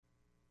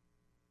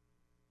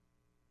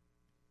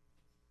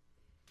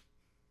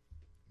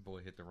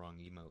Boy hit the wrong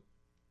emote.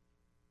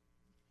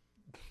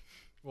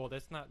 Well,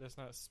 that's not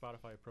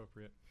Spotify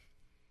appropriate.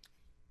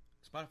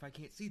 Spotify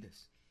can't see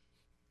this.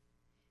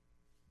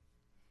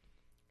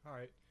 All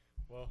right.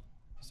 Well,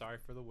 sorry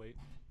for the wait.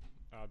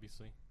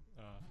 Obviously,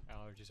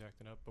 allergies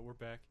acting up, but we're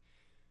back,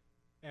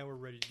 and we're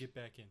ready to get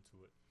back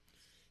into it.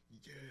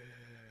 Yeah.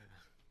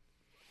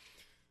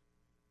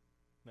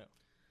 No.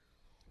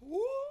 Woo!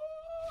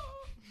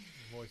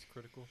 Voice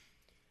critical.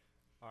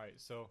 All right.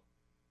 So,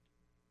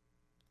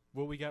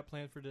 what we got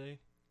planned for today?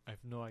 I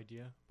have no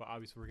idea, but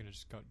obviously we're gonna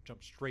just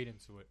jump straight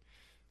into it.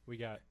 We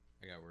got.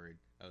 I got worried.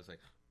 I was like,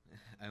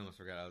 I almost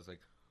forgot. I was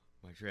like,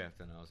 my draft,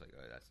 and I was like,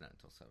 oh, that's not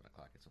until 7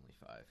 o'clock. It's only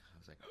 5. I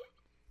was like,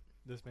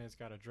 This man's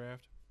got a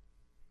draft.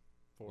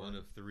 For 1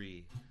 of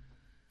 3.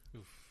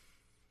 Oof.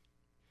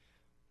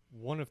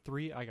 1 of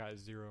 3. I got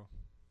 0.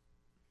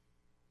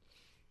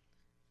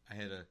 I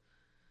had a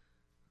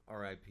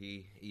RIP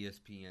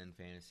ESPN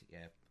fantasy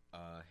app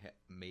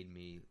made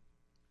me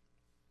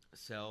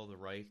sell the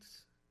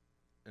rights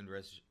and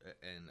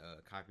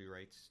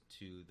copyrights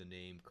to the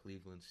name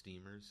Cleveland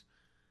Steamers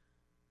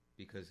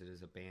because it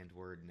is a banned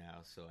word now,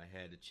 so I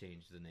had to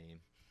change the name.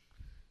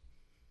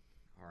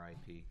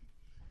 RIP.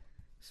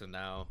 So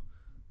now,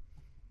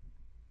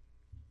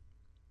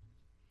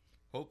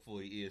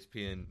 hopefully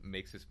ESPN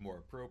makes this more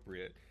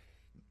appropriate.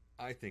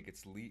 I think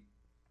it's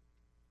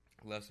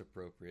less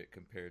appropriate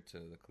compared to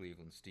the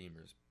Cleveland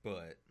Steamers,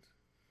 but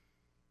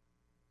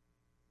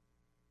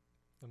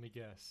Let me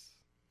guess.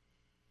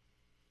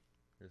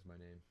 here's my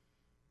name.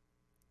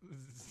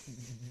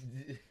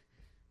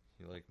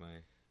 You like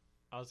my...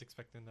 I was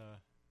expecting the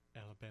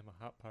Alabama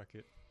Hot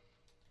Pocket.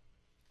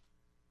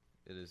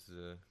 It is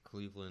the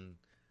Cleveland...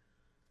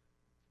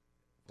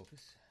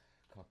 Focus?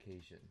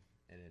 Caucasian.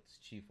 And it's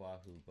Chief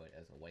Wahoo, but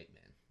as a white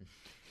man.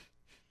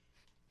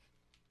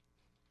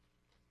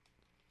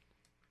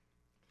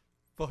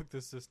 Fuck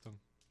the system.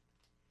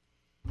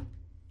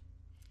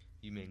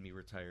 You made me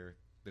retire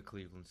the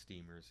Cleveland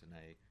Steamers, and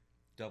I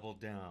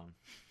doubled down.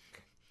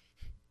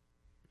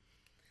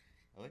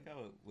 I like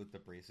how with the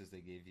braces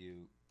they gave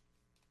you,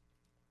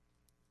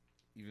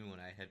 even when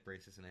I had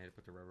braces and I had to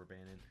put the rubber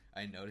band in,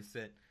 I noticed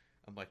it.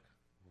 I'm like,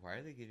 why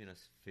are they giving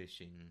us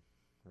fishing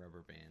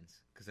rubber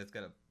bands? Because that's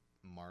got a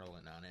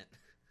marlin on it.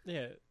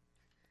 Yeah.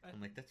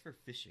 I'm like, that's for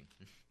fishing.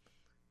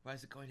 Why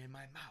is it going in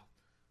my mouth?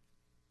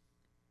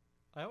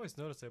 I always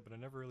noticed it, but I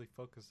never really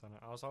focused on it.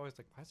 I was always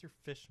like, why is there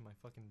fish in my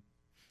fucking...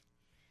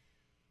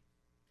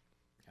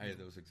 I had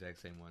those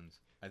exact same ones.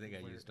 I think I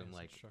used them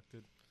like...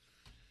 Constructed.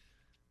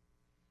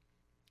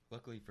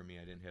 Luckily for me,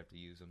 I didn't have to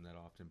use them that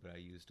often, but I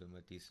used them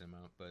a decent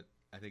amount. But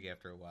I think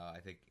after a while,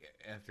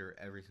 after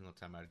every single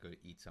time I'd go to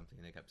eat something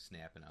and they kept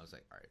snapping, I was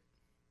like, all right,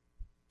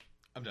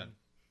 I'm done.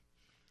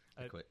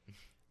 I quit.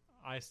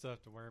 I still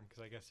have to wear them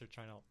because I guess they're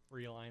trying to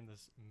realign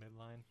this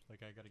midline.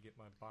 Like, I got to get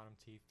my bottom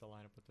teeth to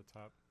line up with the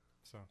top.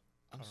 So,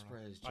 I'm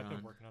surprised, John. I've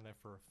been working on that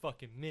for a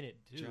fucking minute,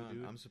 dude.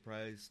 John, I'm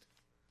surprised.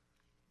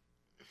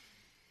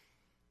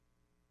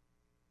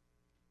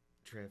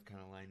 Trev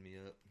kind of lined me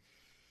up.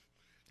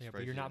 Yeah,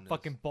 but you're not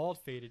fucking bald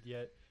faded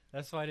yet.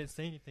 That's why I didn't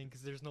say anything,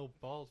 because there's no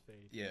bald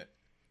fade. Yeah.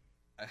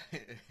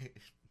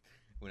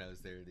 When I was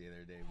there the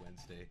other day,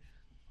 Wednesday,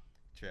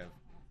 Trev,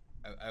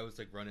 I was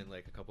like running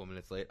like a couple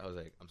minutes late. I was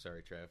like, I'm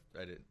sorry, Trev.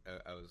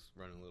 I was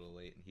running a little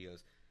late. And he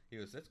goes,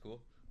 that's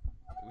cool.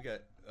 We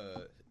got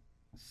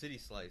City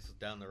Slice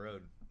down the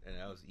road, and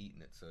I was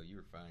eating it, so you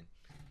were fine.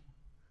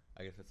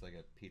 I guess that's like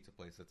a pizza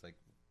place that's like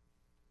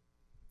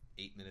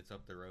 8 minutes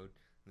up the road.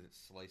 And the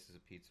slices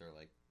of pizza are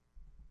like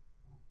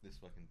this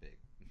fucking big.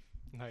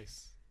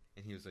 Nice.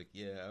 And he was like,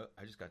 yeah,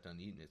 I just got done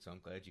eating it, so I'm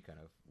glad you kind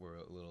of were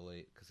a little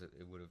late, because it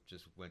would have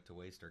just went to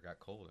waste or got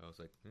cold. I was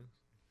like, yeah.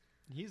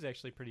 He's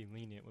actually pretty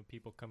lenient with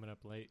people coming up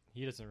late.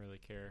 He doesn't really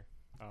care.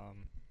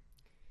 And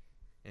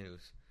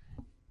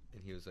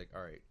he was like,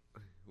 all right,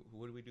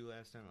 what did we do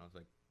last time? I was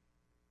like,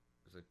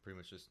 pretty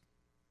much just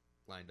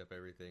lined up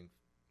everything,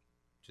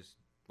 just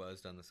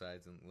buzzed on the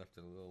sides and left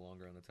it a little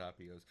longer on the top.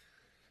 He goes,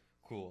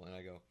 cool. And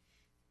I go,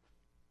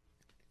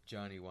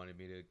 Johnny wanted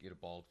me to get a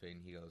bald fade,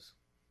 and he goes,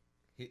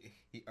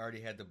 he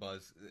already had the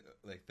buzz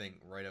like thing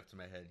right up to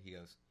my head. He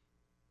goes,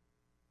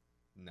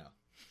 no.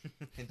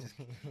 And just,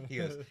 he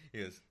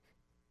goes,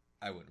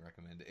 I wouldn't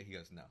recommend it. He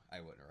goes, no,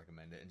 I wouldn't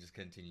recommend it, and just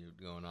continued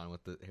going on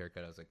with the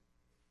haircut. I was like,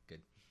 good.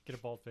 Get a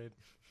bald fade.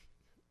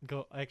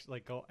 Go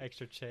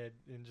extra Chad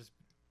and just.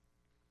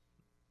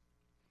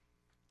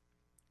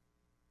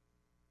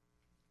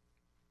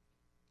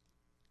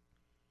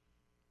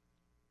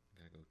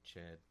 Gotta go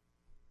Chad.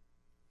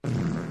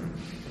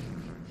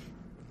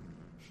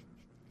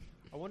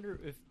 I wonder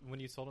if when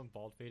you told him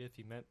bald fade, if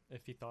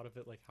he thought of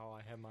it like how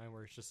I have mine,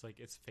 where it's just like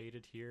it's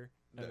faded here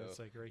and No. it's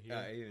like right here.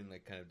 I even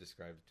like kind of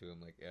described it to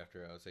him like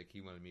after I was like,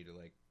 he wanted me to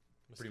like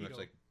Mosquito. pretty much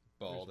like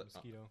bald.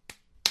 Mosquito.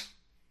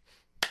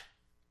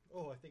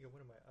 Oh, I think it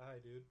went in my eye,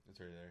 dude. It's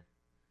right there.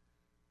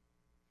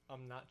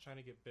 I'm not trying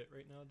to get bit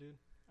right now, dude.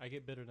 I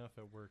get bit enough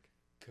at work.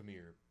 Come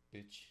here,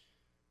 bitch.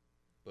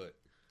 But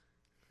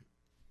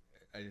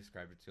I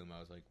described it to him. I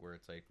was like, where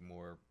it's like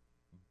more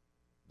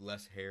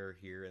less hair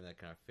here, and that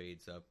kind of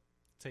fades up.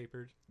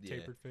 Tapered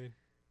fade.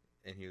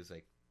 And he was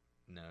like,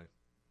 "No,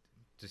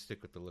 just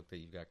stick with the look that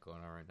you got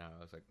going on right now."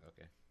 I was like,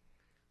 "Okay."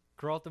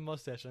 Grow out the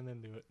mustache and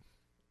then do it.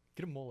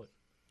 Get a mullet.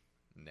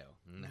 No.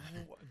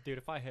 Dude,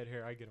 if I had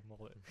hair, I'd get a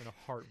mullet in a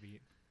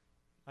heartbeat.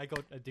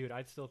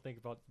 I'd still think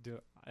about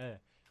doing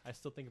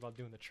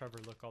the Trevor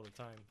look all the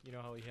time. You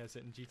know how he has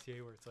it in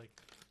GTA where it's like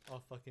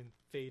all fucking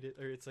faded,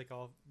 or it's like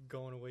all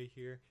going away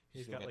here.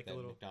 He's got like that a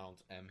little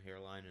McDonald's M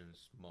hairline and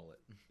his mullet.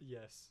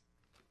 Yes,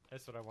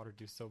 that's what I want to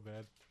do so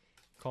bad.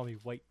 Call me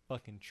white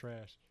fucking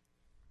trash.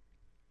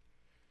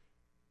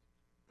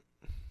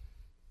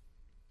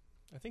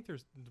 I think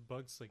there's the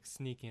bugs like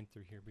sneak in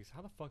through here because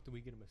how the fuck do we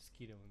get a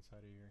mosquito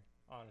inside of here?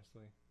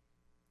 Honestly,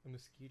 a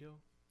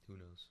mosquito? Who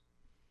knows?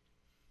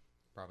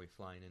 Probably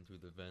flying in through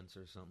the vents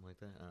or something like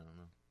that. I don't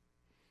know.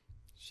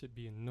 Should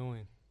be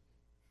annoying.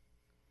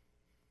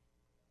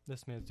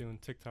 This man's doing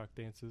TikTok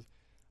dances.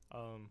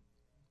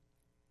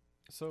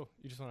 So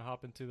you just want to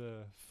hop into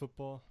the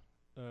football,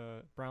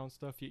 Brown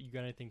stuff? You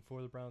got anything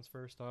for the Browns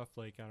first off?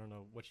 Like, I don't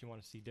know what you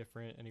want to see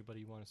different.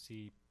 Anybody you want to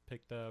see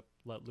picked up,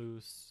 let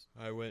loose?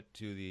 I went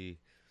to the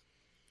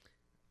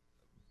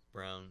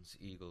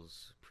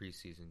Browns-Eagles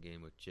preseason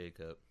game with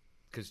Jacob.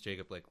 Because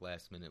Jacob, like,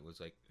 last minute was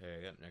like, "Hey,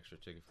 I got an extra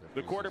ticket for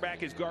the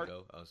quarterback is guard."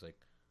 I was like,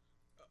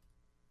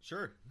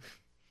 "Sure."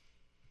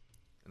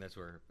 And that's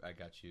where I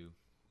got you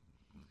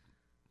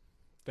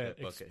that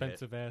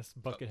expensive ass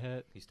bucket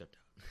hat. He stepped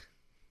out.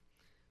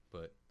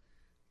 But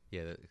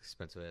yeah, that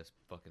expensive ass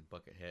fucking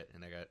bucket hat,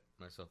 and I got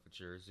myself a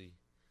jersey.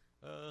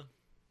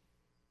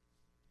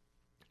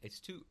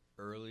 It's too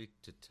early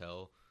to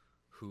tell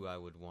who I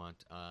would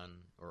want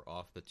on or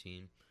off the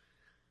team.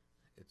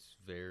 It's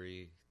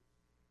very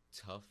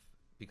tough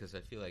because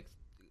I feel like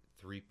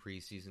 3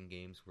 preseason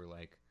games were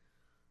like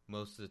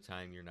most of the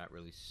time you're not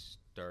really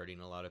starting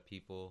a lot of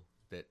people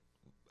that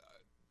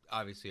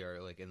obviously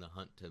are like in the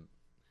hunt to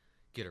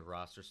get a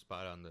roster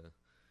spot on the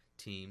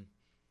team.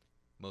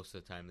 Most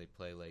of the time they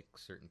play like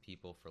certain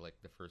people for like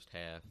the first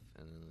half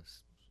and then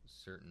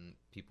certain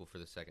people for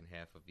the second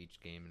half of each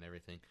game and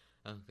everything.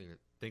 I don't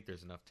think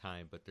there's enough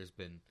time, but there's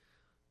been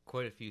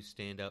quite a few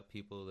standout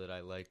people that I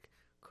like,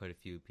 quite a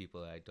few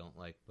people that I don't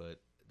like, but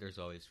there's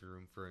always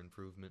room for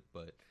improvement.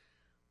 But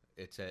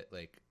it's at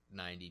like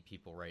 90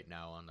 people right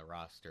now on the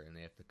roster, and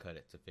they have to cut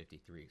it to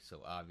 53.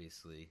 So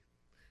obviously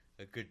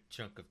a good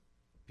chunk of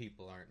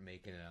people aren't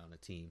making it on the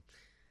team,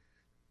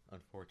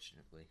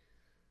 unfortunately.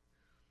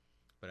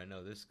 But I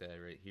know this guy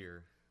right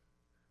here,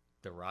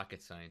 the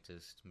rocket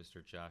scientist,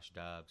 Mr. Josh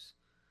Dobbs,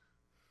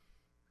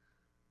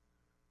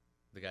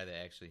 the guy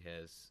that actually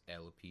has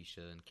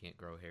alopecia and can't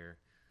grow hair,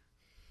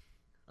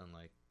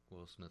 unlike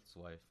Will Smith's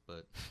wife,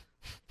 but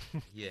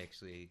he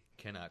actually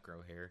cannot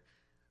grow hair.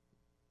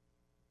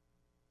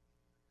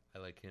 I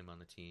like him on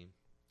the team.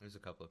 There's a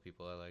couple of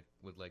people I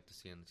would like to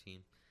see on the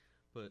team,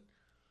 but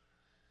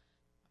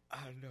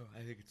I don't know.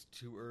 I think it's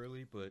too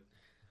early, but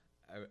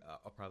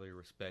I'll probably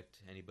respect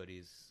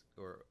anybody's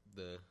or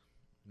the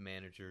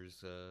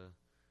managers'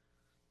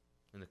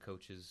 and the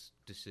coaches'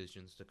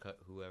 decisions to cut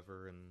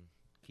whoever and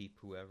keep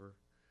whoever.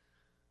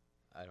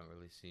 I don't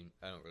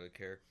really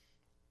care.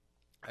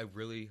 I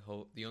really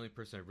hope the only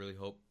person I really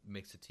hope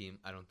makes the team.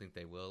 I don't think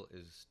they will.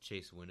 Is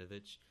Chase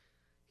Winovich.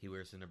 He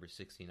wears the number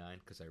 69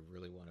 because I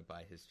really want to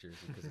buy his jersey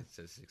because it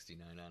says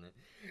 69 on it.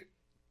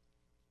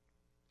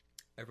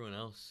 Everyone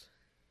else,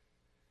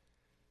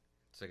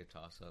 it's like a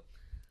toss-up.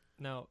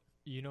 Now,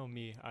 you know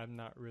me, I'm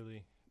not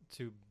really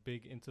too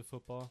big into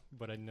football,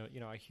 but I know,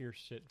 I hear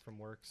shit from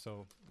work,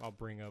 so I'm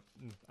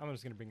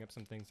just going to bring up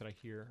some things that I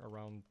hear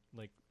around,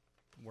 like,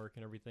 work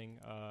and everything.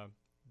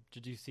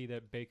 Did you see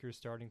that Baker's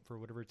starting for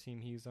whatever team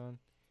he's on?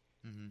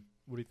 Mm-hmm.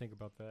 What do you think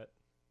about that?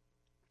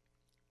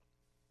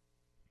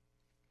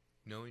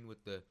 Knowing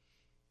with the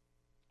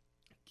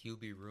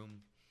QB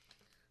room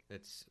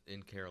that's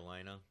in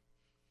Carolina,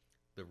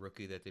 the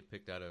rookie that they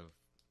picked out of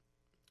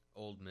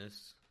Ole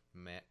Miss,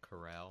 Matt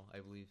Corral, I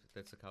believe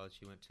that's the college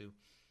he went to.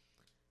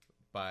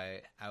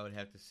 I would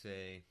have to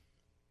say,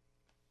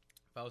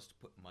 if I was to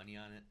put money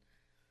on it,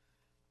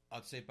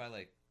 I'd say by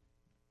like,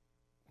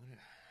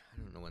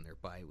 I don't know when their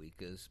bye week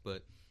is,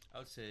 but I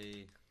would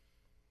say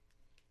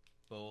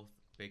both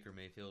Baker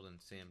Mayfield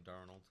and Sam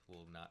Darnold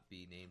will not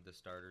be named the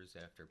starters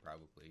after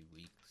probably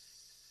week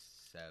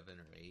 7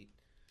 or 8.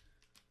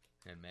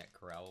 And Matt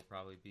Corral will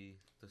probably be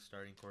the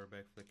starting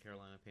quarterback for the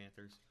Carolina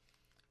Panthers.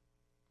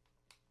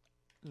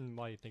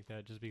 Why do you think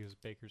that? Just because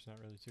Baker's not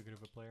really too good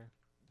of a player?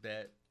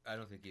 That I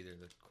don't think either of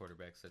the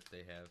quarterbacks that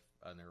they have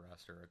on their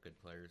roster are good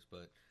players,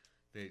 but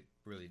they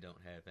really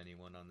don't have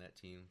anyone on that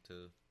team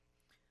to...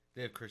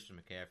 They have Christian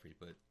McCaffrey,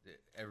 but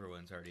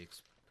everyone's already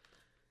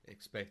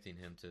expecting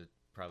him to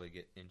probably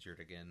get injured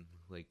again,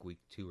 like week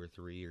 2 or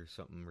 3 or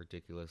something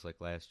ridiculous like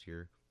last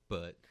year.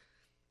 But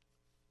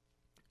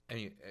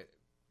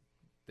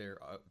their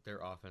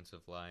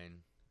offensive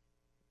line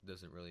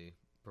doesn't really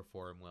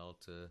perform well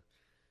to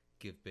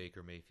give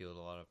Baker Mayfield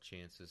a lot of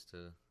chances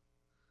to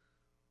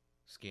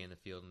scan the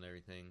field and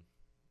everything,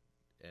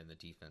 and the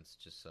defense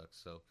just sucks.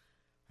 So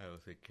I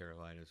don't think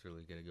Carolina's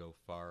really going to go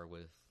far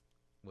with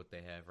what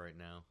they have right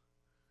now,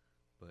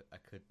 but I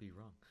could be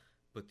wrong.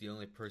 But the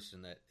only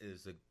person that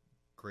is the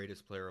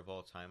greatest player of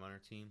all time on our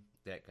team,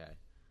 that guy.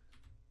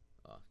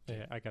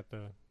 Yeah, I got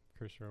the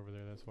cursor over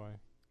there. That's why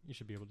you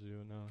should be able to do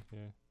it now.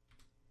 Yeah.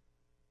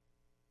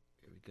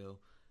 Here we go.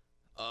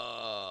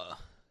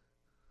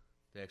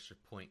 The extra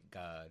point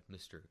god,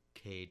 Mr.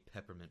 Cade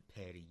Peppermint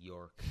Patty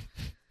York.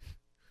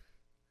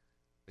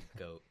 The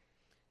GOAT.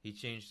 He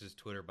changed his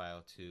Twitter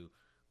bio to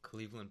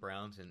Cleveland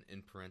Browns, and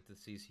in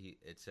parentheses,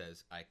 it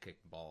says, I kick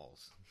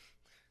balls.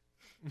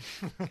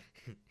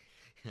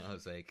 I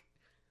was like,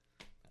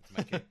 that's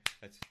my kick.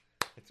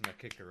 That's my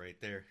kicker right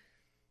there.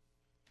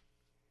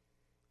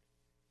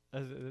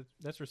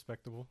 That's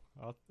respectable.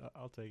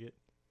 I'll take it.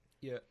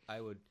 Yeah,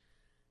 I would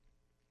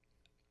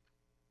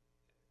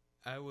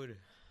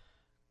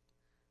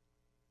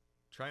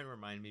try and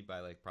remind me by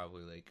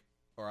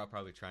or I'll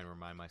probably try and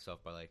remind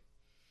myself by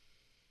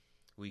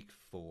week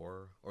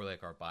 4 or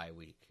our bye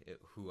week,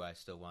 who I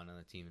still want on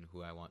the team and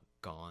who I want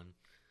gone.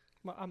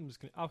 Well,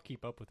 I'll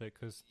keep up with it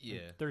because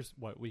there's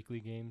weekly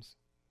games.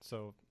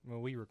 So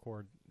we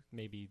record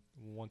maybe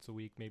once a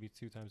week, maybe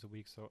 2 times a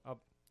week. So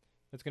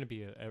it's going to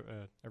be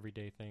a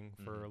everyday thing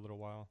for a little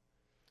while.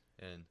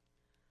 And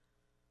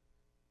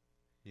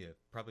yeah,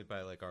 probably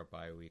by our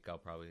bye week, I'll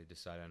probably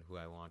decide on who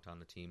I want on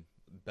the team.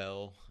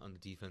 Bell on the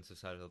defensive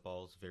side of the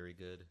ball is very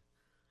good.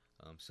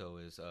 So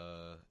is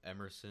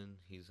Emerson.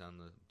 He's on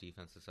the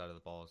defensive side of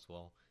the ball as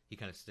well. He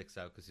kind of sticks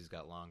out because he's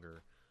got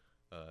longer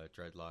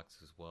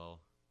dreadlocks as well.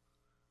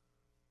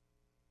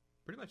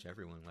 Pretty much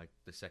everyone,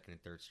 the second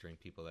and third string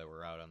people that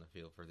were out on the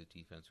field for the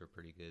defense, were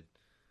pretty good.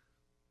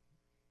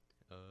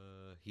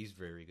 He's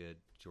very good,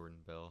 Jordan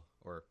Bell.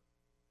 Or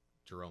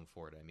Jerome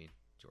Ford, I mean.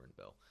 Jordan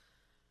Bell.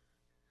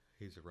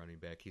 He's a running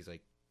back. He's our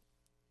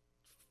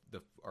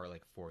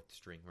fourth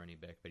string running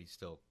back, but he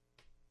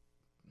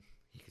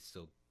can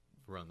still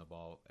run the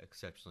ball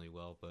exceptionally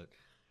well. But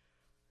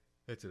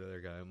that's another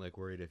guy. I'm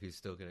worried if he's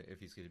gonna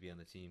be on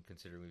the team,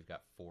 considering we've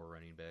got 4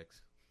 running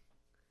backs.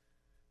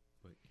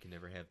 But you can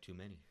never have too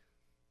many.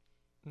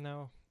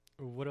 No.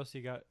 What else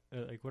you got?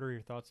 What are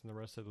your thoughts on the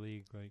rest of the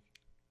league?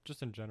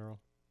 Just in general.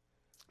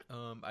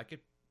 I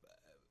could,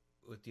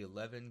 with the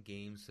 11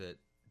 games that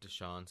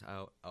Deshaun's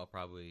out, I'll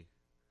probably.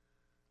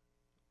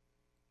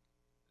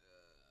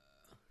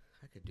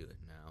 I could do it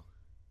now.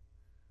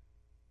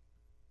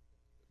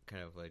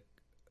 Kind of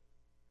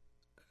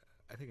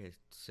I think I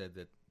said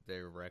that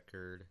their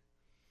record.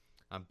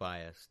 I'm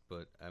biased,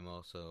 but I'm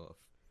also a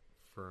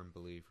firm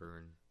believer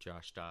in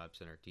Josh Dobbs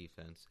and our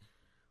defense.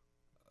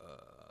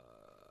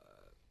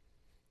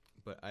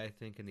 But I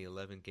think in the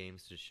 11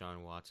 games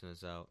Deshaun Watson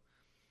is out,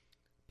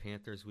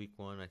 Panthers week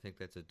 1, I think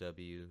that's a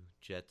W.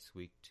 Jets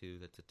week 2,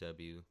 that's a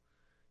W.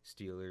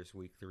 Steelers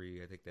week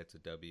 3, I think that's a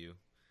W.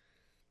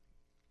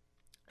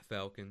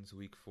 Falcons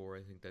week 4,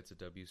 I think that's a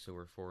W, so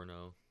we're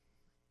 4-0.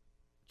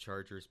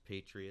 Chargers,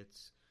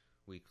 Patriots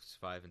weeks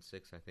 5 and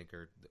 6, I think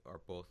are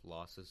both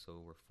losses, so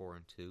we're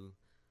 4-2.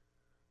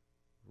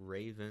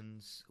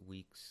 Ravens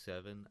week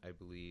 7, I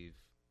believe.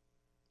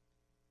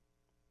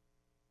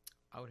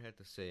 I would have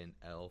to say an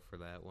L for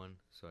that one,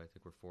 so I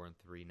think we're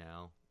 4-3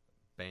 now.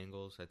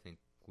 Bengals, I think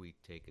we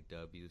take a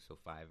W, so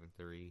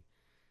 5-3.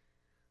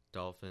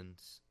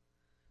 Dolphins,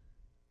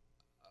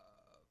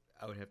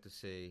 I would have to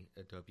say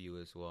a W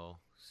as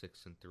well,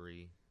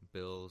 6-3.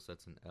 Bills,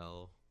 that's an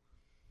L.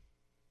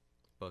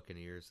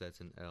 Buccaneers, that's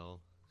an L,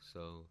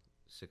 so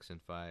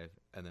 6-5.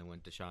 And then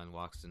when Deshaun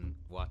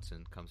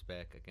Watson comes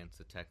back against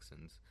the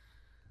Texans,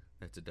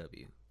 that's a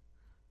W.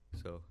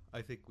 So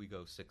I think we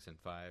go 6-5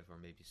 or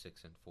maybe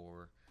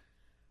 6-4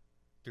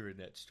 during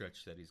that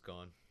stretch that he's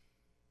gone.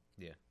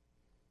 Yeah.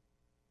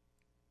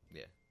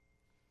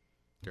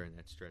 During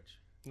that stretch.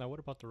 Now, what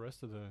about the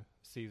rest of the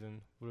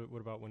season?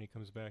 What about when he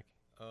comes back?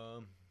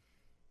 Let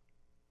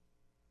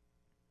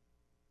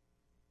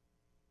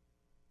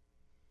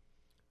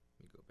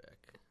me go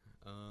back.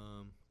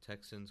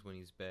 Texans when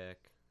he's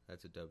back,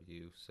 that's a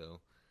W.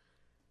 So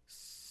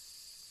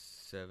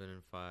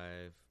 7-5.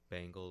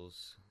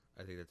 Bengals,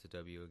 I think that's a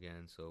W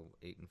again. So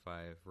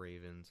 8-5.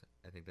 Ravens,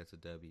 I think that's a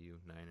W.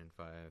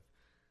 9-5.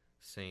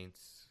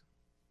 Saints,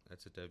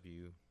 that's a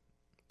W.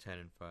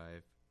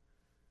 10-5.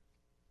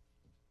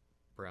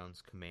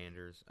 Browns,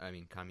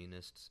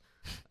 Communists,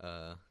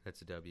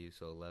 that's a W.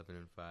 So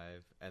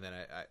 11-5. And then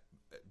I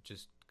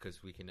just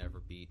because we can never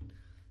beat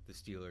the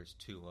Steelers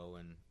 2-0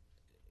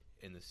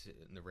 in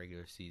the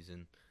regular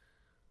season,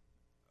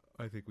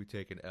 I think we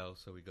take an L.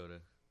 So we go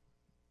to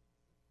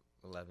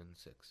 11-6.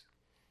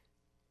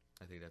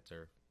 I think that's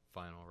our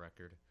final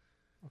record.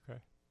 Okay.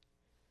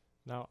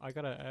 Now, I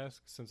got to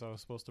ask, since I was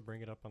supposed to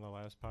bring it up on the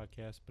last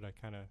podcast, but I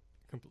kind of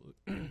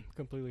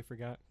completely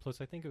forgot.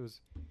 Plus, I think it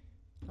was,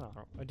 I don't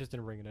know, I just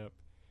didn't bring it up.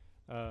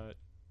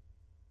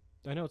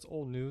 I know it's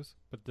old news,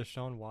 but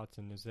Deshaun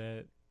Watson, is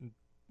that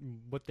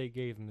what they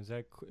gave him? Is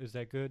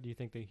that good? Do you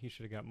think that he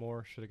should have got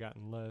more, should have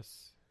gotten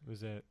less? Was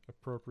that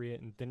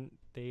appropriate? And didn't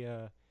they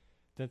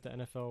didn't the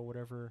NFL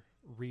whatever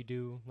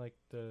redo like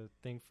the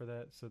thing for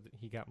that so that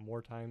he got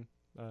more time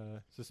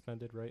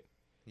suspended, right?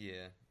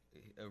 Yeah.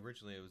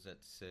 Originally it was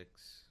at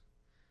 6,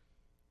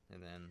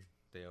 and then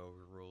they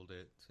overruled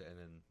it and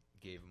then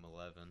gave him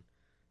 11.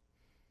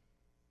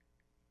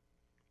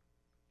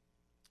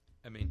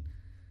 I mean,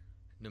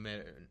 no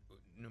matter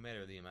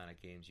the amount of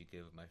games you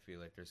give him, I feel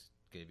like there's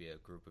going to be a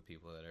group of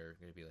people that are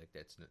going to be like,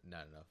 that's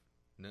not enough.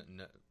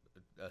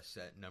 A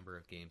set number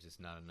of games is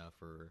not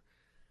enough. Or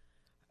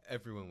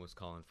everyone was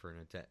calling for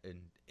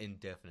an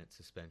indefinite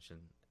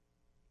suspension.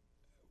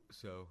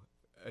 So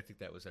I think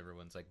that was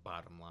everyone's like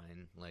bottom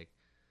line like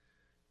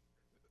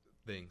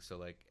thing. So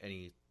like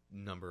any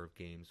number of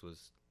games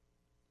was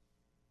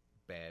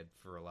bad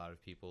for a lot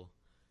of people.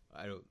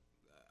 I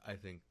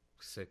think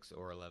 6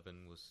 or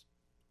 11 was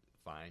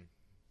fine.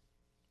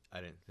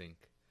 I didn't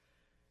think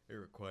it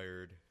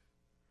required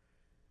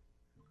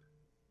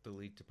the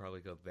league to probably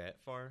go that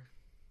far,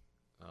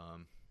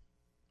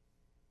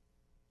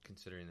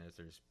 considering that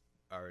there's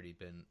already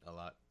been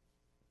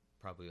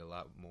probably a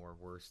lot more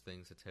worse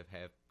things that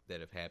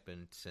have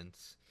happened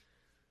since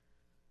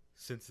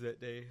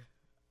that day,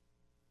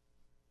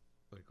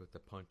 like with the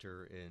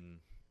punter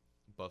in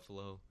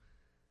Buffalo.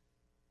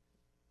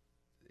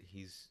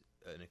 He's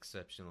an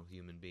exceptional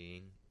human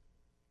being.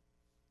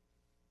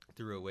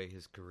 Threw away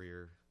his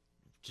career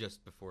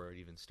just before it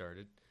even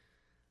started.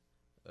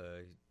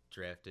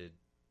 Drafted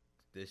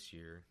this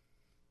year,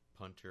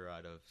 punter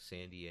out of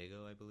San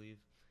Diego, I believe.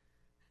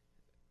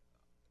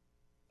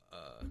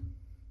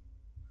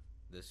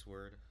 This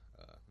word,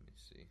 let me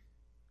see.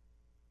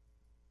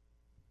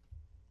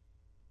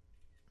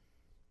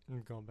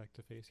 I'm going back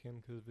to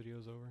Facecam because the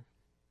video's over.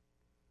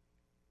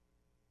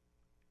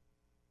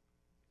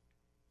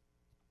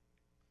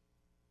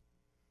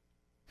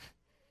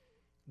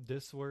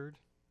 This word.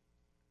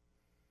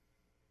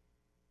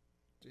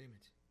 Damn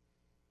it.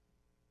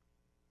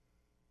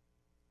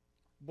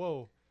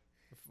 Whoa.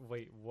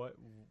 Wait, what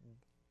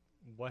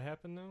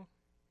happened though?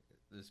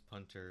 This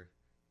punter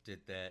did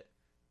that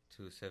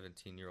to a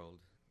 17-year-old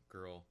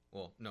girl.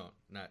 Well, no,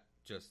 not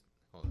just.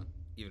 Hold on.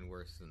 Even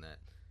worse than that.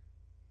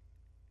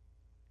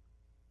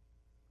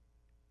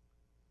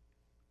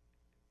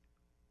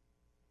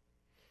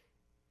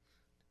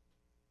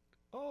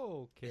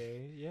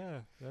 Okay,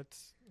 yeah,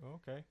 that's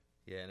okay.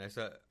 Yeah, and I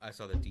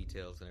saw the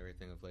details and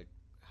everything of like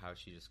how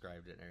she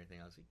described it and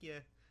everything. I was like, yeah,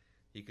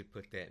 you could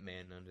put that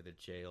man under the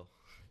jail.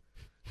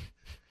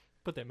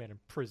 Put that man in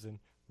prison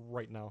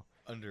right now.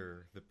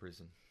 Under the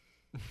prison.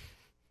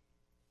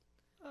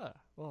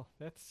 Well,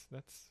 that's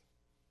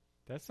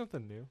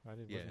something new. Was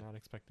not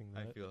expecting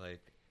that. I feel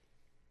like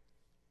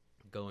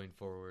going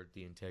forward,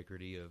 the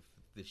integrity of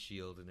the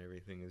Shield and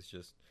everything is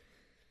just.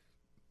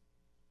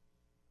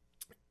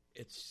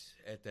 It's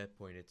at that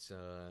point, it's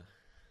kind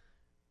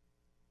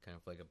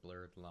of like a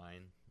blurred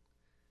line.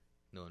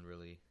 No one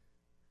really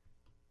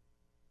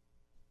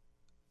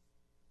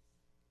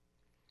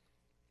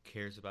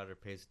cares about it or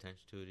pays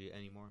attention to it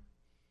anymore.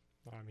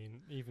 I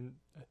mean, even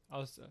I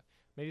was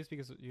maybe it's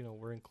because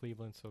we're in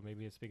Cleveland, so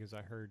maybe it's because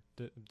I heard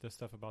the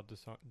stuff about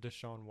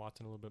Deshaun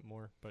Watson a little bit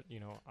more. But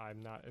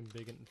I'm not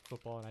big in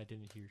football, and I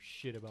didn't hear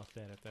shit about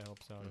that. If that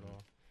helps out at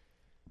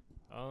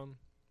all.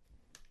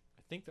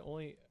 I think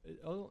I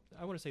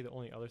want to say the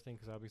only other thing,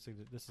 because obviously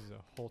this is a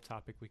whole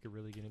topic we could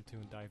really get into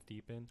and dive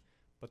deep in.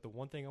 But the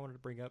one thing I wanted to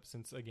bring up,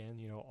 since again,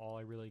 all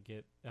I really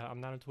get, I'm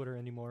not on Twitter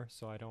anymore,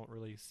 so I don't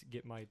really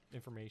get my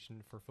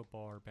information for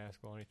football or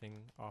basketball or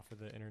anything off of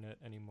the internet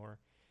anymore.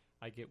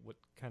 I get what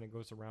kind of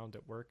goes around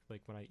at work,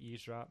 like when I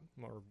eavesdrop,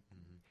 or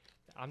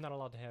I'm not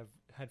allowed to have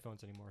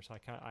headphones anymore, so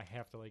I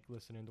have to like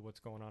listen into what's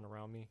going on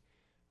around me.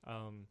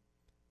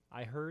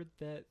 I heard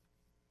that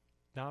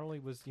not only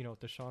was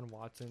Deshaun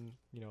Watson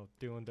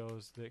doing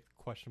the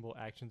questionable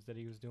actions that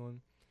he was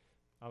doing,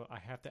 I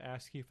have to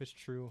ask you if it's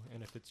true,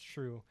 and if it's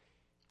true,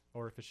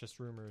 or if it's just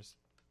rumors,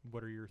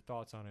 what are your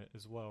thoughts on it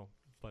as well?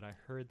 But I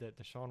heard that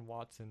Deshaun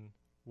Watson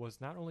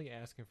was not only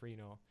asking for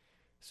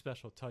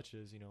special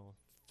touches,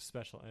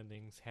 special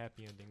endings,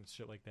 happy endings,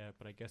 shit like that,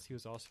 but I guess he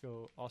was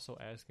also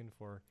asking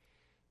for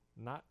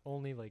not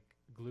only like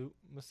glute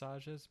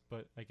massages,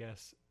 but I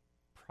guess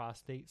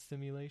prostate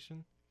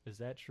stimulation. Is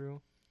that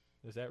true?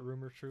 Is that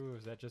rumor true, or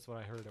is that just what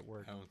I heard at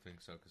work? I don't think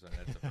so, because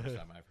that's the first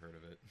time I've heard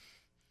of it.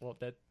 Well,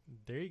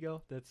 there you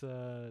go. That's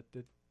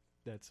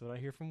what I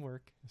hear from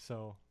work.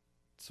 So,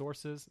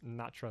 sources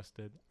not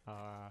trusted.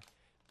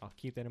 I'll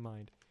keep that in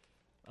mind.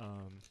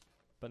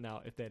 But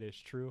now, if that is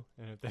true,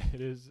 and if that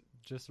is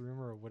just a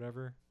rumor or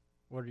whatever,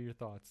 what are your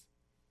thoughts?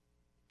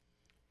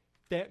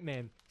 That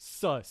man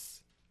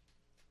sus.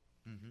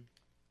 Mm-hmm.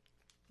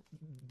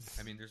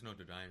 I mean, there's no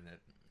denying that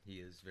he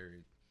is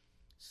very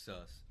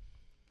sus,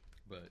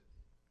 but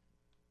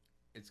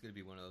it's going to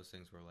be one of those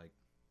things where, like,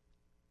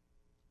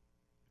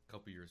 a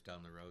couple years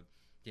down the road,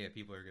 yeah,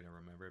 people are going to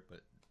remember it,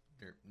 but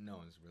no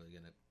one's really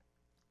going to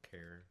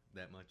care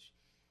that much,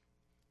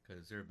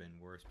 because there have been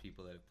worse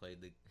people that have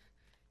played the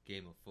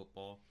game of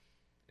football,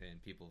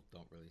 and people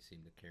don't really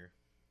seem to care.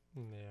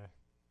 Yeah,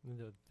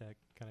 that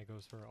kind of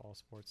goes for all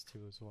sports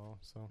too as well.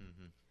 So,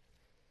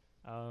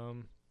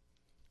 Um,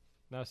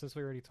 Now since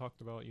we already talked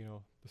about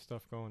the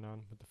stuff going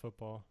on with the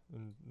football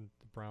and the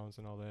Browns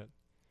and all that,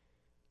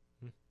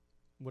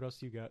 what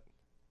else you got?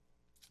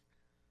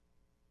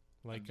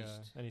 Like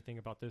anything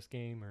about this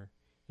game, or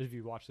have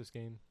you watched this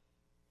game?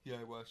 Yeah,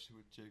 I watched it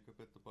with Jacob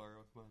at the bar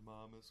with my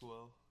mom as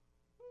well.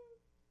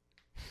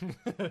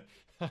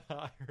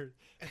 I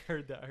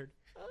heard that.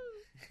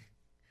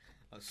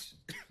 I was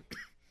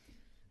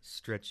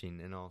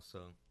stretching and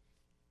also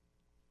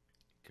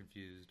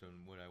confused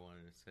on what I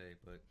wanted to say,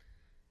 but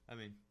I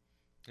mean,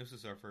 this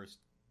was our first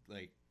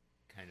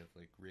kind of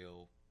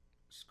real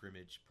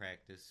scrimmage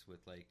practice with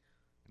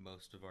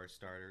most of our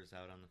starters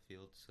out on the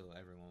field, so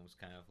everyone was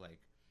kind of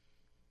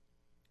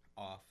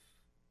off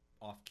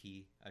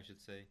key, I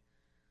should say,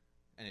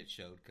 and it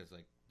showed because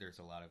there's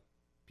a lot of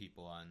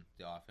people on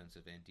the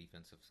offensive and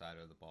defensive side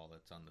of the ball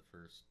that's on the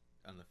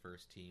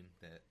first team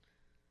that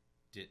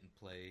didn't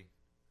play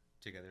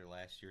together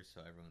last year,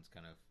 so everyone's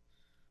kind of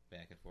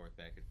back and forth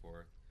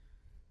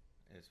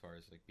as far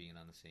as being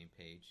on the same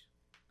page.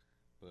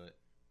 But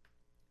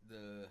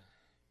it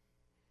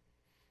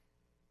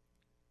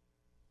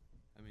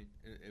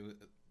was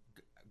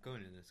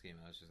going into this game.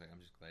 I was just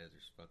I'm just glad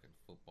there's fucking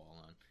football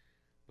on.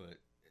 But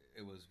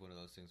it was one of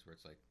those things where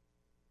it's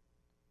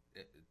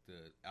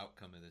the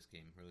outcome of this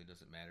game really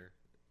doesn't matter,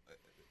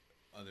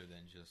 other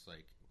than just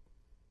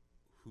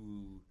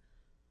who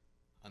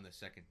on the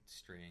second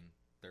string,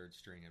 third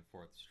string, and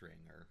fourth string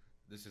are.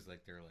 This is they're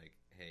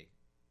hey,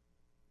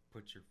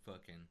 put your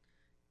fucking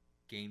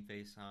game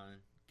face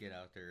on, get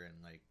out there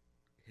and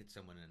hit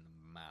someone in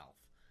the mouth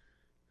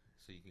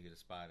so you can get a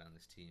spot on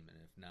this team, and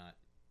if not,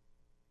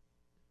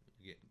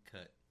 you're getting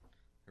cut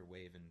or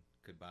waving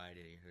goodbye to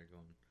you. They're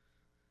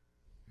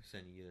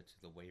sending you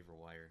to the waiver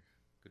wire.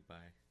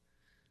 Goodbye.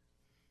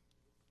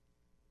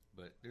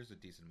 But there's a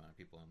decent amount of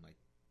people I'm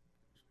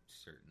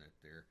certain that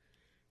they're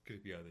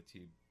gonna be on the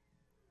team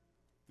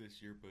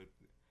this year, but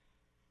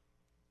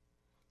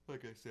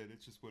like I said,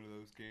 it's just one of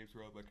those games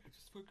where I'm I'm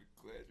just fucking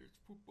glad there's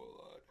football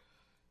on.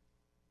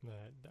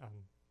 But I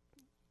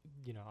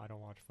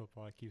don't watch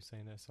football. I keep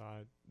saying this, so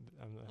I'm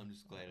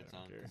just glad it's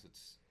on care. because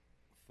it's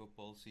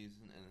football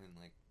season, and then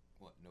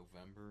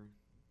November,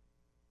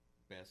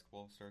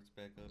 basketball starts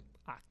back up.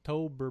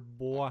 October,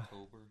 boy.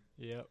 October.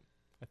 Yep.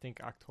 I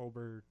think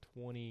October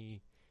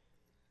 23rd,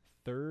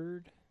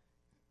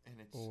 and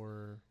it's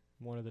or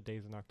one of the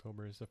days in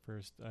October is the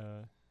first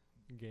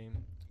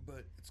game.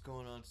 But it's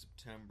going on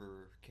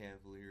September.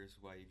 Cavaliers,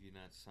 why have you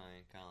not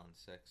signed Colin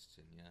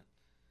Sexton yet?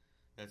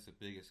 That's the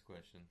biggest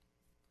question.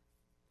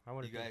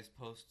 You guys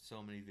post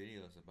so many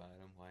videos about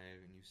him. Why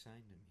haven't you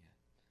signed him yet?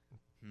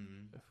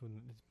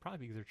 It's probably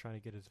because they're trying to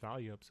get his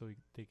value up so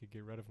they could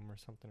get rid of him or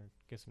something, or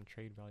get some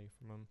trade value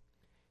from him.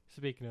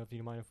 Speaking of, do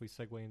you mind if we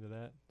segue into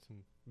that?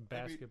 Some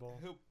basketball?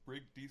 He'll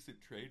bring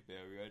decent trade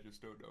value. I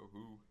just don't know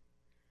who.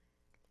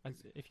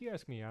 If you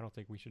ask me, I don't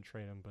think we should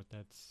trade him, but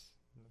that's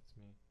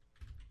me.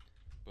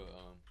 But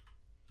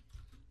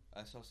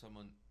I saw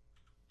someone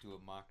do a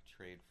mock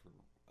trade for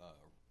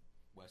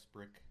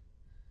Westbrook.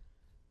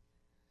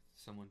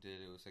 Someone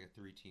did. It was a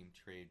 3-team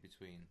trade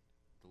between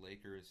the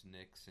Lakers,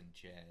 Knicks, and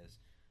Jazz.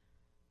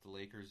 The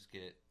Lakers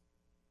get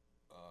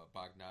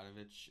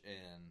Bogdanovich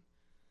and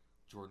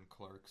Jordan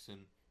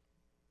Clarkson.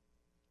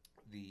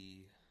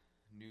 The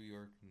New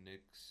York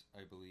Knicks,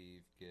 I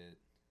believe, get...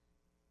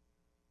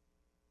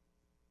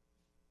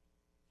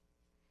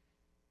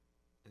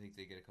 I think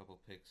they get a couple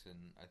picks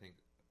and I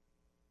think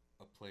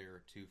a player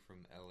or two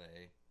from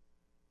LA.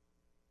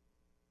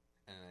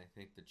 And I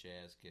think the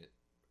Jazz get,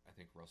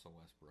 Russell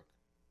Westbrook.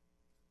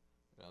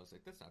 And I was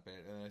that's not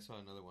bad. And I saw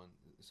another one.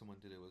 Someone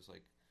did it. Was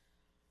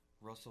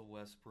Russell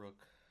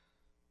Westbrook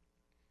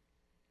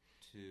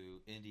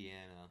to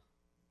Indiana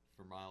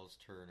for Miles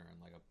Turner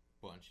and a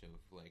bunch of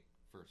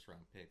first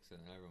round picks.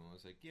 And everyone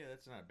was yeah,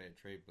 that's not a bad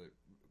trade. But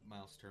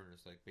Miles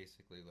Turner's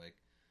basically AD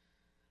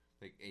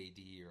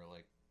or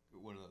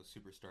one of those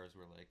superstars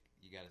where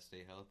you got to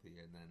stay healthy,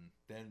 and then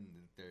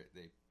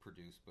they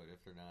produce. But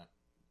if they're not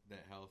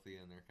that healthy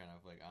and they're kind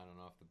of on and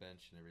off the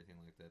bench and everything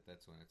like that,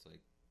 that's when it's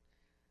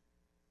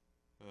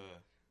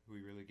we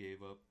really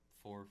gave up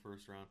 4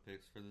 first round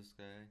picks for this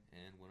guy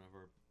and one of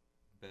our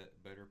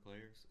better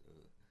players.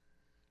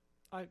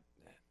 All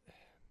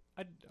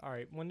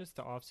right. When it's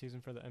the off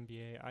season for the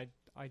NBA,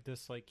 I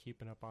dislike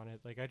keeping up on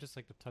it. I just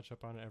like to touch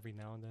up on it every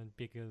now and then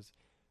because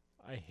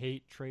I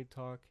hate trade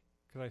talk.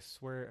 Because I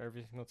swear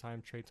every single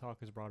time trade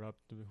talk is brought up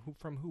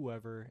from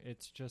whoever,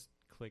 it's just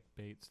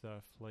clickbait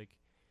stuff.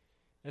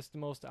 It's the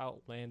most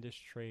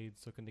outlandish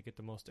trades looking to get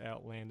the most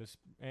outlandish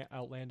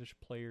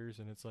players,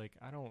 and it's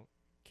I don't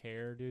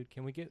care, dude.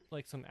 Can we get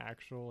some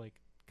actual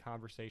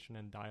conversation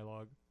and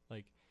dialogue?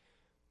 I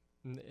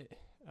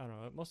don't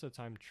know. Most of the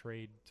time,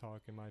 trade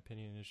talk, in my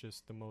opinion, is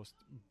just the most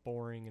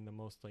boring and the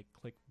most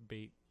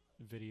clickbait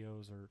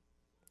videos or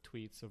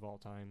tweets of all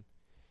time.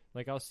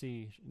 I'll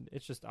see,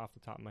 it's just off the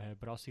top of my head,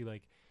 but I'll see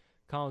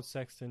Colin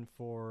Sexton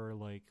for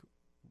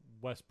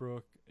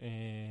Westbrook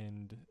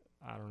and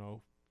I don't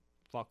know,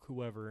 fuck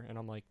whoever, and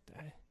I'm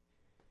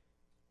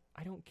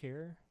I don't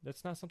care.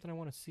 That's not something I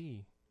want to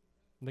see.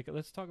 Like,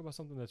 let's talk about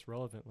something that's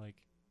relevant, like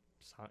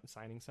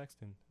signing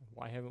Sexton.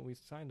 Why haven't we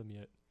signed him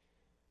yet?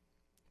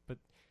 But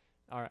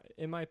all right,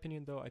 in my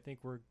opinion, though, I think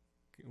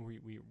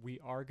we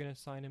are gonna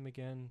sign him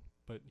again,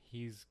 but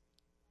he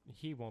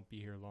won't be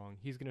here long.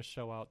 He's gonna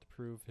show out to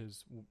prove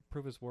his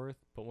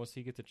worth. But once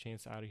he gets a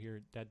chance out of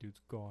here, that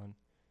dude's gone.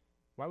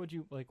 Why would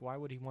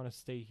he want to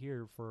stay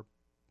here for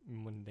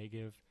when they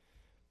give,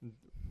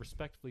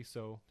 respectfully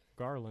so,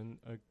 Garland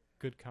a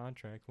good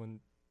contract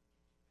when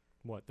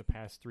what the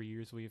past 3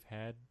 years we've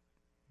had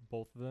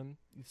both of them,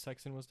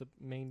 Sexton was the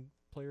main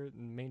player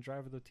and main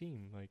driver of the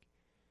team. Like,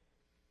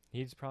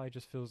 he's probably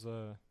just feels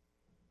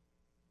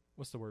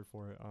what's the word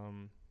for it?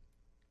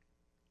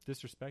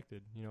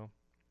 Disrespected, you know.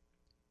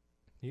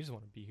 He just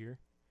want to be here.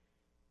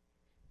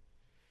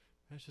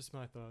 That's just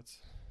my thoughts.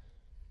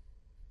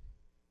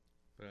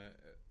 But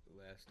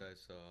last I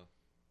saw,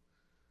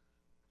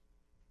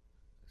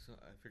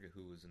 I forget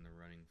who was in the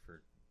running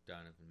for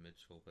Donovan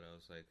Mitchell, but I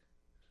was like,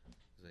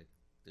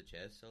 the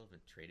Jazz still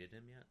haven't traded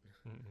him yet?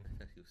 I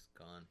thought he was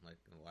gone like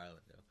a while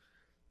ago.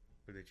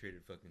 But they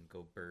traded fucking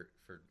Gobert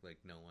for like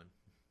no one.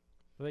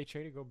 Well, they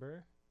traded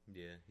Gobert?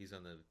 Yeah, he's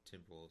on the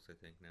Timberwolves, I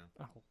think, now.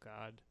 Oh,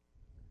 God.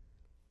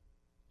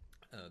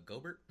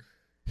 Gobert?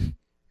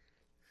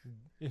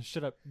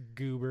 Shut up,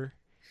 Goober.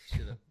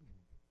 Shut up,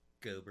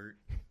 Gobert.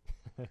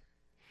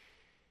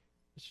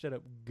 Shut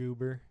up,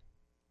 Goober.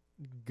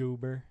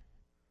 Goober.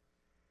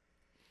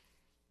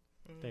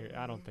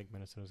 I don't think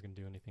Minnesota's going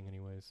to do anything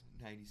anyways.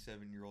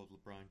 97-year-old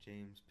LeBron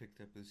James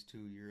picked up his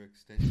 2-year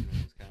extension on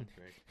his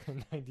contract.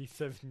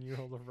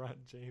 97-year-old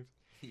LeBron James.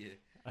 Yeah.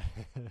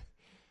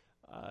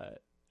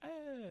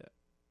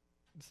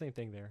 Same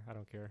thing there. I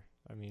don't care.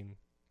 I mean,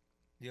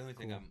 the only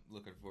thing I'm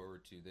looking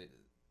forward to, that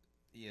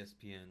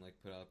ESPN like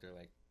put out there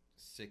like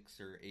 6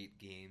 or 8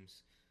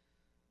 games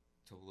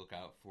to look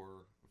out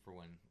for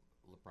when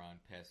LeBron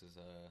passes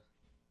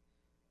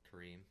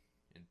Kareem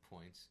in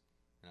points,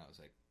 and I was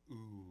like,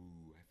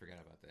 ooh, I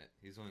forgot about that.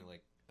 He's only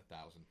like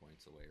 1,000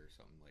 points away or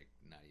something. Like,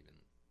 not even.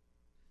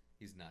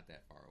 He's not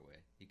that far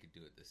away. He could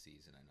do it this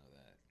season. I know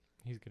that.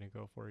 He's gonna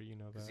go for it. You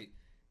know that.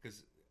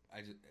 Because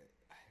I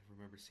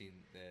remember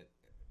seeing that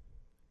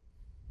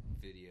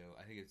video.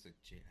 I think it's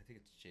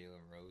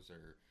Jalen Rose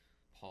or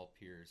Paul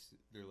Pierce.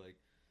 They're like,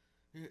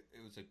 it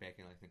was like back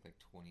in I think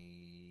like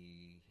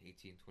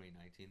 2018,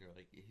 2019. They're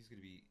like, he's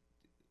gonna be.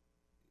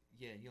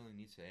 Yeah, he only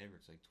needs to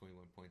average like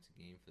 21 points a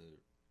game for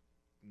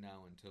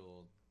now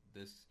until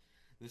this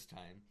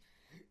time.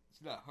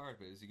 It's not hard,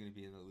 but is he going to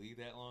be in the league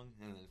that long?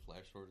 And then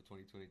flash forward to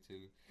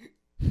 2022.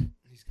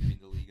 He's going to be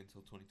in the league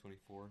until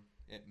 2024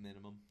 at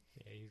minimum.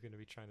 Yeah, he's going to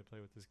be trying to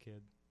play with this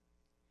kid.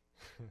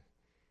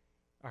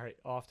 All right,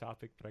 off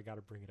topic, but I got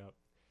to bring it up.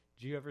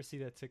 Did you ever see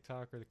that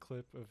TikTok or the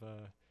clip of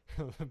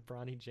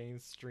Bronny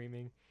James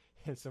streaming,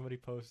 and somebody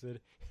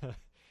posted,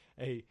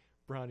 "Hey,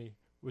 Bronny,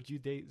 would you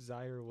date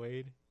Zaire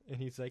Wade?" And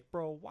he's like,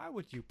 "Bro, why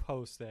would you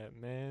post that,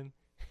 man?"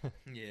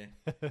 Yeah.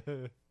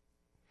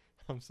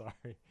 I'm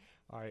sorry.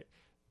 All right,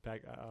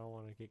 back. I don't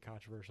want to get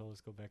controversial.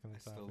 Let's go back on the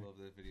topic. I still love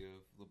that video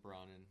of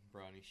LeBron and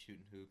Bronny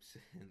shooting hoops,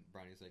 and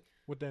Bronny's like,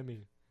 "What that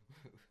mean?"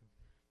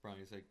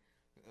 Bronny's like,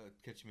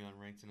 "Catch me on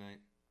rank tonight.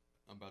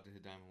 I'm about to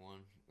hit Diamond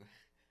 1.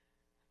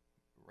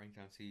 Ranked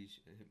on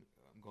Siege.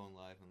 I'm going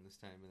live on this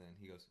time." And then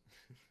he goes,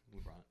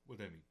 "LeBron, what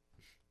that mean?"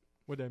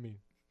 What that mean?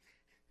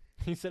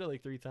 He said it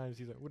like 3 times.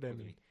 He's like, "What that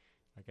mean?"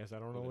 I guess I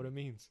don't know what it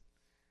means.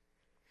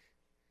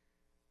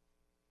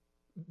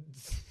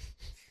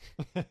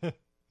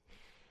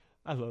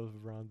 I love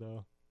LeBron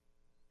though.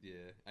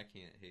 Yeah, I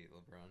can't hate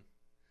LeBron.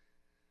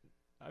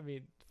 I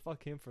mean,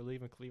 fuck him for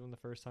leaving Cleveland the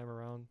first time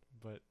around,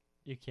 but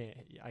I can't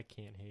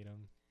hate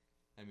him.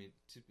 I mean,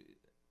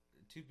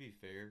 to be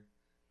fair,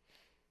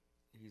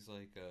 he's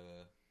like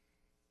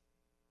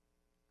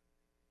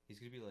he's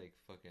gonna be like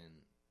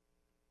fucking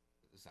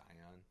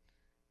Zion,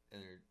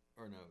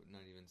 or no,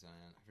 not even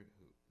Zion. I forget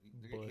who.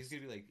 He's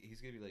gonna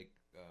be like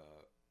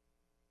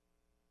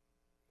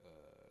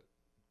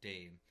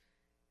Dame,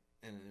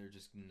 and they're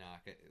just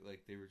not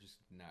like they were just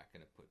not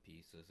gonna put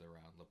pieces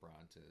around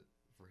LeBron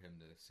for him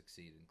to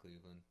succeed in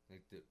Cleveland.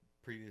 Like the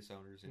previous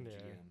owners and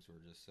GMs were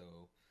just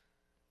so,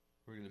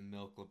 we're gonna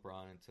milk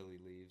LeBron until he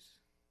leaves.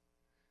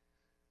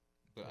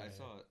 But I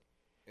saw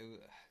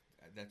it.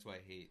 That's why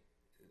I hate.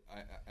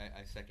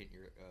 I second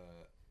your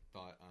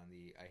thought on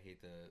the. I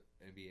hate the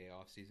NBA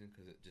offseason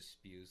because it just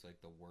spews like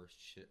the worst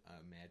shit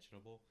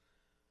imaginable.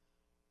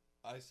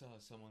 I saw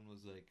someone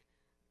was like,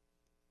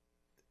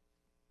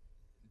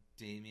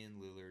 Damian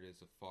Lillard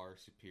is a far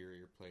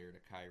superior player to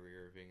Kyrie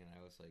Irving, and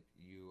I was like,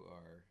 you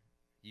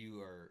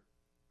are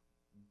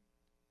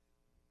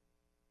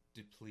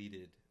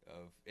depleted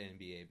of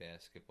NBA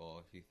basketball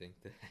if you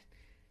think that.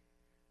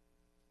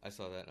 I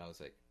saw that and I was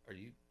like, are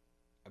you?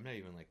 I'm not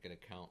even like gonna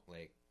count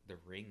like the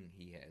ring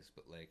he has,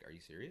 but like, are you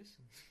serious?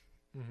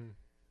 Mm-hmm.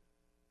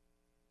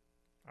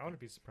 I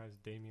wouldn't be surprised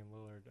if Damian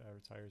Lillard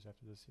retires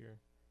after this year.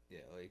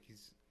 Yeah, like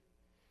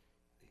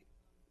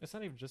it's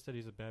not even just that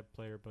he's a bad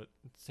player, but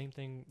same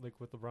thing like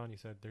with LeBron. He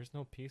said there's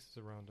no pieces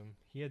around him.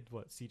 He had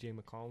what C.J.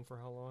 McCollum for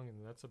how long,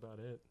 and that's about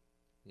it.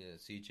 Yeah,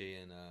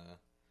 CJ and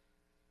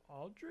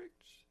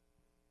Aldridge,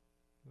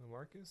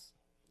 Marcus.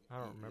 I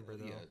don't remember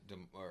though.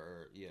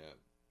 Yeah,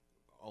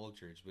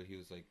 Aldridge, but he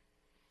was like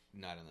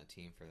not on the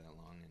team for that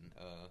long, and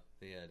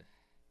they had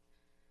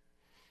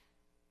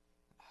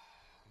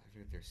I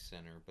forget their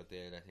center, but they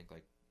had I think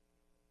like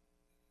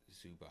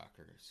Zubac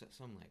or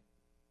some like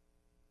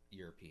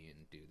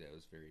European dude that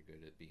was very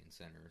good at being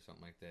center or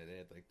something like that. They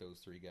had like those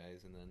three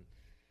guys, and then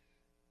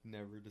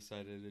never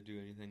decided to do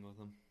anything with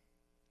them.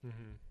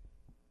 Mm-hmm.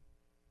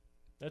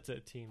 That's a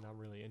team I'm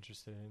really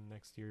interested in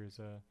next year is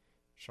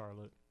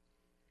Charlotte.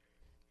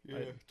 Yeah,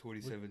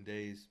 27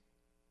 days.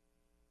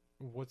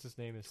 What's his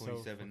name is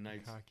 27 so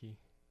nights. cocky.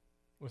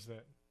 What's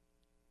that?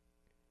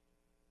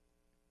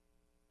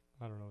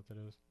 I don't know what that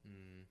is.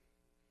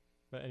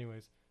 But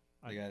anyways,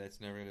 the guy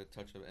that's never gonna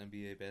touch an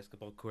NBA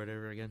basketball court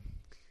ever again.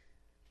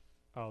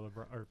 Oh,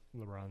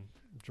 LeBron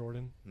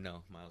Jordan.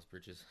 No, Miles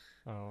Bridges.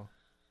 Oh,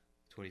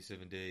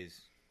 27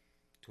 days,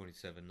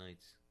 27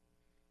 nights.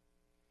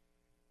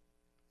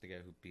 The guy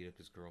who beat up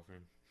his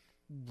girlfriend.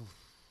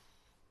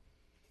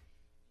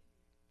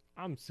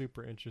 I'm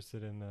super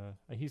interested in.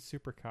 He's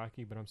super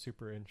cocky, but I'm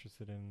super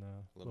interested in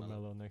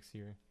LaMelo next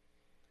year.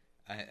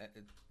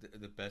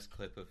 The best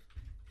clip of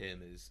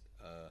him is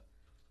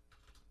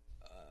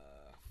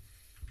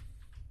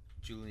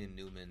Julian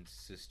Newman's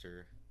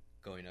sister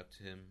going up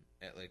to him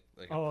at like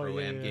a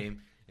pro-am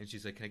game, and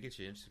she's like, "Can I get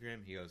your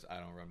Instagram?" He goes, "I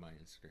don't run my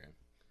Instagram.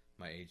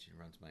 My agent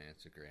runs my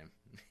Instagram."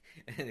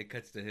 And it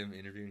cuts to him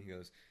interviewing. He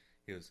goes,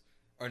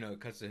 or no,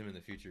 it cuts to him in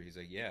the future. He's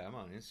like, "Yeah, I'm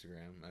on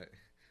Instagram."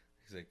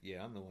 He's like,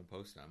 "Yeah, I'm the one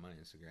posting on my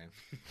Instagram."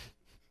 I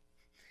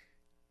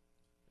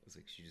was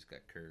like, she just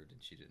got curved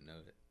and she didn't know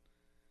it.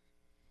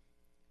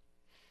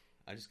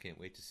 I just can't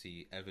wait to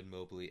see Evan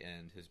Mobley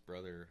and his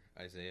brother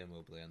Isaiah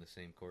Mobley on the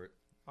same court.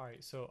 All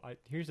right, so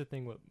here's the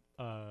thing with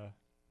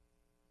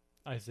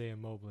Isaiah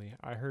Mobley.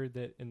 I heard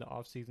that in the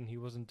offseason he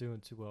wasn't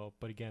doing too well,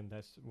 but again,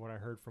 that's what I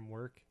heard from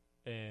work.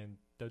 And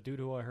the dude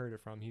who I heard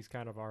it from, he's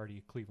kind of already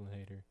a Cleveland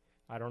hater.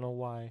 I don't know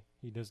why.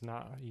 He does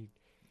not.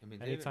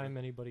 Anytime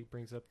anybody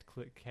brings up the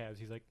Cavs,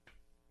 he's like,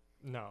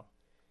 no.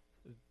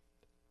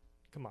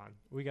 Come on.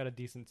 We got a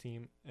decent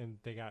team, and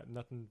they got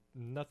nothing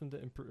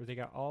to improve. They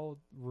got all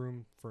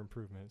room for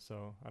improvement,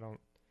 so I don't.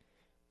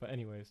 But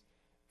anyways,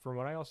 from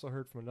what I also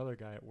heard from another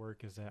guy at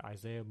work is that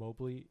Isaiah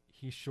Mobley,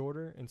 he's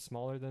shorter and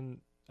smaller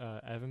than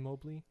Evan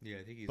Mobley. Yeah,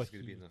 I think he's going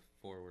to be in the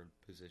forward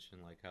position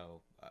like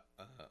how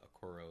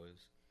Okoro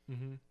is.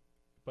 Mm-hmm.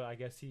 But I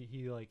guess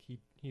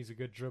he's a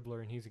good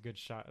dribbler and he's a good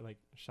shot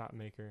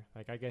maker.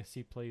 Like I guess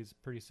he plays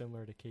pretty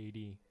similar to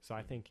KD. So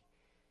I think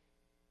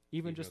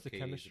even just the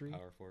chemistry.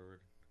 Power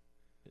forward.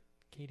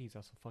 KD's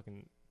also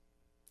fucking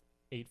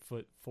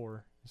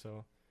 8'4".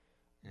 So,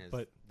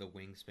 but the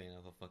wingspan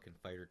of a fucking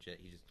fighter jet.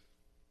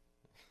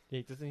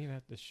 He doesn't even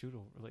have to shoot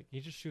over. Like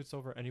he just shoots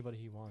over anybody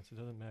he wants. It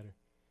doesn't matter.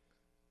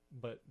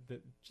 But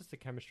just the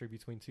chemistry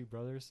between two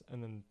brothers,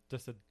 and then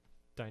just a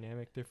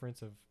dynamic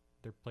difference of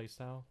their play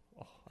style.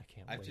 Oh, I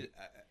can't wait.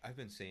 I've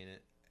been saying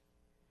it,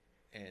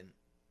 and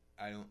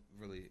I don't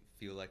really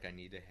feel like I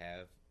need to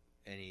have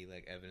any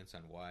like evidence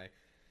on why.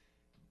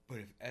 But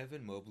if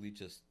Evan Mobley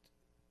just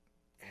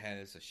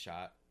has a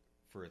shot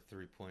for a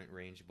 3-point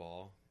range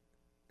ball,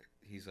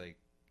 he's like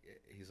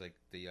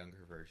the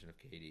younger version of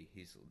KD.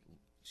 He's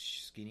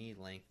skinny,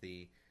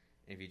 lengthy,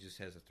 and if he just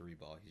has a 3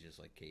 ball, he's just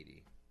like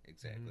KD.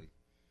 Exactly.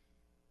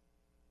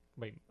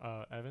 Mm-hmm. Wait,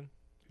 Evan?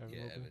 Yeah, Mobley?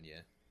 Evan,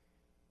 yeah.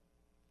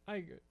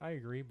 I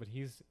agree, but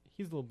he's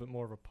a little bit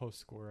more of a post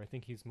scorer. I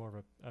think he's more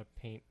of a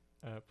paint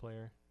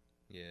player.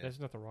 Yeah, there's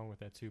nothing wrong with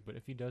that too. But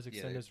if he does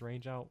extend his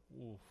range out,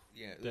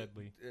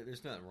 deadly.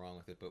 There's nothing wrong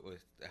with it. But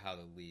with how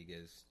the league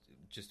is,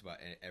 just about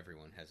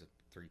everyone has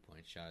a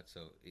 3-point shot,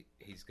 so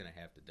he's gonna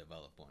have to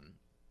develop one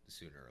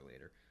sooner or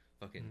later.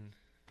 Fucking,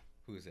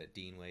 who is that?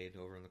 Dean Wade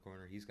over in the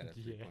corner. He's got a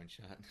 3-point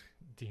shot.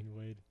 Dean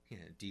Wade. Yeah,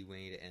 D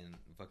Wade and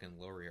fucking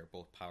Laurie are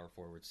both power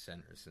forward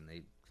centers, and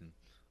they can.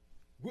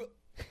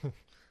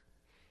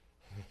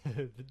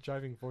 The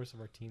driving force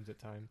of our teams at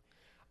time.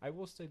 I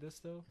will say this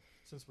though,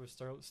 since we're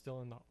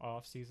still in the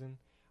off season,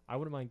 I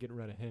wouldn't mind getting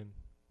rid of him.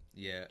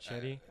 Yeah,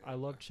 Chetty. I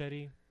love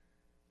Chetty,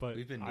 but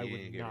we've been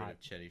needing to get rid of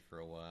Chetty for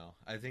a while.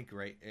 I think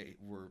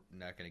we're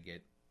not going to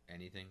get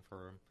anything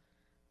for him.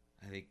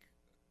 I think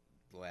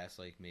the last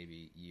like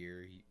maybe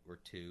year or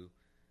two,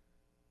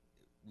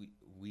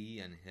 we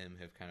and him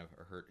have kind of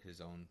hurt his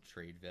own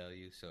trade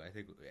value. So I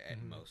think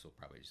at most we'll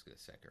probably just get a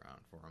second round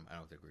for him. I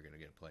don't think we're going to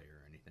get a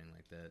player or anything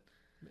like that.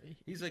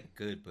 He's like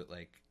good, but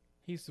like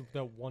he's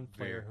the one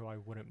player who I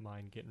wouldn't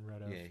mind getting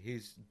rid of. Yeah,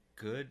 he's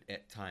good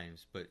at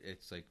times, but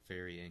it's like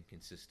very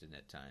inconsistent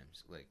at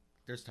times. Like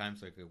there's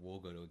times like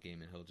we'll go to a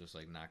game and he'll just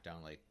like knock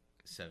down like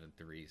 7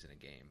 threes in a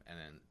game, and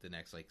then the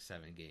next like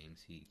 7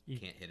 games he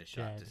can't hit a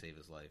shot to save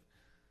his life.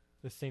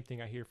 The same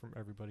thing I hear from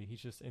everybody. He's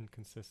just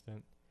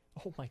inconsistent.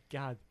 Oh my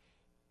god,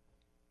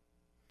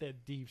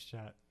 that deep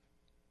shot.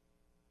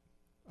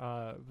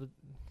 But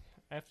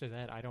after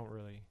that, I don't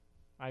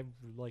I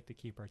would like to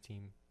keep our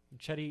team.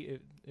 Chetty,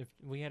 if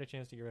we had a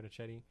chance to get rid of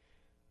Chetty,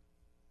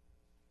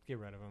 get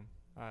rid of him.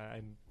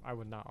 I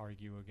would not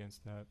argue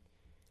against that.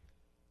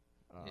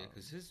 Yeah,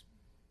 because his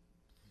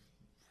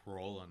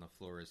role on the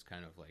floor is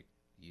kind of like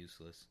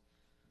useless.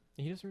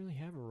 He doesn't really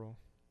have a role.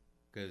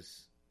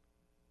 Because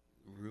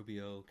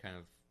Rubio kind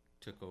of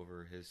took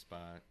over his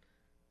spot,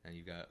 and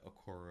you got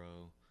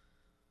Okoro.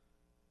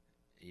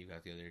 You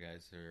got the other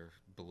guys that are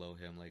below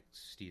him, like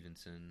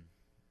Stevenson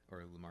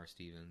or Lamar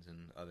Stevens,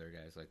 and other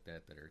guys like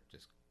that that are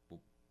just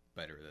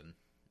better than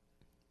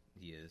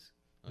he is.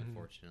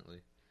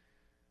 Unfortunately,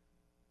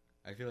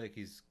 I feel like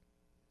he's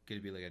gonna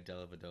be like a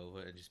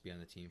Dellavedova and just be on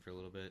the team for a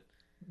little bit.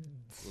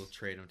 We'll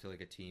trade him to like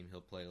a team.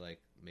 He'll play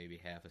like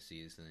maybe half a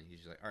season, and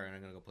he's just like, all right,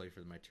 I'm gonna go play for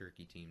my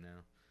Turkey team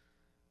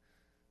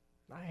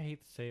now. I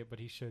hate to say it, but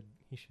he should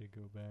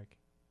go back.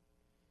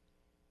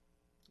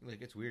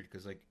 Like, it's weird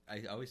because like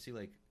I always see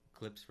like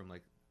clips from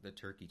like the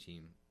Turkey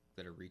team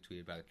that are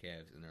retweeted by the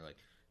Cavs, and they're like,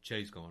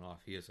 Che's going off.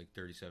 He has like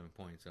 37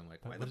 points. I'm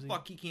like, why the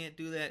fuck he can't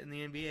do that in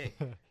the NBA?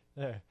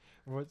 Yeah,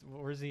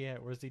 where's he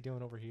at? Where's he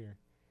doing over here?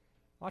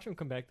 Watch him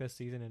come back this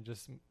season and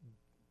just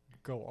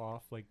go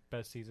off like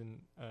best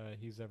season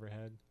he's ever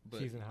had,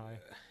 season high.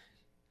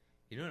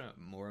 You know what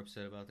I'm more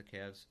upset about the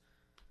Cavs?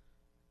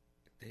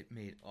 They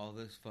made all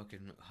this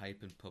fucking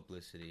hype and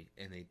publicity,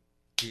 and they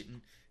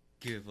didn't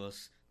give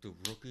us the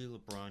rookie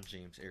LeBron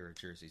James era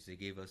jerseys. They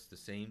gave us the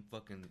same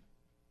fucking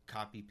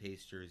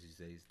copy-paste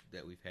jerseys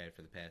that we've had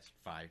for the past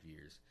 5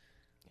 years.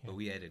 Yeah. But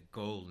we added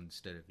gold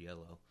instead of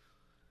yellow.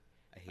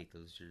 I hate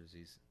those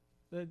jerseys.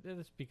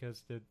 That's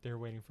because they're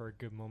waiting for a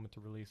good moment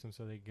to release them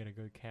so they get a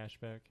good cash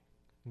back.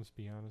 Let's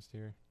be honest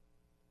here.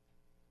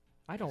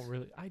 I don't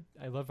really...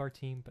 I love our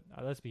team, but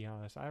let's be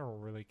honest. I don't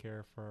really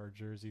care for our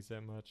jerseys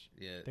that much.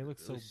 Yeah, they look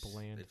so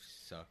bland. They've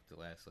sucked the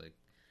last, like...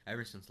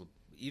 Ever since...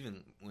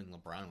 even when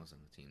LeBron was on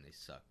the team, they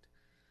sucked.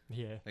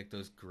 Yeah. Like,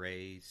 those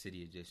gray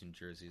City Edition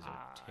jerseys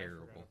are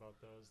terrible. I forgot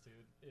about those,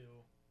 dude. Ew.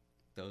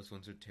 Those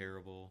ones are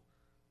terrible.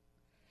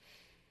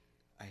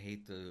 I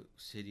hate the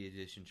City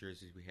Edition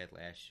jerseys we had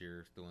last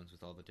year. The ones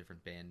with all the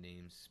different band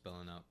names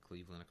spelling out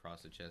Cleveland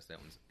across the chest.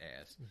 That one's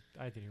ass.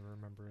 I didn't even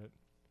remember it.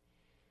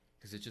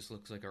 Because it just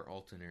looks like our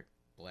alternate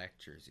black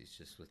jerseys,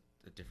 just with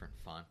a different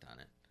font on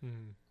it.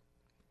 Mm.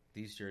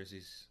 These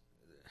jerseys,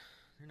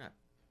 they're not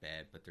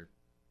bad, but they're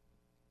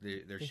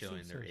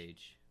showing their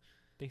age.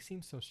 They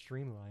seem so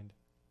streamlined.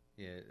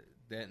 Yeah,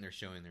 that and they're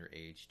showing their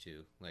age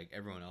too. Like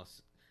everyone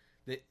else,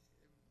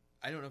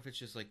 I don't know if it's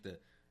just like the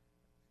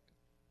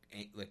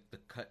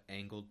cut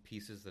angled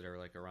pieces that are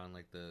like around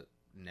like the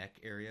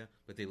neck area,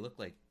 but they look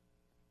like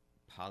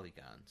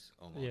polygons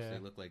almost. Yeah. They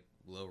look like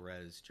low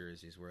res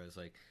jerseys, whereas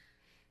like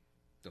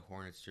the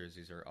Hornets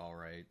jerseys are all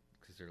right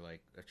because they're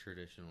like a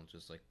traditional,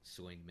 just like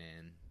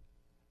swingman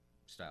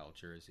style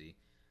jersey.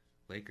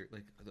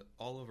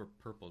 All over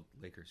purple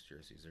Lakers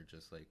jerseys are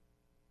just like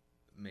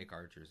make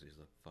our jerseys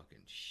look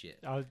fucking shit.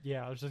 I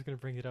was just gonna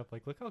bring it up.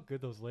 Like, look how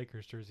good those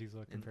Lakers jerseys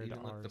look compared to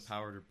ours. The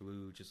powder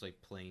blue, just like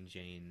plain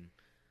Jane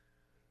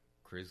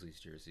Grizzlies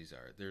jerseys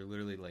are. They're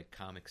literally like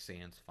Comic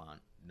Sans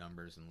font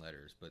numbers and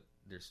letters, but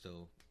they're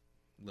still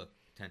look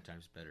 10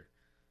 times better.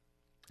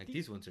 Like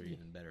these ones are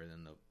even better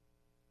than the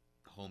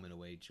home and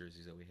away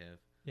jerseys that we have.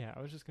 Yeah,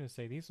 I was just gonna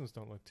say these ones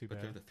don't look too bad.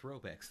 But they're the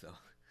throwbacks though.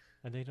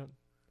 And they don't.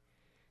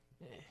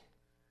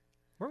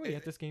 Weren't we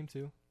at this game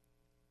too?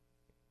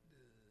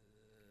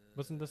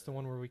 Wasn't this the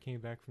one where we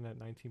came back from that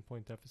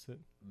 19-point deficit?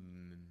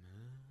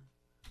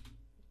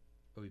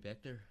 Are we back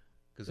there?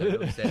 Because I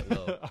know it's that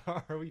low.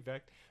 Are we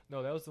back?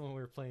 No, that was the one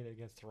we were playing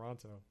against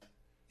Toronto.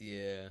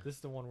 Yeah. This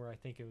is the one where I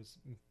think it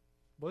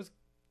was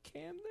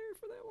Cam there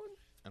for that one?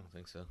 I don't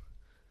think so.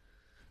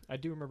 I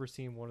do remember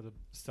seeing one of the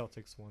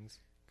Celtics ones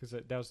because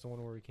that was the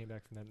one where we came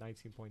back from that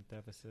 19-point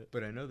deficit.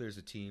 But I know there's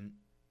a team.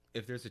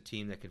 If there's a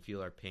team that can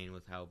feel our pain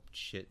with how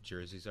shit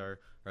jerseys are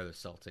the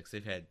Celtics.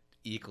 They've had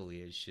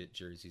equally as shit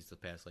jerseys the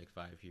past like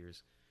 5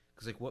 years.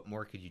 Because like, what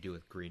more could you do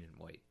with green and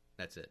white?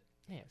 That's it.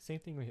 Yeah, same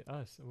thing with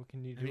us. What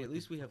can you do? I mean, at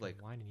least we have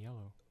like wine and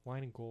yellow,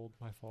 wine and gold.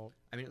 My fault.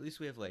 I mean, at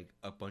least we have like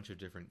a bunch of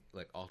different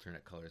like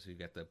alternate colors. We've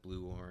got the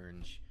blue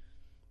orange,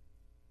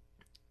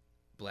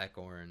 black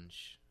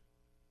orange,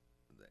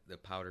 the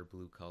powder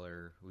blue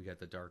color. We got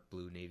the dark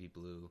blue, navy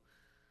blue.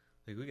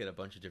 Like we get a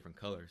bunch of different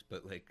colors,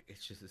 but like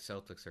it's just the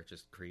Celtics are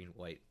just green,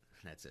 white,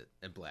 and that's it,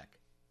 and black.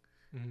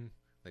 Mm-hmm.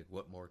 Like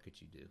what more could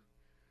you do?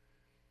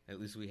 At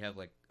least we have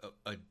like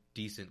a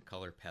decent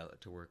color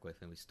palette to work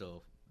with, and we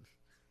still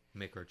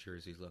make our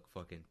jerseys look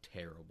fucking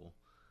terrible.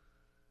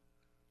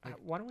 Like,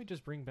 why don't we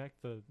just bring back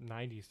the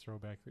 90s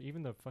throwback, or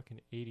even the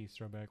fucking 80s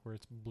throwback where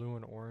it's blue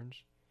and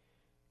orange?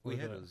 We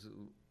had those.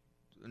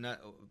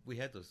 We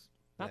had those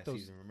last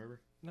season,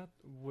 remember? Not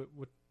what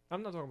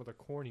I'm not talking about the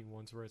corny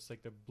ones where it's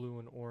like the blue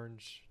and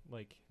orange,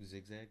 like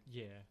zigzag.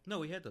 Yeah. No,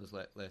 we had those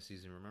last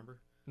season. Remember?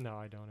 No,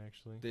 I don't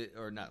actually.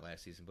 Or not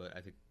last season, but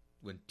I think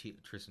when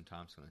Tristan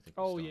Thompson, I think.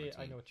 Oh yeah,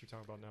 I know what you're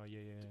talking about now.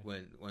 Yeah.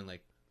 When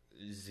like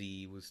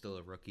Z was still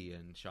a rookie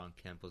and Sean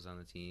Kemp was on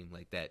the team,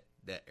 like that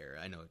era.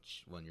 I know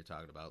which one you're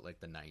talking about,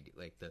 like the 90,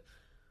 like the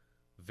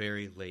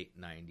very late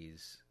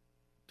 90s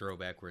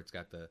throwback where it's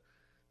got the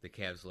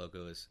Cavs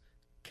logo is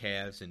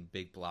Cavs in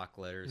big block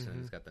letters, and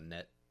it's got the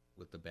net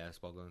with the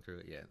basketball going through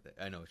it. Yeah,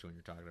 I know which one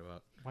you're talking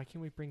about. Why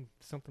can't we bring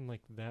something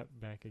like that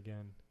back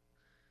again?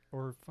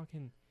 Or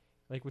fucking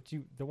like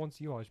the ones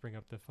you always bring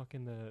up, the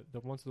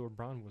ones that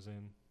LeBron was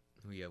in.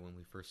 Oh yeah, when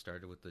we first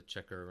started with the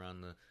checker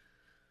around the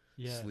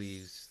Yes.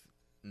 sleeves,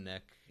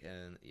 neck,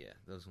 and yeah,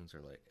 those ones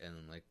are like, and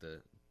then like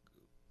the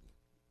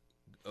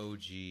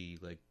OG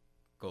like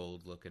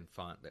gold looking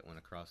font that went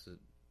across the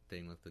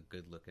thing with the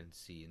good looking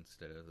C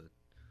instead of the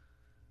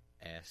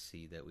ass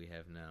C that we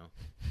have now.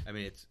 I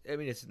mean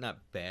it's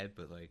not bad,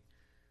 but like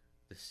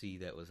the C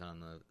that was on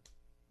the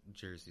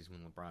jerseys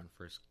when LeBron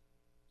first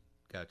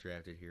got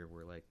drafted here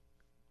were like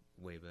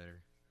way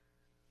better.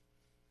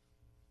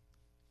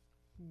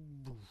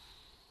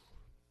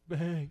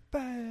 Bang,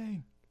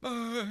 bang,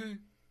 Bang!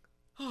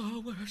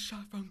 Oh, what a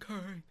shot from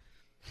Curry!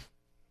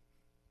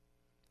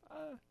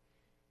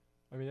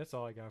 I mean, that's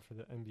all I got for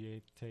the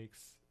NBA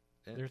takes.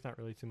 Yeah. There's not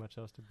really too much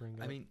else to bring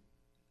up. I mean,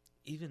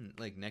 even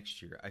like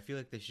next year, I feel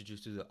like they should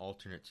just do the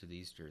alternate to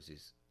these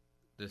jerseys.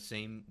 The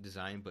same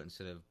design, but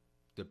instead of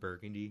the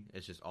burgundy,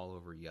 it's just all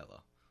over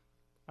yellow.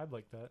 I'd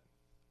like that.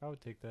 I would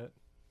take that.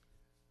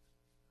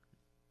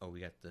 Oh, we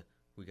got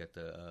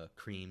the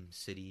Cream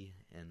City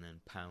and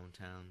then Pound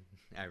Town.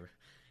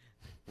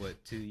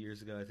 2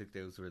 years ago, I think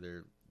those were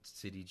their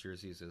city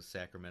jerseys. It was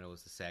Sacramento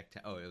was the Sac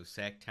Town. Oh, it was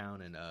Sac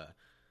Town and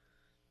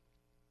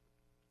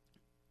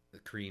the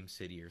Cream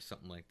City or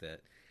something like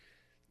that.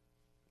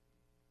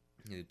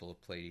 They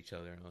both played each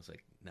other, and I was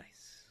like,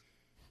 nice.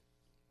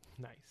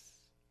 Nice.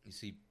 You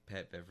see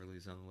Pat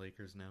Beverly's on the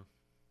Lakers now?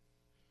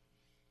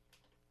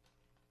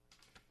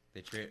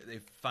 They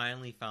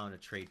finally found a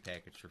trade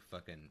package for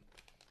fucking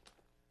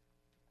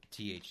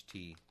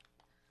THT.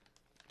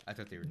 I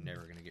thought they were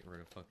never going to get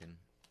rid of fucking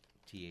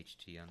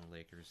THT on the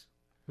Lakers.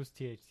 Who's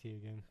THT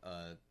again?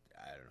 I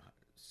don't know.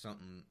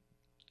 Something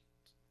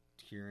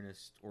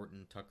Tyrannus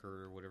Orton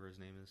Tucker or whatever his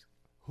name is.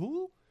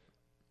 Who?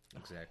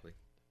 Exactly.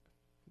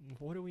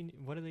 What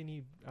do they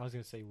need? I was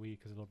going to say we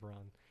because of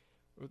LeBron.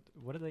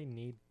 What do they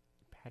need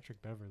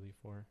Patrick Beverly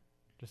for?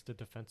 Just a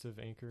defensive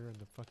anchor and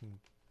the fucking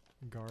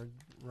guard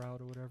route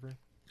or whatever?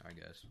 I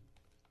guess.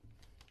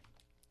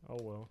 Oh,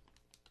 well.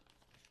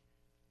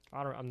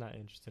 I'm not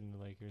interested in the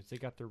Lakers. They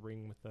got their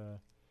ring with the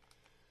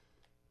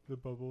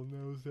bubble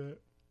knows that.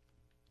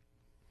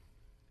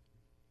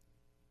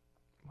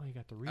 Well, you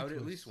got the retwist. I would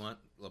at least want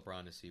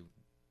LeBron to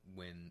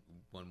win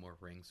one more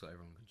ring so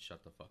everyone can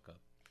shut the fuck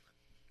up.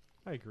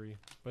 I agree.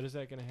 But is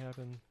that going to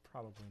happen?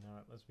 Probably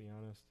not, let's be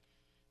honest.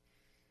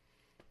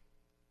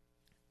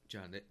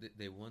 John,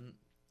 they won.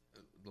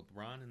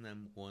 LeBron and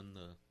them won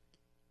the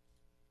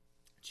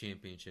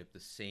championship the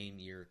same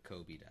year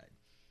Kobe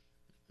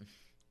died.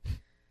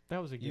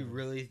 That was a You game.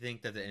 really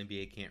think that the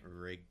NBA can't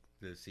rig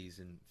the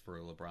season for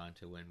LeBron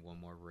to win one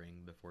more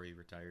ring before he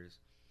retires?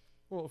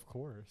 Well, of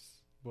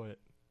course. But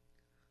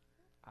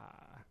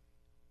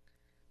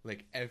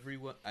like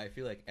everyone, I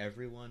feel like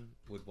everyone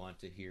would want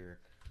to hear,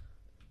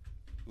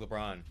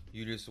 LeBron,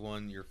 you just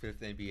won your 5th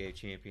NBA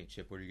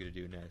championship. What are you gonna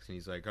do next? And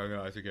he's like,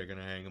 oh, I think I'm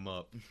gonna hang him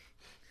up.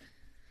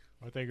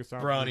 I think it's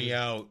time. Bronny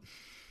out.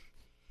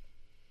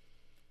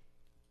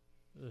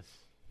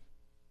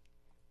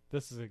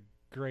 This is a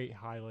great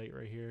highlight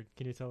right here.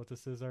 Can you tell what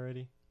this is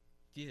already?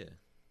 Yeah.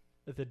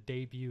 The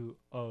debut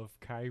of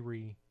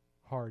Kyrie,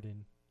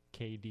 Harden,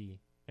 KD.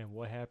 And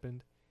what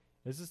happened?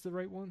 Is this the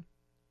right one?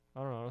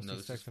 I don't know. No,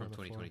 this is from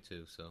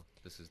 2022, so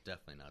this is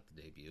definitely not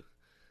the debut.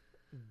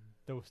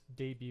 The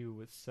debut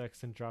with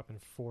Sexton dropping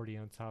 40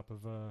 on top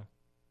of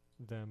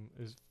them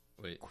is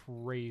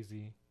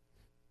crazy.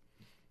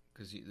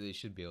 Because they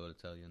should be able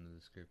to tell you in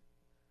the script.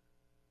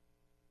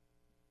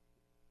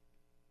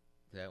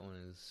 That one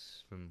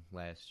is from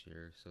last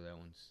year, so that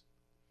one's...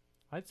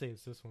 I'd say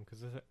it's this one,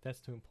 because that's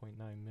 2.9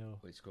 mil.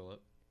 Wait, scroll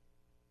up.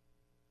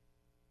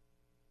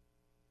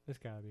 It's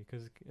gotta be,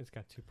 because it's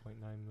got 2.9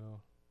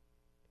 mil.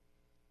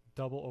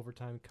 Double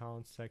overtime,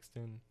 Colin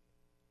Sexton.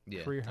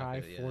 Yeah, Career high,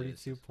 okay,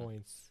 42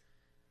 points.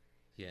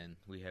 Yeah, and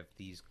we have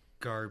these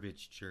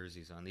garbage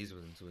jerseys on. These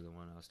ones were the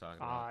one I was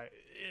talking about.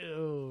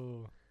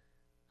 Ew.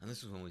 And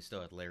this was when we still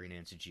had Larry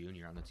Nance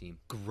Jr. on the team.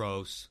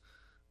 Gross.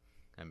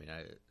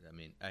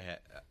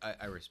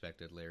 I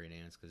respected Larry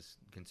Nance because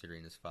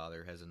considering his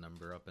father has a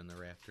number up in the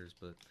rafters,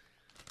 but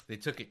they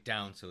took it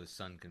down so his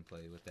son can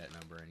play with that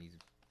number, and he's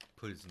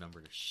put his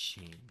number to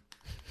shame.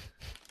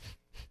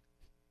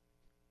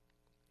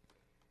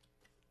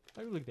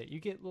 I look at that. You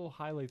get little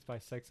highlights by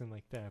Sexton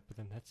like that, but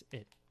then that's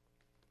it.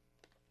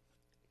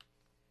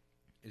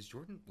 Is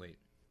Jordan... Wait.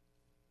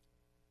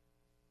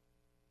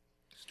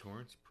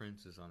 Torrance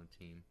Prince is on a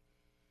team.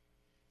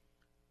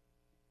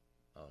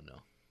 Oh, no.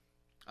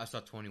 I saw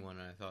 21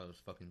 and I thought it was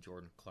fucking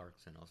Jordan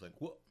Clarkson. I was like,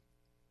 what?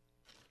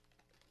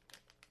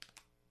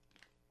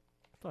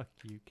 Fuck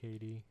you,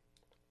 KD.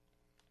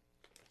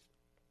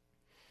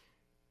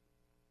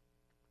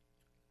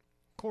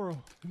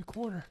 Coral, in the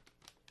corner.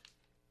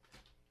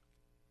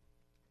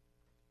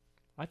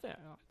 I'd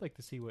like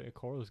to see what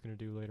Okoro's going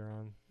to do later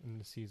on in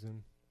the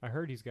season. I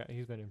heard he's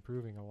been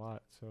improving a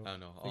lot. So I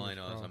don't know. All I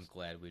know is I'm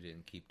glad we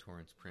didn't keep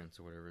Torrance Prince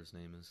or whatever his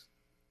name is.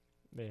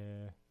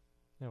 Yeah.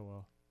 Oh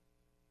well.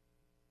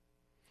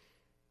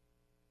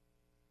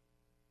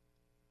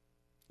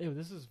 Ew,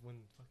 this is when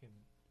fucking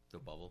the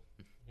bubble.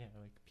 Yeah,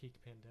 like peak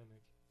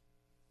pandemic.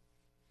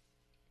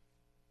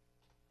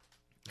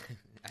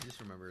 I just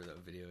remember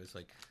that video. It's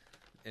like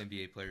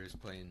NBA players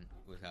playing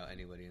without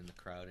anybody in the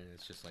crowd, and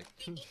it's just like,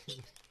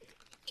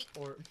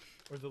 or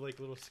the like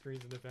little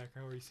screens in the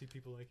background where you see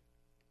people like.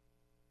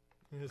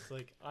 And it's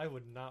like I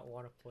would not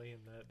want to play in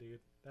that, dude.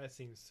 That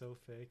seems so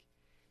fake,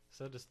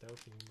 so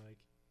dystopian. Like,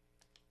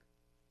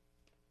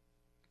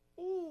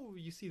 oh,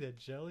 you see that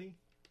jelly?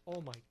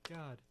 Oh my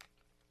god.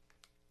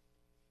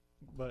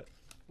 But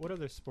what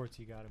other sports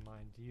you got in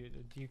mind? Do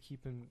you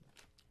keep in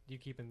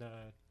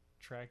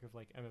track of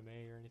like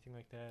MMA or anything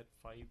like that?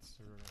 Fights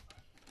or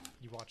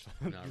you watch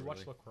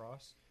watch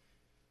lacrosse?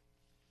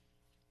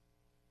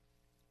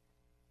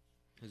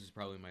 This is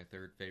probably my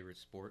third favorite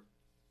sport,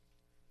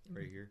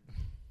 right here.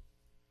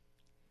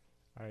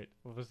 All right,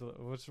 what was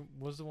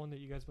the one that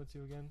you guys went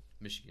to again?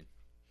 Michigan.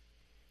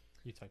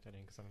 You typed that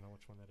in because I don't know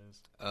which one that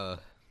is.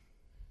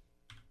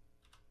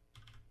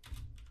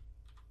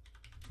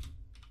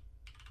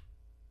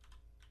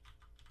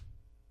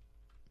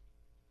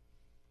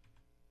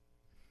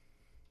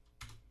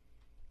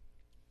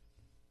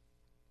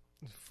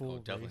 Full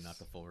definitely race. Not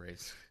the full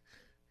race.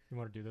 You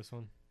want to do this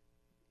one?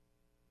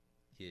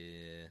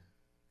 Yeah.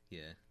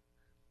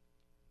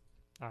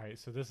 All right,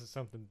 so this is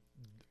something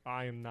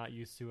I am not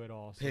used to at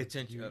all. So Pay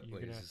attention.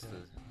 Wait, is this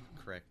the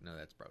correct? No,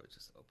 that's probably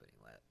just the opening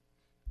lap.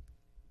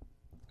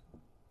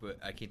 But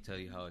I can't tell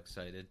you how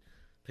excited.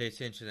 Pay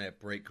attention to that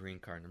bright green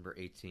car, number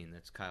 18.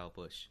 That's Kyle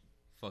Busch.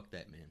 Fuck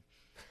that man.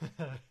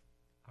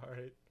 All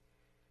right.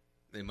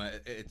 They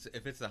might.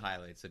 If it's the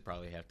highlights, they'd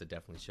probably have to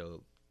definitely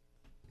show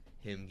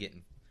him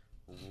getting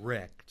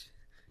wrecked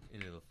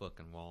into the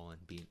fucking wall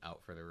and being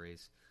out for the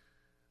race.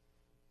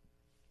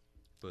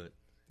 But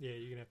yeah,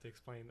 you're gonna have to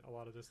explain a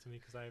lot of this to me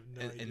because I have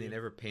no idea. And they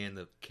never pan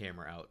the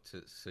camera out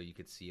so you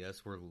could see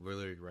us. We're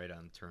literally right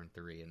on turn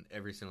 3, and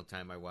every single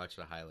time I watch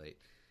the highlight,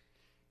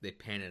 they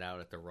pan it out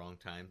at the wrong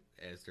time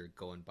as they're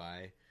going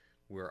by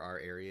where our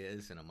area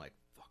is, and I'm like,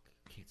 fuck,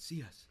 can't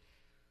see us.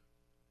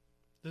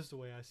 This is the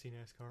way I see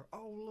NASCAR.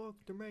 Oh, look,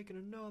 they're making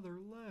another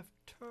left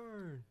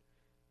turn.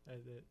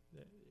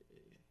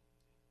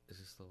 Is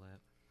this the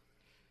lap?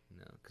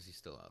 No, because he's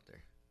still out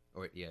there.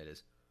 Oh, wait, yeah, it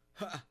is.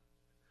 Ha!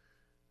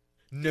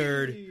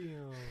 Nerd.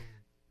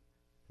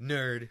 Damn.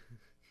 Nerd.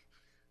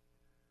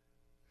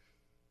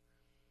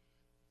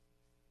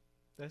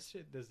 That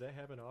shit, does that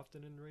happen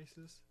often in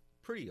races?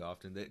 Pretty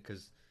often,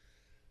 because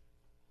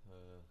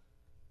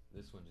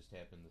this one just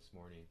happened this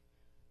morning.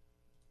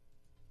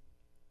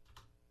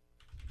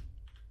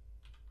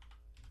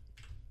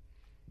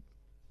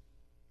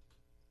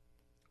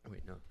 Oh,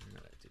 wait, no, they're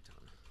not at Daytona.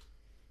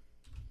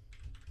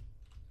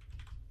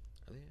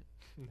 Are they at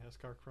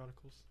NASCAR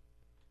Chronicles?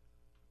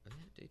 Are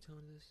they at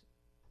Daytona this?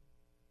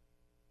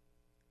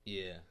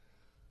 Yeah.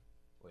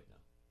 Wait, no.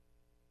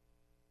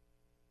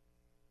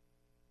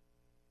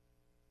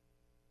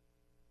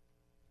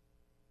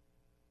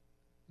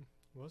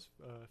 It was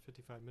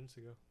 55 minutes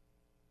ago.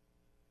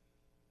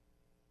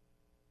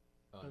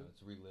 Oh, no,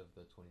 it's Relive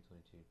the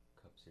 2022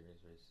 Cup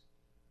Series race.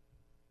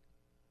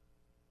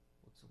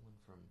 What's the one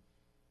from?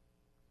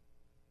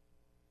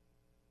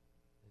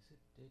 Is it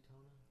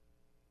Daytona?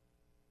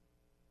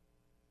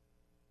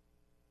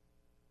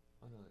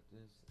 Oh, no, it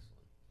is this one.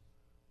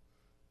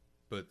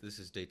 But this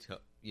is Daytona.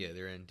 Yeah,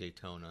 they're in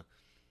Daytona.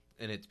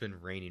 And it's been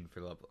raining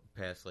for the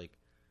past, like,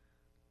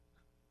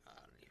 I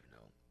don't even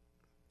know,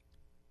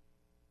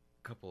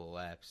 couple of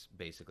laps,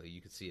 basically.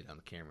 You could see it on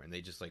the camera. And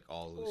they just, like,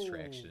 all lose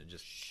traction. And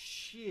just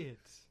shit.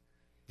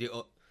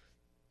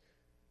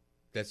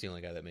 That's the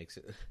only guy that makes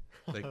it.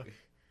 Like,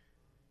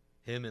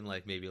 him and,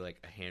 like, maybe, like,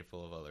 a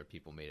handful of other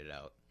people made it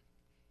out.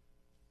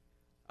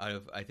 Out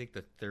of, I think,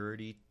 the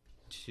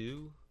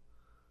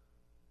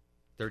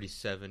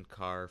 37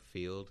 car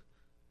field,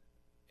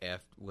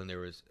 when there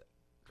was,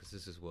 because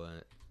this is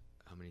what,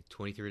 how many,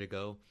 23 to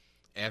go?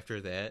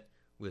 After that,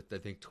 with I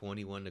think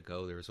 21 to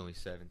go, there was only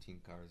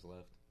 17 cars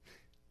left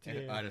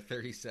out of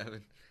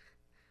 37.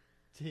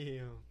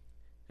 Damn.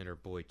 And our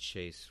boy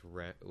Chase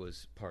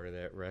was part of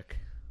that wreck.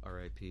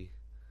 R.I.P.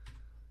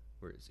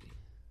 Where is he?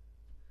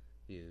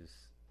 He is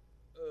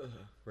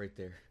right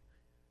there,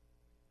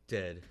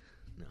 dead.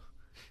 No,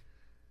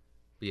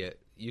 but yeah,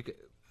 you could.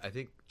 I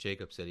think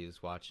Jacob said he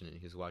was watching it.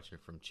 He was watching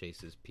it from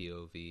Chase's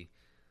POV.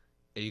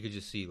 And you could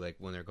just see, like,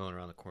 when they're going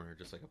around the corner,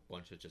 just like a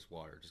bunch of just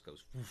water just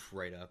goes woof,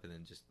 right up, and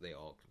then just they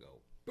all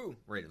go boom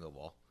right into the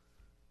wall.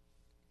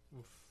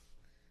 Oof.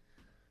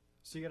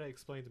 So you gotta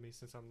explain to me,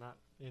 since I'm not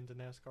into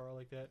NASCAR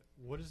like that,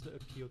 what is the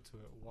appeal to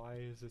it? Why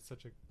is it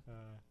such a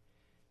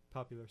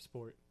popular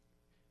sport?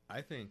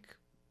 I think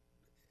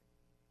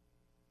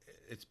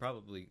it's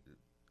probably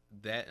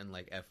that and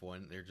like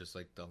F1. They're just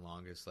like the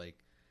longest, like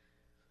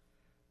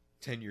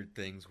tenured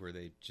things where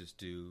they just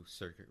do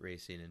circuit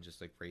racing and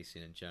just like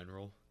racing in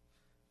general.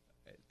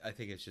 I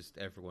think it's just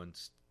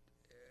everyone's.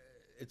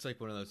 It's like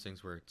one of those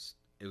things where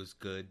it was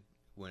good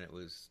when it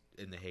was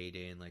in the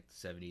heyday in like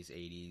the 70s,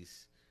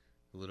 80s,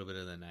 a little bit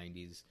of the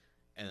 90s,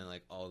 and then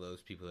like all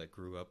those people that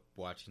grew up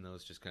watching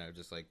those just kind of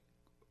just like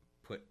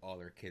put all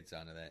their kids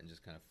onto that and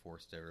just kind of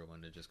forced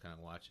everyone to just kind of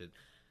watch it.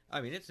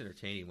 I mean, it's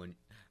entertaining when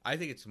I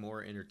think it's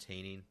more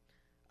entertaining,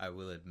 I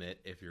will admit,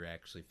 if you're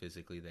actually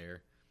physically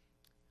there.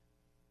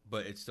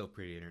 But it's still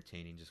pretty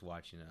entertaining just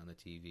watching it on the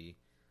TV.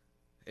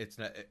 It's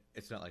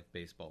not like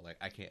baseball. Like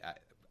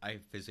I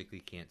physically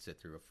can't sit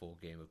through a full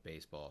game of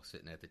baseball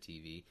sitting at the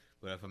TV.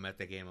 But if I'm at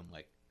the game, I'm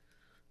like,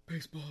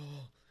 baseball.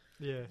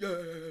 Yeah. Yeah.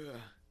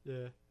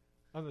 Yeah.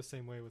 I'm the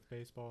same way with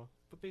baseball.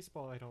 But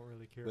baseball I don't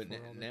really care But for all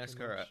that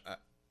NASCAR much.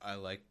 I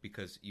like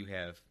because you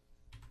have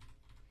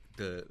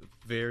the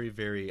very,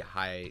 very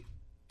high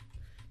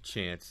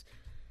chance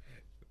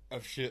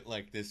of shit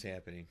like this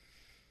happening.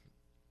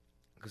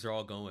 Because they're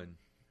all going,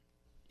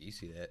 you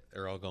see that,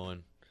 they're all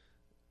going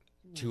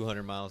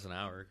 200 miles an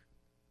hour.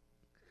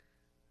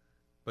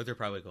 But they're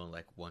probably going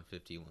like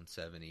 150,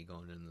 170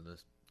 going into the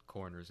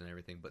corners and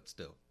everything, but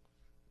still.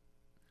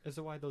 Is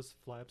it why those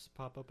flaps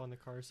pop up on the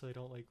car so they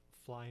don't like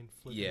fly and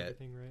flip Yeah. and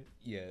everything, right?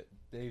 Yeah,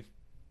 they've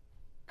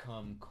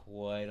come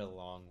quite a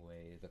long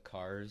way. The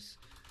cars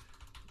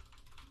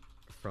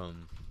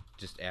from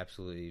just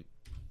absolutely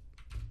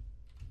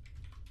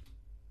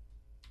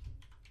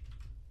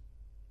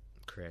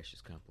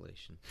crashes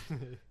compilation.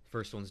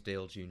 First one's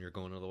Dale Jr.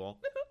 going to the wall.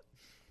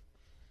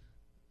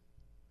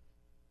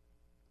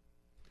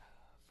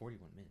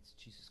 41 minutes.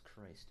 Jesus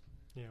Christ.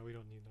 Yeah, we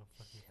don't need no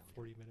fucking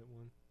 40-minute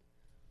one.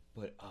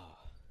 But,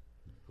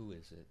 who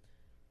is it?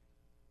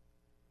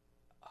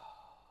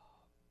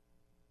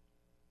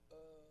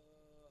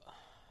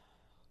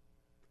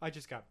 I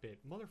just got bit.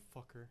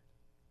 Motherfucker.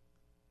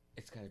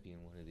 It's got to be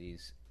in one of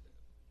these.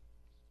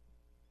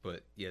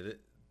 But, yeah,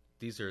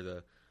 these are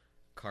the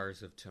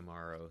cars of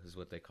tomorrow, is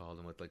what they call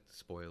them, with, like, the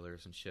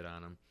spoilers and shit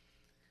on them.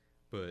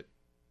 But,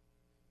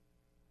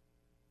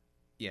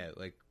 yeah,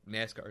 like,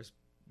 NASCAR's,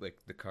 like,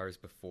 the cars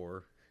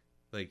before,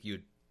 like,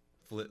 you'd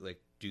flip, like,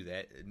 do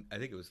that. And I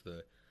think it was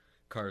the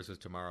cars of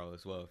tomorrow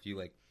as well. If you,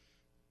 like,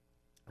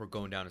 were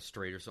going down a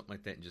straight or something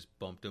like that and just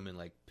bumped them and,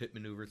 like, pit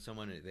maneuvered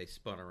someone and they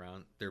spun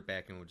around, their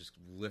back end would just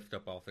lift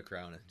up off the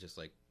ground and just,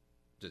 like,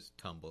 just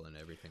tumble and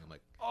everything. I'm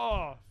like,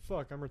 Oh,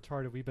 fuck. I'm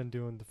retarded. We've been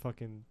doing the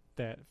fucking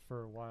that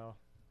for a while.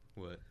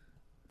 what?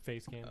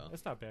 Face cam. Oh.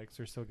 It's not bad because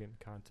we're still getting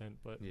content,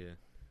 but... Yeah.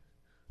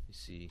 You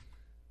see.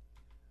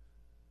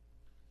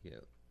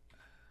 Yeah.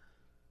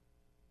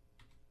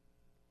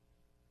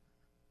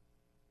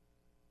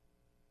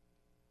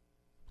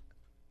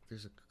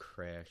 There's a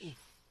crash.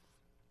 Oof.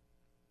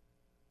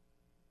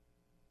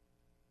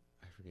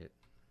 I forget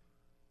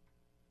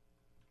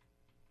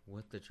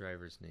what the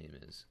driver's name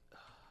is.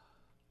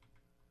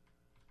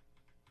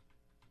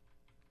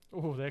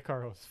 Oh, that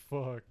car was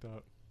fucked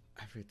up.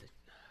 I forget the.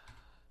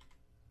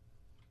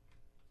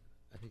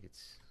 I think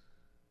it's.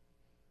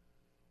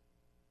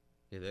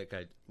 Yeah, that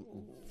guy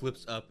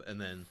flips up and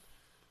then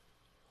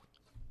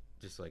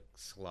just like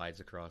slides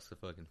across the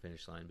fucking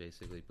finish line,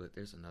 basically. But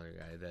there's another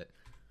guy that.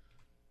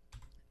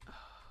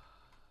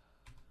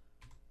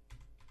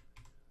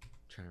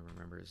 Trying to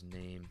remember his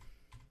name.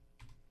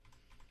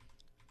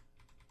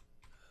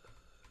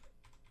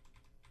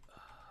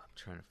 I'm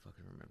trying to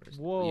fucking remember his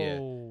name.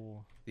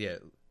 Whoa. Yeah.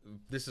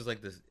 This is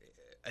like this,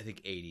 I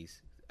think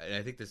 80s.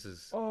 I think this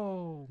is.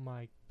 Oh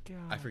my god.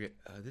 I forget.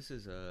 This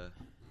is I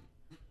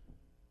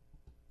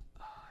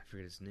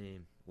forget his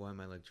name. Why am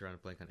I like drawing a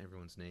blank on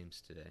everyone's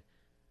names today?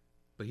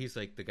 But he's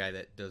like the guy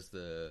that does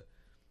the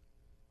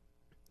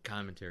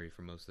commentary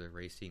for most of the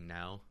racing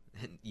now.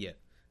 And yeah,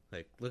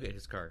 like look at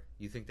his car.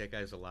 You think that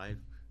guy's alive?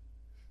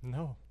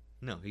 No.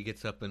 No, he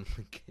gets up and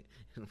like,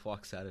 and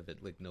walks out of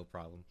it like no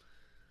problem.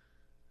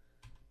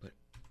 But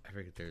I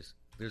forget.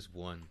 There's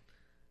one.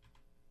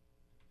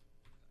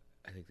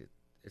 I think that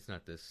it's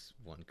not this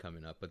one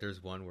coming up, but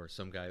there's one where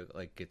some guy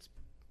like gets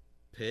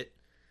pit,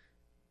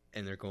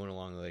 and they're going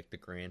along like the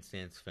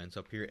grandstand's fence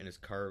up here, and his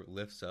car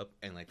lifts up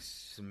and like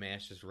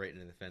smashes right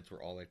into the fence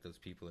where all like those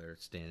people that are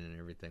standing and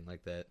everything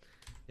like that.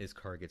 His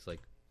car gets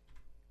like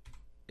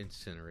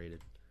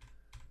incinerated.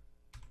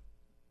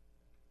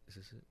 Is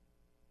this it?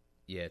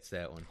 Yeah, it's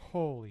that one.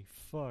 Holy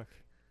fuck.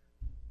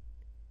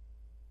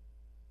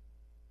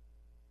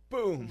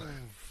 Boom!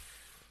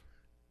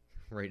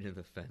 Right into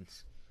the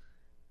fence.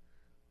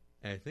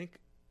 And I think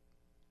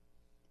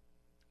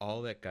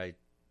all that guy,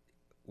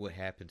 what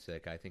happened to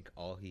that guy, I think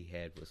all he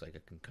had was like a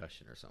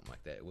concussion or something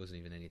like that. It wasn't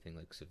even anything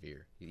like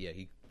severe. Yeah,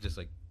 he just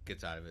like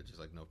gets out of it just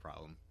like no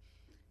problem.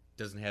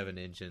 Doesn't have an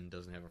engine,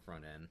 doesn't have a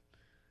front end.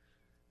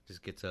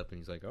 Just gets up and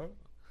he's like, oh.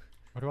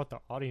 What about the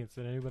audience?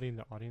 Did anybody in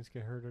the audience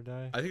get hurt or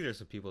die? I think there's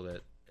some people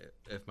that,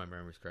 if my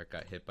memory's correct,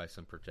 got hit by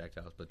some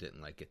projectiles but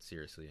didn't like get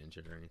seriously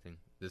injured or anything.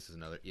 This is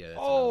another, yeah, that's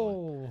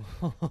another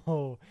one.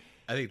 Oh!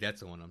 I think that's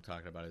the one I'm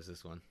talking about is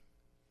this one.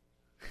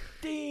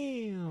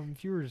 Damn!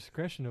 Viewer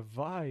discretion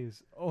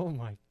advised. Oh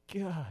my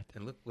god.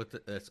 And look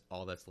what that's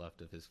all that's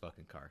left of his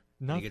fucking car.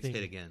 Nothing. And he gets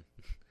hit again.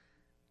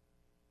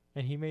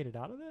 And he made it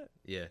out of it?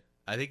 Yeah.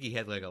 I think he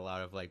had like a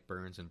lot of like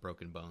burns and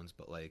broken bones,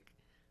 but like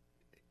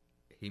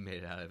he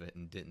made it out of it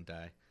and didn't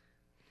die.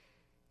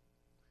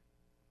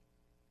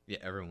 Yeah,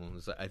 everyone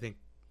was, I think,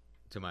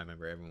 to my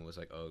memory, everyone was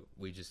like, oh,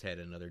 we just had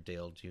another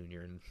Dale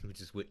Jr. and we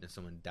just witnessed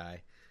someone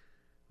die.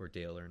 Or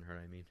Dale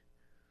Earnhardt, I mean.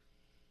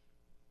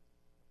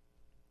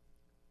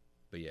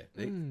 But yeah,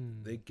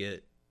 they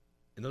get,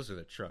 and those are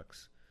the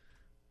trucks.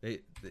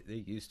 They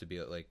used to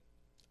be like,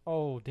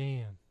 oh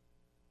damn,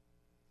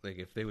 like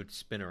if they would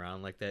spin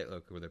around like that,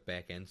 like where their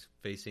back ends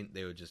facing,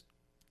 they would just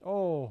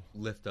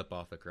lift up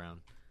off the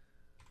ground.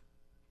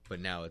 But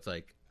now it's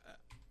like,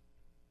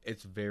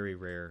 it's very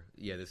rare.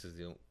 Yeah, this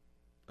is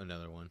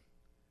another one.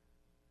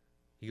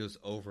 He goes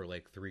over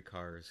like 3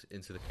 cars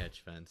into the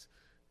catch fence.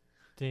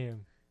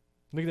 Damn,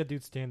 look at that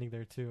dude standing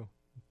there too.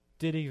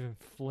 Didn't even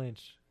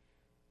flinch.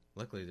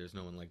 Luckily, there's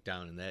no one like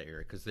down in that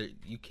area because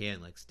you can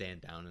like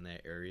stand down in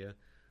that area,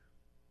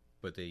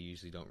 but they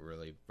usually don't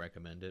really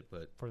recommend it.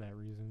 But for that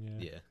reason,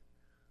 yeah. Yeah.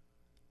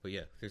 But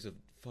yeah, there's a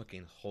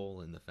fucking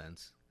hole in the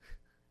fence.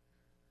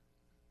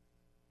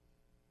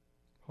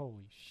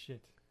 Holy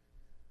shit!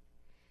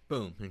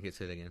 Boom, and gets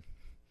hit again.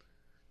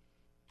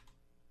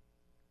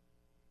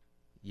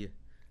 Yeah.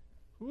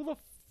 Who the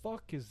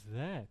fuck is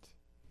that?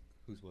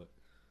 Who's what?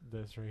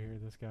 This right here,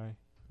 this guy.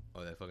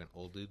 Oh, that fucking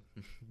old dude?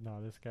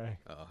 No, this guy.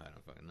 Oh, I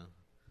don't fucking know.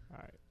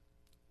 Alright.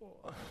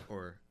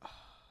 Or,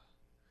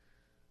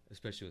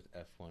 especially with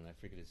F1, I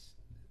forget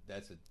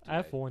that's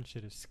a... F1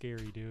 shit is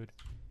scary, dude.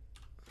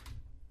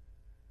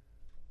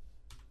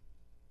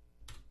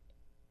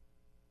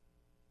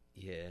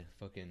 Yeah,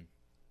 fucking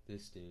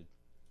this dude.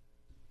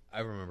 I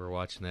remember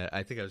watching that.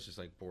 I think I was just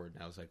like bored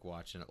and I was like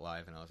watching it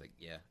live and I was like,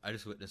 yeah, I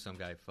just witnessed some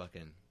guy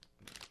fucking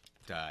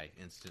die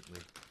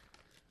instantly.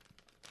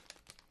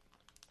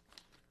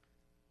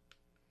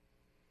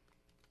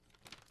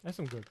 That's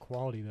some good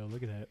quality, though.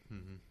 Look at that.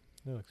 Mm-hmm.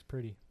 That looks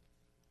pretty.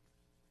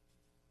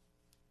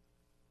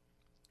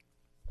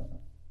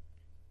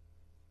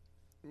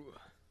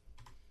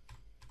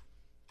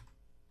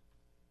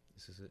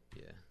 This is it?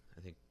 Yeah,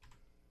 I think.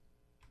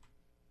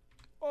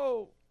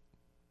 Oh!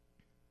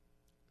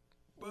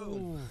 Boom!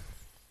 Ooh.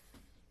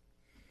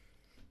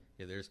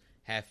 Yeah, there's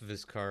half of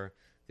his car.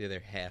 The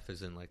other half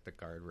is in, like, the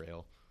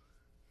guardrail.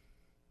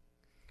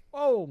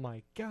 Oh,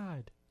 my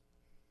God.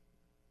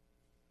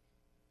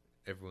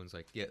 Everyone's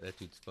like, yeah, that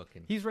dude's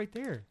fucking... He's right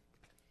there.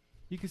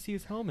 You can see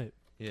his helmet.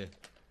 Yeah.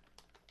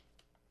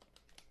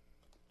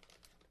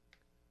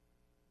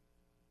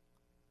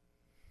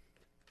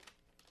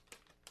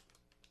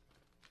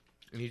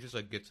 And he just,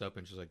 like, gets up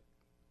and just, like,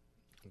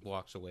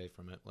 walks away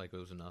from it like it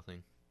was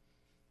nothing.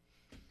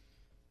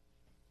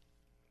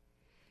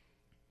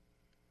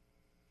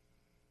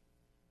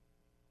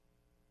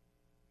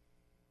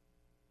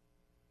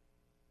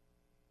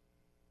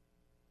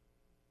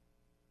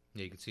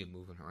 Yeah, you can see him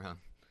moving around.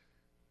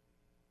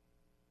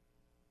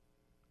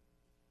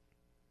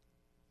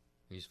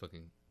 He just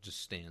fucking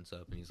just stands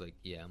up and he's like,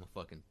 yeah, I'm a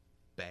fucking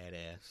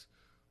badass.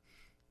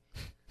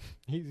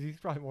 He's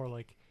probably more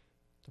like,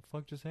 the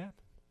fuck just happened?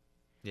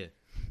 Yeah.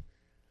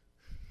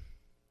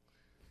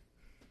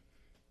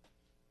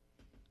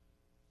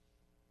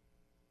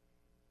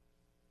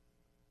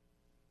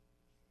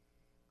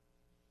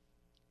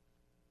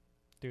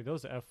 Dude,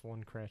 those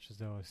F1 crashes,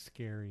 though, are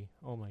scary.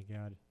 Oh, my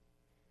God.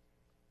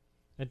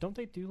 And don't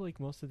they do, like,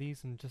 most of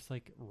these in just,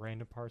 like,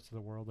 random parts of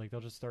the world? Like, they'll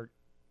just start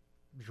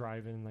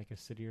driving in, like, a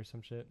city or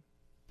some shit?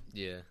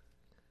 Yeah.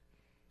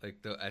 Like,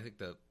 I think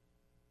the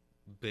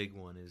big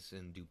one is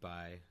in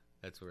Dubai.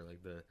 That's where,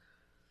 like, the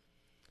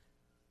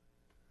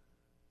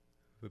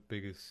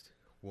biggest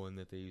one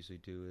that they usually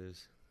do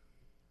is.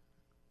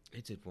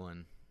 They did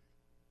one.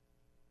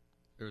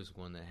 There was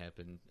one that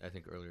happened, I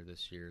think, earlier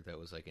this year that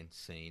was, like,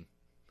 insane.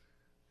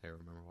 I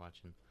remember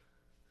watching.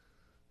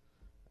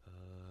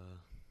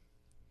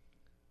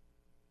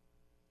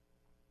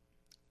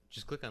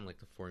 Just click on, like,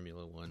 the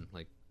Formula One,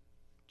 like,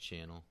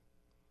 channel.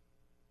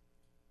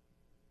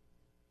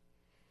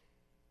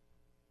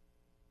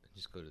 And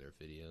just go to their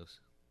videos.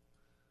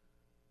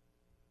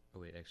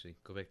 Oh, wait, actually,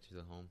 go back to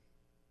the home.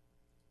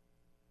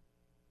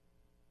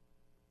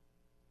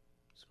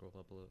 Scroll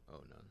up a little.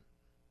 Oh, no.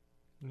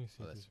 Let me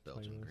see. Oh, that's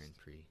Belgium Grand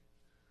Prix.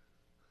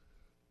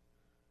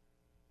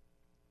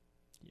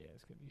 Yeah,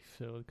 it's going to be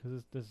filled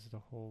because this is the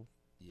whole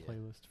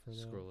playlist for that.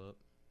 Scroll up.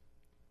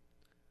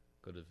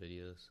 Go to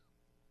videos.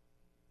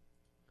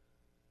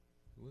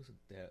 It wasn't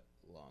that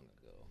long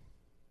ago.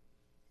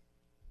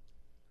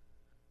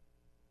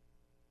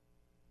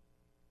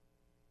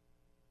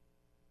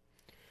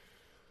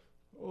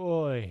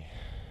 Oi.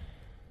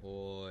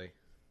 Oi.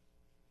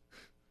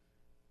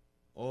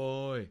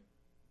 Oi.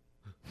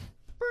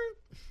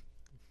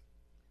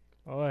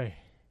 Oi.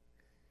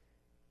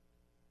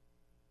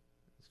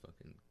 It's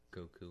fucking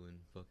Goku and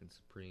fucking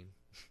Supreme.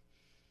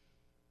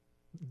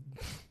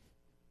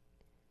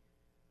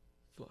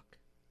 Fuck.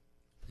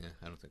 Yeah,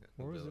 I don't think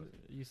Where was it?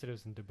 You said it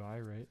was in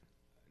Dubai, right?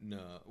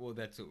 No, well,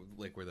 that's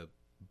like where the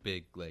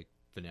big like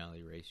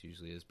finale race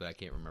usually is, but I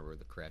can't remember what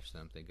the crash that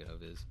I'm thinking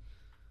of is.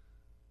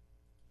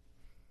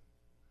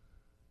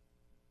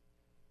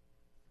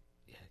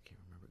 Yeah, I can't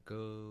remember.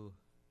 Go.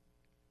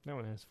 That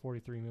one has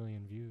 43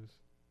 million views.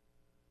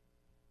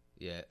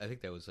 Yeah, I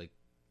think that was like.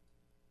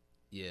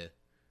 Yeah,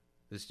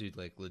 this dude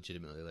like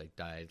legitimately like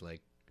died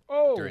like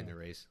during the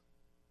race.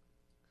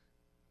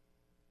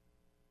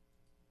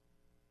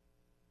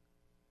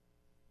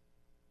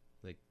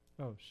 Like.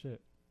 Oh shit.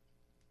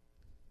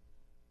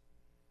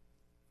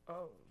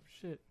 Oh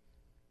shit.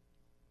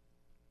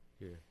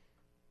 Here.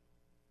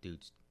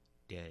 Dude's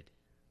dead.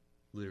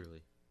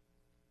 Literally.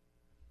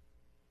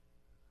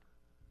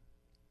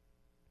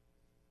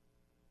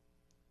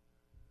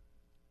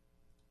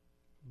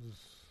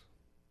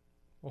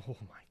 Oh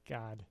my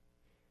god.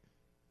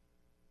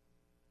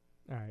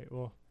 Alright,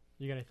 well,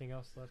 you got anything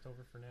else left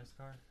over for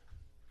NASCAR?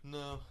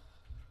 No.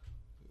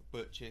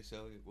 But Chase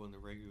Elliott won the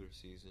regular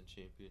season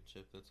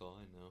championship, that's all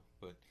I know.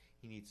 But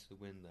he needs to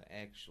win the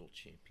actual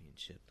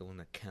championship, the one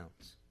that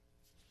counts.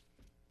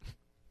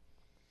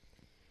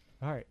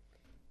 Alright,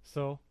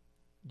 so,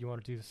 you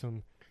want to do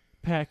some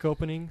pack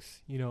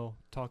openings? You know,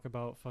 talk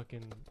about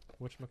fucking,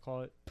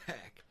 whatchamacallit?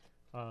 Pack!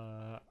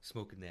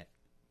 Smoking that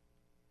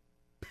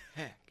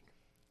pack.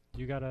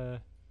 You gotta,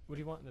 what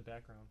do you want in the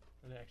background?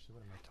 And actually,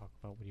 what am I talking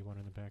about? What do you want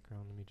in the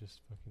background? Let me just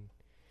fucking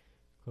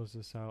close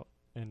this out.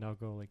 And I'll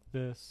go like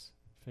this,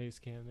 face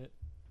cam it,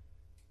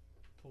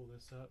 pull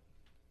this up.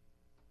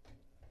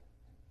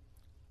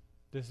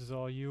 This is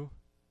all you.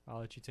 I'll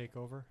let you take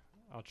over.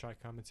 I'll try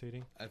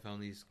commentating. I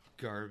found these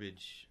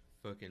garbage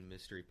fucking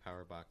mystery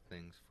power box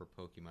things for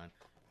Pokemon.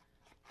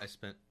 I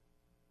spent...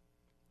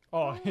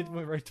 Oh, it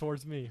went right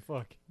towards me.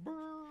 Fuck.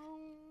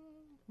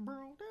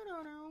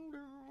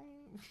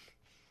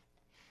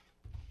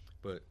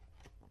 But...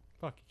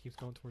 Fuck, it keeps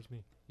going towards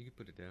me. You can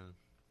put it down.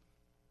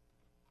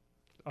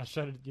 I'll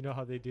shut it. You know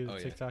how they do the Oh,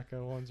 yeah. TikTok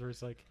ones where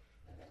it's like...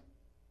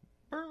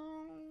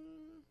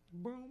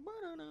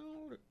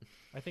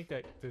 I think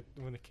that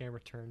when the camera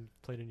turned,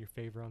 played in your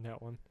favor on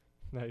that one.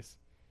 Nice.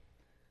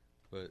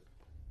 But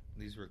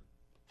these were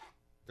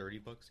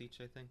 $30 each,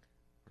 I think,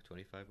 or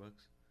 $25.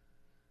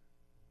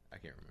 I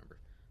can't remember.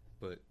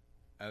 But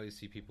I always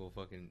see people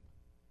fucking.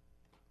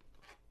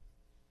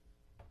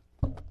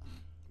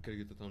 Gotta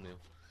get the thumbnail.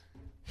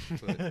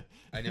 But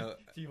I know.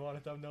 Do you want a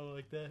thumbnail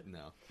like that?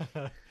 No.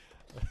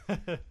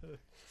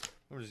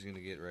 I'm just gonna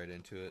get right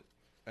into it.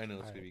 I know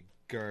it's gonna be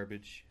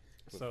garbage.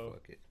 But So,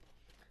 fuck it.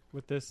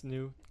 with this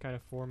new kind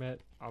of format,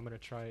 I'm gonna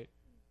try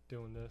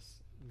doing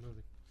this. Move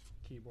the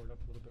keyboard up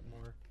a little bit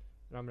more,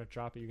 and I'm gonna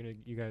drop it.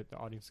 You got the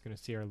audience is gonna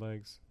see our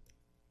legs.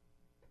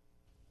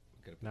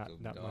 Gotta put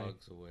Not the mine.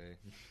 dogs away.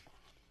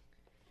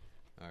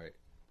 Alright.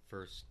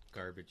 First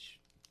garbage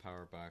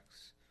power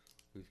box.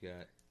 We've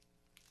got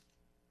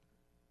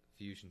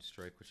Fusion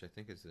Strike, which I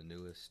think is the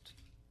newest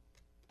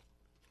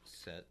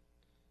set.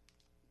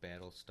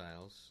 Battle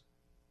Styles.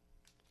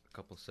 A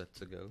couple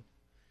sets ago.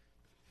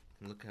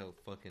 And look how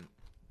fucking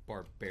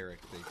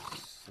barbaric they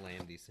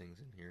slam these things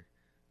in here.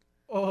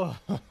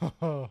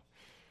 Oh,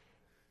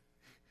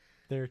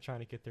 they're trying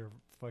to get their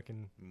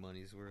fucking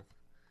Money's worth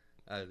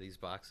out of these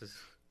boxes.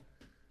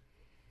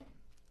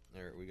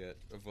 Alright, we got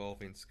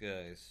Evolving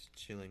Skies,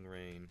 Chilling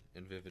Rain,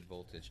 and Vivid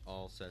Voltage.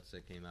 All sets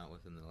that came out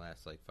within the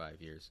last,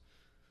 5 years.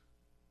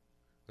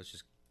 Let's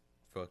just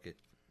fuck it.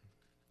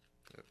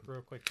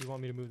 real quick. Do you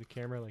want me to move the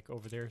camera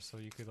over there so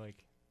you could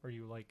or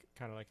you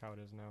kind of like how it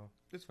is now?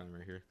 It's fine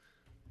right here.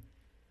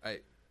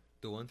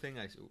 The one thing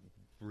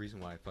reason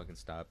why I fucking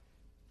stopped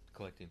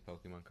collecting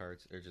Pokemon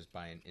cards or just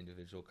buying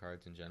individual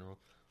cards in general,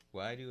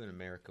 why do in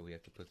America we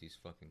have to put these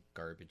fucking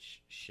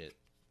garbage shit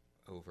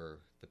over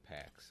the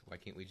packs? Why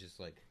can't we just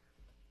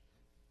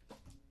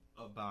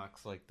a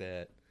box like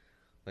that,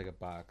 like a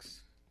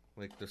box,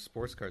 like the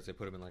sports cards, they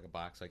put them in a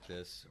box like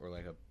this or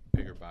a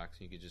bigger box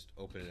and you could just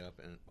open it up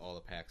and all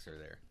the packs are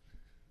there.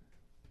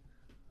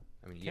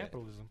 I mean,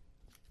 Capitalism.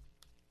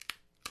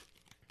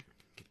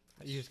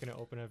 You're just gonna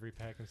open every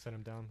pack and set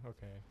them down?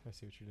 Okay, I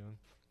see what you're doing.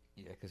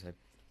 Yeah, because Do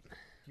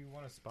you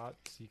want a spot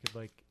so you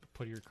could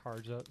put your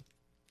cards up?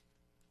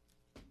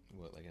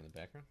 What, in the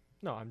background?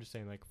 No, I'm just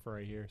saying for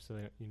right here so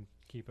that you can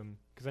keep them.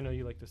 Because I know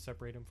you like to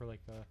separate them for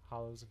the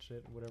hollows and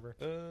shit and whatever.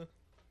 It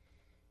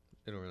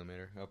don't really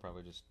matter. I'll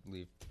probably just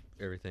leave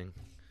everything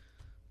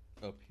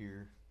up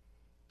here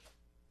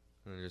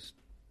and just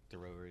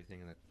throw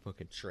everything in that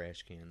fucking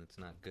trash can that's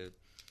not good.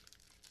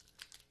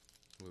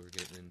 We were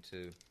getting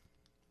into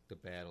the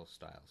Battle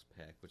Styles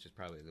pack, which is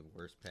probably the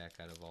worst pack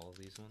out of all of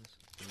these ones,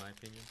 in my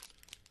opinion.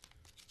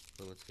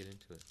 But let's get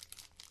into it.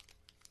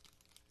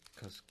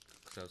 Because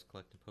I was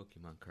collecting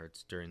Pokemon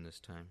cards during this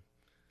time.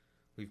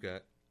 We've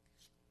got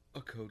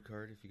a code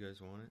card if you guys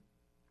want it.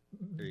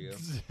 There you go.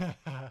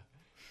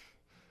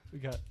 We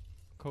got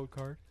code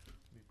card.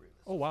 Let me bring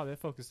this Oh wow, that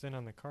focused in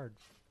on the card.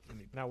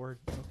 Not word.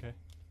 Okay.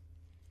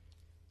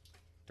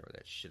 Throw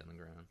that shit on the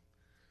ground.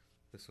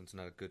 This one's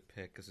not a good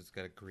pick because it's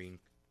got a green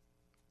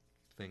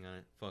thing on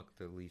it. Fuck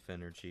the leaf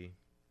energy.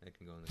 That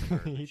can go in the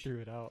garbage. He threw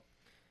it out.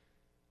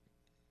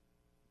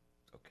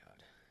 Oh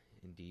god.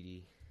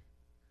 Indeedy.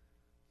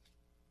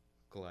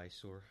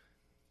 Glysaur.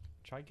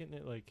 Try getting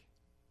it like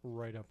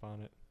right up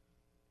on it.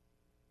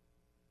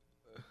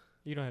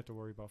 You don't have to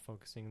worry about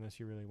focusing unless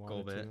you really want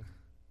it Golbat. to.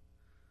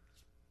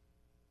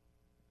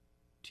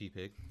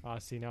 T-Pig. Ah,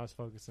 see, now it's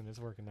focusing. It's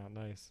working out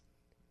nice.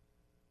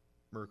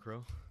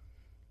 Murkrow.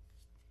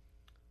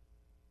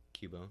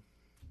 Cubone.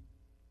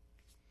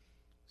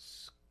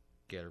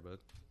 Scatterbug.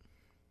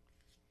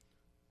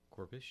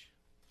 Corpish.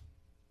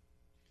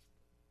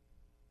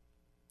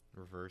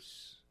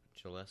 Reverse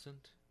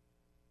Gillescent.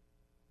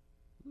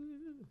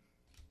 Woo.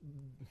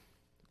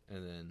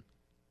 And then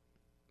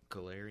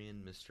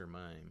Galarian Mr.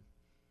 Mime.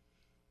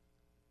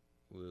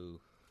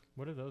 Woo.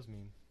 What do those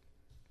mean?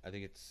 I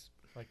think it's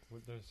Like,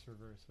 with those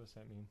reverse, what's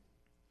that mean?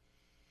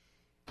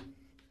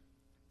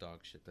 dog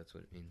shit, that's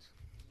what it means.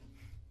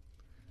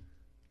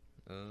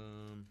 I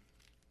don't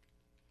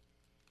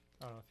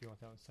know if you want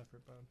that one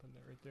separate, but I'm putting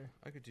that right there.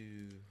 I could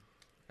do.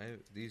 I have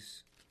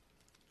these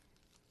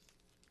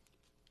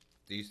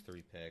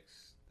 3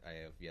 packs. I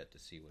have yet to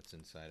see what's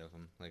inside of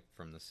them, like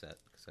from the set,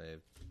 because I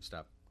have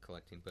stopped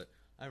collecting. But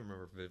I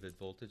remember Vivid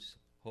Voltage.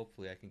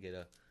 Hopefully, I can get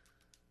a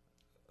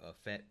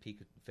fat gay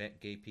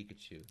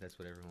Pikachu. That's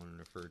what everyone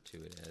referred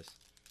to it as.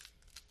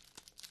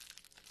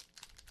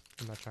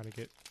 I'm not trying to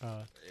get.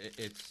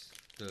 It's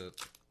the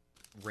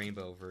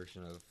rainbow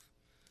version of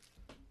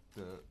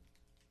the.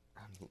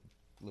 I'm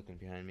looking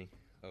behind me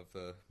of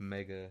the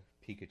Mega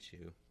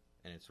Pikachu,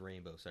 and it's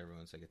rainbow. So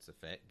everyone's like, it's a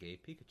fat gay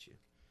Pikachu.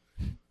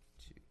 2,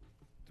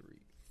 3,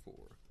 4.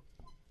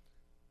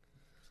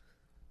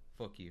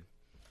 Fuck you.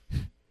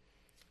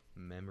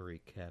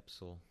 Memory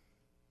capsule.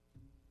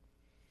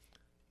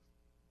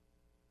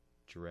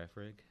 Giraffe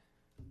rig.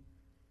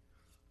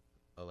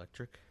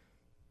 Electric.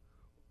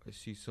 I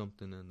see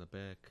something in the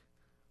back,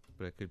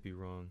 but I could be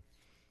wrong.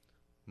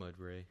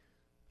 Mudray.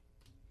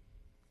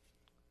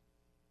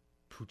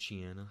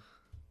 Poochyena.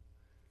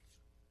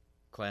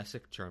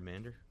 Classic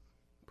Charmander.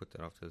 Put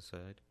that off to the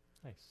side.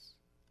 Nice.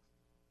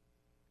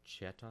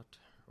 Chatot,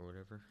 or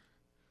whatever.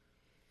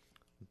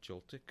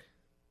 Joltik.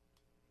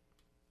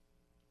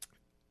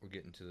 We're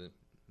getting to the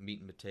meat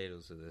and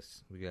potatoes of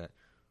this. We got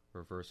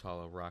Reverse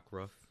Hollow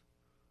Rockruff.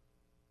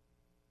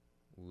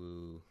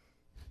 Woo.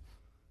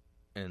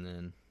 And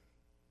then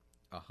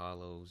a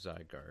Hollow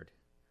Zygarde.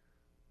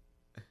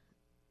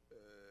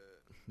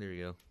 There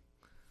you go.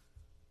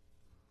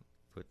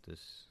 Put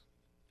this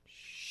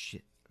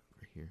shit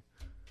over here.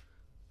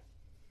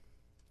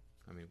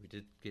 I mean, we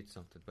did get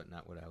something, but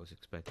not what I was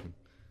expecting.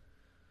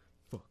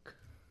 Fuck.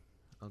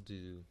 I'll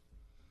do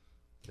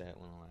that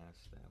one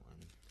last. That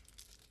one.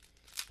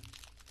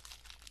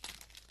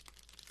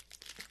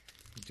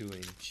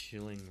 Doing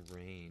Chilling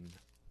Rain.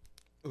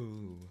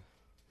 Ooh.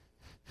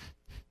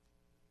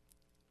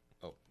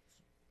 Oh.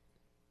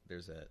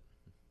 There's that.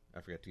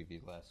 I forgot to give you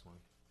the last one.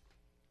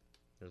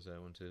 There's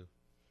that one too.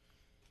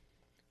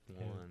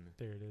 Yeah, 1,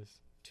 there it is.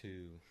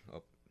 2.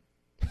 Oh.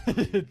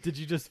 Did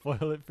you just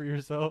spoil it for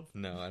yourself?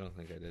 No, I don't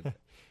think I did.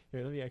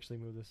 Here, let me actually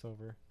move this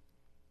over,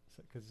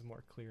 because it's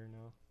more clear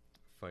now.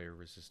 Fire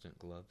resistant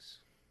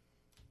gloves.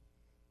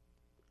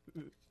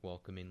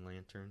 Welcoming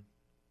lantern.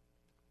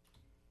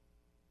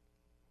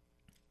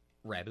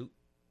 Raboot.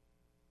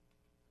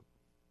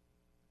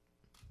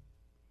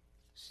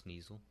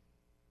 Sneasel.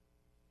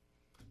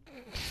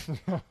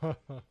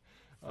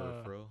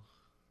 Furfro.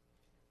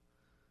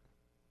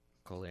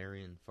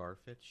 Galarian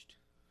Farfetch'd.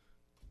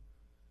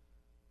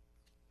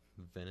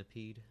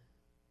 Venipede.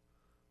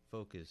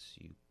 Focus,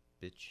 you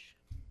bitch.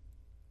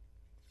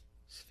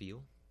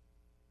 Spheal.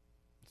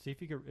 See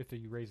if you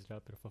raise it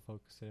up, it'll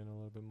focus it in a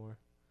little bit more.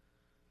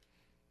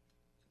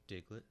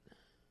 Diglett.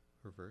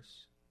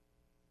 Reverse.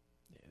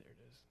 Yeah, there it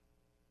is.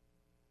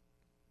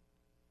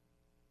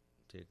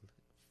 Diglett.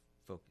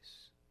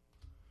 Focus.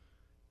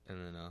 And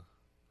then a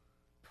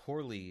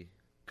poorly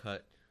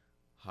cut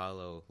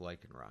hollow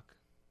Lycanroc.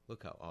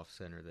 Look how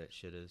off-center that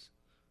shit is.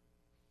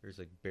 There's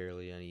like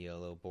barely any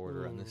yellow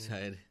border on the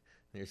side.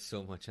 There's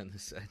so much on the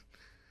side.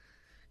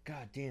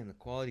 God damn, the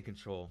quality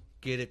control.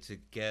 Get it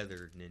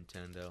together,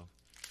 Nintendo.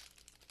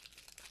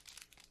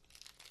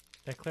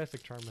 That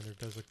classic Charmander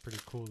does look pretty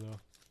cool, though.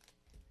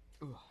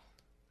 Ugh.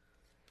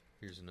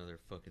 Here's another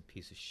fucking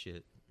piece of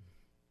shit.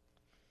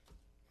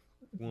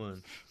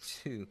 1,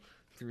 2,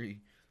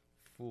 3,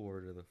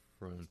 4 to the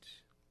front.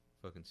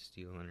 Fucking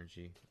Steel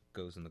Energy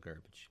goes in the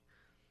garbage.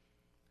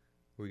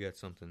 We got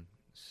something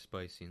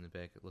spicy in the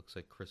back. It looks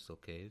like Crystal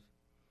Cave.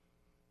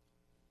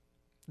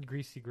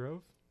 Greasy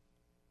Grove?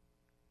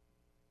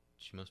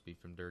 She must be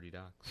from Dirty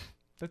Docks.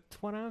 That's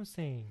what I'm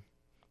saying.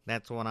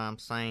 That's what I'm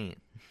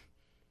saying.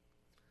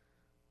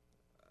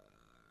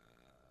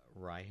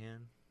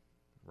 Ryan?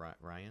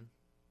 Ryan?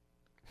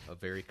 A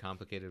very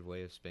complicated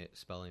way of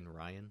spelling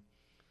Ryan.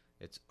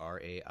 It's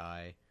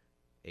Raihan.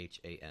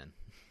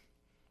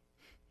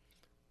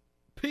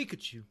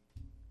 Pikachu.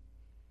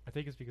 I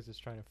think it's because it's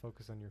trying to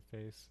focus on your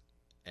face.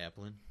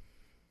 Applin.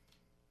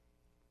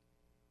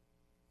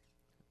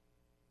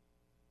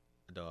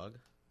 A dog.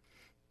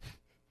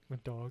 A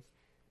dog.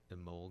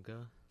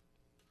 Emolga.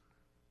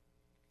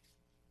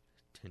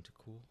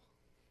 Tentacool.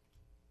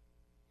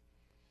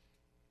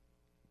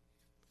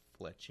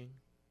 Fletching,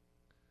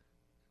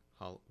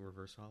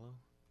 reverse hollow,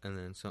 and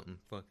then something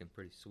fucking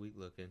pretty sweet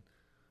looking.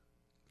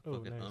 Oh,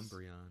 Fucking nice.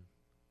 Umbreon.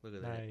 Look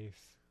at that. Nice.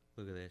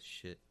 Look at that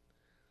shit.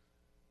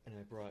 And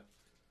I brought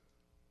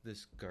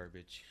this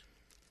garbage.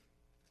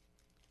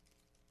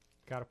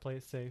 Gotta play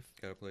it safe.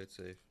 Gotta play it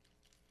safe.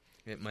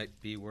 It might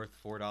be worth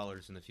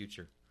 $4 in the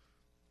future.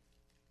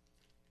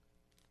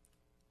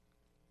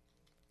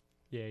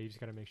 Yeah, you just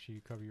gotta make sure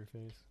you cover your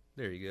face.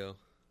 There you go.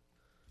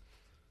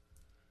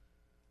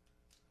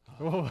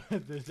 Oh,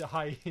 there's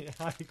high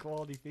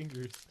quality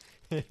fingers.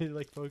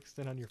 Like focused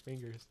in on your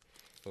fingers.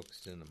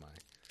 Focused into my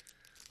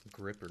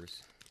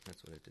grippers.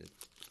 That's what I did.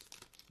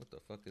 What the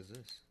fuck is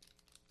this?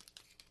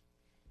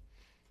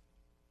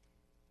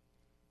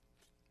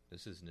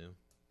 This is new.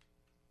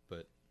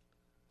 But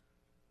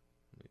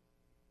let me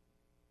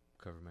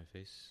cover my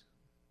face.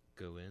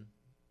 Go in.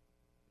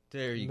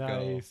 There you go.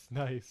 Nice,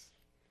 nice.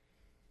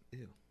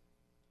 Ew.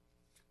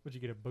 Would you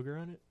get a booger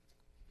on it?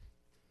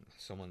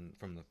 Someone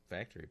from the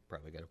factory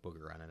probably got a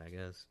booger on it, I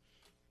guess.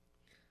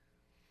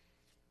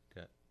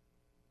 Got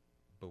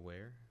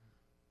Beware.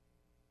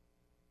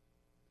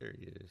 There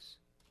he is.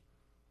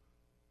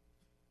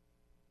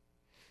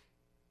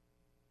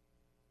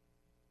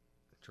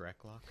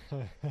 Dracloak.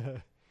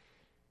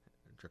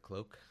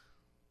 Dracloak.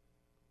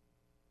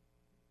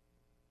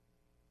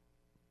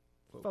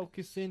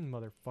 Focus in,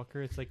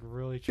 motherfucker. It's like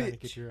really trying to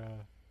Bitch.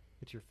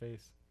 get your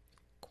face.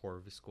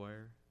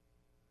 Corvisquire.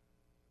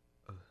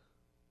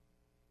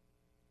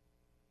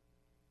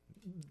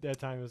 That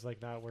time it was like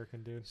not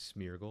working, dude.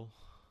 Smeargle.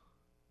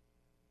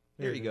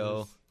 There you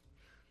go.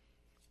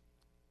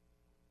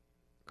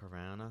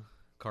 Carvana.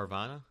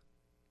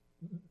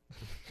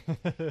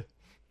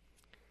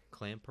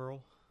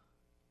 Clamperl.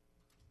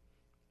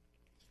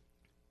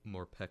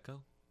 Morpeko.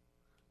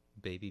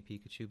 Baby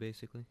Pikachu,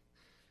 basically.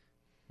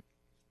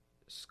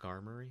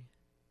 Skarmory.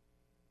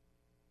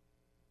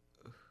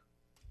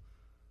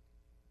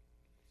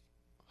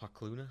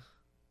 Hawkluna.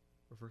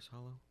 Reverse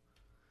hollow.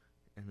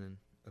 And then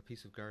a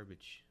piece of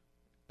garbage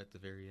at the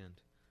very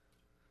end.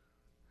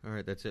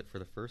 Alright, that's it for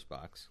the first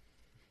box.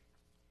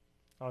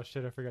 Oh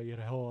shit, I forgot you had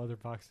a whole other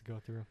box to go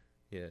through.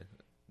 Yeah.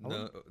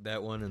 No,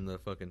 that one and the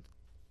fucking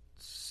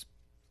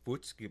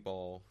footski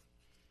ball.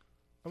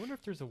 I wonder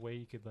if there's a way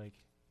you could like...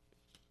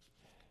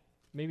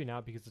 Maybe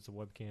not because it's a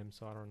webcam,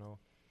 so I don't know.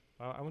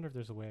 I wonder if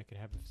there's a way I could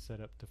have it set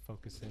up to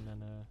focus in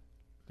on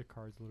the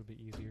cards a little bit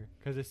easier.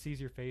 Because it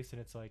sees your face and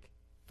it's like,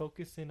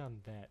 focus in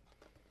on that.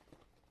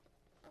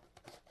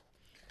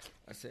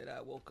 I said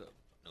I woke up.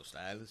 No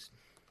stylist.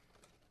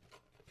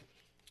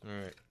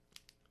 Alright.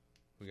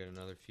 We got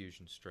another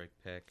Fusion Strike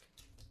pack.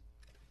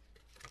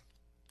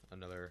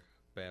 Another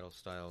Battle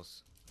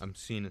Styles. I'm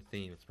seeing a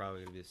theme. It's probably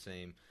going to be the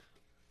same.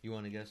 You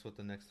want to guess what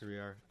the next three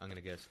are? I'm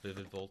going to guess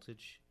Vivid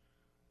Voltage.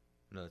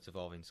 No, it's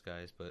Evolving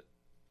Skies, but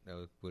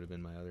that would have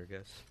been my other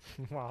guess.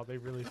 Wow, they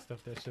really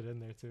stuffed that shit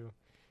in there too.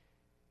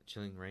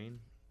 Chilling Rain.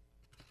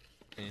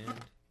 And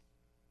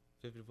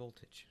Vivid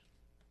Voltage.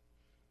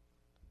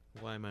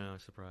 Why am I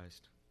not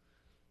surprised?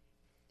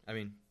 I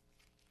mean,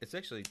 it's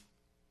actually,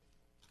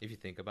 if you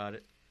think about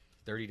it,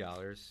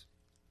 $30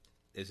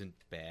 isn't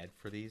bad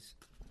for these,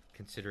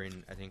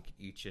 considering I think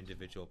each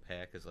individual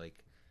pack is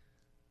like,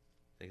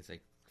 I think it's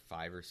like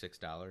 $5 or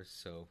 $6,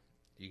 so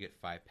you get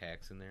 5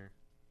 packs in there.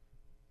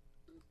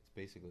 It's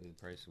basically the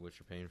price of what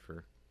you're paying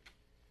for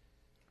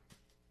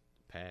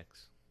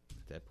packs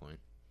at that point.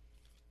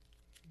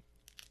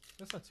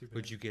 That's not too bad.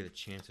 Would you get a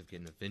chance of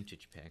getting a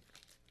vintage pack?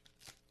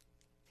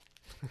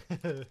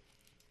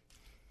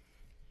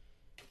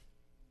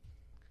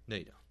 No,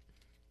 you don't.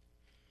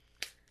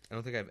 I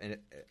don't think I've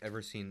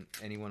ever seen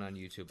anyone on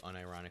YouTube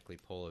unironically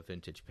pull a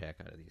vintage pack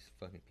out of these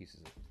fucking pieces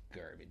of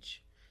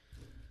garbage.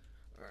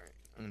 Alright,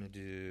 I'm going to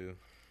do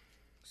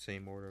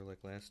same order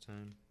like last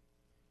time.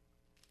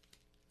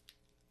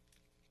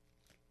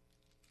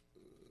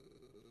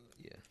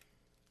 Yeah,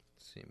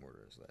 same order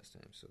as last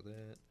time. So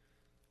that.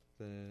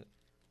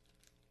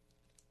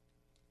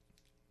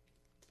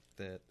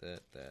 There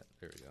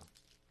we go.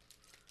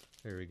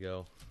 There we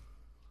go.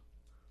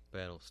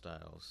 Battle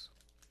Styles.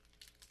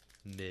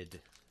 Mid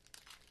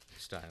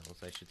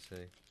Styles, I should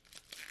say.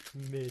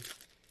 Mid.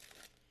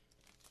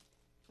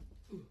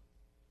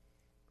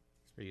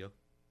 There you go.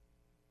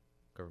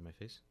 Cover my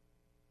face.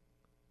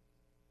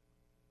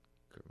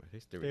 Cover my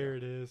face. There we go. There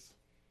it is.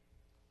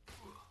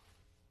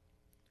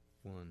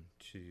 1,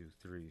 2,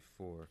 3,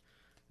 4.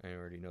 I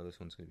already know this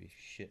one's gonna be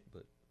shit,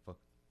 but fuck.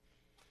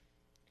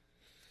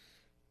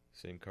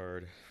 Same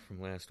card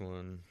from last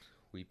one.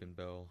 Weepin'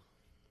 Bell.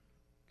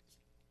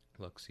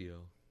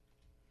 Luxio.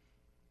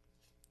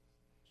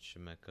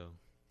 Shimeko.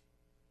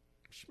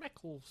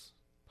 Schmeckles.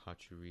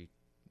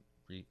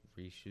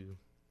 Rishu.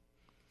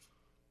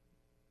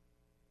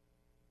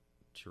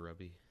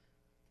 Cherubi.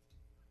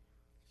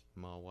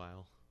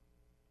 Mawile.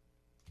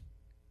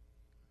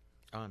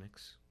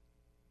 Onyx.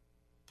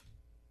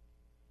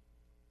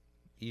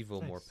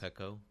 Evil Nice.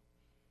 Morpeko.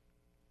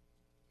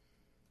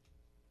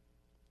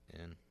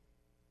 And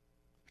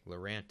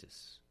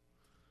Lurantis.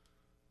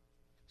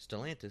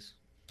 Stellantis.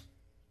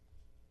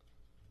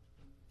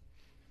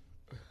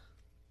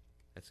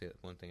 That's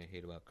the one thing I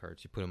hate about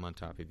cards. You put them on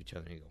top of each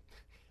other and you go.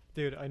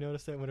 Dude, I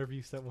noticed that whenever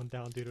you set one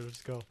down, dude, it'll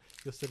just go.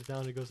 You'll set it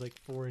down, it goes like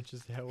 4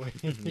 inches that way.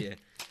 Yeah.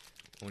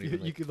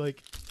 You could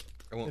like.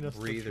 I won't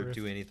breathe or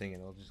do anything,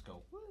 and it'll just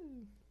go. Woo!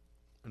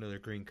 Another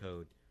green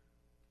code.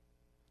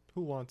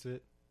 Who wants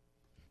it?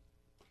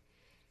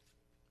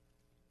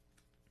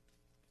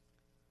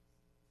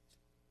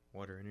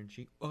 Water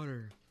energy.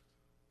 Water.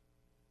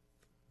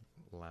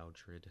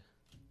 Loudred.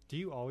 Do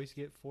you always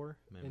get 4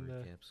 in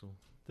Memory capsule.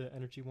 the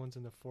energy ones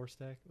in the 4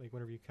 stack? Like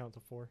whenever you count to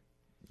 4?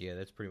 Yeah,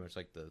 that's pretty much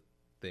like the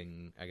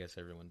thing I guess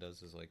everyone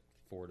does is like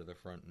 4 to the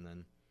front and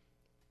then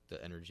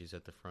the energy's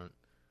at the front.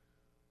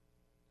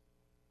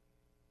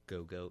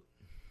 Go Goat.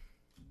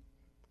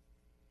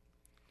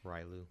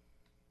 Rylu.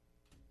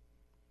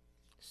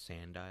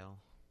 Sandile.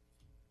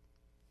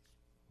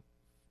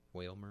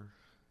 Whalmer.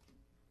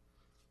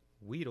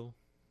 Weedle.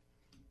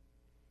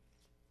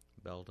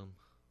 Beldum.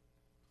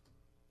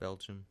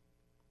 Belgium.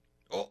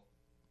 Oh!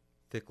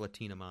 Thick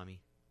Latina mommy.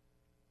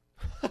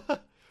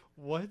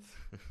 What?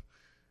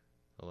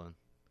 Hold on.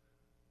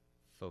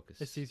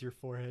 Focus. It sees your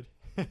forehead.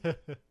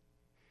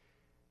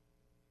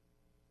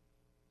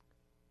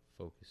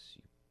 Focus,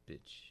 you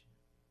bitch.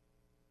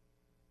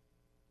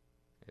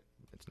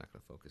 It's not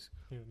going to focus.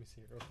 Here, let me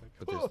see it real quick.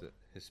 But there's the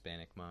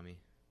Hispanic mommy.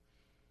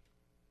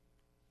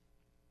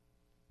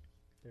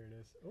 There it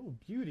is. Oh,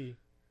 beauty.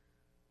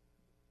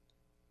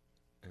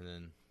 And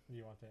then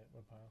You want that?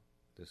 What pile?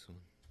 this one.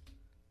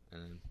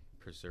 And then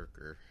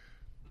Berserker.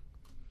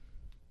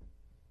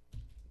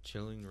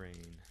 Chilling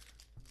Rain.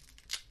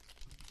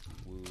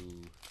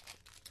 Woo.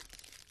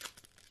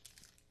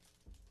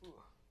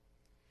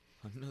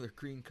 Another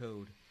green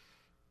code.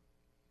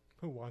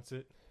 Who wants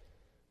it?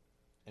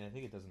 And I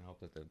think it doesn't help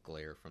that the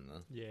glare from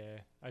the Yeah,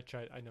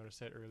 I noticed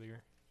that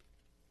earlier.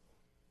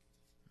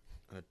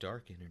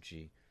 dark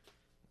energy.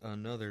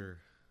 Another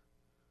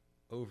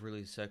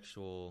overly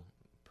sexual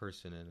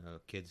person in a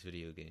kid's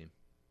video game.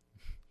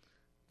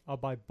 I'll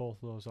buy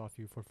both of those off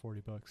you for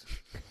 $40.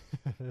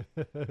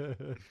 I'll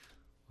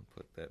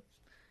put that.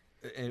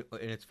 And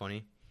it's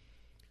funny.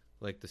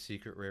 Like the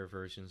secret rare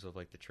versions of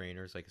like the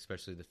trainers, like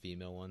especially the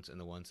female ones and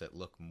the ones that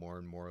look more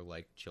and more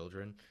like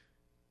children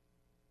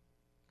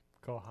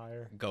Go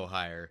higher. go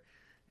higher.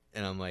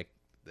 And I'm like,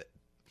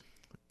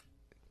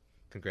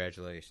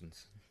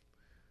 congratulations.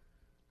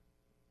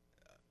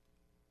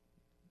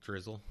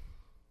 Drizzle.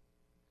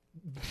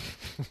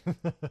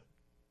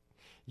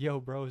 Yo,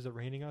 bro, is it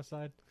raining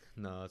outside?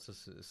 No, it's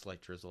just a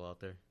slight drizzle out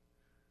there.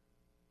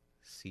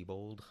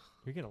 Seabold.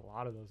 You're getting a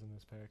lot of those in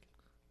this pack.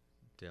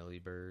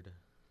 Delibird.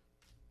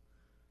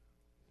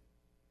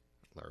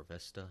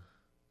 Larvesta.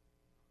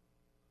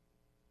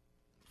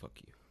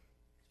 Fuck you.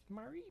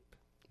 Mareep.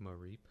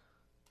 Mareep.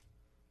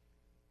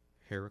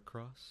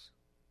 Heracross.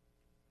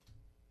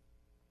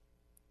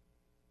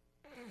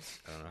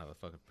 I don't know how to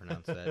fucking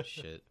pronounce that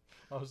shit.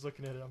 I was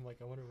looking at it. I'm like,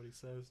 I wonder what he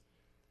says.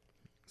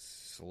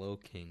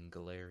 Slowking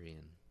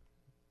Galarian.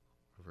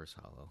 Reverse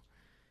Hollow.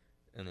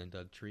 And then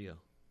Doug Trio.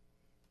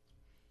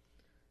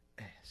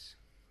 S.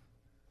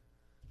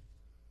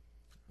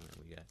 And then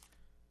we got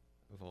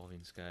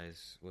Evolving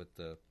Skies with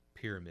the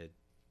pyramid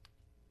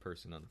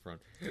person on the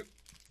front. Oh,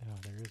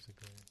 there is a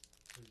glare.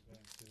 There's back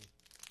too.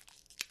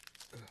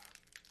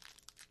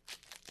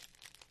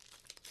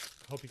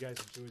 Hope you guys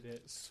enjoyed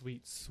that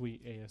sweet,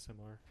 sweet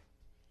ASMR.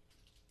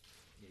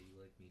 Yeah, you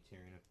like me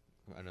tearing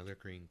up another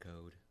green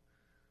code.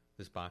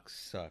 This box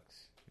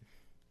sucks.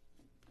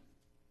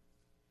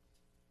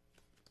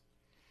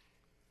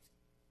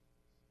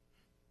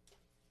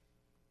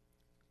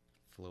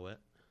 Floette.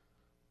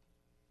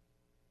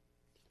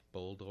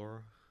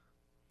 Boldor.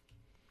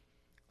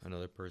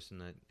 Another person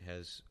that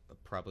has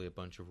probably a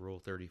bunch of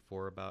Rule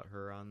 34 about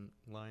her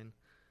online.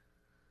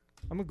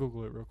 I'm gonna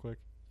Google it real quick.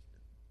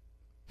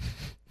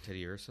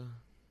 Teddy Ursa.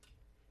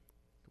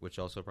 Which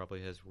also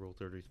probably has Rule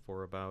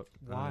 34 about.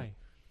 Why?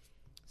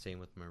 Same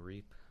with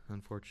Mareep,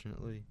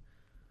 unfortunately.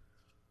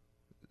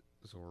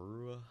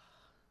 Zorua.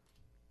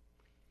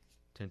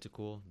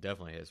 Tentacool.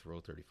 Definitely has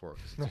Rule 34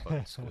 because it's a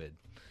fucking squid.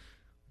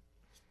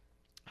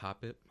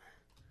 Hoppip.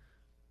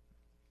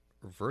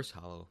 Reverse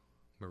Hollow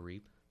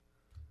Mareep.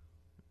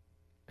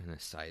 And a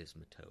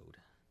Seismitoad.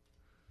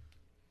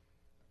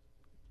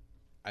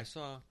 I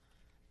saw...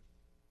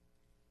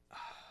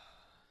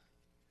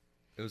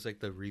 It was like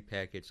the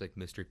repackaged like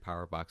mystery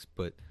power box,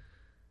 but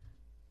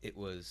it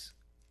was...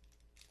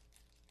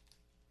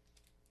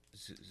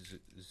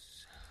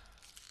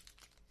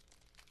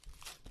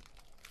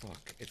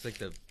 Fuck. It's like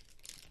the...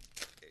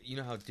 You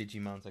know how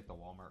Digimon's like the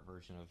Walmart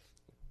version of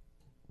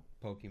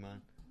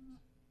Pokemon?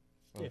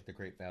 Or with the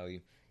great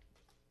value.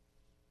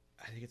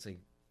 I think it's like...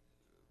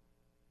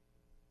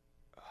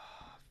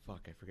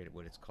 fuck, I forget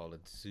what it's called.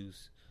 It's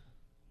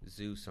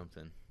Zoo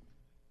something.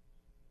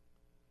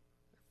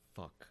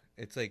 Fuck.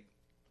 It's like...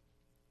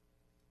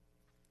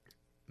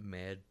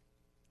 Mad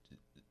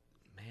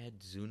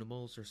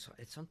Zoonimals or so.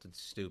 It's something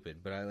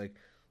stupid. But I like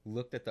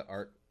looked at the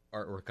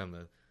artwork on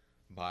the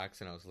box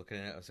and I was looking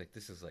at it. I was like,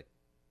 this is like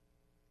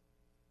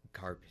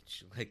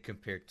garbage. Like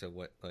compared to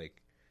what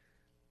like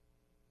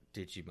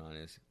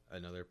Digimon is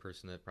another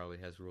person that probably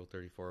has Rule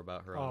 34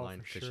 about her Oh, online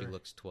for because she sure.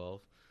 looks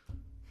 12.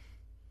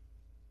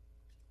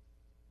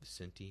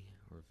 Cinti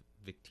or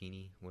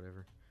Victini,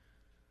 whatever.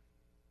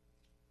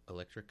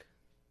 Electric.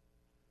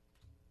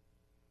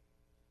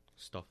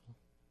 Stuffle.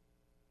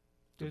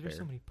 Dude, there's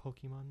so many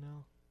Pokemon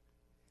now.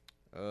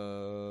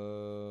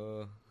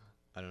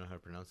 I don't know how to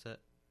pronounce that.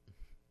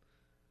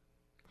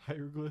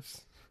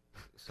 Hieroglyphs?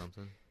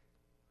 Something.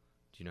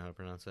 Do you know how to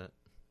pronounce that?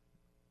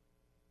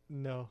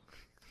 No.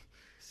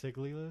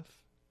 Sigleyliff?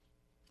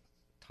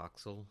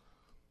 Toxel.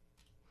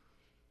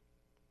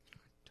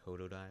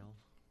 Totodile.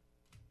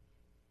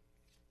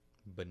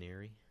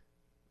 Baneri.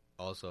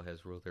 Also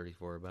has Rule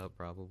 34 about,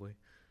 probably.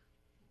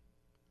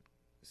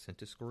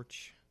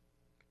 Centiscorch.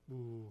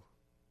 Ooh.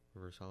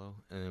 Reverse Hollow.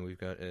 And then we've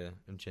got a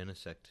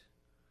Genesect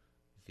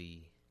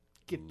V.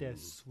 Get that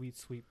sweet,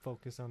 sweet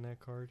focus on that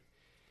card.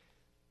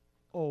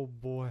 Oh,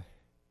 boy.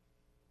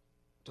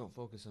 Don't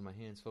focus on my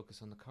hands,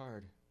 focus on the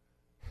card.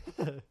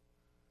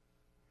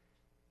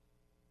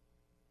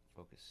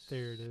 Focus.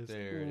 There it is.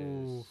 There it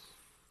Ooh. is.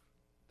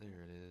 There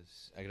it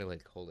is. I gotta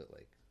like hold it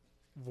like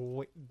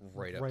Right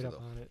right up to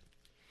on it.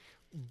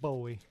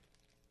 Bowie.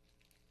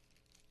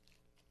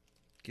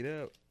 Get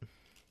out.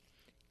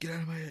 Get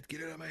out of my head.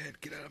 Get out of my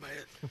head. Get out of my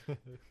head.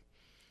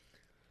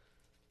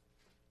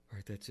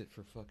 Alright, that's it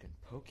for fucking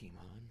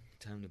Pokemon.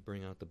 Time to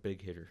bring out the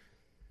big hitter.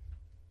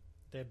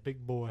 That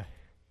big boy.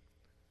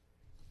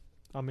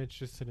 I'm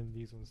interested in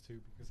these ones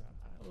too because I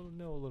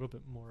know a little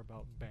bit more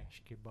about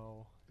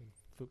basketball and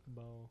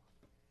football.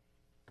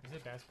 Is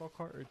it basketball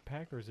card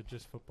pack or is it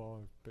just football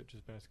or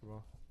just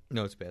basketball?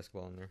 No, it's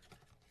basketball in there.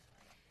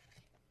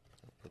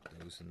 I'll put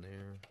those in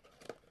there.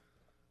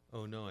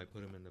 Oh no, I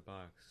put them in the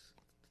box.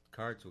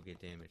 Cards will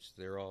get damaged.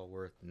 They're all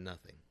worth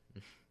nothing.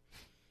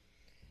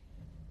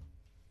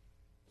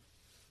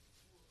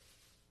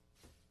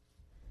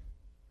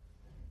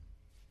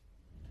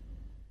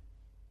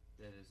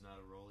 That is not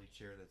a rolly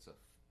chair. That's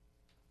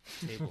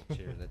a table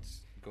chair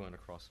that's going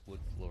across wood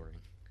flooring.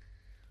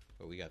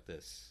 But we got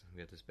this. We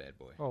got this bad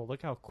boy. Oh,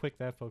 look how quick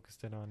that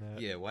focused in on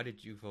that. Yeah, why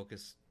did you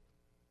focus?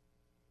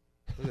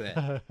 Look at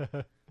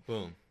that.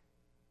 Boom.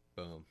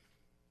 Boom.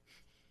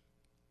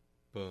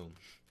 Boom.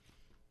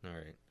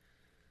 Alright.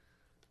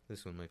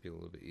 This one might be a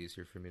little bit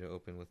easier for me to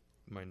open with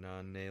my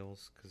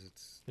non-nails, because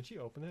it's... Did she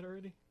open that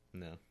already?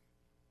 No.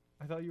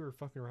 I thought you were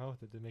fucking around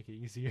with it to make it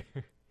easier.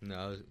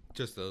 No,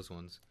 just those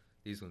ones.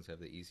 These ones have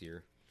the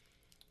easier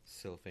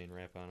cellophane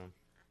wrap on them.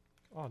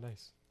 Oh,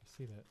 nice. I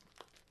see that.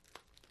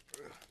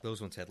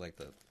 Those ones had, like,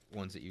 the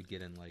ones that you'd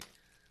get in, like...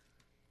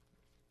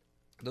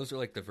 Those are,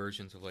 like, the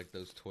versions of, like,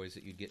 those toys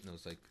that you'd get in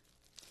those, like...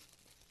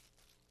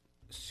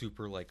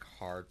 super, like,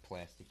 hard,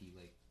 plasticky,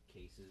 like,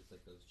 cases.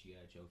 Like those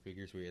G.I. Joe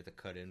figures where you have to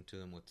cut into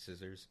them with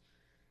scissors.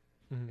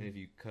 Mm-hmm. And if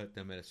you cut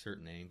them at a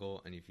certain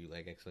angle, and if you,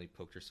 like, accidentally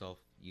poked yourself,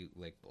 you,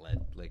 like,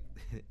 bled. Like,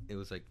 it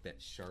was, like, that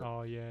sharp...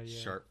 Oh, yeah.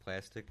 Sharp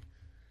plastic.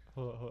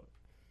 Hold on.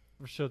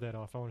 Show that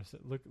off. I want to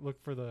look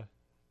for the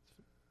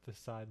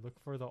side. Look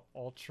for the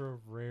ultra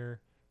rare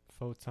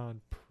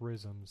photon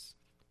prisms.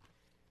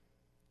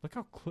 Look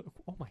how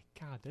oh my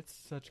god, that's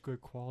such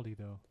good quality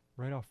though.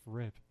 Right off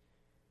rip.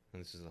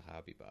 And this is a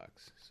hobby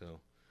box, so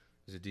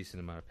there's a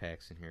decent amount of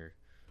packs in here.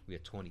 We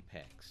got 20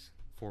 packs,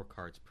 4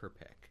 cards per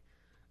pack.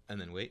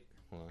 And then wait,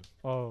 hold on.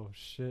 Oh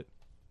shit.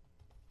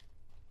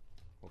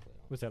 Hopefully I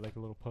don't- Was that like a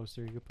little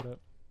poster you could put up?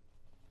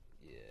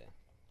 Yeah.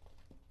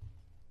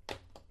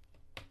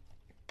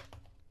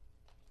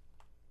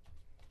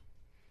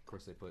 Of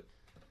course, they put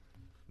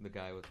the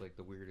guy with like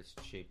the weirdest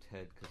shaped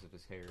head because of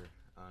his hair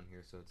on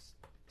here, so it's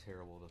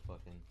terrible to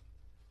fucking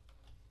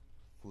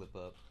flip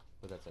up.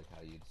 But that's like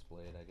how you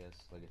display it, I guess.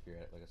 Like if you're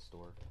at like a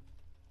store.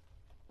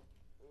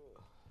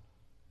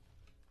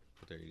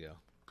 But there you go.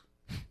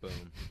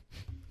 Boom.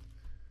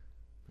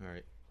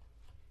 Alright.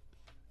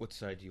 What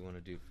side do you want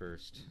to do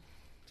first?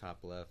 Top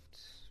left?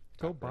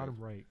 Go Top bottom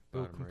right.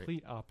 Bottom Go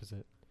complete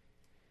opposite.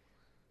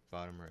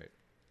 Bottom right.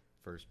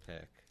 First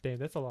pack. Damn,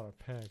 that's a lot of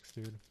packs,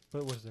 dude.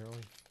 But was there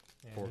only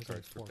 4 there's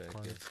cards only per four pack.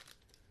 cards.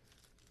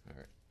 Yeah.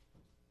 Alright.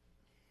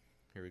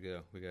 Here we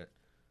go. We got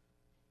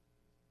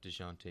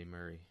DeJounte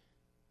Murray.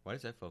 Why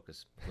does that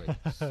focus like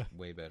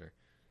way better?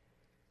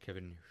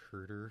 Kevin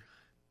Herter.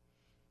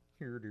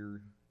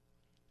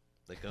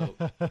 The GOAT.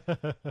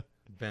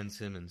 Ben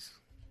Simmons.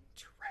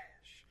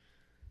 Trash.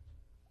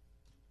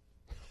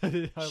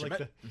 I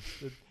like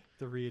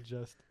the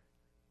readjust.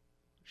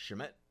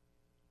 Shamet.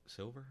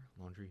 Silver.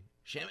 Laundry.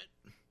 Shamet.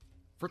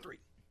 For 3.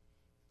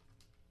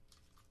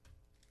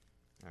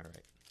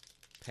 Alright.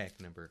 Pack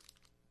number.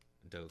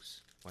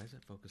 Dose. Why does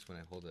that focus when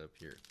I hold it up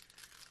here?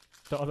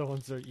 The other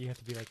ones are you have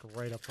to be like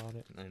right up on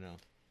it. I know.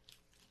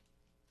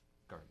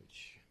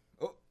 Garbage.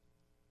 Oh!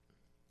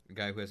 A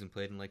guy who hasn't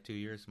played in like 2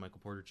 years, Michael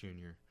Porter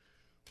Jr.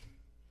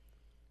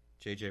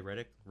 JJ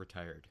Redick,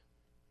 retired.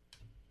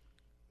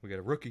 We got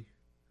a rookie.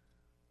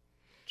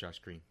 Josh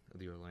Green of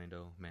the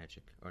Orlando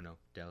Magic. Or no,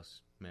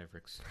 Dallas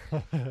Mavericks.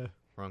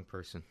 Wrong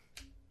person.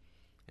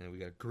 And we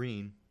got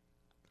green.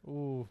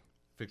 Ooh.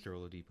 Victor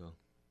Oladipo.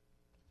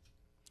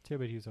 Too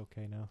bad he's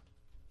okay now.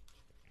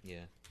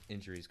 Yeah,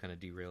 injuries kind of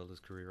derailed his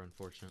career,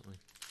 unfortunately.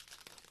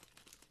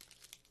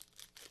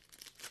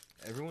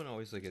 Everyone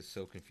always like gets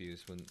so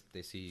confused when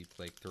they see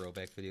like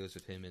throwback videos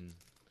of him in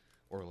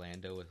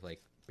Orlando with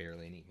like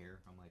barely any hair.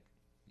 I'm like,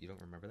 you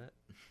don't remember that?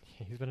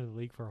 He's been in the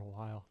league for a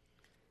while.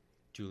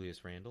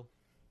 Julius Randle.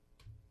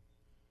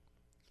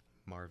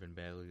 Marvin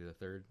Bagley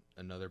III.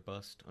 Another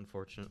bust,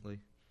 unfortunately.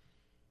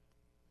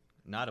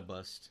 Not a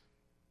bust.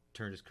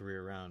 Turned his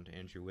career around,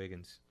 Andrew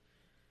Wiggins.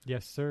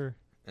 Yes, sir.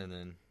 And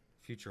then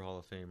future Hall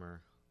of Famer,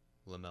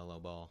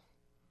 LaMelo Ball.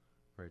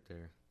 Right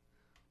there.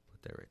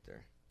 Put that right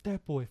there.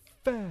 That boy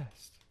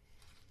fast.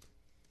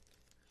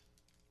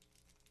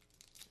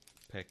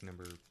 Pack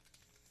number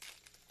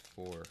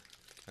 4,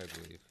 I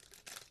believe.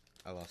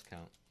 I lost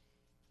count.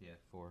 Yeah,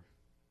 4.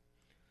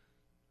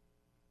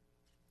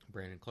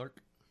 Brandon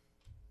Clark.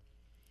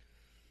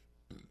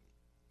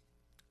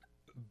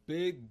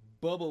 Big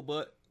bubble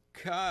butt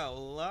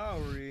Kyle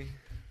Lowry.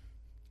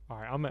 All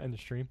right, I'm going to end the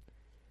stream.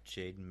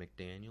 Jaden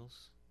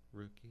McDaniels,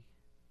 rookie.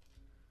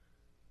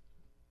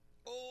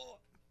 Oh,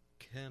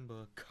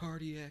 Kemba,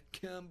 cardiac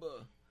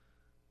Kemba.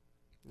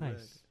 Nice.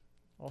 Red.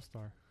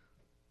 All-star.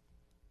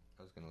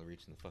 I was going to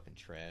reach in the fucking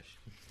trash.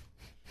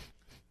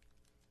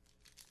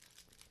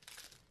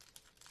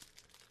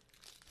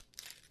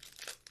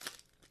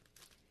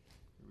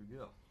 Here we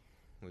go.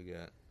 We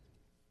got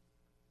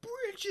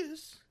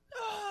Bridges.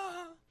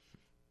 Ah!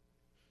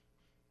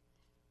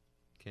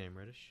 Cam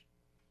Reddish.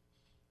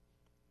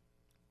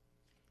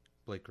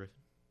 Blake Griffin.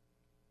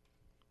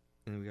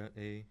 And we got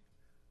a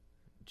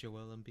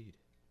Joel Embiid.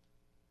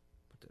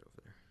 Put that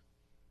over there.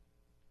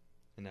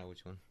 And now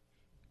which one?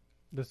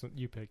 This one,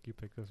 you pick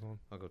this one.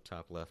 I'll go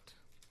top left.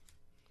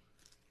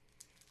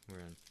 We're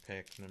on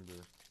pack number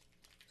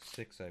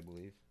 6, I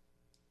believe.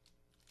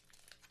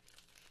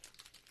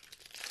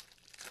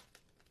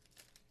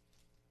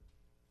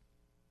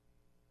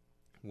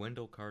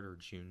 Wendell Carter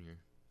Jr.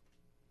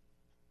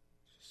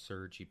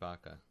 Serge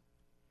Ibaka.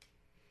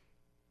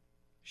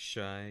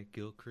 Shai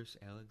Gilchrist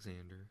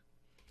Alexander.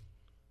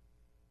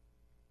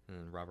 And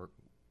then Robert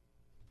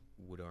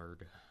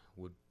Woodard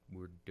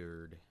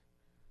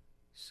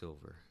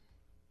Silver.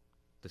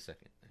 The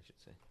second, I should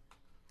say.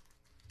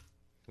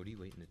 What are you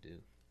waiting to do?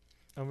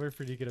 I'm waiting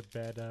for you to get a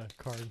bad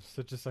card,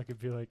 so just so I could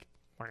be like,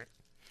 Brent.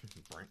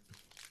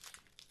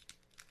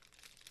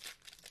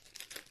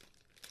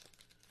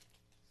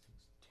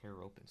 Tear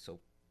open so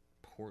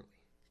poorly.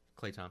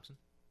 Klay Thompson.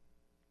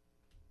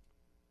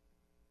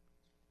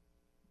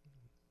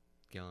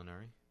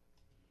 Gallinari.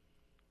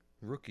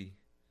 Rookie.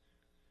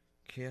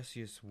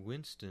 Cassius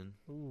Winston.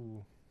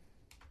 ooh.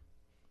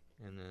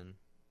 And then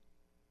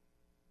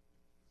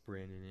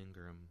Brandon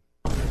Ingram.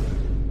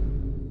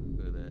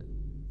 Look at that.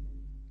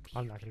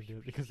 I'm not going to do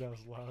it because that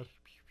was loud.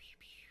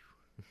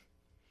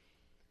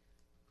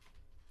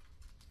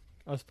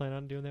 I was planning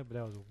on doing that, but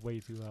that was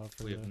way too loud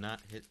for We the... have not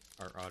hit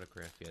our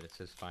autograph yet. It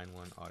says find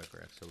one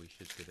autograph, so we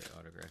should get an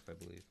autograph, I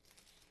believe.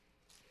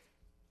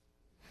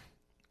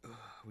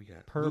 We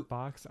got Per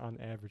box on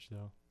average,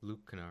 though.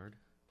 Luke Kennard.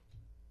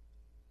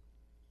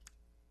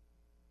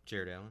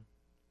 Jared Allen.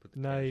 Put the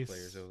Nice.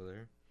 players over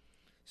there.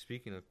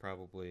 Speaking of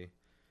probably,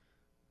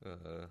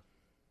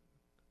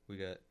 we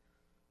got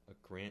a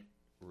Grant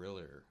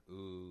Riller.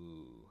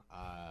 Ooh.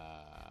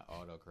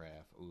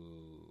 Autograph.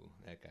 Ooh.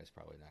 That guy's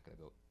probably not going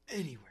to go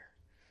anywhere.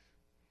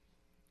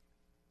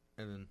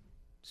 And then,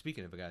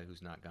 speaking of a guy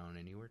who's not gone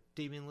anywhere,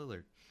 Damian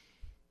Lillard.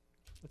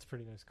 That's a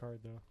pretty nice card,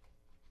 though.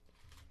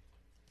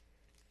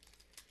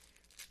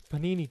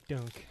 Panini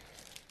dunk.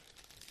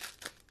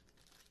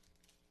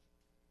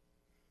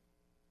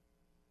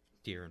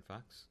 De'Aaron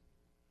Fox.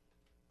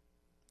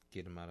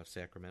 Get him out of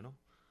Sacramento.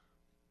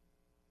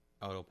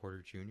 Otto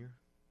Porter Jr.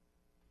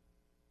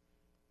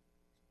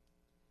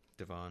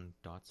 Devon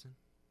Dotson.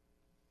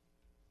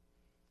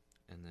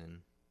 And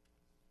then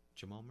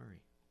Jamal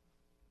Murray.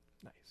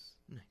 Nice.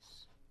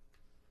 Nice.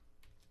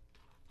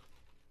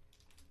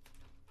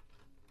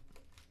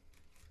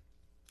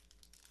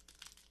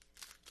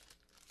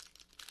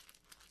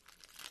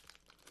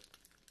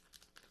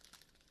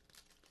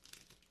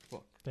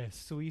 Fuck. That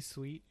sweet,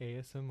 sweet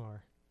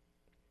ASMR.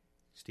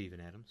 Steven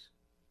Adams.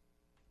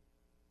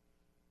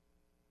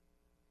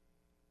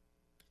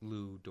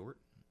 Lou Dort.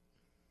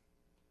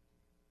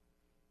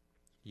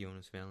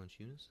 Jonas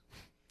Valanciunas.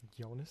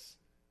 Jonas.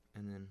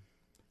 And then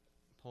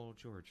Paul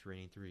George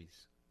raining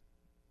threes.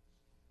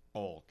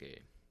 All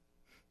game.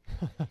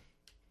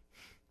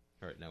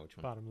 Alright, now which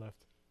one? Bottom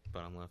left.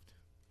 Bottom left.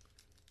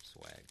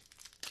 Swag.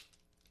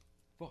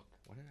 Fuck.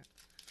 Why did I...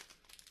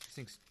 These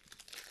things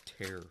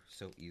tear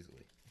so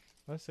easily.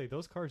 I say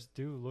those cards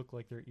do look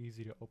like they're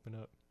easy to open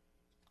up.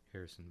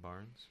 Harrison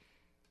Barnes.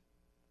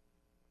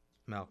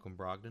 Malcolm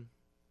Brogdon.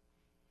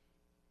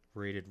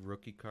 Rated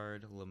rookie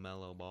card,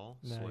 LaMelo Ball.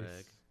 Nice.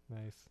 Swag.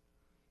 Nice.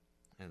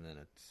 And then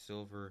a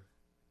silver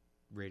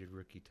rated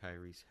rookie,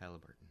 Tyrese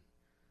Halliburton.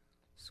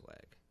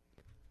 Swag.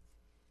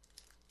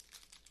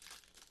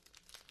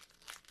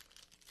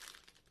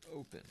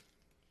 Open.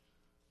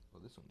 Oh,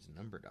 this one's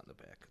numbered on the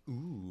back.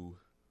 Ooh.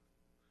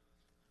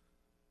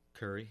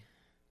 Curry.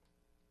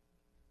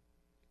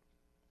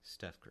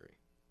 Steph Curry.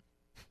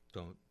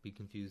 Don't be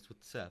confused with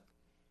Seth.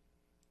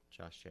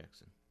 Josh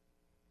Jackson.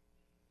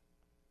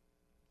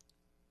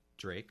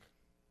 Drake.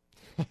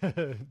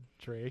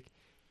 Drake.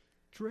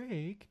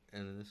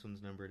 And then this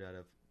one's numbered out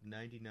of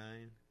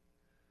 99.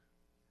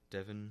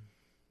 Devin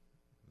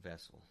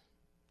Vassell.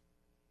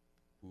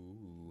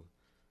 Ooh.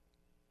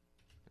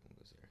 That one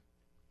goes there.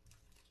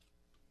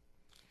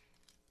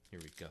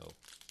 Here we go.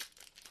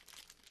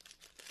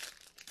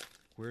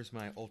 Where's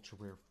my ultra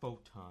rare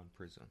photon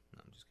prism?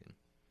 No, I'm just kidding.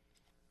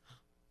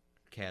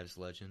 Cavs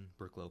legend,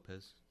 Brook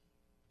Lopez.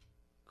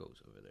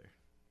 Goes over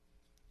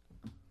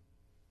there.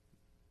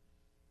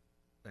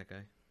 That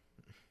guy.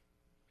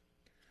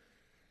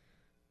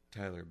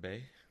 Tyler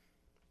Bay.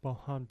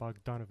 Bohan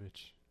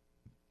Bogdanovic.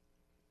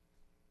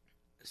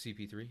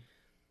 CP3.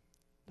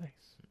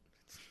 Nice.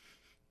 It's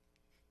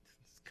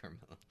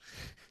Carmelo.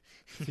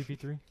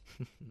 CP3?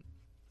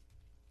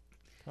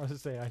 I was going to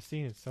say, I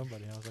seen it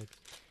somebody. I was like,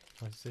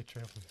 I was going to say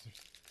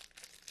Trailblazers.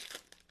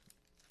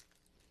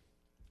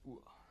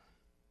 Ooh.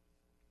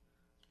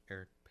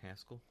 Eric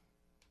Paschal.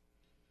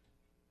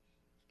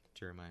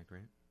 Jeremiah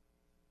Grant.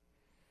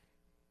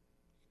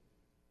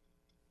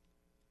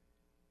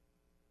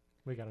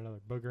 We got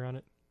another booger on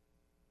it.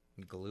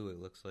 Glue, it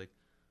looks like.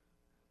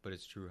 But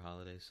it's True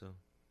Holiday, so.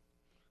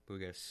 But we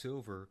got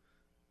silver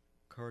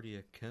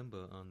Cardia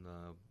Kemba on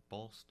the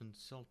Boston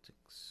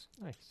Celtics.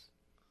 Nice.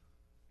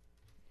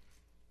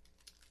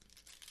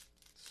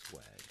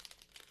 Swag.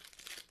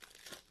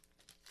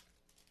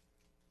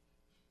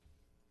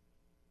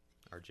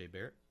 RJ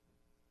Barrett.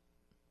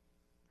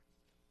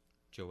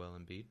 Joel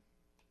Embiid.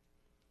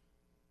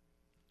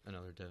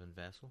 Another Devin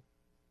Vassell,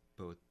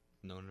 but with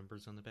no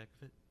numbers on the back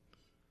of it.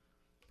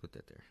 Put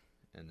that there.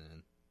 And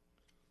then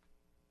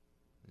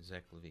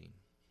Zach LaVine.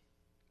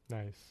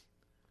 Nice.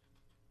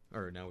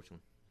 Or now which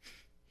one?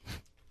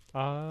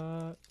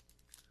 Uh,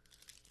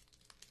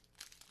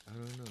 I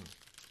don't know.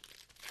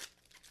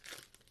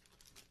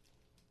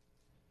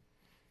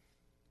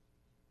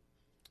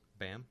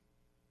 Bam.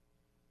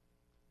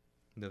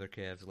 Another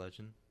Cavs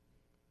legend.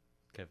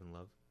 Kevin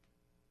Love.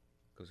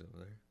 Goes over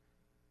there.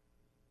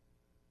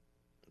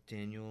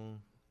 Daniel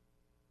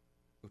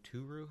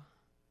Oturu. I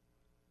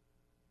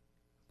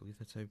believe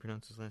that's how you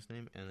pronounce his last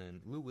name. And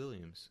then Lou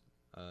Williams.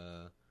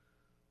 I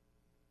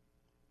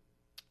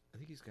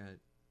think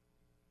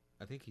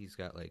he's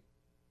got like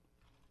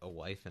a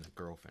wife and a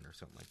girlfriend or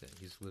something like that.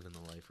 He's living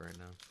the life right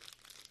now.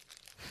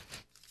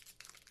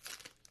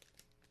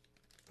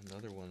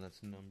 Another one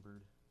that's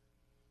numbered.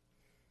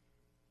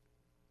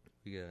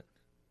 We got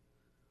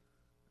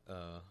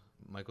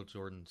Michael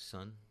Jordan's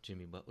son,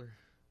 Jimmy Butler.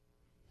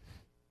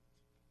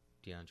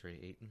 DeAndre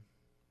Ayton.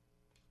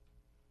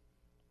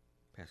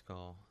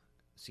 Pascal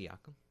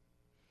Siakam.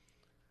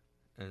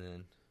 And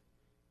then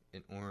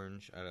in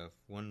orange out of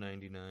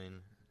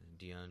 199,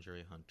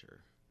 DeAndre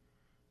Hunter.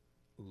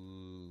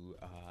 Ooh,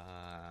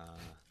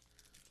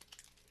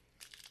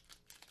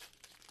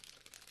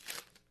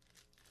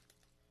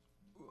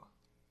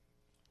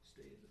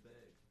 Stay in the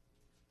bag.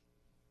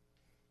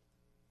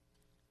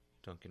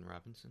 Duncan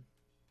Robinson.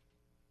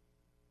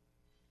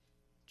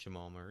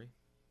 Jamal Murray.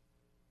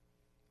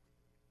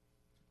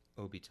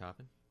 Obi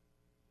Toppin.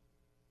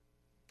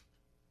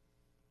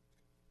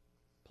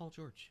 Paul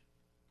George.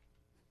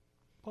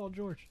 Paul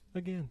George,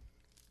 again.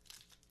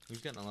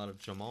 We've gotten a lot of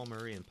Jamal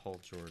Murray and Paul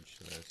George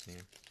that I've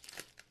seen.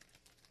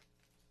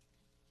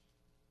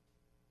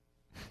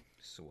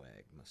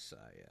 Swag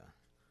Messiah.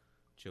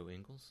 Joe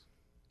Ingles.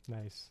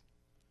 Nice.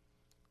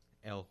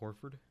 Al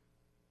Horford.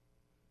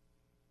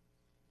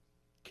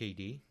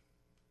 KD.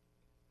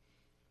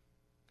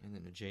 And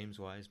then a James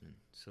Wiseman,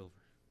 silver.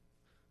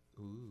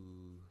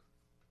 Ooh.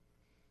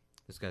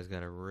 This guy's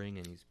got a ring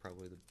and he's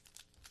probably the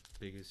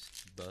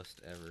biggest bust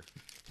ever.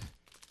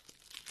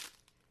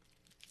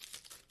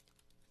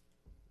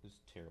 It was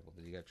terrible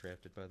that he got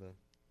drafted by the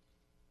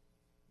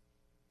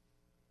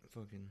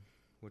fucking,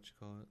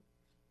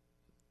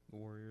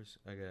 Warriors.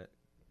 I got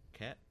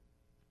Cat.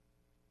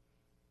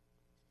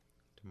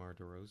 DeMar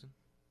DeRozan.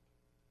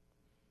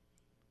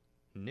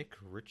 Nick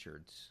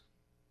Richards.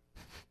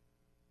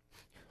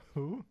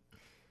 Who?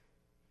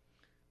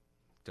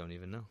 Don't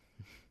even know.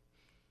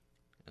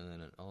 And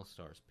then an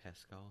All-Stars,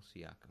 Pascal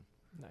Siakam.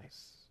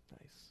 Nice.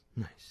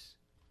 Nice.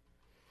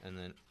 And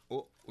then,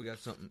 we got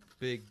something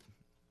big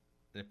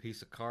and a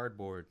piece of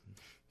cardboard.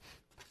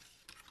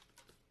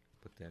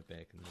 Put that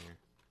back in there.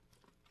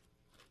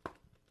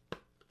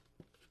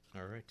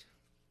 All right.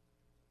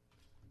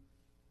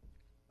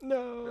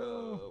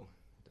 No.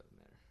 Doesn't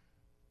matter.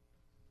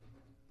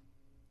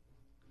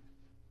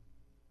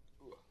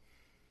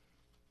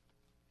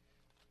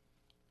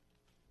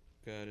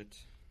 Got it.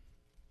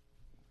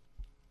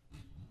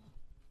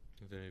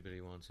 If anybody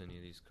wants any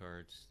of these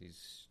cards,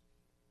 these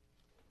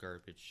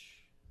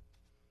garbage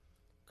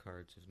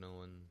cards, if no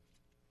one...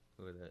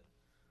 Look at that.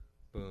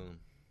 Boom.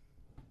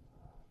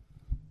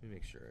 Let me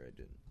make sure I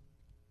didn't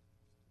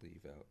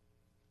leave out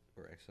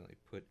or accidentally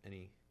put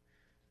any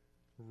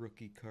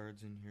rookie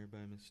cards in here by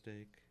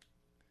mistake.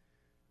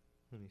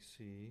 Let me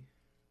see.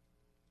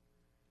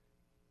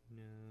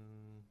 No.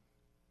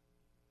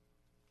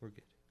 We're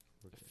good.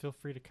 We're good. Feel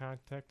free to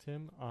contact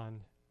him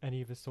on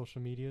any of his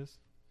social medias.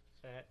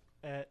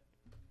 At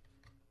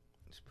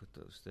Just put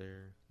those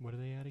there. what are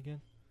they at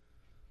again?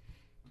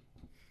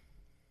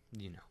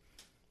 You know.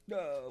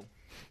 No.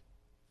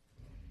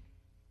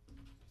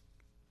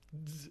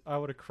 I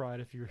would have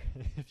cried if you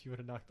if you would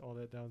have knocked all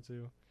that down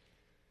too.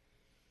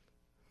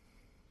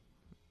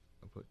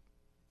 I'll put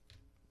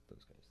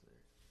those guys there.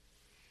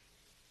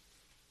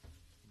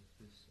 Lift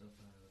this up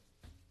out of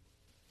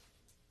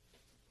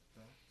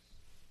box.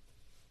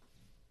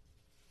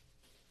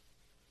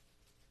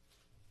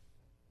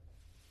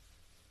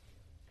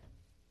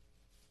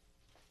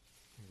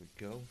 Here we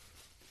go.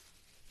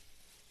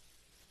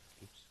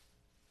 Oops.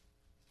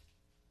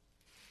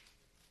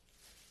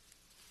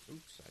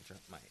 Oops, I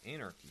dropped my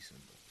anarchy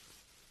symbol.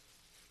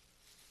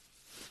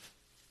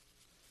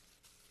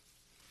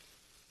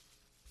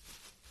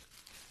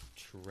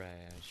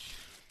 Trash.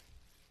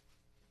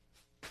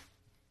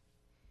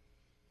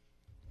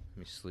 Let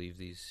me sleeve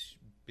these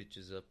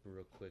bitches up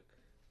real quick.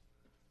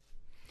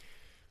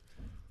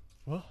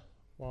 Well,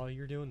 while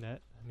you're doing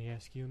that, let me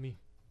ask you a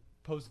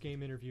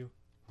post-game interview.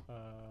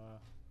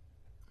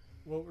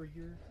 What were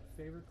your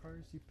favorite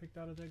cards you picked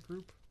out of that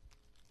group?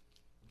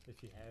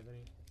 If you have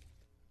any.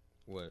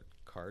 What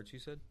cards you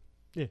said?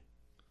 Yeah.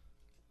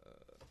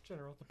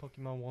 General, the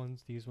Pokemon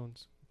ones, these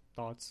ones.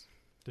 Thoughts?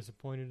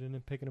 Disappointed in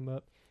him picking them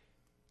up?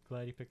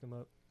 Glad he picked them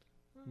up.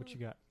 What you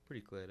got?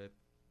 Pretty glad I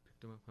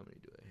picked them up. How many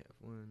do I have?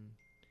 1,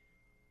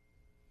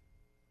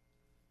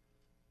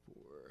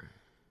 4.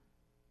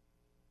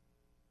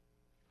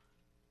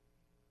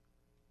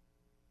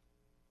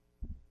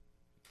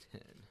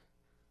 10.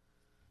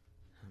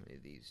 How many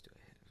of these do I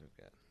have? I've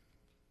got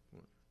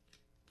 1.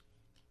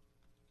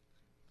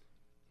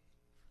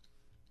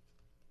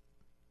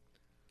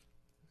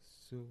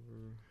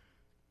 Silver.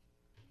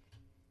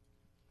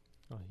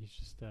 Oh, he's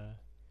just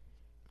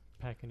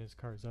packing his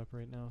cards up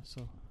right now,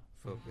 so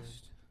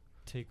Focused.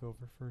 take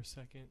over for a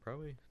second.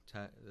 Probably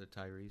the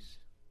Tyrese.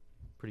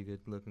 Pretty good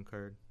looking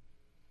card.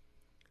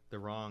 The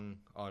wrong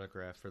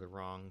autograph for the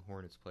wrong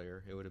Hornets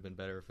player. It would have been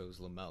better if it was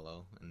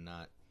LaMelo and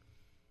not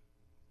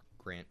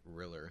Grant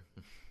Riller.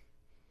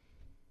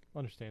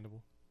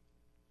 Understandable.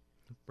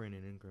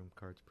 Brandon Ingram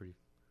card's pretty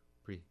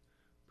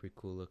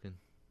cool looking.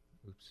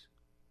 Oops.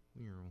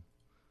 Meow.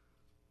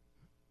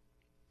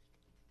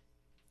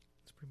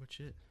 That's pretty much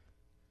it.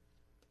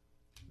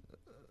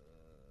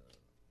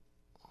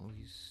 All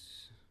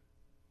these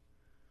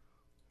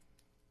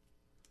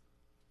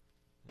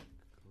go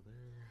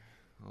there.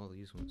 All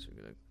these ones are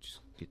gonna just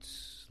get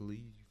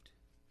sleeved.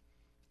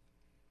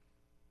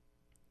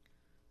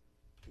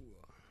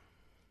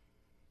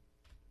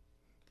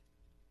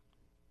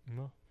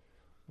 Well,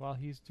 while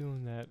he's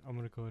doing that, I'm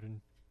gonna go ahead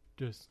and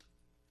just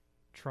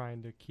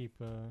trying to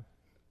keep a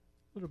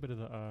little bit of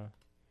the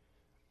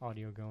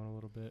audio going a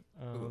little bit.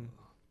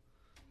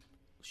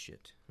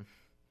 Shit.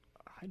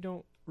 I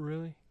don't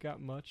really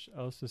got much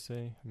else to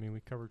say. I mean,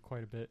 we covered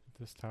quite a bit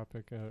this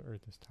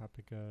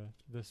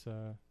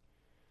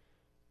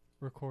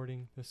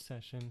recording, this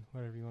session,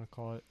 whatever you want to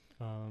call it.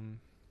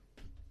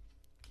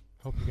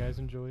 Hope you guys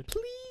enjoyed.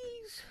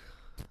 Please.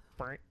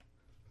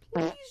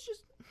 Please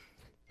just.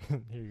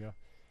 Here you go.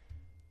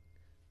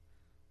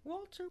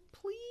 Walter,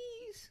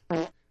 please.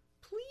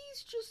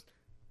 Please just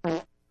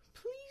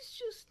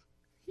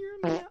hear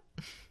me out.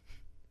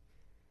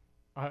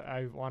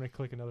 I want to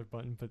click another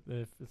button, but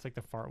if it's like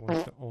the fart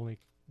one's the only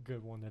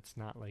good one that's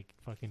not like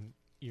fucking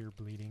ear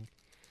bleeding.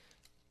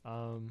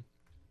 Well,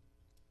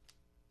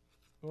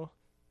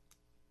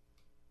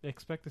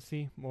 expect to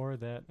see more of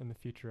that in the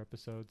future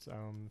episodes.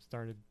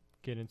 Started to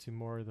get into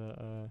more of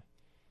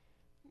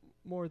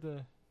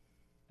the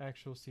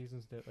actual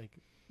seasons that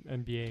like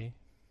NBA,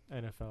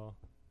 NFL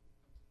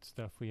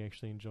stuff we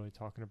actually enjoy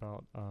talking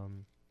about.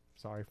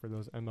 Sorry for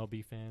those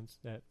MLB fans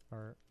that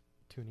are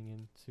tuning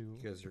in to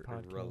You guys the are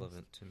podcast.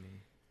 irrelevant to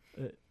me.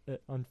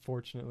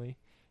 Unfortunately,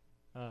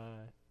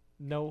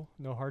 no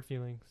hard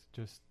feelings.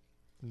 Just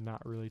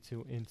not really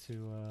too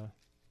into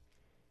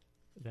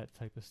that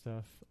type of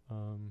stuff.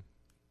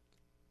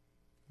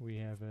 We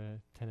have a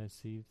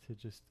tendency to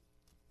just,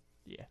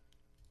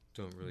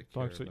 Don't really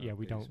care Bucks, about yeah,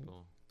 we don't.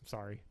 baseball.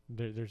 Sorry,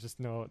 there's just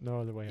no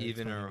other way.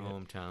 Even of our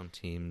explaining hometown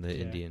team, the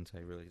Yeah. Indians, I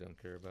really don't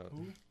care about.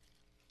 Who?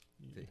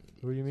 The it.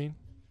 Who do you mean?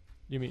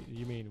 You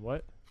mean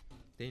what?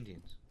 The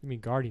Indians. You mean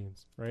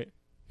Guardians, right?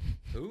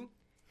 Who?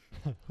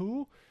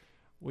 Who?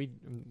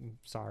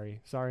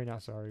 Sorry,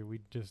 not sorry. We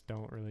just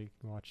don't really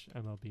watch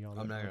MLB all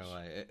that I'm not much. gonna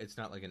lie. It's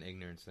not like an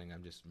ignorance thing.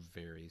 I'm just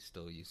very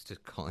still used to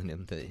calling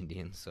them the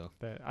Indians. So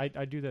That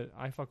I do that.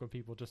 I fuck with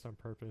people just on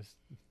purpose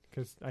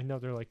because I know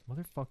they're like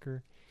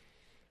motherfucker.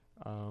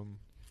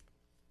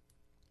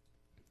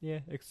 Yeah,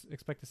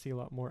 expect to see a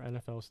lot more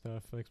NFL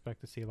stuff. I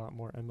expect to see a lot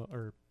more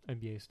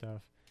NBA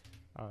stuff.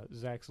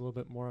 Zach's a little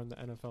bit more on the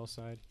NFL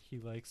side. He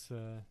likes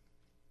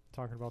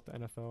talking about the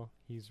NFL.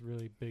 He's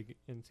really big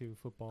into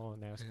football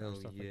and NASCAR hell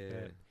stuff yeah. like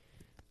that.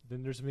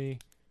 Then there's me,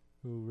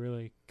 who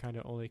really kind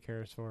of only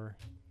cares for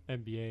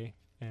NBA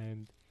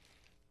and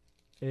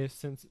is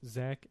since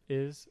Zach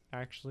is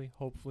actually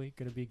hopefully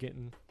going to be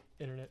getting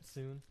internet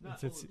soon.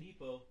 Not and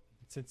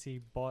since he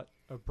bought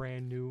a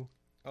brand new.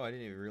 Oh, I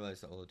didn't even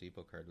realize the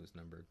Oladipo card was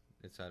numbered.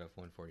 It's out of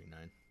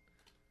 149.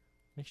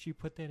 Make sure you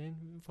put that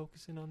in.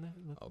 Focus in on that.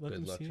 Let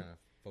Good luck see trying to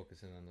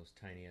focus in on those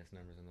tiny ass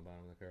numbers on the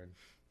bottom of the card.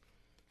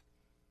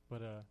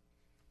 But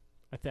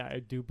I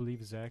do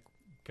believe Zach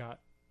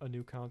got a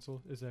new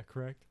console. Is that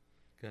correct?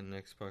 Got an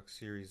Xbox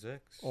Series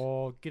X.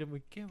 Oh, can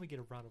we get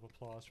a round of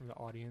applause from the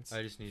audience?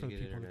 I just need from to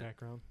the get people in the internet.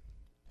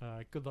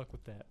 background. Good luck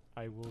with that.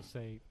 I will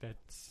say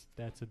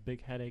that's a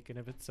big headache in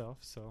of itself.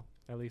 So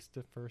at least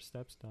the first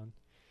step's done.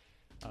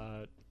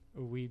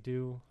 We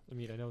do. I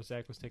mean, I know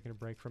Zach was taking a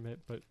break from it,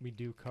 but we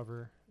do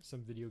cover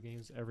some video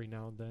games every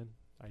now and then.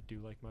 I do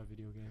like my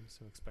video games,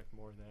 so expect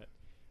more of that.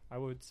 I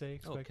would say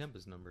expect. Kemp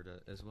is numbered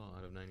as well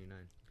out of 99.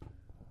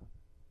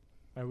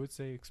 I would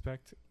say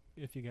expect,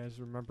 if you guys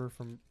remember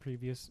from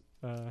previous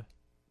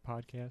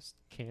podcast,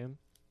 Cam,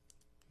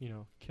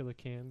 Killer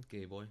Cam.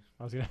 Gay boy.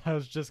 I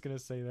was just gonna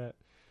say that.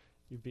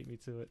 You beat me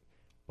to it,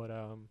 but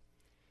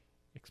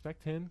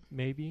expect him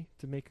maybe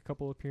to make a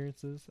couple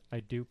appearances. I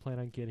do plan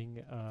on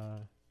getting.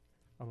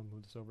 I'm gonna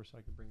move this over so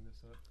I can bring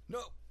this up.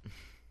 No.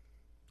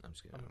 I'm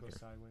just kidding. I'm gonna go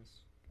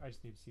sideways. I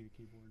just need to see the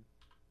keyboard.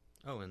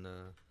 Oh, and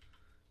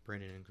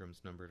Brandon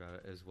Ingram's numbered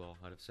as well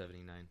out of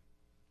 79.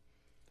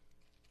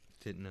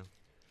 Didn't know.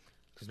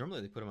 Because normally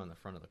they put them on the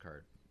front of the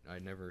card. I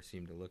never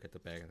seem to look at the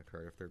back of the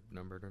card if they're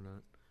numbered or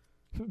not.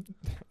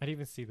 I didn't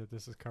even see that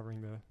this is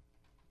covering the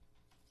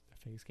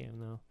face cam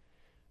though.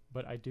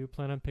 But I do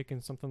plan on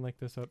picking something like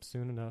this up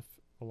soon enough,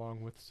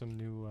 along with some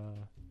new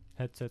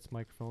headsets,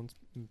 microphones.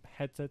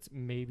 Headsets,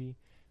 maybe.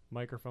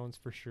 Microphones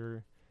for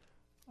sure.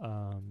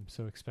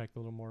 So expect a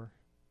little more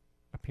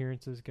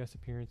guest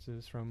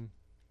appearances from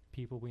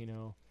people we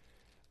know.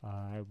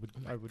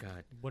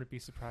 Wouldn't be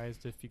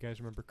surprised if you guys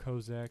remember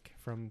Kozak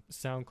from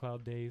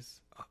SoundCloud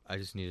days. I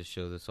just need to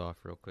show this off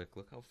real quick.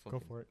 Look how fucking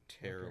Go for it.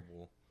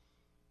 terrible.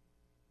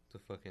 The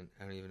fucking,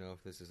 I don't even know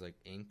if this is like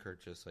ink or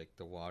just like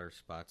the water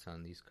spots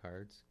on these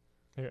cards.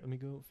 Here, let me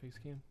go face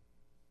cam.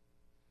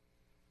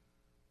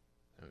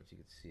 I don't know if you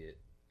can see it.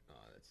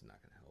 Oh, that's not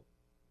gonna help.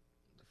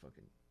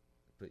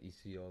 But you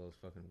see all those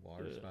fucking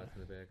water spots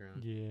in the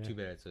background? Yeah. Too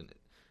bad it's an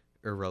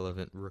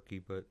irrelevant rookie,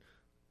 but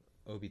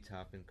Obi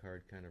Toppin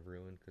card kind of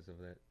ruined because of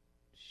that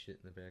shit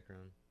in the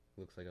background.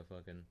 Looks like a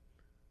fucking...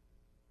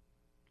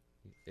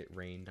 It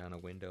rained on a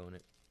window and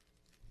it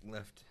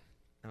left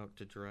out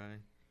to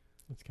dry.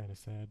 That's kind of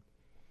sad.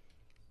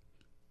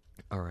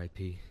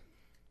 R.I.P.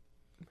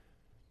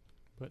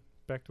 But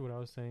back to what I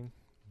was saying.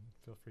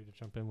 Feel free to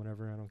jump in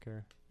whenever. I don't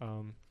care.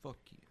 Fuck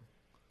you.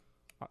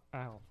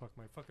 Ow, fuck,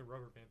 my fucking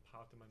rubber band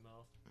popped in my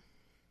mouth.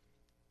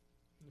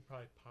 It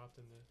probably popped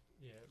in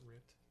the... Yeah, it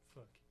ripped.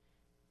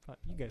 Fuck.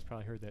 You guys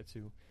probably heard that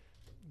too.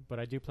 But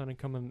I do plan on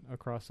coming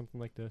across something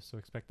like this, so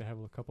expect to have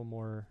a couple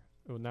more...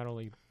 not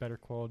only better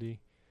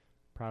quality,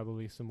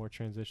 probably some more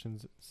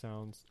transitions,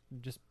 sounds,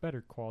 just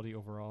better quality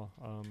overall.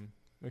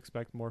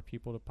 Expect more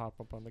people to pop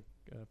up on the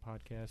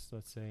podcast.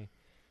 Let's say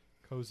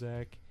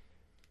Kozak,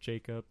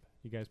 Jacob.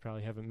 You guys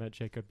probably haven't met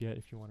Jacob yet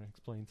if you want to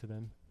explain to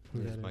them who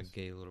This that is my is.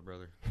 gay little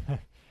brother.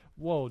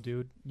 Whoa,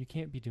 dude. You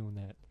can't be doing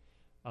that.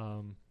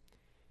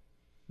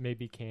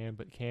 Maybe Cam,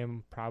 but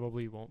Cam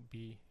probably won't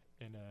be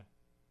in a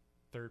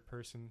third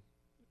person.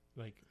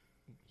 Like,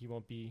 he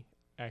won't be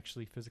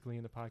actually physically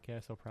in the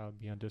podcast. He'll probably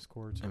be on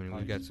Discord. So I mean,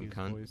 probably we've got just some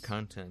use voice.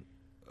 content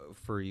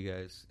for you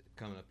guys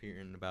coming up here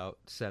in about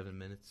 7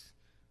 minutes.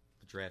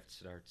 The draft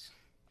starts.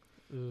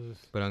 Ugh.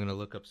 But I'm going to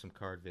look up some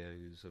card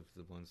values of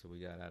the ones that we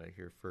got out of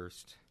here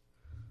first.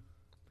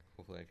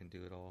 Hopefully I can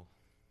do it all.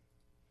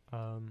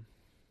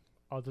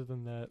 Other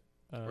than that,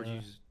 Or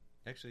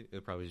actually,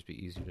 it'll probably just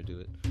be easier to do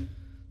it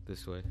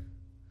this way.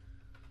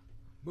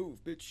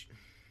 Move, bitch.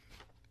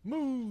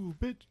 move,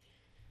 bitch.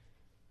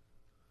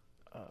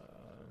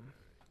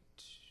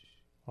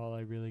 All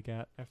I really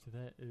got after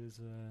that is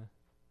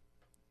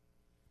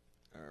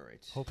All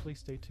right. hopefully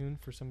stay tuned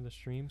for some of the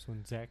streams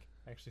when Zach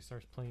actually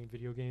starts playing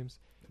video games.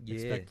 Yeah.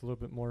 Expect a little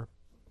bit more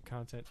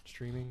content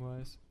streaming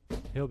wise.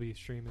 He'll be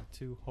streaming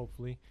too,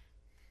 hopefully.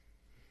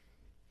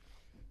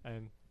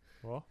 And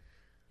well,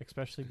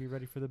 especially be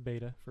ready for the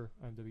beta for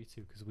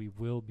MW2 because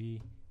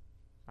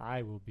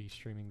I will be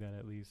streaming that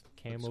at least.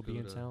 Cam Let's will be go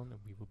in to- town and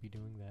we will be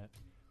doing that.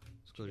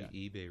 Let's go to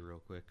Yeah. eBay real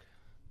quick.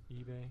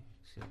 eBay.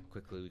 See how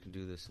quickly we can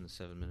do this in the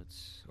 7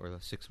 minutes or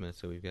the 6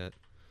 minutes that we've got.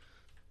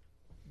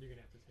 You're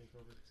gonna have to take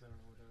over because I don't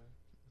know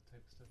what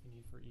type of stuff you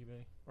need for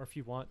eBay. Or if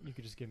you want, you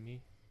could just give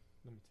me.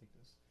 Let me take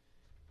this.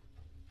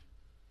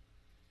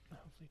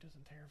 Hopefully it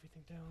doesn't tear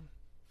everything down.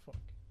 Fuck.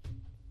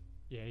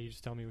 Yeah, you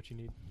just tell me what you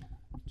need.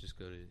 Just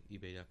go to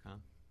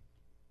ebay.com.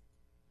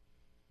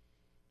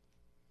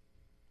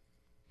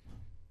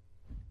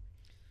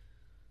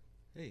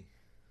 Hey,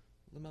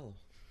 LaMelo.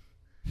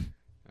 All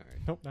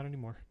right. Nope, not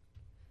anymore.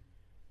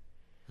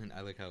 And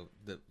I like how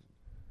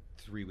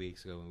 3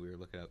 weeks ago when we were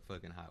looking up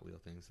fucking Hot Wheel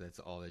things, that's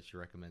all that you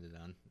recommended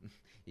on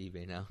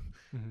eBay now.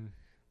 Mm-hmm.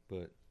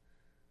 But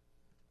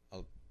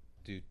I'll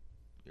do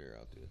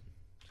it.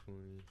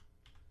 20,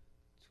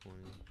 20,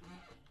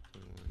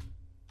 21.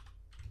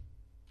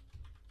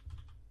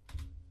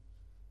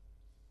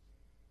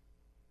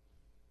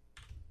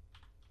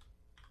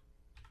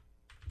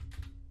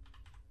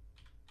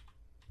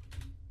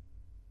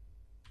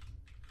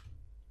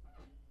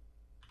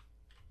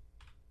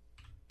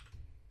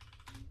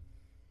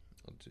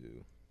 I'll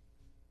do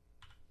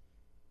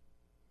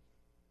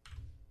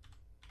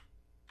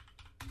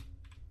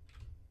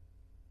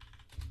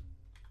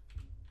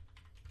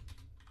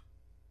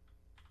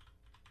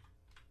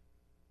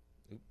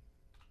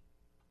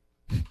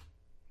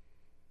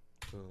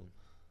boom.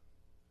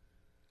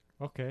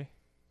 Okay.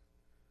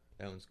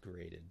 That one's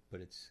graded,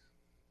 but it's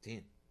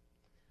damn.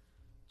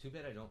 Too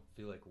bad I don't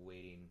feel like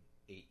waiting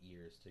 8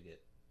 years to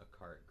get a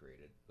card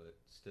graded, but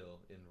still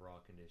in raw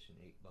condition,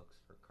 $8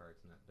 for a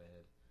card's not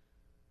bad.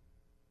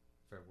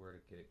 If I were to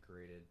get it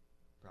graded,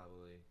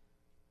 probably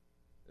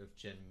if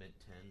Gem Mint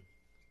 10.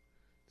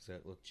 Does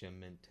that look Gem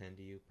Mint 10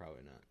 to you?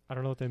 Probably not. I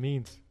don't know what that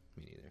means.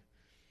 Me neither.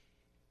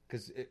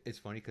 Because it's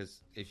funny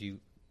because if you,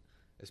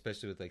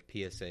 especially with like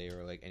PSA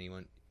or like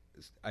anyone,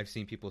 I've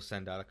seen people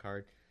send out a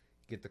card,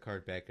 get the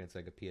card back, and it's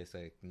like a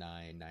PSA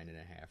 9,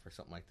 9.5 or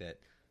something like that.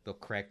 They'll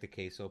crack the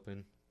case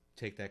open,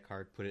 take that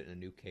card, put it in a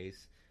new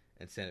case,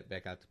 and send it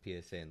back out to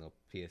PSA, and they'll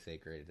PSA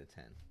grade it a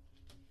 10.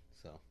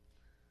 So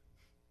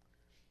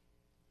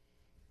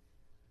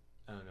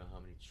I don't know how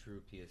many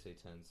true PSA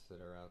 10s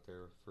that are out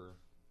there for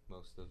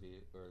most of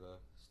the or the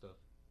stuff.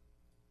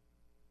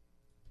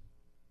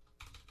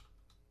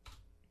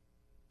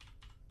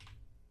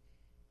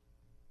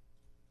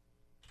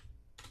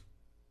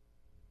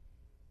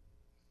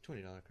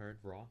 $20 card,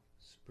 raw.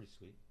 It's pretty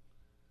sweet.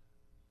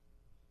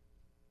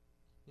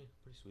 Yeah,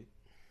 pretty sweet.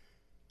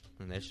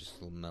 And that's just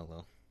a little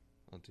mellow.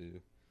 I'll do.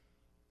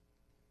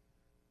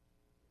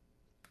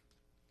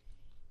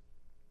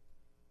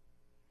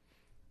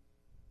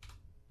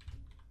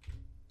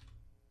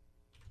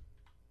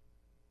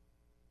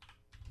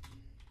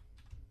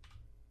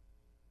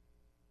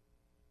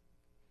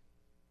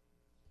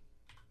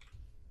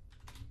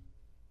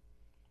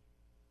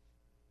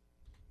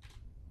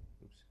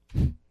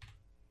 Oops.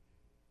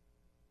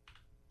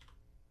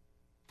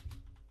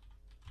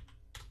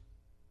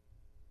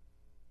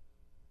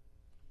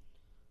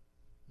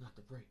 Not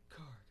the right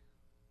card.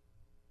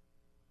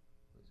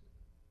 What is it?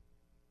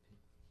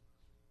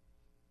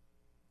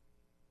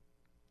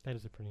 That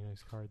is a pretty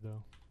nice card,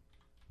 though.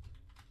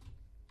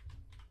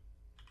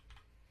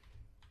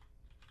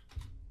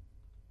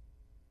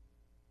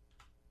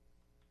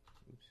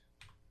 Oops.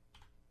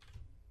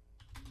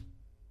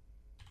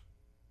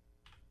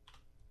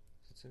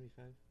 Is it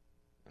 75?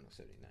 Oh no,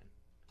 79.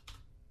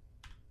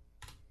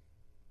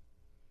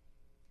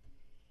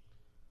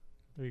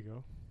 There you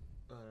go.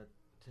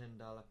 $10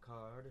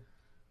 card.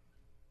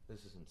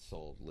 This isn't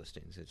sold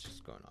listings. It's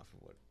just going off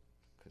of what,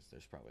 because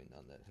there's probably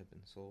none that have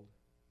been sold.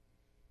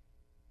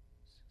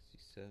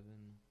 67.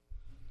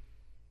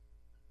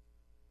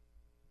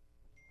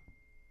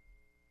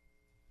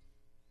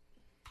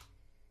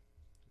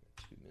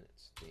 Got 2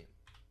 minutes. Damn.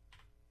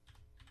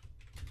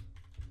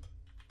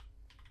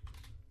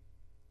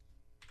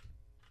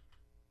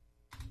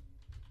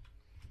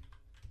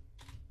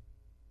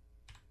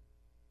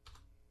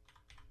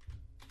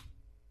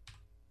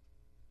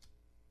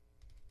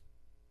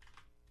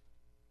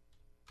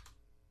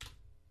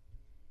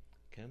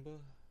 Kemba,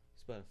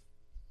 it's about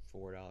a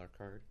 $4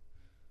 card.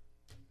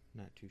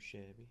 Not too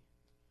shabby.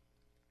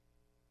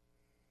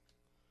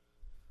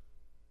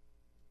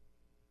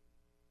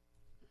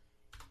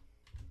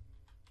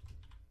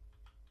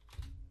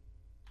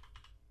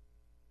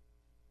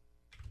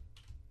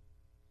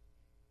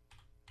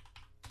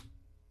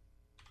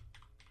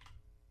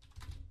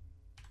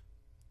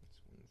 That's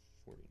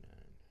 149.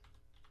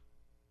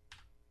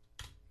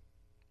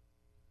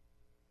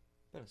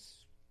 But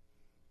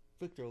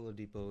Victor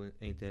Oladipo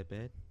ain't that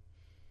bad.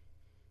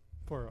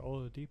 For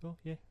Oladipo?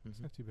 Yeah, it's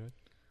Mhm. not too bad.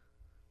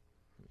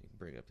 Let me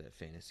bring up that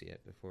fantasy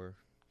app before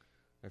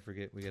I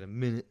forget. We got a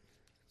minute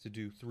to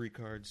do 3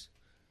 cards.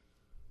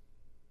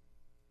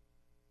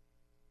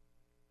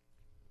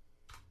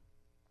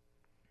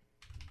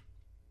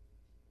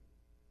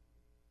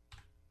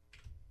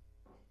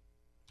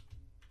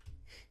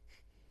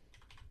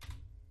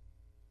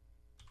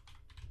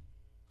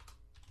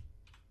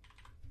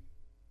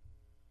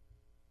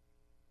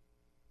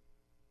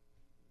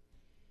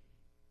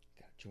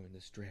 Gotta join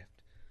this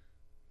draft.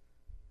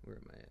 Where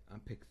am I at?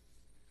 I'm pick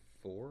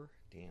 4?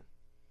 Damn.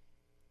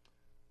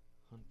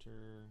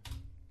 Hunter.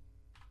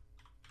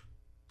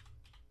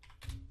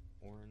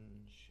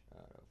 Orange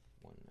out of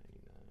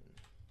 199.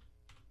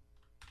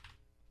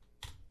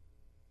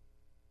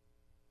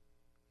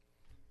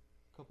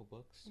 Couple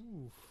bucks.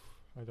 Oof.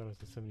 I thought it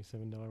was a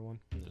 $77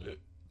 one. No,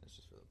 that's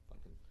just for the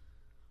fucking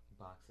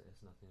box that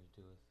has nothing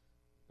to do with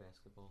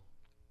basketball.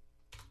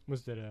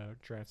 Was that a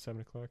draft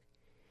 7 o'clock?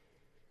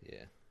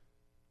 Yeah.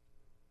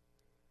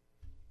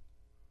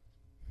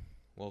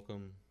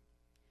 Welcome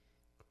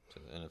to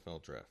the NFL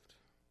draft.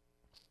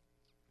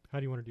 How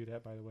do you want to do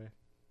that, by the way?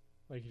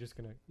 Like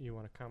you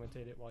want to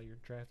commentate it while you're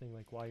drafting,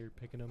 like while you're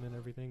picking them and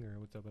everything, or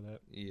what's up with that?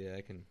 Yeah,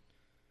 I can.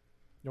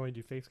 You want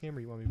me to do face cam, or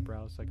you want me to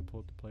browse so I can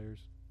pull up the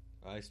players?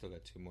 I still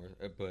got 2 more,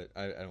 but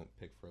I don't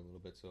pick for a little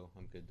bit, so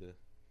I'm good to.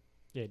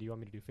 Yeah, do you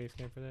want me to do face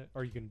cam for that?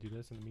 Or are you going to do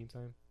this in the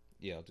meantime?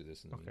 Yeah, I'll do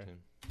this in the Okay. meantime.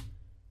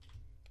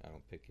 I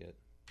don't pick yet.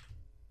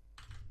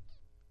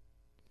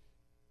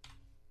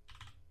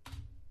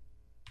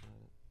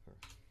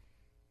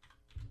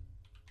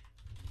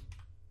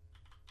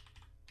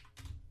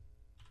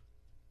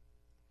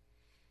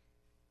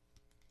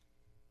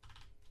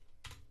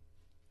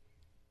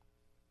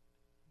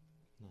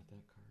 Not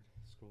that card.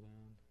 Scroll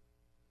down.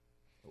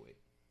 Oh wait,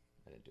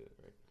 I didn't do it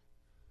right.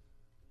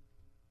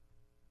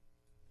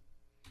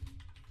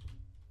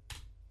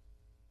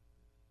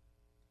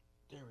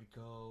 There we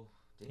go.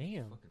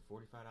 Damn. Fucking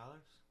 $45.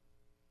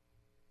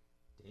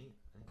 Damn, I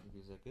didn't think he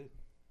was that good.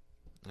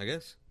 I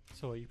guess.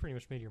 So you pretty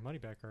much made your money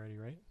back already,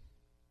 right?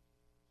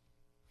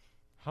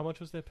 How much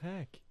was that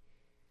pack?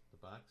 The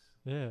box?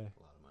 Yeah. A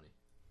lot of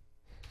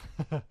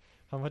money.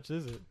 How much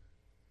is it?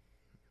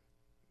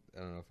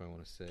 I don't know if I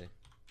want to say.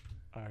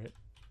 All right.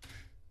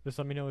 Just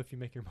let me know if you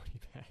make your money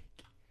back.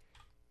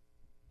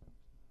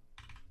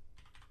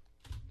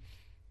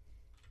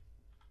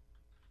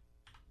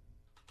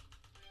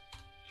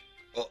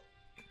 Oh,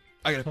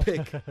 I gotta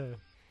pick.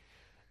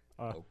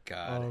 Oh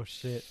God. Oh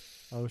shit.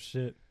 Oh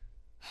shit.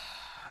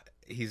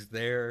 He's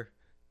there.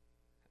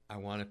 I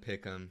want to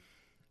pick him.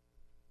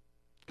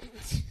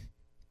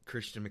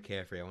 Christian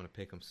McCaffrey. I want to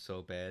pick him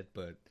so bad,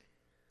 but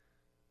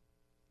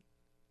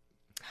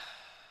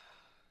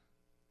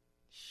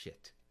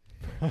shit.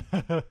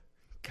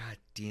 God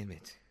damn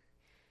it.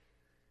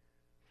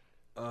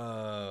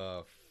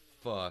 Oh,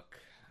 fuck.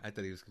 I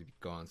thought he was going to be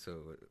gone,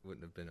 so it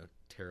wouldn't have been a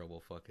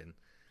terrible fucking...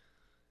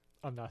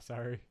 I'm not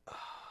sorry. I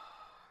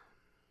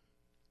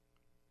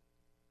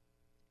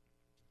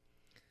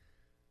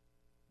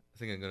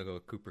think I'm going to go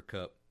with Cooper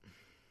Kupp.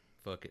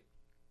 Fuck it.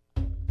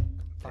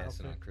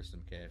 Passing on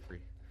Christian McCaffrey.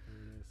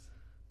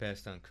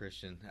 Passed on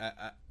Christian.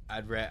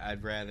 I'd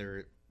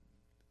rather...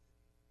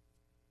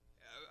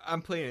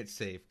 I'm playing it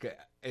safe.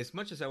 As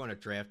much as I want to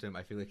draft him,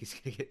 I feel like he's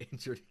going to get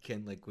injured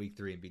again like week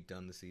 3 and be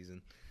done the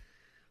season.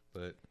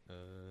 But, I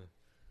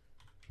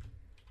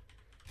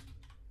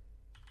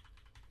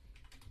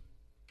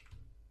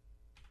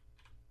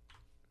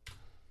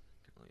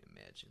can only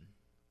imagine.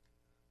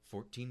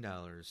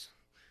 $14.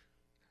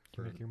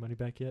 Can you make your money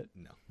back yet?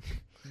 No.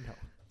 No.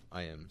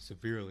 I am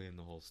severely in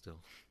the hole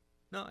still.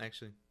 No,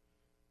 actually,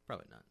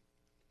 probably not.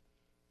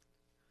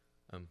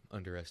 I'm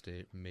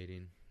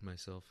underestimating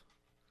myself.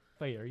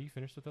 Wait, are you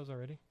finished with those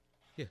already?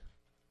 Yeah.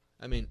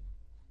 I mean,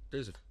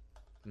 there's a...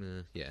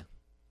 yeah.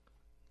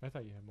 I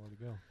thought you had more to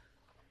go.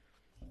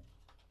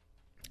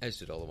 I just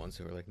did all the ones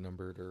that were, like,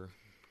 numbered or...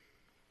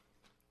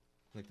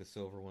 Like, the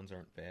silver ones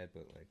aren't bad,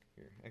 but, like,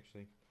 here,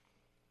 actually...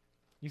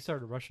 You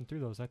started rushing through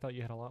those. I thought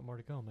you had a lot more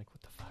to go. I'm like,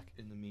 what the fuck?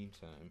 In the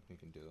meantime, we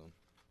can do them.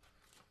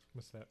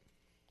 What's that?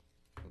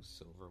 Those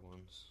silver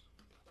ones.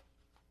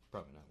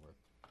 Probably not worth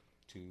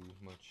too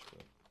much, but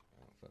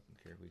I don't fucking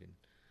care. We can...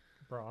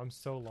 Bro, I'm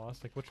so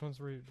lost. Like, which ones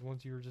were the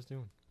ones you were just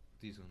doing?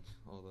 These ones.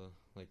 All the,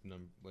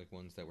 like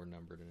ones that were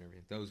numbered and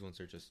everything. Those ones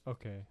are just...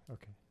 Okay.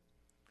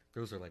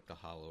 Those are, like, the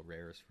hollow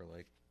rares for,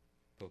 like,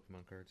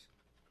 Pokemon cards.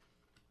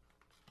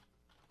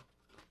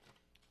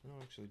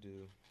 I'll actually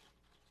do...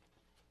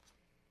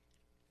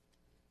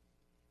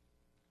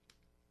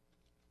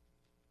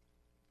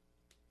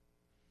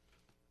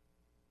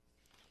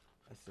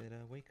 I said,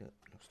 wake up,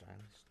 no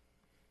stylist.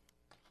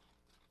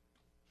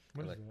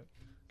 What I is like that?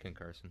 Ken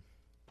Carson.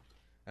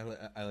 I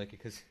like it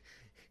because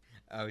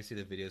I always see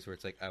the videos where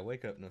it's like, I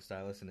wake up, no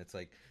stylist, and it's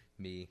like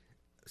me,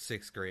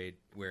 6th grade,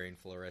 wearing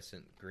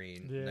fluorescent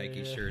green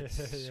Nike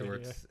shirts,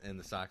 shorts, and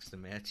the socks to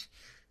match.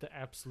 The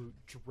absolute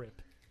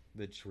drip.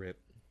 The drip.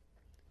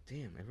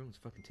 Damn, everyone's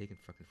fucking taking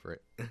fucking for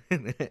it.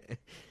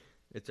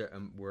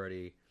 We're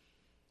already...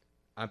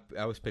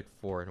 I was pick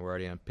 4, and we're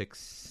already on pick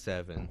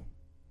 7.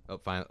 Oh,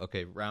 fine.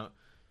 Okay, round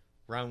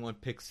 1,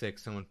 pick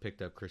 6. Someone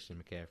picked up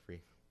Christian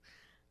McCaffrey.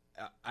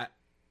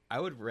 I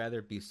would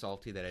rather be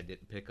salty that I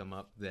didn't pick him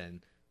up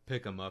than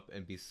pick him up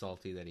and be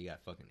salty that he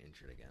got fucking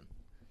injured again.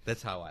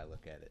 That's how I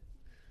look at it.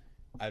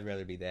 I'd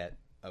rather be that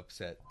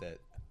upset that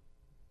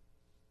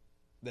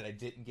I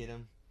didn't get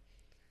him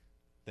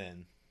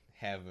than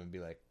have him be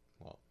like,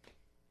 well,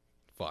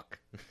 fuck.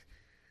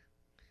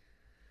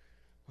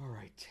 All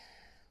right,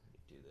 let me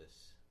do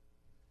this.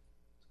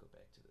 Let's go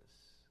back to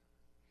this.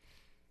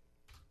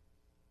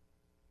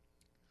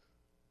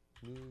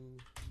 Blue.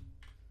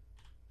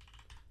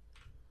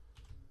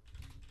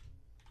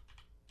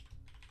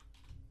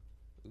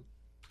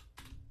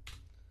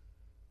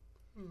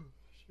 Oh,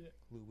 shit.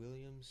 Lou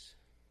Williams,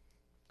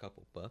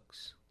 couple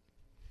bucks.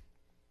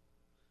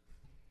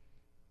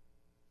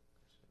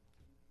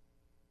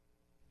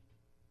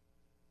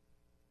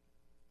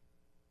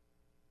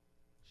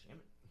 Damn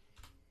it.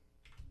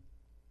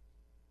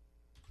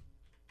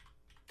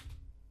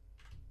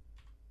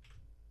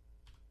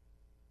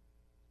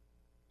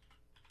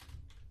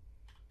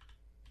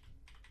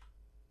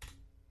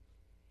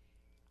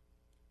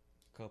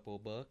 Couple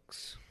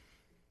bucks.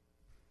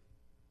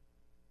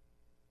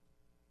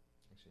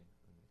 Actually,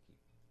 I'm gonna keep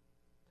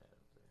that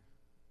up there.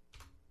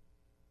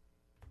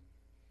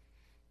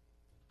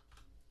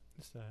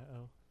 What's that?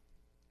 Oh.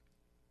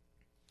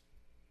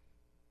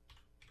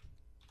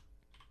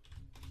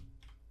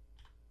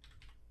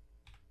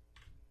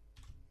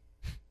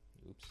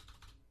 Oops.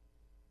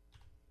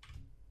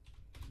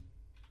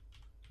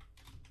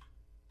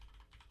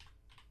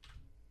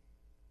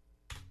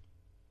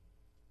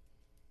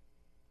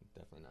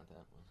 Definitely not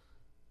that one.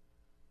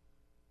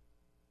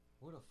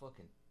 What a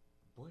fucking...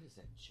 What is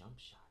that jump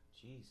shot?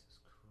 Jesus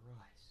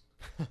Christ.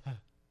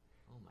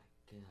 Oh my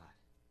god.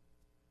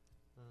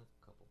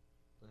 A couple.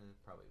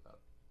 Probably about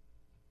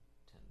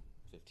 10,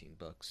 15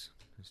 bucks.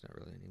 There's not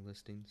really any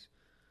listings.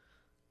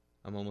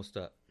 I'm almost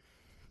up.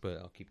 But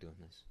I'll keep doing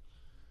this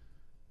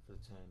for the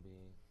time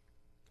being.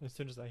 As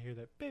soon as I hear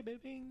that bing, bing,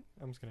 bing,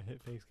 I'm just going to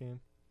hit face game.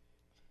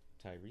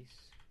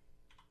 Tyrese.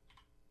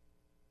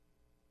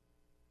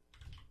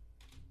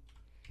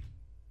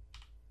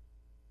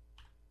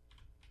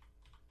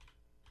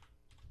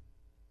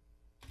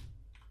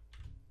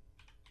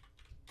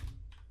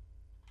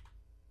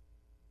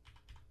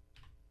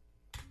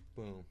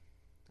 Boom.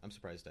 I'm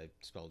surprised I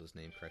spelled his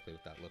name correctly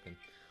without looking.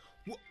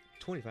 Whoa,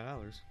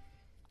 $25.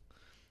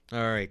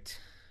 All right.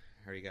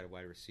 I already got a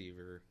wide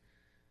receiver.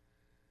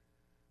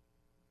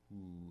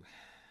 Ooh.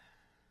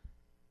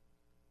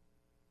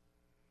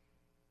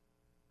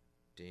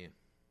 Damn.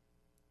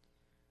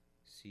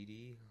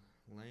 CD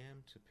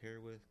Lamb to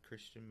pair with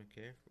Christian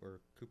McCaffrey, or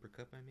Cooper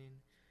Kupp, I mean.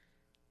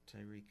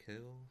 Tyreek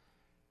Hill.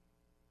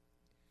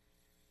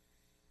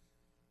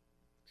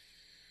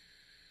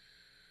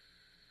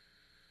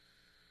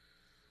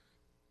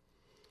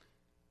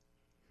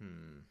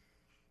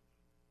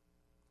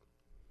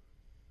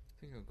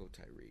 I think I'll go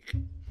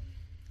Tyreek.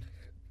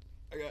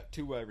 I got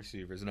 2 wide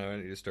receivers, and now I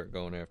need to start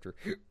going after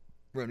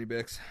running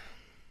backs.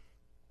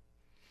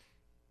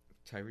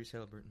 Tyrese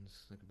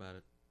Halliburton's like about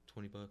a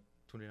 $20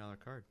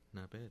 card.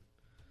 Not bad.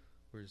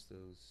 Where's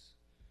those?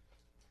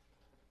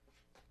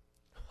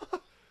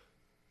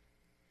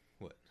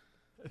 What?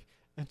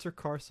 Enter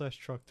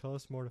car/truck. Tell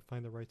us more to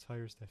find the right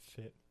tires that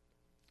fit.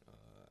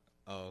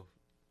 Oh.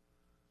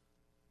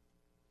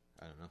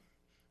 I don't know.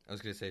 I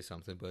was going to say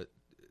something, but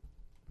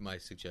my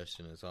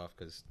suggestion is off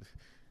because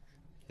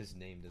his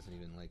name doesn't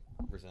even like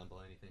resemble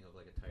anything of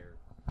like a tire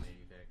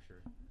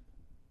manufacturer.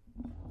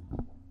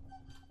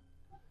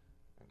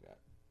 I've got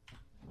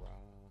raw.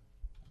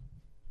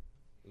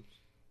 Oops.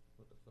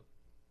 What the fuck?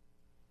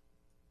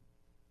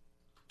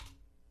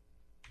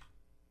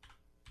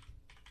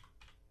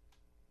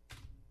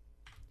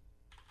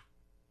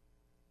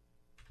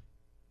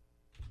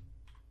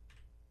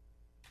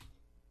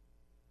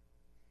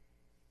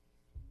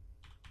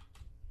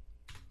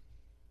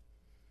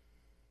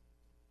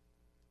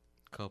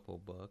 Couple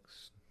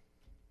bucks.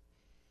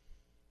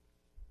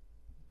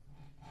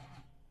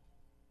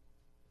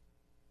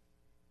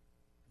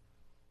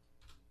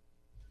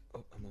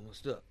 Oh, I'm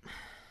almost up.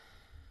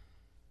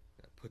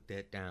 Gotta put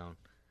that down.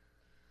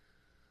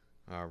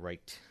 All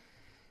right.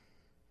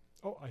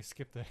 Oh, I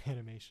skipped the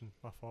animation.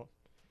 My fault.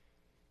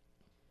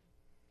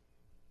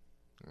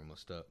 We're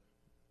almost up.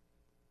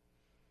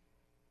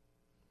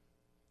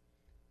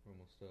 We're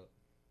almost up.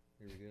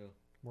 Here we go.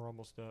 We're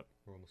almost up.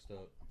 We're almost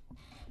up.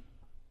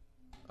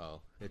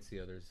 Oh, it's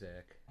the other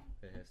Zach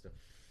that has to...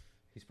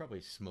 He's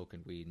probably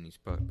smoking weed and he's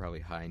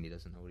probably high and he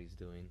doesn't know what he's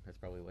doing. That's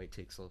probably why it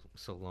takes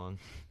so long.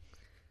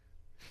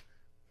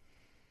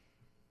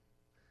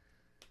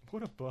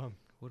 What a bum.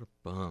 What a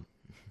bum.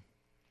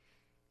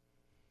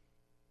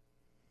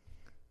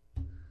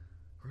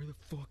 Hurry the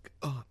fuck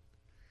up.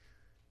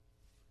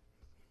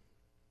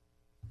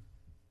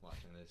 Watch,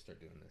 I'm gonna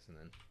start doing this and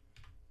then...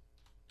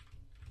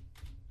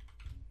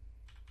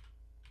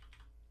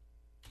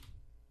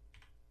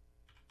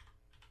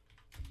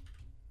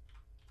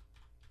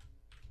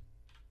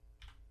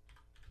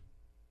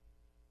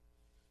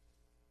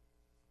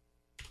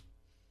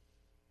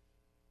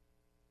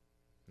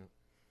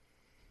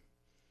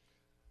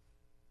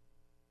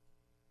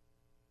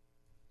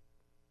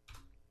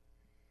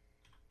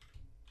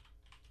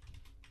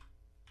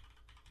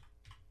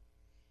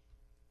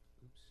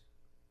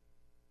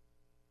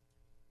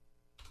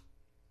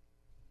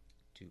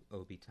 To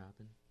Obi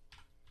Toppin.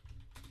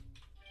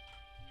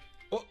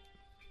 Oh!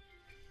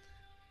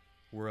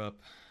 We're up.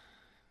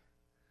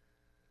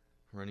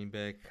 Running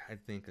back, I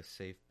think a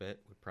safe bet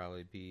would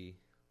probably be...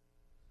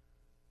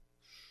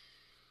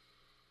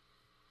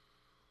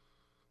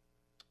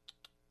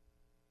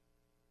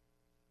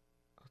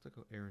 I'll have to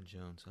go Aaron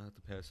Jones. I'll have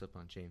to pass up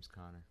on James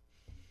Conner.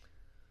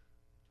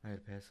 I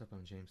had to pass up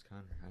on James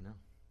Conner. I know.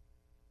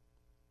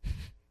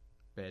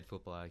 Bad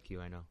football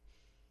IQ, I know.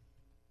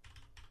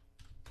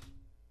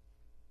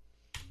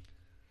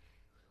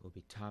 Will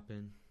be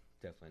Toppin.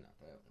 Definitely not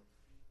that one.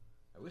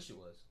 I wish it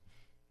was.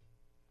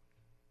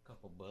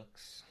 Couple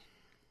bucks.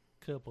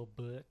 Couple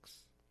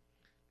bucks.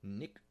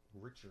 Nick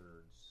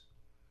Richards.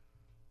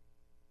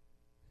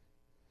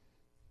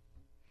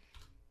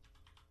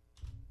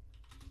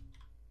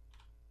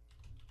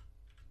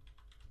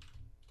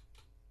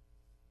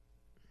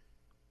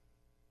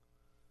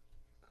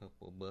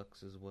 couple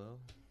bucks as well.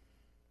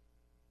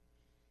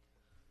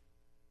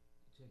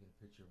 You taking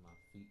a picture of my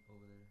feet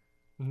over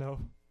there? No.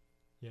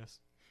 Yes.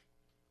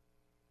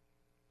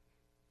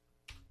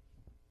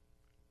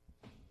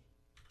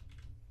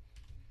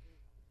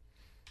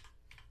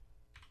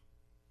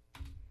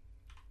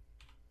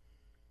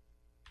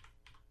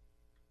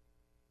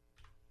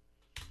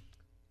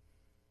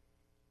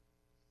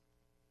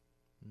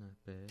 Not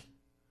bad.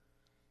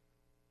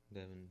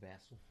 Devin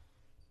Vassell.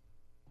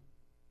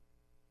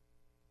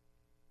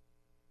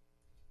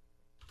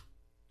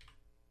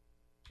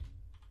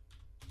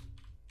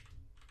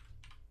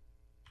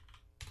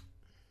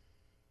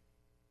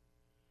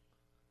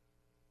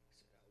 I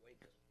said I'll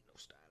wake up, no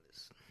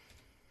stylist.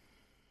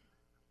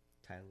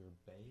 Tyler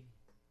Bay.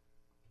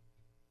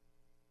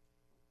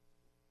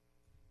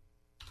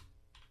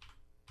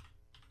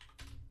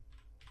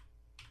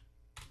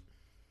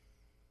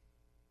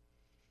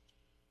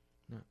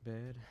 Not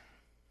bad.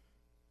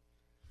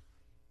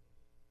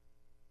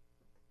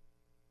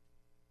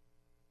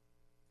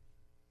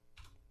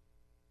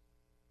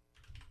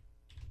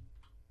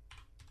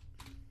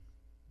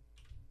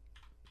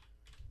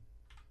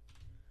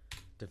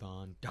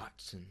 Devon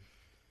Dotson.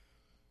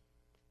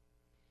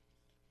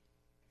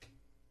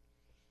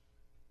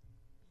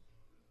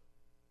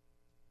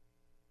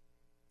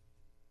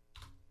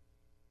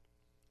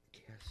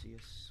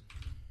 Cassius.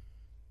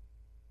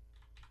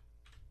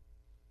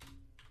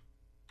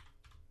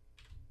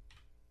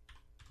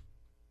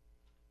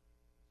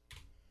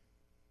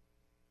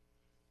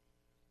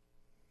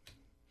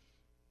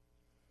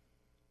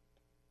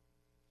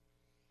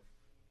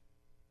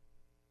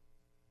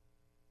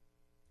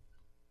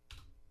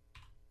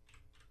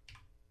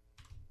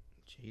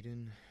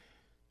 Jaden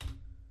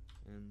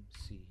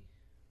MC.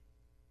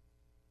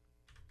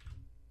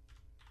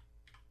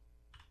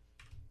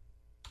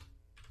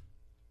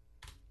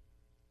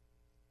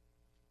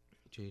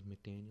 Jade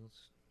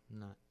McDaniels,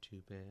 not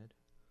too bad.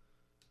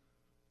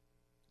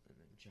 And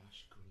then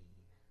Josh Green.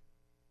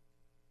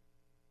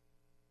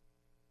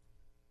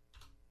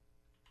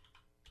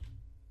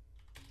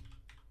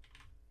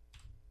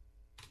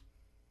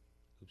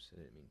 Oops, I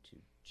didn't mean to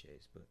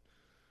chase, but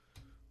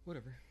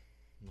whatever.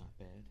 Not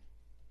bad.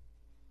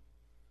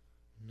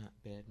 Not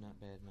bad, not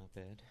bad, not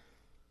bad.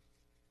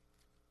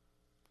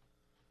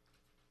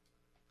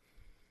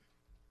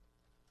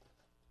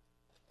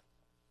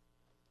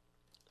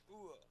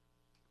 Ooh.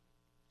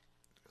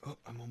 Oh,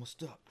 I'm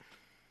almost up.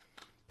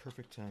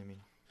 Perfect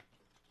timing.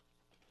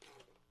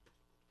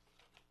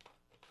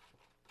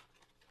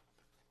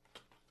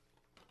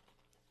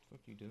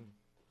 What you doing?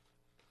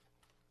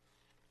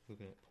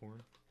 Looking at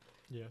porn?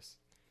 Yes.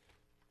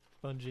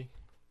 Bungie.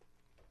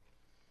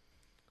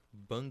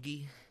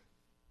 Bungie.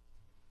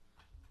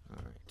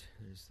 Alright,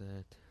 there's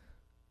that.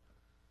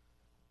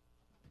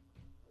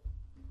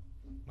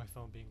 My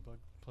phone being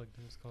plugged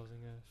in is causing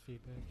a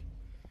feedback.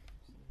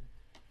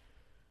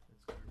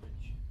 That's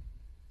garbage.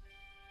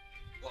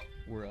 Oh,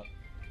 we're up.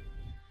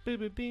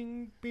 Baby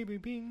bing, baby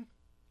bing.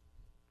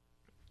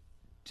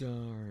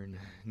 Darn.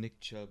 Nick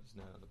Chubb's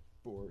not on the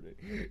board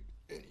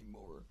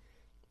anymore.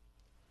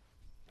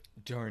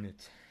 Darn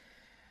it.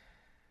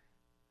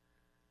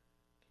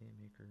 Cam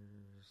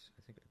Akers.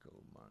 I think I go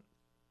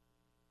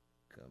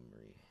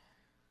Montgomery.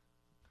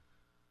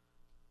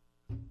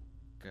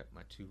 Got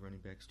my 2 running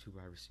backs, 2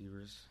 wide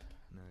receivers.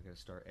 Now I gotta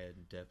start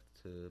adding depth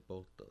to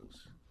both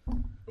those.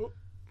 Oh.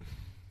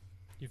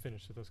 You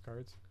finished with those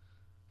cards?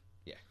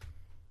 Yeah.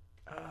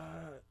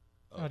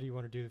 How do you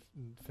want to do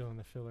fill in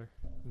the filler?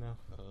 No.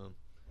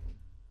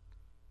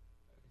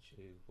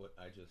 Actually, what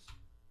I just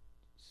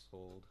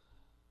sold,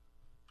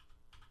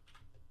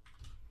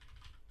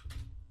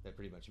 that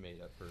pretty much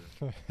made up for.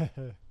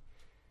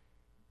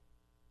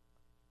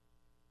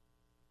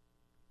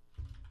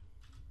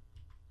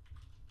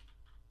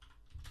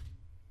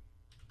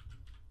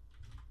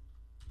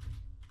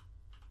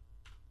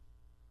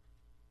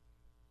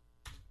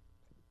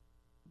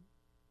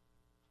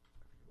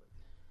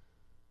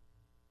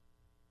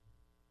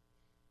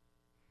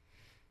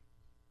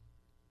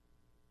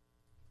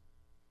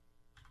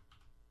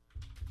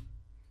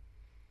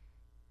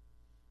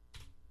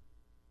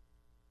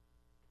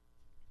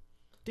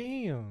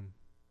 Damn.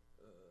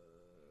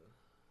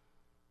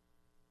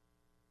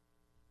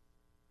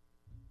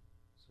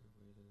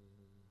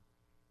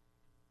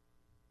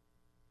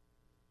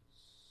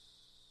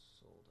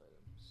 Sold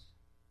items.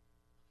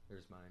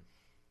 There's mine.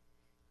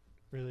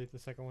 Really? The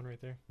second one right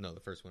there? No, the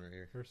first one right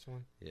here. First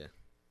one? Yeah.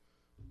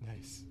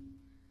 Nice.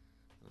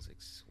 That was like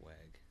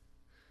swag.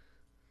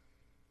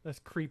 Let's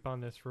creep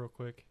on this real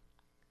quick.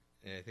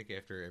 And I think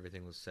after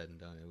everything was said and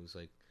done, it was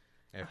like,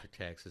 after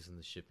taxes and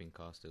the shipping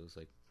cost, it was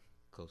like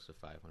close to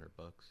 $500.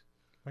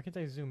 Why can't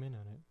I zoom in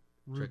on it?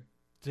 Try-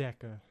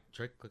 Rudeca.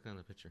 Try click on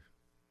the picture.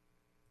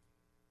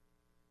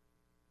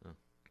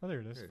 Oh, there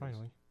it is. There it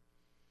Finally.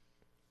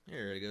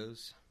 There it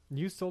goes.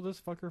 You sold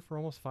this fucker for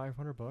almost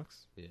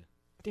 $500? Yeah.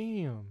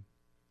 Damn.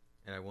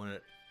 And I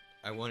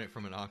won it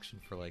from an auction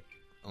for like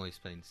only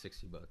spending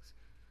 $60.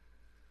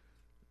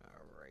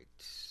 All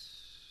right.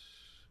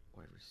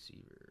 Wide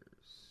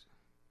receivers.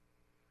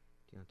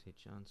 Deontay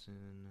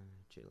Johnson,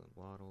 Jalen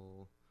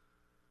Waddle,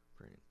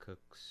 Brandon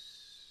Cooks.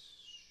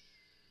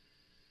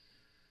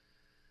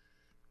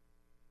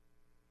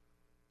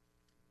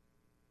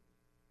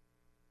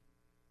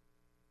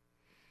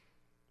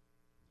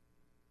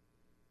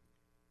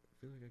 I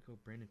feel like I go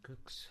Brandon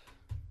Cooks.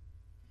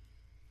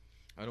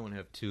 I don't want to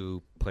have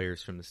two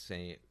players from the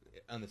same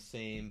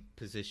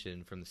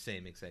position from the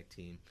same exact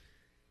team.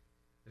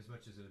 As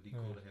much as it would be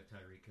cool to have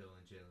Tyreek Hill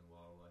and Jalen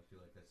Waddle, I feel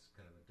like that's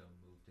kind of a dumb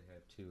move to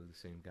have two of the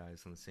same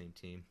guys on the same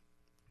team,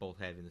 both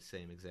having the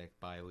same exact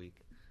bye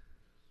week.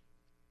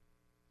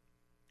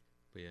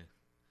 But yeah,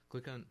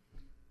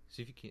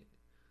 see if you can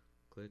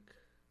click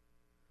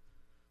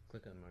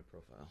on my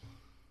profile.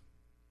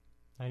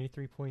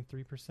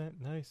 93.3%,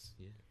 nice.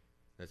 Yeah,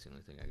 that's the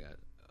only thing I got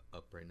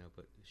up right now,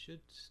 but it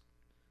should.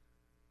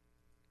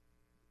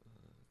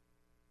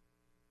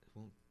 It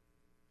won't.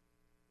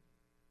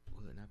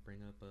 Will it not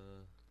bring up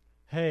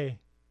Hey,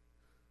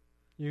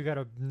 you got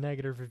a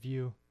negative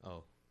review.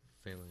 Oh,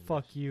 family.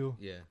 Fuck you.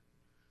 Yeah.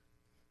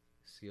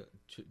 See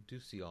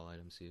all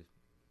items. See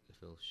if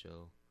it'll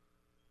show.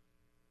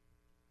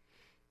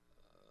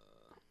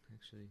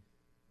 Actually,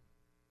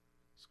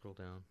 scroll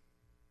down.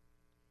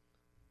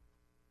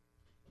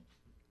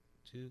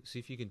 See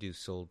if you can do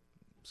sold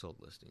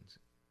listings.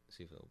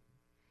 See if it'll.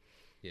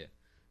 Yeah,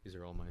 these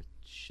are all my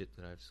shit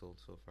that I've sold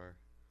so far.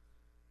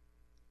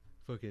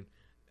 Fucking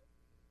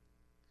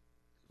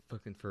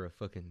for a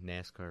fucking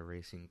NASCAR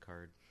racing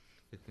card,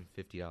 fucking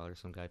 $50.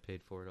 Some guy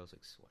paid for it. I was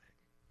like, swag.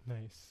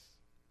 Nice.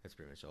 That's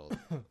pretty much all.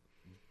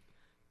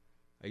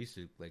 I used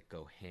to like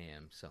go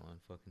ham selling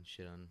fucking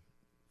shit on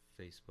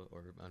Facebook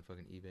or on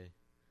fucking eBay.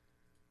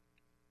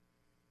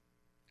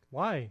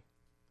 Why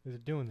is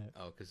it doing that?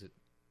 Oh, because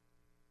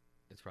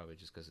it's probably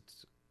just because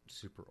it's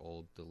super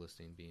old. The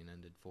listing being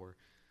ended for.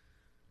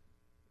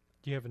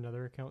 Do you have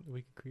another account that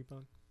we could creep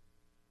on?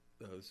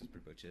 Oh, this is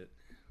pretty much it.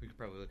 We could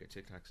probably look at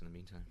TikToks in the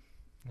meantime.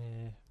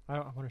 I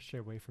want to stray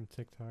away from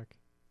TikTok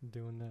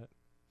doing that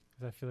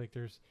because I feel like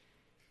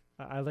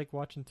I like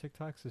watching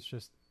TikToks. It's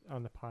just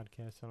on the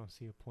podcast. I don't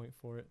see a point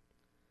for it.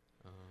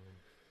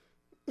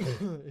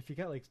 If you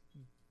got like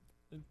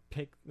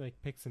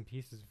picks and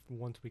pieces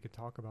ones we could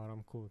talk about,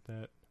 I'm cool with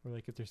that. Or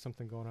like if there's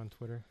something going on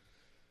Twitter.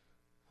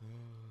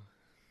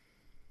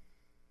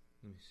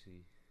 Let me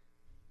see.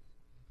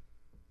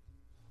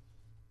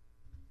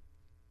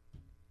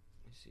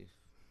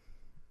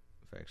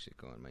 If I actually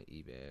go on my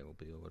eBay, I will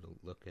be able to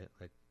look at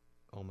like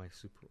all my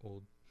super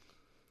old.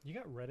 You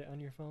got Reddit on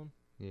your phone?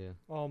 Yeah.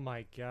 Oh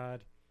my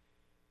god.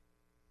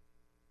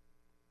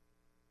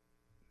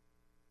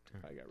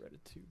 I got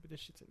Reddit too, but this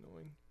shit's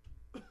annoying.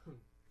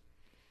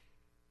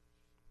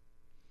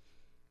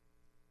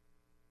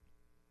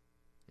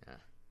 Yeah.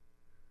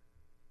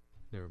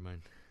 Never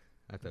mind.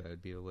 I thought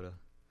I'd be able to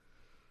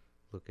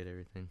look at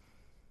everything.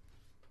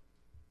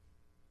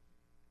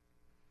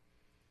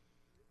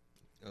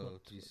 Oh,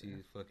 do you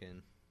see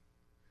fucking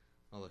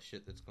all the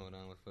shit that's going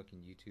on with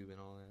fucking YouTube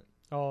and all that?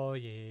 Oh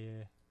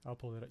yeah. I'll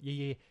pull it up.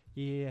 Yeah.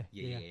 Yeah.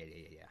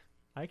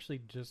 I actually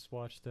just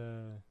watched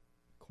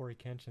Corey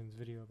Kenshin's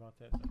video about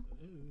that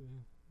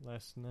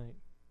last night.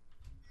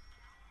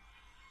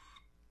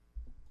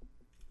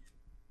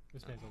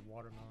 This man's a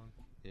watermelon.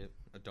 Yep,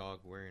 a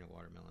dog wearing a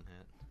watermelon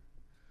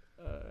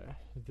hat.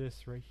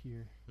 This right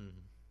here.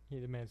 Mm-hmm. Yeah,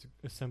 the man's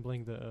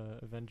assembling the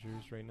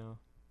Avengers right now.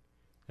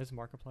 Has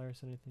Markiplier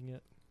said anything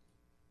yet?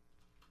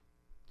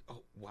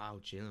 Oh, wow,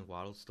 Jalen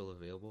Waddle's still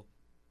available?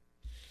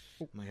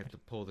 Might have to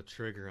pull the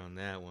trigger on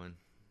that one.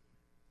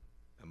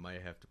 I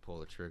might have to pull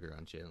the trigger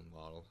on Jalen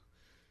Waddle.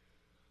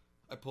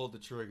 I pulled the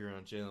trigger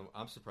on Jalen.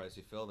 I'm surprised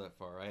he fell that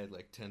far. I had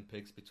like 10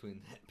 picks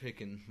between that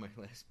pick and my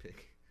last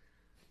pick.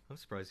 I'm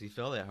surprised he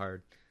fell that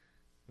hard.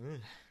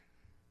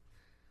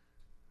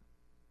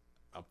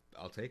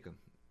 I'll take him.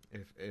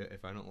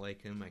 If I don't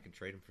like him, I can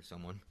trade him for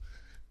someone.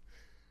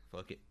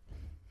 Fuck it.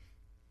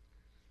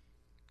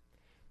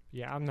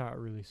 Yeah, I'm not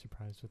really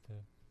surprised with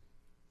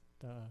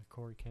the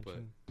Corey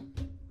Kenshin.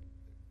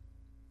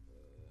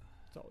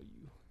 It's all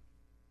you.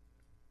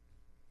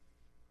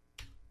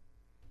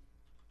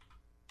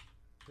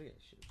 I think I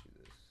should do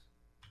this.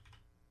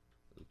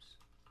 Oops.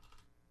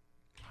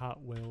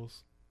 Hot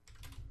Wheels.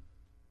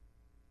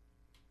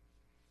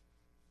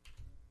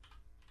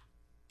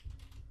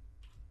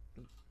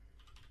 I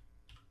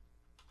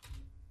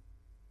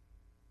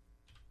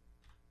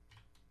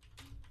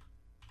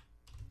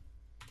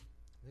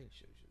think I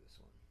showed you this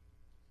one.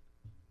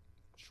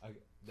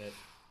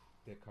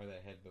 That car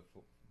that I had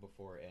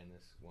before and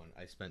this one.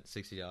 I spent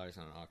 $60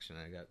 on an auction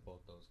and I got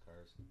both those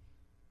cars.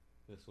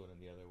 This one and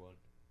the other one.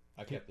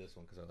 I kept this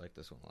one because I like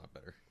this one a lot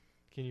better.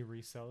 Can you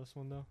resell this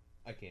one though?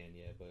 I can,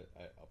 yeah, but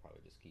I'll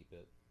probably just keep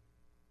it.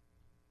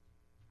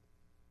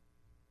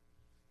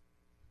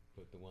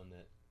 But the one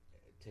that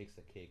takes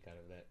the cake out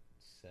of that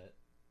set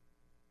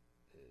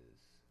is...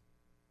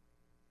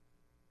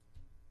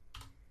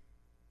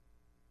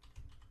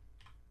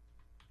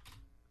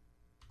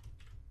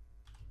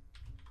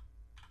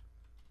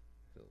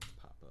 It'll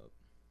pop up.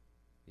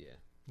 Yeah.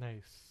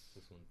 Nice.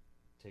 This one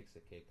takes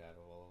the cake out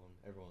of all of them.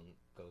 Everyone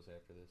goes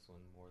after this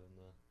one more than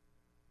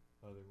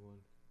the other one.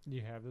 Do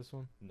you have this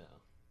one? No.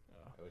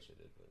 Oh. I wish I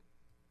did, but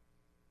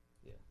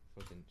yeah,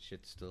 fucking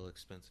shit's still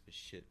expensive as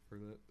shit for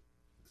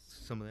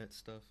some of that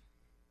stuff.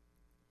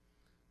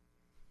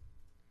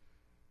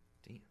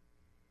 Damn.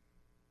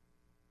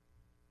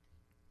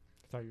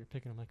 I thought you were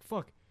picking. I'm like,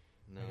 fuck.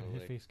 No, I gotta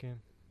hit face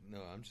cam.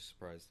 No, I'm just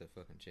surprised that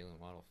fucking Jalen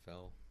Waddle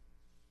fell.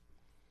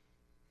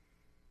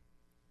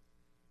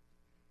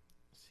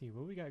 Let's see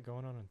what we got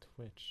going on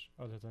Twitch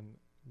other than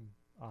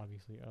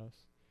obviously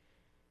us.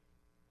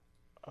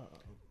 Now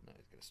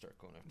he's gonna start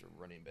going after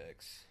running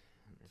backs.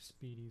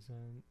 Speedy's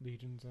on,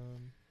 Legion's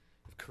on.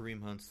 If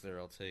Kareem Hunt's there,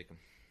 I'll take him.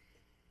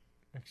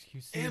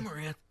 Excuse me.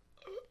 Amaranth.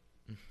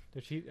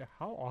 Did she?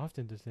 How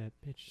often does that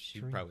bitch She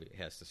stream? probably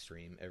has to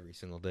stream every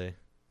single day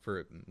for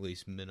at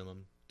least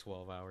minimum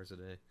 12 hours a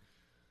day.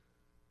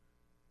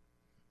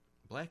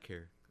 Black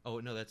hair. Oh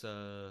no, that's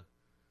I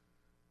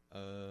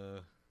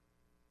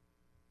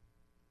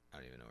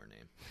don't even know her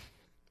name.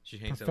 She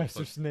hangs Professor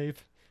out with Snape.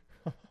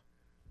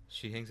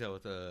 She hangs out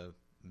with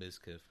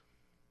Mizkiff.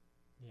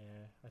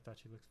 Yeah, I thought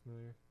she looked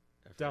familiar.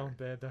 After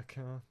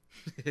Downbad.com.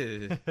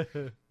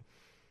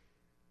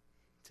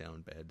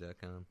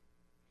 Downbad.com.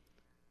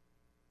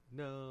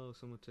 No,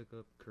 someone took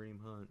up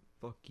Kareem Hunt.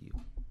 Fuck you.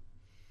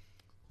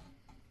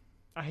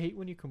 I hate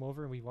when you come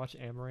over and we watch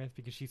Amaranth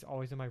because she's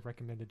always in my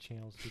recommended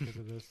channels because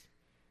of this.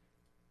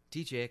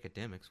 DJ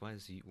Academics, why do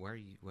you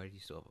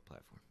still have a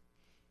platform?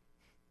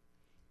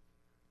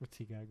 What's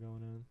he got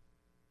going on?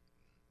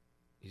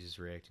 He's just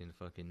reacting to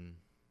fucking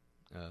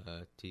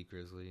T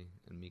Grizzly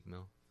and Meek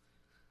Mill.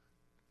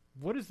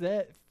 What is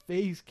that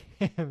face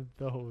cam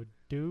though,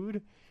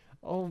 dude?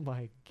 Oh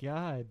my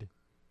god.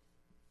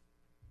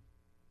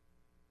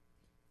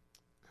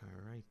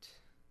 Alright.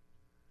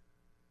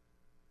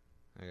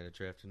 I gotta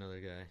draft another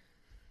guy.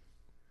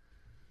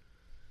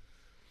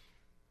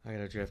 I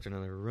gotta draft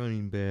another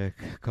running back.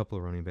 A couple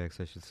of running backs,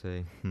 I should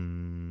say.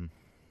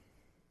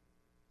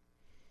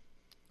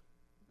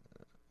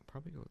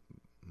 Probably go with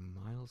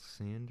Miles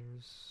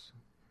Sanders,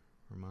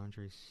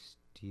 Ramondre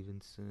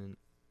Stevenson.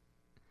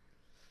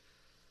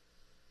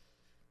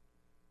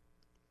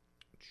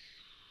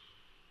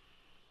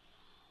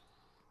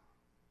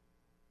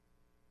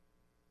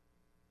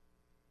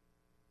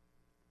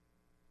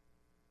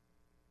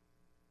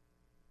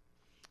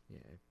 Yeah,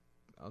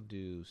 I'll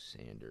do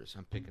Sanders.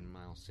 I'm picking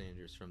Miles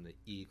Sanders from the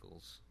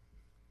Eagles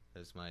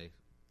as my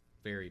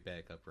very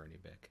backup running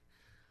back.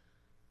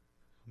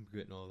 I'm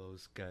getting all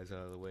those guys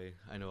out of the way.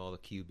 I know all the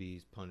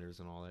QBs, punters,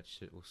 and all that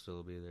shit will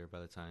still be there by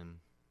the time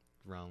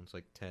rounds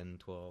like 10,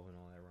 12, and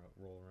all that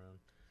roll around.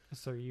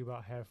 So are you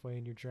about halfway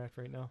in your draft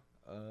right now?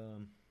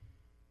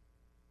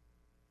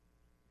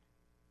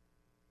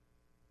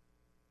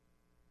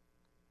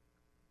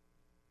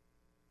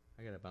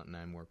 I got about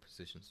 9 more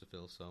positions to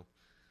fill, so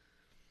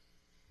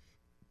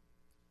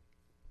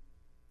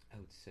I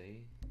would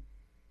say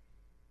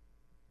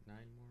 9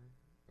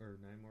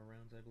 more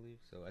rounds, I believe.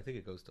 So I think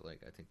it goes to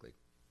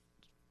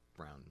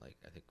round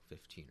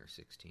 15 or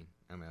 16.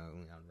 I'm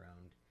only on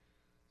round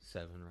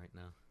 7 right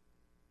now.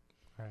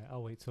 All right,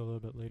 I'll wait till a little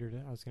bit later.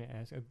 I was going to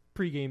ask a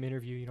pregame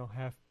interview,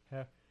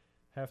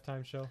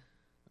 halftime show.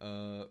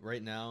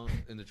 Right now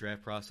in the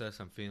draft process,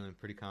 I'm feeling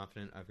pretty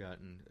confident. I've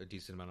gotten a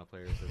decent amount of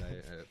players that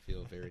I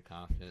feel very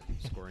confident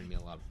scoring me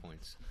a lot of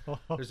points.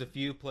 There's a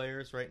few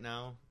players right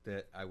now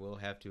that I will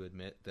have to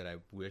admit that I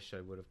wish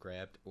I would have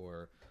grabbed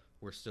or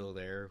were still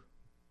there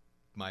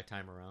my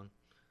time around.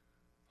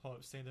 Hold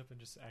up, stand up and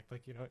just act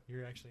like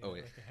you're actually in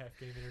like a half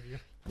game interview.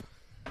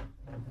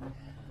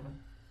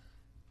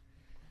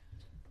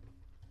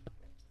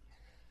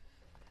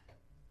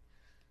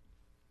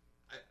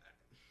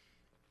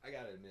 I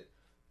gotta admit,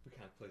 we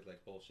kind of played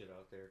like bullshit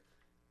out there.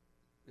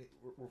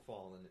 We're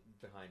falling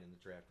behind in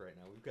the draft right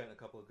now. We've gotten a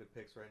couple of good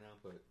picks right now,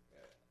 but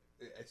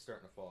it's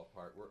starting to fall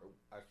apart.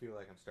 I feel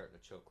like I'm starting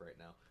to choke right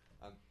now.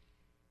 I'm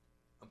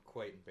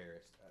quite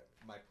embarrassed.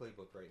 My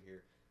playbook right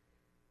here.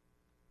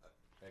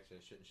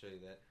 Actually, I shouldn't show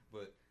you that,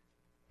 but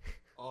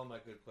all my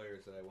good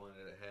players that I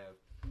wanted to have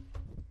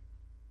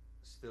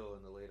still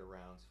in the later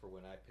rounds for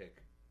when I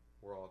pick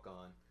were all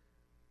gone.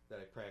 That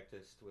I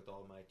practiced with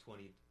all my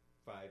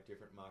 25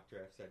 different mock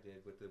drafts I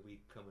did with the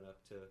week coming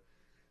up to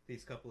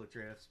these couple of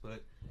drafts,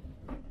 but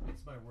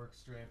it's my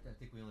works draft. I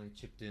think we only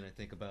chipped in, I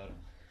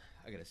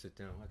gotta sit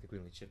down. I think we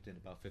only chipped in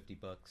about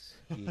 $50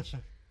 each.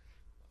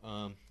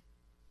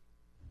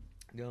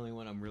 The only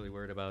one I'm really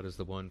worried about is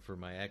the one for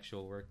my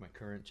actual work, my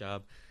current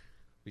job.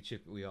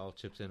 We all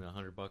chipped in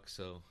 $100,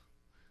 so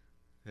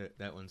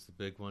that one's the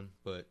big one.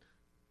 But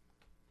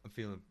I'm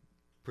feeling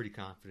pretty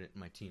confident in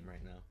my team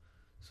right now.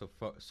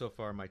 So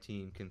far, my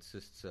team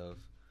consists of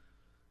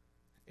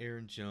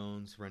Aaron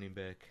Jones, running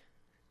back,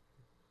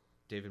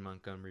 David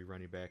Montgomery,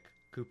 running back,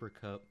 Cooper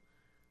Kupp,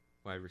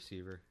 wide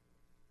receiver,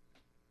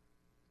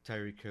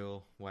 Tyreek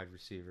Hill, wide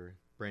receiver,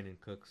 Brandon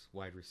Cooks,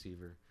 wide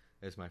receiver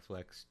as my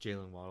flex,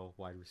 Jalen Waddle,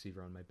 wide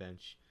receiver on my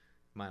bench,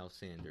 Miles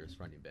Sanders,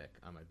 running back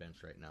on my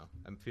bench right now.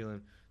 I'm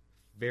feeling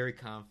very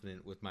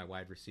confident with my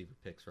wide receiver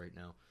picks right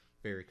now.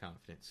 very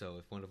confident. So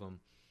if one of them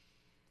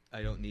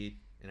I don't need,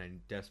 and I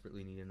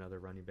desperately need another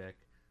running back,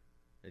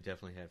 I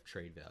definitely have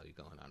trade value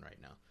going on right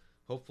now.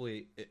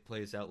 Hopefully it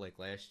plays out like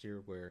last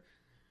year, where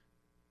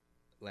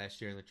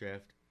last year in the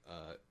draft,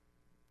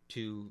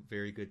 two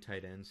very good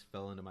tight ends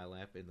fell into my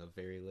lap in the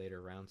very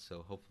later rounds.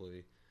 So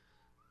hopefully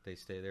they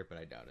stay there, but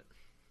I doubt it.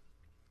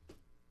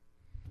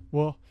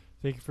 Well,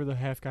 thank you for the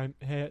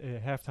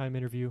halftime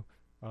interview.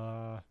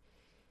 Have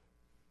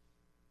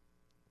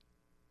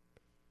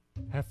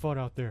fun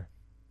out there.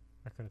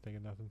 I couldn't think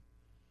of nothing.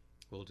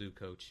 Will do,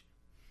 coach.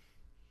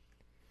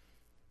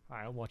 All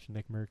right, I'm watching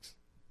Nick Merckx.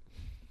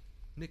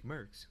 Nick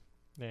Merckx?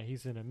 Yeah,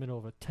 he's in the middle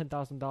of a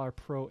 $10,000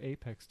 pro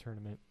Apex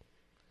tournament.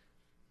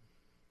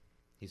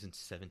 He's in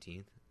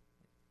 17th.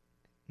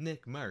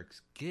 Nick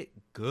Merckx, get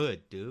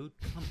good, dude.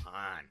 Come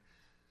on.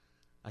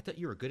 I thought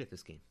you were good at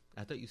this game.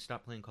 I thought you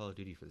stopped playing Call of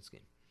Duty for this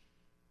game.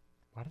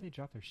 Why do they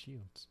drop their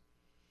shields?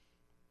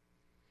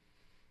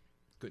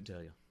 Couldn't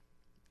tell you.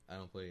 I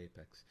don't play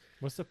Apex.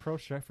 What's the pro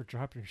strat for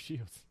dropping your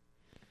shields?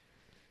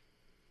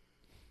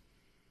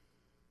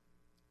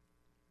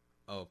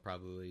 Oh,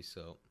 probably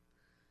so.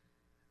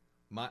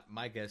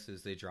 My guess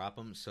is they drop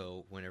them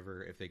so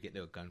whenever, if they get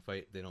into a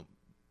gunfight, they don't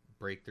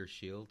break their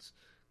shields,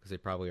 because they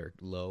probably are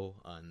low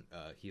on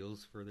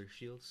heals for their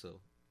shields. So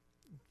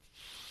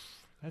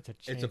that's a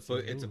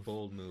it's a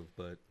bold move,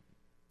 but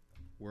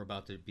we're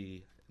about to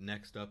be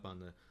next up on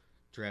the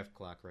draft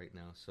clock right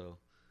now. So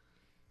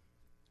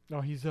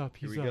he's up.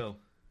 Here we go.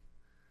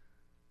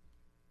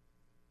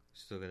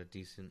 Still got a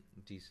decent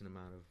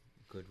amount of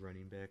good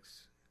running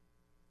backs.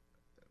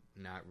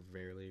 Not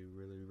really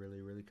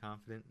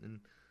confident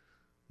in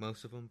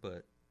most of them,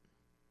 but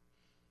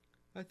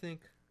I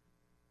think,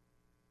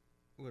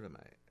 what am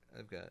I?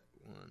 I've got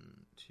 1,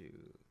 2,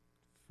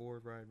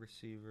 4 wide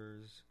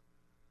receivers.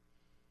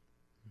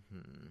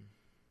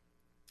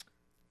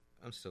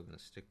 I'm still going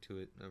to stick to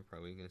it. I'm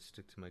probably going to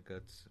stick to my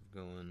guts of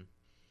going.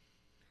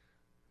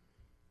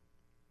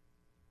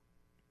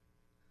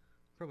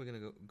 Probably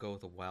going to go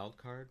with a wild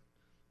card.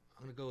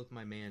 I'm going to go with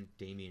my man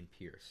Dameon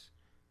Pierce,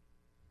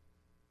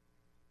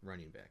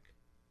 running back.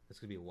 That's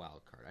going to be a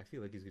wild card. I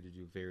feel like he's going to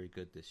do very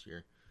good this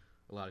year.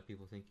 A lot of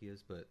people think he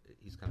is, but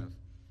he's kind of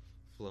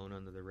flown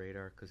under the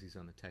radar because he's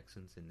on the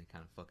Texans and they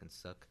kind of fucking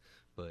suck.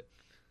 But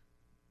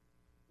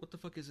what the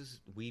fuck is this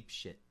weeb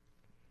shit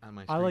on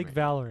my screen? I like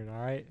Valorant, all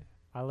right?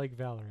 I like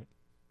Valorant.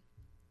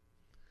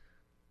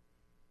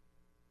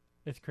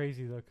 It's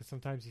crazy, though, because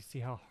sometimes you see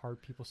how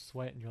hard people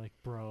sweat and you're like,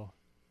 bro.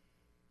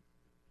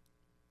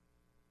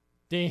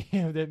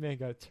 Damn, that man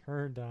got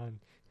turned on.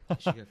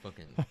 She got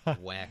fucking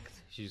whacked.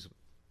 She's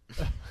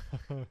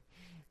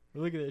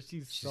look at that.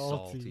 She's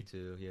salty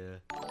too. Yeah.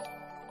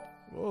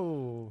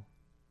 Whoa.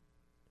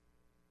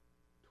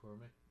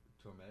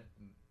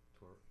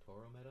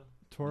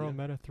 Toro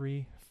Meta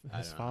 3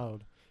 has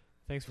followed.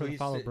 Thanks for the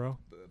follow, bro.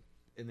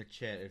 In the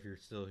chat, if you're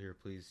still here,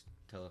 please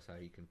tell us how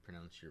you can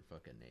pronounce your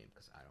fucking name,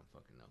 because I don't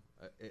fucking know.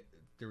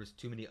 There was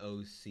too many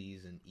O's,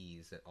 C's, and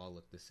E's that all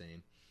look the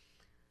same.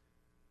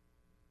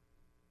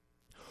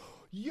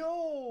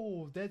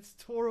 Yo, that's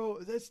Toro.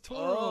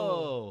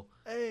 Oh,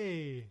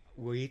 hey.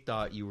 We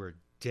thought you were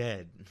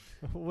dead.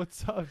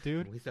 What's up,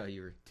 dude? We thought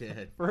you were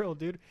dead. For real,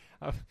 dude.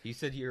 You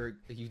said you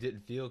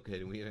didn't feel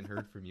good, and we haven't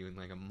heard from you in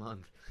like a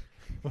month.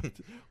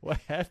 What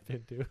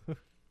happened, dude?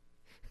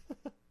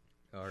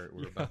 All right,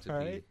 we're about to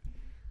be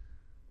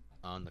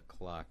on the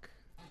clock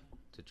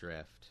to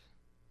draft.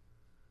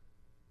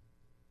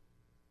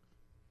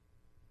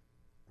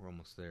 We're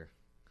almost there.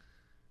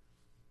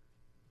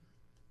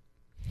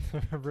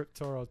 Rip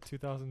Toro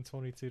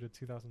 2022 to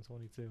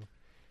 2022.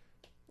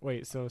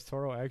 Wait, so is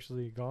Toro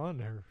actually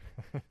gone, or?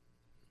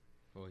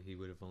 Well, he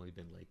would have only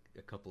been like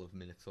a couple of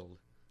minutes old.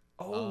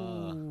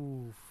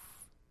 Oh.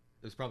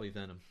 It was probably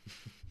Venom.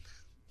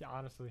 Yeah,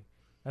 honestly.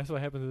 That's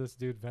what happened to this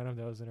dude, Venom,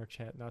 that was in our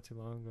chat not too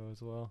long ago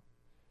as well.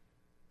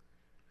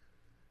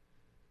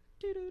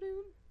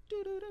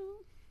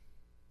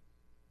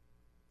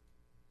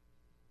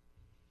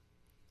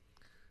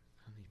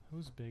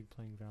 Who's big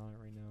playing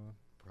Valorant right now?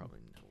 Probably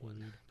no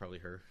one. Probably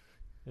her.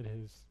 It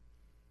is.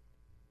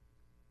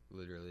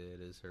 Literally,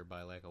 it is her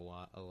by like a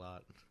lot.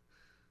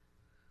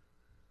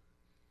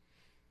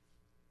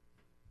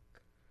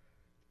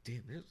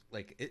 Damn, there's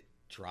like it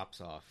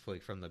drops off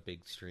like from the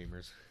big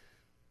streamers.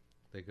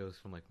 That goes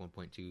from like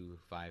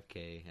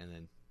 1.25k and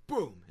then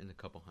boom in a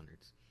couple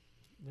hundreds.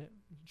 Yeah,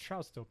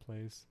 Shroud still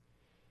plays.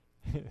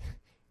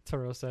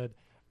 Toro said,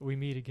 "We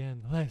meet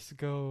again. Let's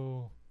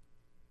go."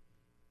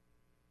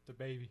 The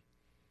baby.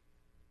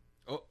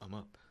 Oh, I'm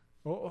up.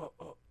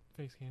 Oh,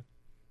 face cam.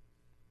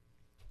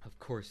 Of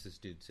course, this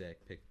dude Zach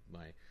picked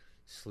my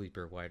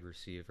sleeper wide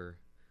receiver.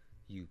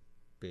 You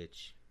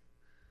bitch.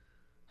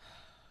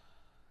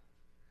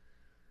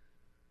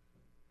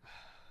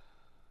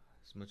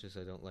 As much as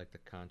I don't like the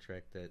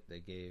contract that they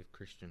gave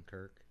Christian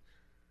Kirk,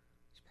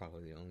 he's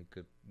probably the only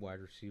good wide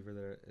receiver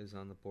that is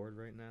on the board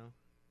right now.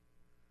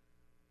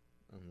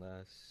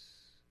 Unless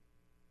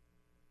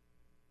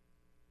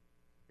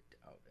I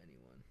doubt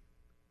anyone.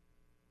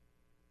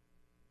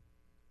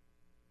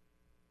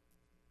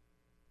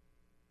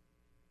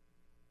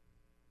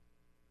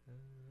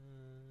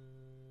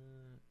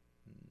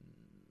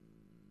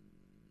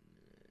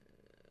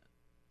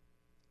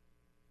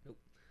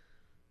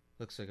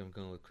 Looks like I'm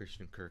going with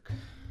Christian Kirk.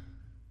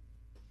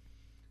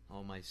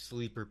 All my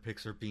sleeper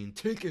picks are being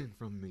taken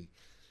from me.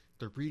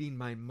 They're reading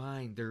my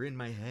mind. They're in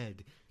my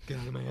head. Get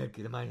out of my head.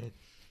 Get out of my head.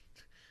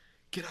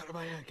 Get out of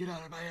my head. Get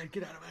out of my head.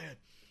 Get out of my head.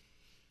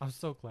 I'm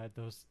so glad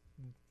those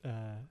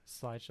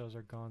slideshows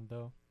are gone,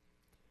 though.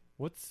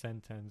 What's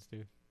Sentence,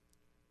 dude?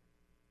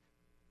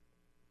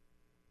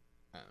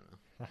 I don't know.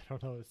 I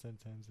don't know what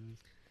Sentence is.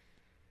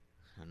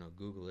 I don't know.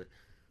 Google it.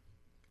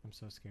 I'm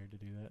so scared to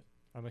do that.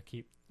 I'm gonna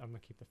keep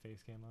the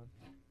face cam on.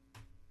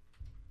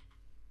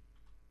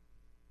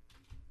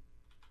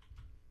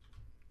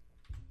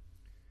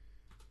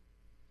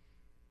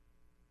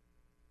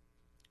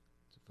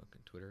 It's a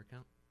fucking Twitter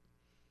account.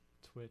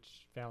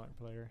 Twitch Valorant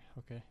player.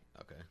 Okay.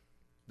 Okay.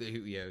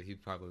 He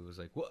probably was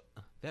like, "What?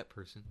 That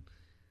person?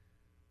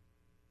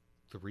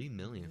 3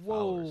 million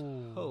followers.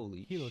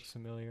 Holy! He looks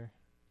familiar.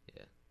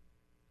 Yeah.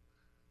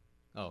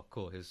 Oh,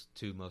 cool. His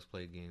 2 most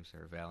played games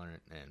are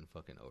Valorant and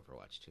fucking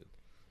Overwatch 2.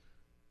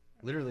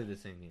 Literally the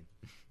same game.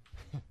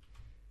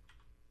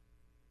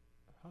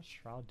 How's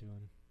Shroud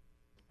doing?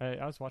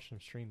 I was watching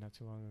him stream not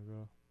too long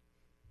ago.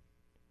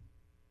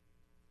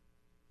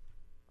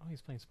 Oh,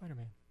 he's playing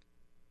Spider-Man.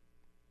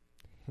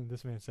 And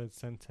this man said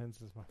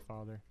Sentence is my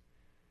father.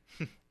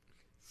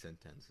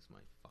 Sentence is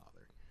my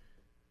father.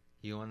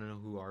 You want to know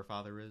who our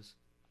father is?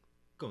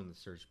 Go in the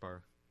search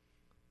bar.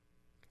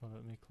 Oh,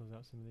 let me close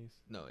out some of these.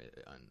 No,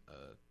 on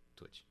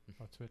Twitch.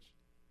 Oh, Twitch.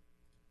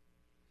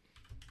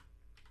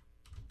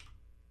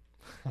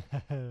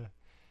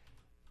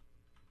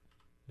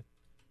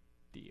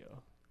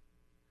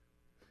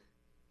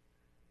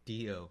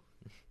 Dio.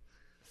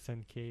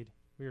 Sencade.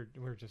 We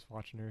were just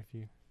watching her. If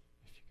you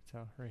could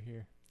tell, right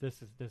here.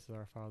 This is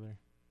our father,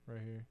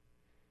 right here.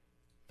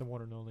 The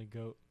one and only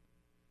GOAT.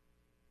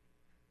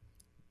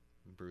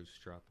 Bruce,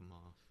 drop him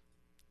off.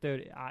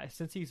 Dude,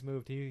 since he's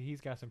moved, he's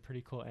got some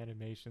pretty cool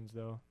animations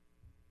though.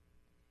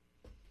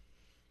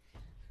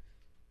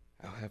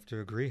 I'll have to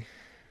agree.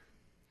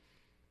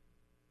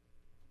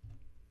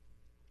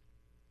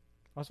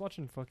 I was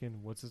watching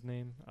fucking what's his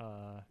name?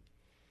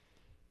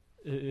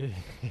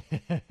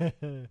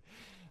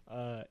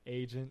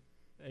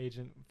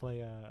 Agent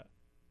play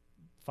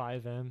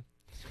 5M.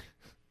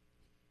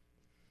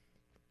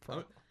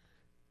 I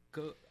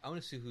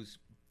want to see who's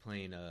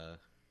playing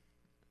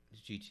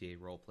GTA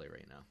roleplay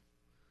right now.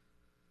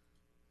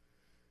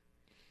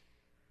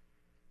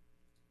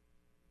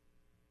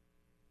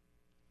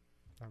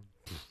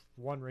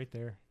 One right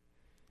there.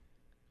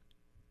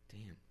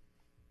 Damn.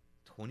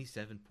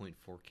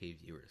 27.4k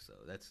viewers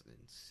though. That's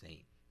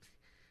insane.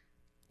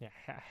 Yeah,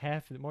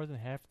 more than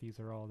half of these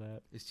are all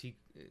that. Is T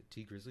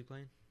Grizzly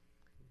playing?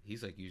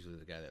 He's like usually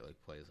the guy that like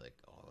plays like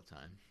all the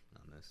time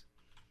on this.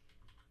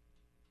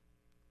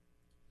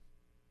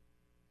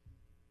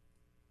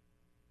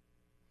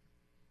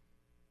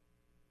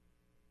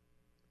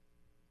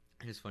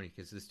 And it's funny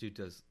because this dude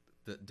does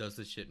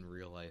this shit in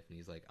real life, and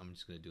he's like, I'm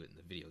just gonna do it in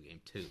the video game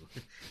too.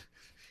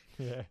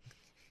 Yeah.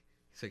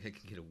 He's like, I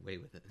can get away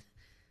with it.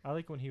 I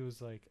like when he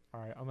was like,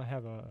 all right, I'm gonna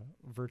have a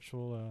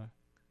virtual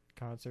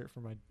concert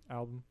for my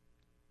album.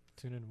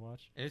 Tune in and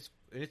watch. And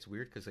it's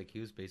weird because like he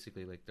was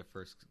basically like the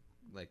first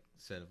like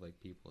set of like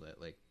people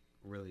that like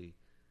really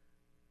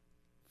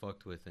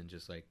fucked with and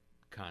just like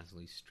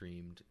constantly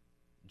streamed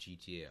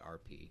GTA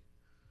RP.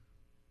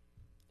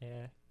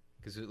 Yeah.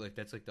 Because like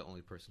that's like the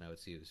only person I would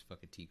see who's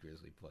fucking T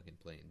Grizzly fucking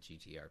playing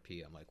GTA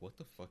RP. I'm like, what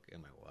the fuck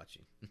am I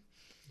watching?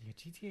 Yeah,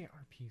 GTA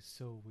RP is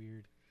so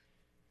weird.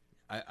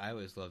 I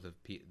always love the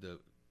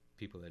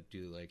people that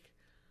do like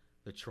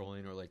the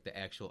trolling or like the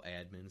actual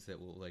admins that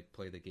will like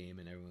play the game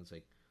and everyone's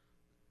like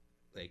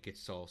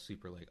gets all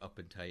super like up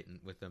and tight and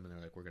with them and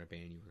they're like, we're gonna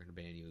ban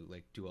you,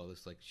 like do all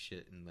this like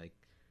shit and like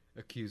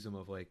accuse them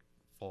of like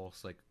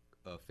false like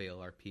fail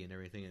RP and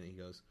everything, and he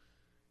goes,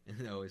 and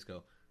they always go,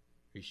 are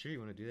you sure you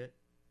want to do that?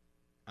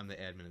 I'm the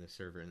admin of the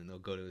server, and then they'll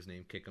go to his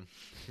name, kick him,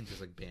 and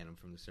just like ban him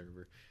from the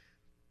server.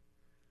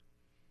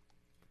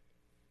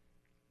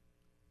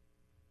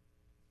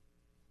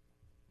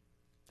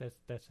 That's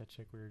that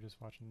chick we were just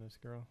watching. This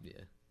girl.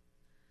 Yeah.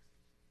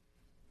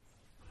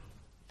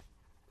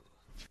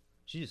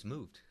 She just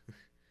moved.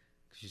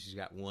 She's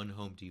got one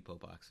Home Depot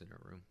box in her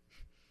room.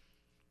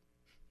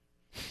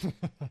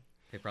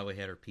 They probably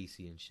had her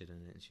PC and shit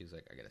in it, and she was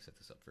like, I gotta set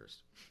this up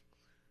first.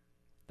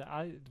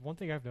 One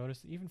thing I've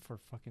noticed, even for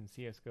fucking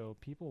CSGO,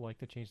 people like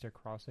to change their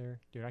crosshair.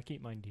 Dude, I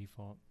keep mine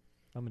default.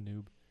 I'm a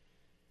noob.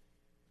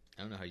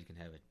 I don't know how you can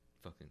have a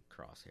fucking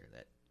crosshair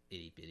that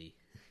itty bitty.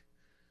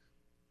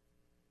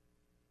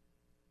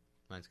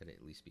 Mine's gotta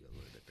at least be a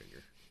little bit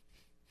bigger.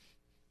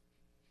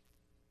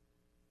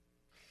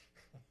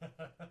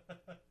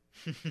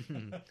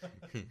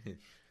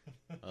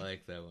 I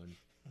like that one.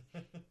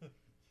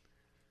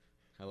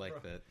 I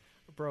like that.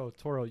 Bro,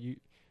 Toro, you...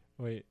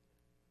 Wait.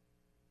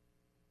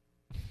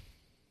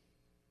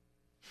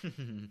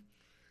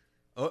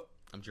 Oh,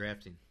 I'm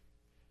drafting.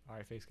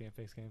 Alright, face game.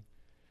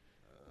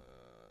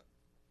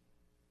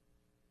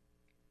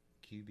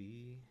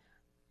 QB.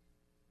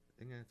 I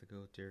think I have to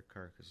go with Derek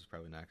Carr because there's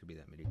probably not going to be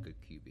that many good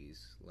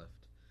QBs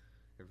left.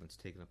 Everyone's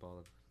taking up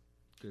all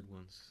the good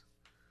ones.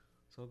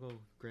 So I'll go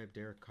grab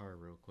Derek Carr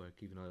real quick,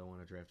 even though I don't want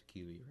to draft a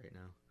QB right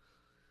now.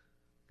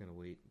 I'm gonna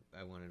wait.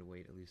 I wanted to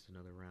wait at least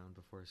another round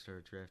before I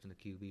started drafting the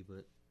QB,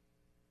 but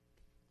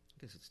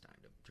I guess it's time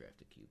to draft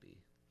a QB.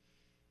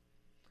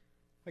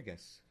 I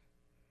guess.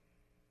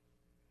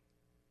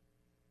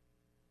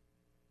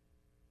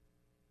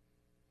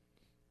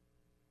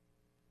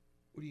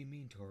 What do you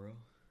mean, Toro?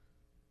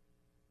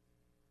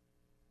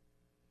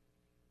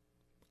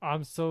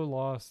 I'm so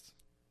lost.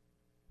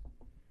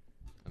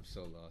 I'm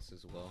so lost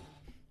as well.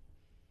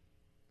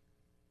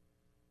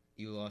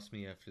 You lost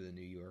me after the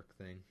New York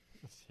thing.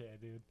 Yeah,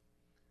 dude.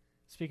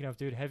 Speaking of,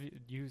 dude,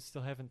 you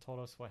still haven't told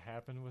us what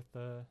happened with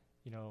the,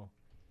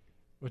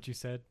 what you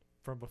said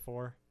from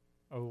before?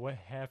 Oh, what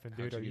happened,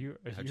 dude? How'd you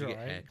get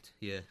alright? hacked?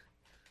 Yeah.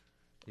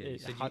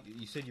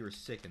 You said you were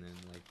sick and then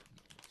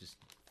just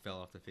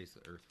fell off the face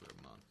of the earth for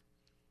a month.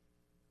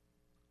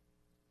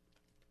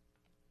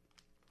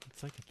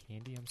 It's like a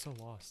candy. I'm so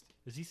lost.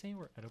 Is he saying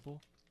we're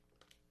edible?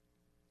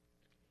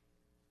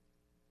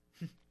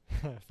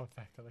 Fun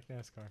fact, I like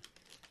NASCAR.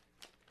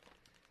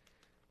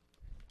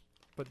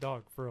 But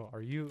dog, for real,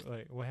 are you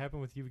what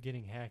happened with you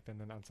getting hacked? And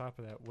then on top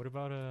of that, what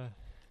about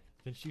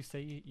didn't you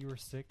say you were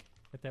sick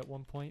at that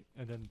one point?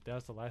 And then that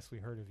was the last we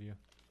heard of you.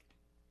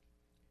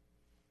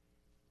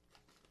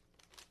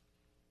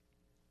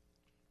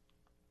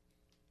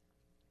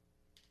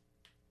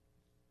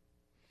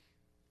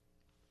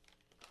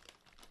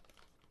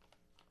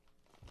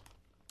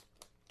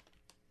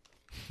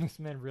 This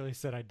man really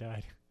said I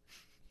died.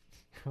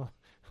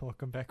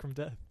 Welcome back from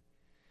death.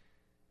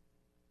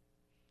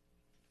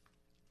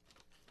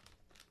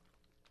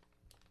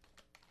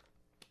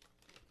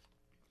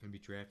 Gonna be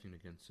drafting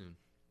again soon.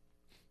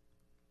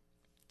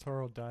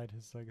 Toro died.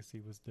 His legacy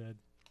was dead.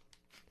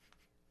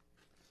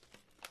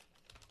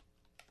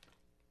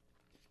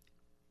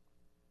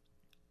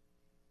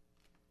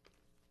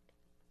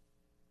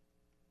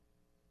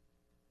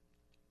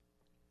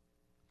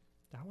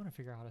 I want to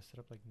figure out how to set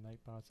up like night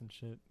bots and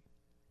shit.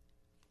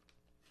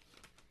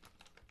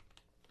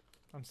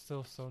 I'm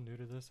still so new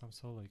to this. I'm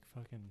so like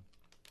fucking.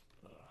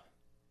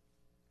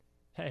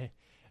 Hey,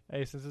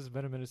 since it's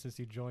been a minute since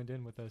you joined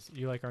in with us,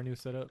 you like our new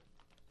setup?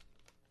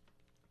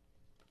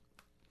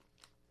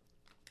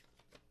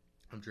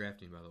 I'm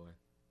drafting, by the way.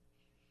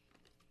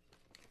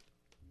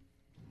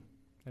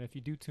 And if you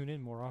do tune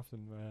in more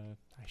often,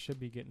 I should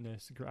be getting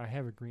this. I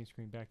have a green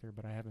screen back there,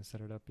 but I haven't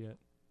set it up yet.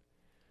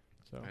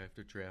 So I have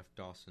to draft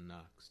Dawson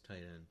Knox, tight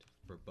end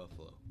for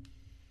Buffalo.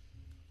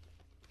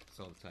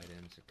 So all the tight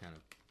ends are kind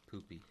of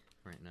poopy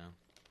right now.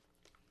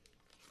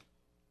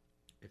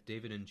 If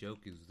David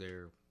Njoku's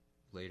there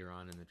later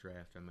on in the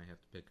draft, I might have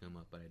to pick him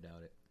up, but I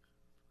doubt it.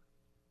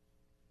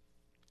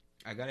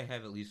 I gotta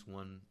have at least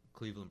one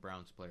Cleveland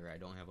Browns player. I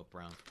don't have a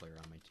Browns player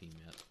on my team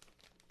yet.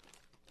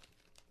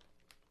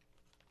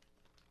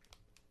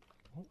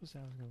 what was that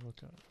I was gonna look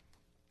up?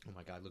 Oh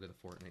my god, look at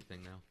the Fortnite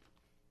thing now.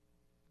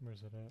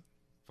 Where's it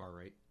Far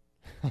right.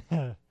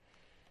 at?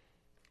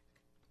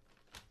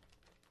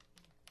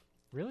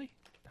 Really?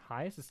 The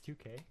highest is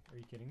 2K? Are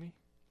you kidding me?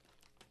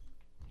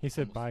 He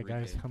said, Almost bye 3K.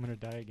 guys, I'm gonna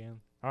die again.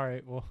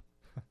 Alright, well.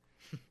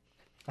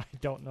 I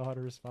don't know how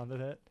to respond to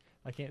that.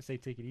 I can't say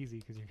take it easy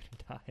because you're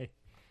gonna die.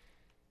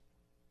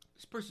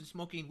 This person's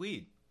smoking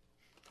weed.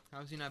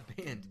 How is he not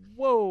banned?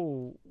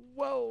 Whoa!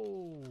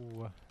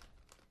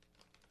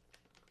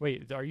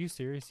 Wait, are you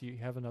serious? You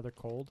have another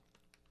cold?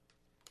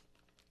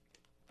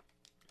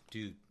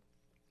 Dude,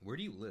 where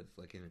do you live?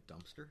 Like in a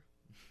dumpster?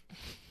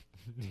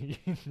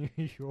 New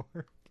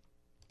York?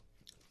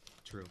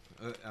 True.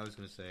 I was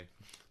gonna say.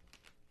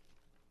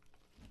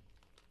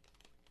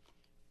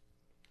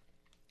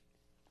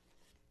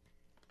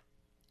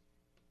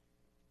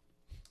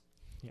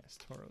 Yes,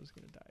 Toro's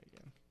gonna die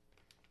again.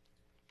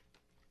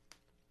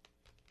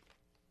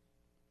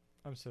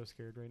 I'm so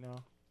scared right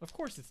now. Of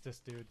course it's this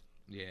dude.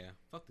 Yeah,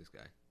 fuck this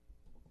guy.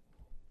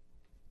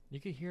 You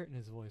can hear it in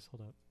his voice.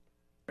 Hold up.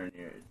 Turn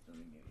here. Let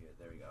me mute you.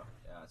 There we go.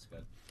 Yeah, that's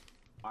good.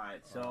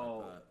 Alright,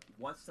 so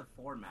what's the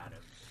format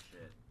of this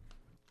shit?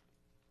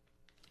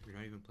 You're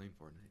not even playing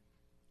Fortnite.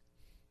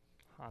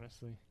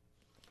 Honestly,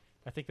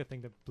 I think the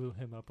thing that blew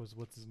him up was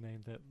what's his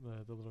name? That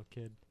the little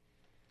kid.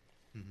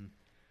 Mm-hmm.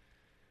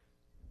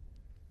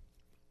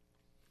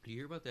 Do you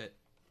hear about that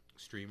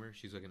streamer?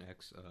 She's like an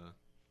ex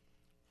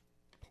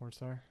Porn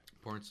star.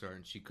 porn star,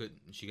 and she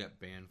got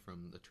banned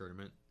from the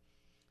tournament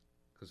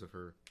because of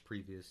her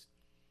previous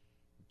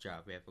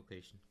job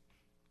application.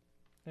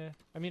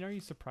 I mean, are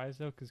you surprised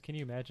though? Because can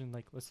you imagine,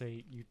 like, let's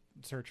say you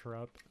search her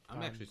up.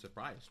 I'm actually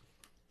surprised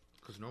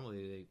because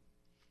normally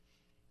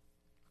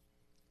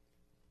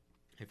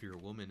if you're a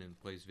woman and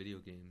plays video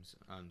games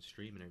on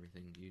stream and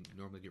everything, you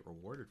normally get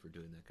rewarded for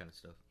doing that kind of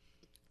stuff.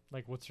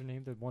 Like, what's her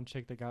name? The one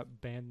chick that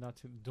got banned,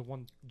 the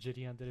one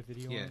Gideon did a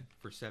video Yeah, on?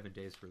 for 7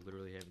 days for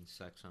literally having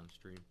sex on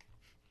stream.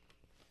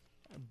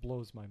 It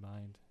blows my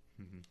mind.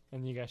 Mm-hmm.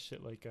 And you got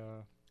shit like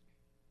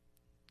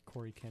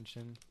Corey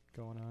Kenshin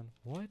going on.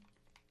 What?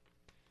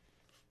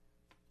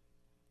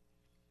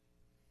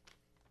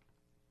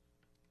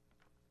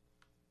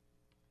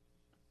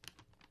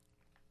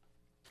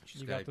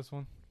 You got this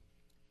one?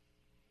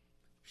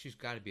 She's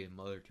got to be a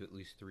mother to at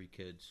least 3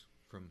 kids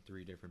from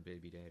 3 different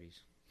baby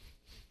daddies.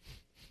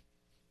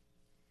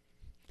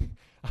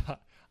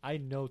 I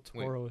know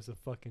Toro is a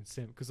fucking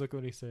simp because look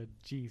what he said.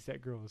 Jeez,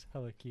 that girl is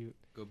hella cute.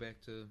 Go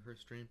back to her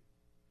stream.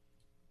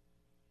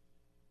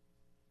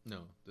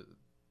 No,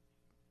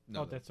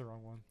 that's the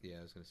wrong one. Yeah,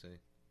 I was gonna say.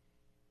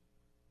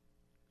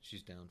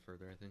 She's down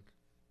further, I think.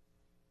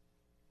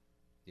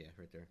 Yeah,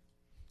 right there.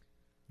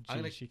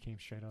 Jeez, she came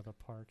straight out of the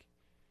park.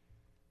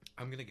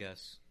 I'm gonna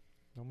guess.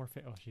 No more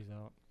oh, she's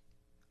out.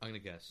 I'm gonna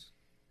guess.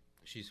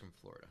 She's from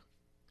Florida.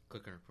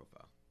 Click on her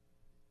profile.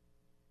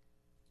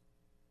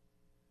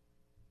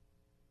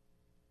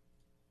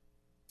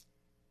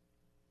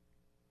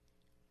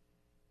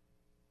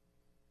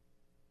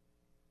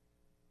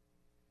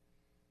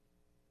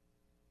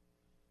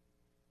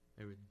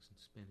 Everything's in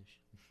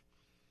Spanish.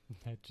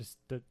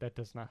 That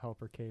does not help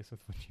her case with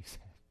what you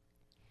said.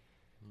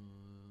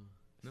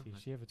 No.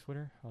 Does she have a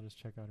Twitter? I'll just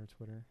check out her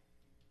Twitter.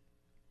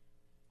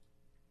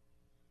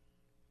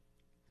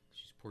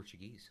 She's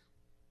Portuguese.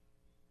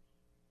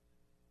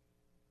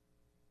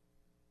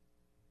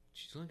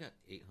 She's only got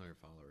 800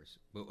 followers.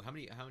 But how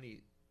many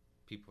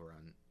people are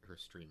on her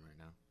stream right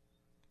now?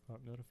 Oh,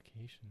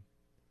 notification.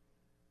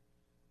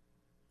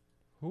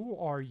 Who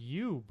are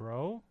you,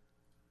 bro?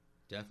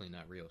 Definitely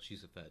not real.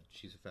 She's a fed.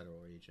 She's a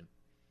federal agent.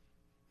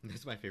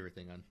 That's my favorite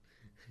thing on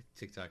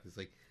TikTok is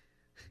like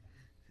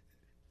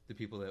the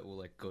people that will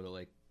like go to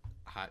like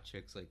hot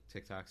chicks like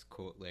TikToks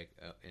quote like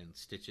and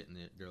stitch it, and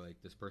they're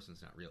like, this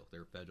person's not real.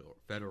 They're a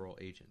federal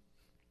agent.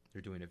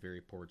 They're doing a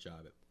very poor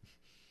job at.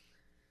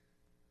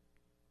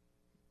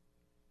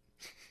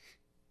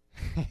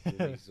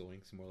 Lily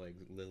zoinks, more like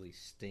Lily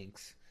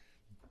stinks.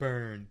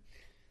 Burn.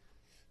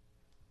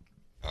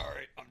 All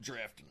right, I'm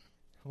drafting.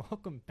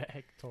 Welcome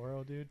back,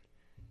 Toro, dude.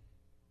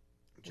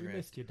 We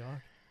missed you,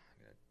 dog.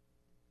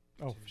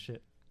 Oh,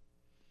 shit.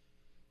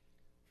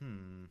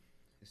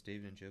 Is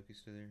David Njoku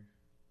still there?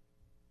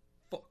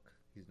 Fuck,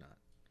 he's not.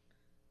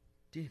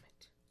 Damn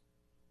it.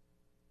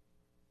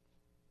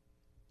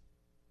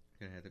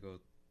 Gonna have to go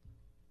with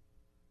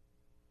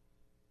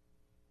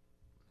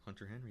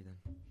Hunter Henry then.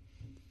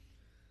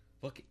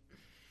 Fuck it.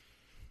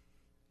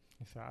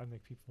 If I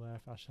make people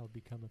laugh, I shall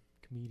become a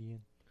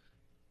comedian.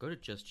 Go to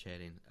Just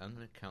Chatting. I'm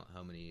gonna count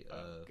how many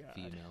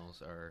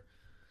females are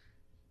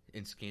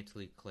in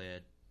scantily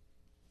clad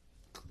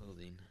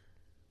clothing.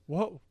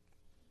 Whoa.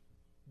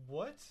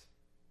 What?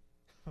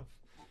 I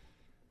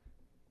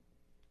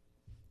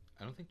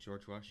don't think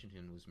George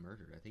Washington was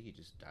murdered. I think he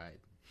just died.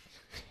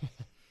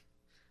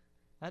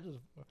 That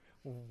is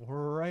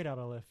right out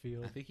of left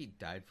field. I think he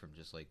died from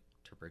just like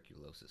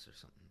tuberculosis or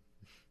something.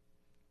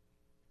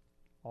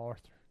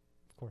 Arthur.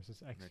 Of course,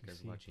 it's XQC. That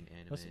guy's watching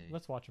anime.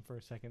 Let's watch him for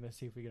a second. Let's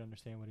see if we can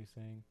understand what he's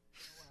saying.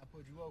 I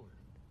pulled you over.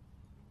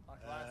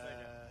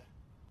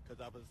 Because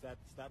I was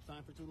at the stop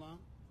sign for too long?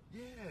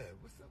 Yeah,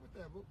 what's up with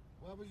that?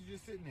 Why was you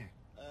just sitting there?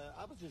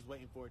 I was just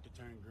waiting for it to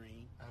turn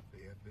green. I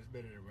feel it's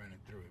better than running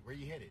through it. Where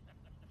you headed?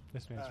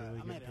 This man's really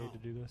I'm getting at paid to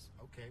do this.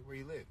 Okay, where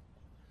you live?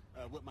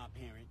 With my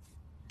parents.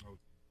 Oh.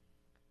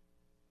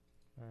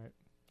 All right,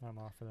 I'm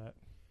off for that.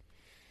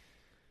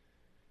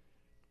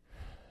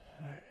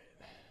 All right.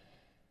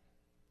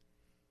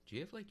 Do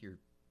you have like your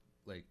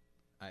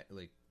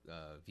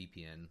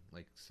VPN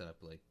like set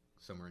up like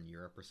somewhere in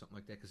Europe or something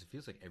like that? Because it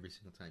feels like every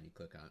single time you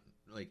click on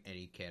like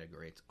any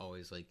category, it's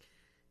always like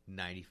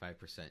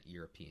 95%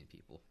 European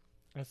people.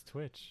 That's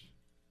Twitch.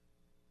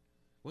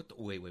 What the?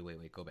 Wait.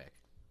 Go back.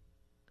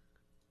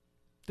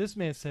 This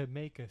man said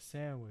make a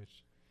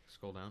sandwich.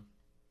 Scroll down.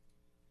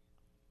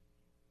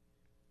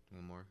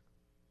 One more.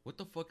 What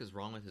the fuck is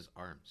wrong with his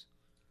arms?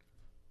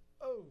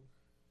 Oh.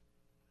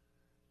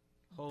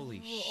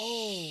 Holy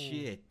Oh.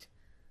 shit.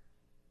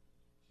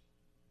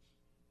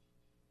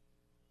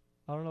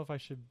 I don't know if I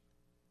should.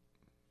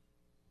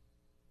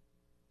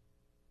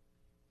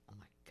 Oh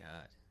my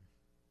god.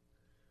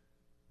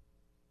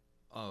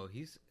 Oh,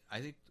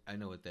 I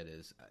know what that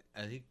is.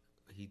 I think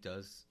he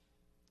does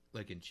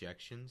like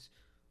injections,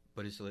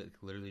 but it's like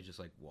literally just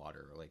like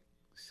water or like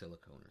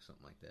silicone or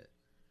something like that.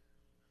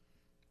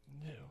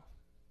 No.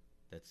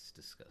 That's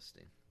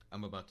disgusting.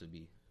 I'm about to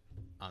be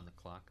on the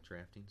clock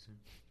drafting soon.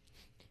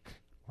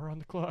 We're on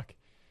the clock.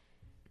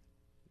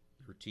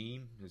 Your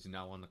team is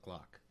now on the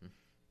clock.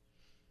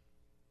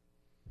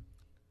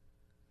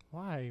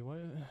 Why?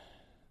 What?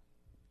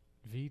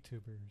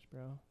 VTubers,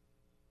 bro.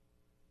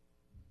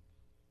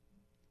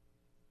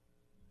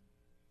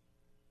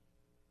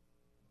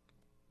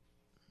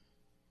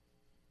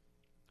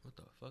 What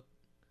the fuck?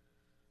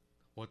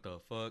 What the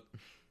fuck?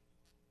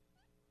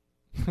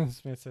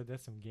 This man said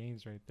that's some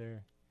games right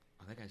there.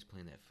 Oh, that guy's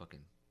playing that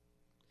fucking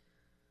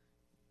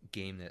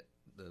game that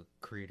the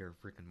creator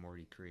of Rick and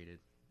Morty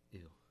created.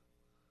 Ew.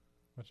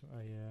 Which?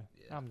 Oh yeah.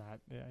 I'm not.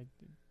 Yeah,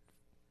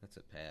 That's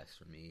a pass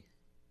for me.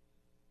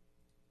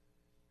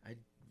 I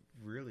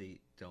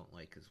really don't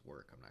like his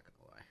work. I'm not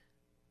gonna lie.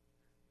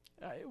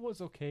 it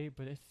was okay,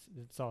 but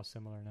it's all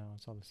similar now.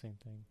 It's all the same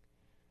thing.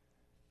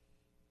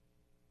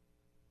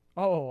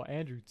 Oh,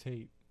 Andrew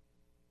Tate.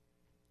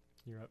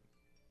 You're up.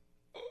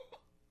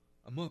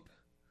 I'm up.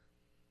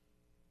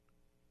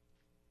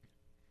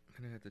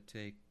 I'm gonna have to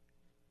take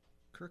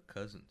Kirk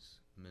Cousins,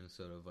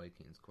 Minnesota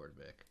Vikings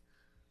quarterback.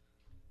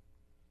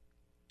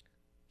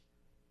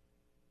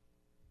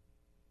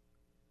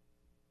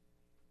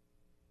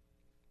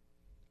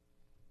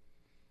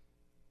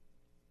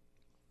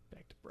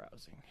 Back to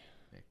browsing.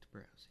 Back to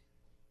browsing.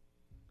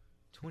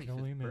 I can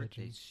only 25th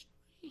birthday imagine.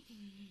 stream.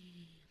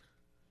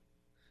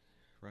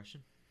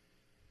 Russian?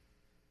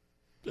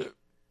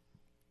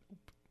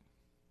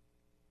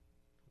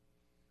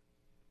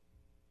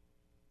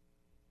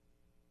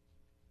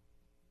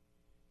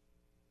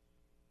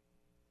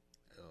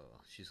 Oh,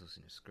 she's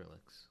listening to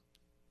Skrillex.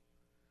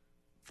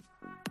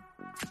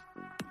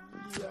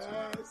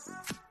 Yes.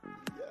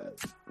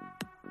 Yes.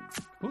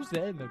 Who's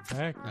that in the I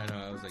background?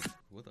 know, I was like,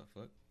 what the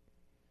fuck?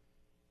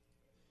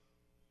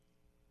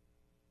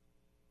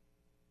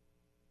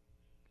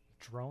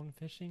 Drone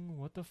fishing?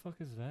 What the fuck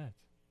is that?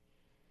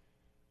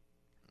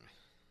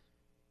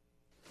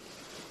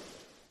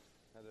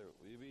 Heather,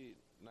 will you be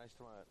nice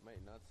to my mate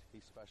Nuts?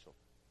 He's special.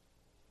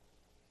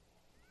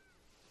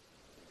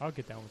 I'll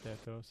get down with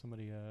that though.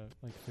 Somebody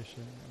like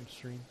fishing on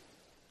stream.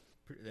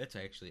 That's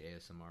actually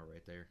ASMR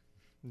right there.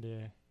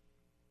 Yeah.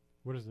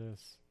 What is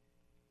this?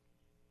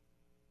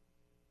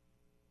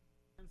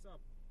 Hands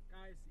up,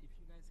 guys! If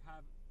you guys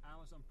have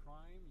Amazon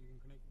Prime, you can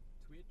connect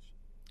with Twitch.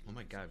 Oh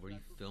my god, what are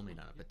you filming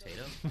on a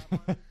potato?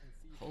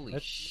 Holy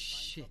That's-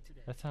 shit.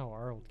 That's how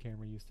our old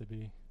camera used to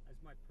be.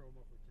 That's my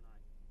promo for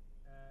tonight.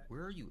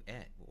 Where are you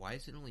at? Why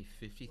is it only What's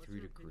 53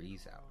 your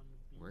degrees opinion out? on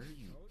beans Where are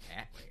you toast?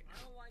 at right I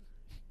now? don't like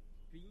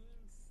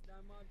beans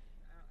that much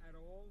at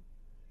all.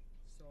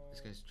 So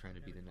This guy's trying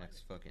to be the never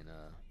next tried it. fucking,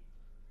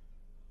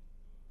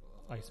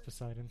 Ice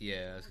Poseidon.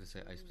 Yeah, I was gonna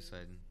say Ice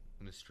Poseidon.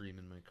 I'm gonna stream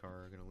in my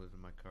car, gonna live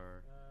in my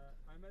car.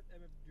 I met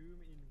MF Doom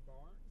in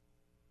Barnes.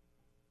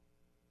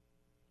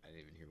 I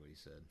didn't even hear what he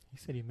said. He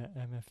said he met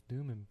MF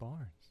Doom in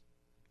Barnes.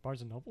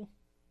 Barnes and Noble?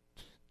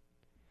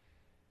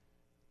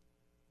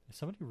 Is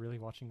somebody really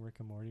watching Rick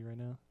and Morty right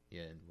now?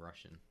 Yeah, in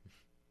Russian.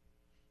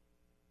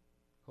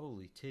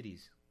 Holy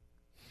titties.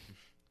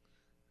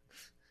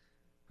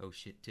 Oh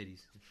shit,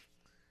 titties.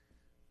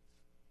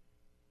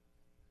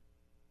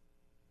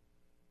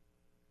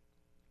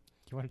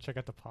 You want to check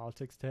out the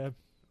politics tab?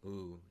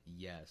 Ooh,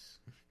 yes.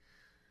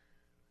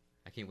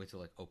 I can't wait to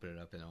like open it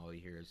up and all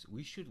you hear is,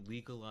 we should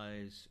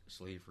legalize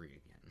slavery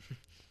again.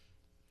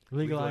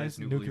 Legalize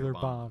nuclear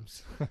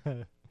bombs.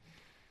 bombs.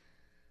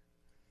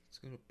 It's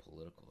gonna be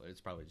political.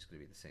 It's probably just gonna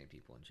be the same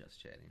people in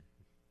just chatting.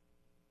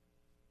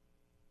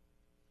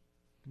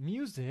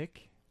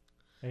 Music.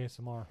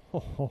 ASMR.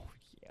 Oh,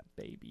 yeah,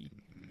 baby.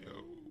 No.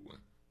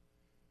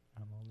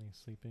 I'm only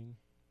sleeping.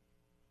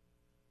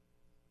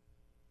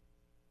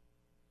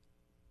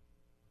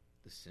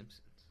 The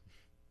Simpsons.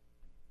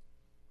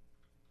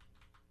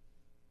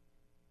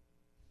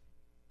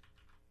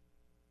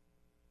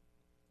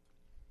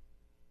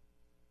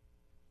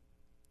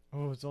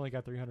 Oh, it's only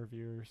got 300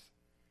 viewers.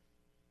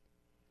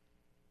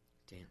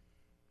 Damn.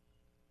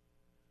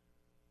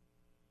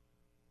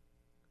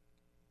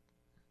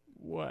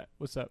 What?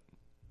 What's up?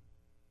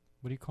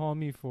 What are you calling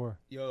me for?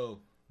 Yo.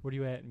 What are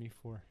you at me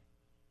for?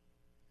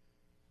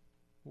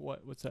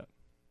 What? What's up?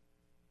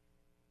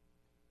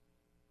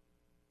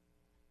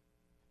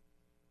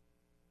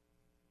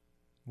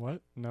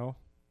 What? No.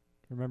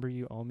 Remember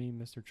you owe me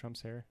Mr.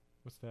 Trump's hair?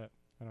 What's that?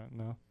 I don't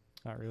know.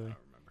 Not really. I don't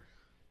remember.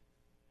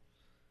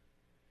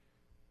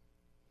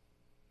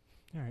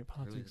 All right, Really,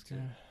 politics that's it?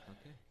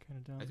 Okay. kind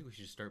of dumb. I think we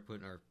should start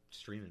putting our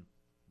stream in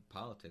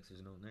politics.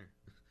 There's no one there.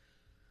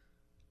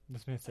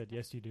 This man said,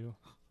 yes, you do.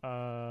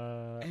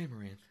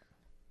 Amaranth.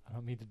 I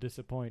don't mean to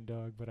disappoint,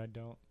 dog, but I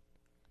don't.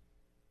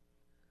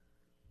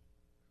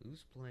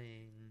 Who's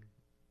playing?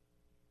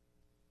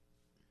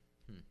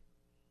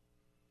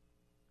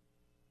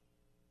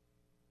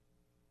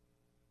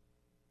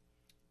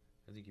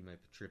 I think you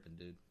might be tripping,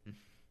 dude.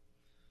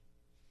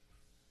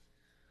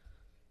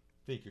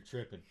 Think you're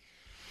tripping.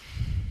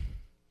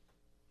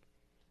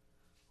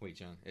 Wait,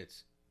 John,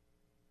 it's...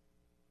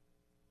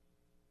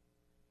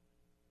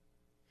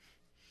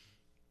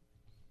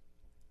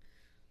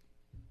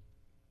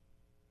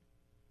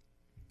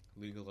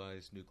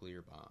 legalize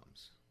nuclear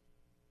bombs.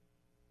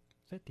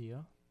 Is that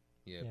Dio?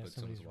 Yeah, Yeah, but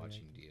someone's somebody's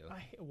watching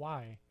reacting. Dio.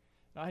 Why?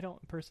 I don't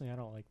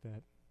like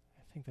that.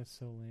 I think that's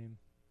so lame.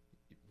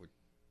 We're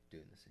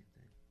doing the same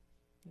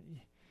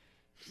thing.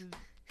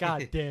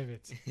 God damn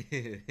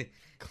it.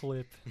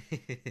 Clip.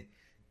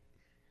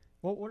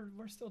 Well,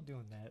 we're still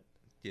doing that.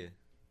 Yeah.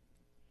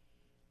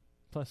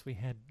 Plus, we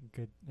had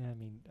good. I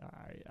mean,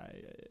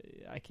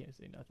 I can't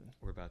say nothing.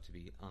 We're about to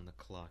be on the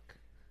clock.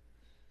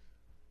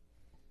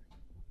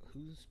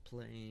 Who's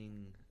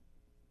playing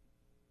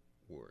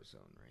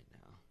Warzone right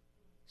now?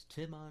 Is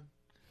Tim on?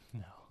 No.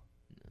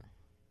 No.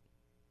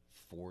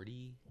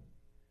 40?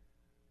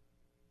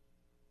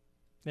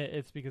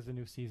 It's because the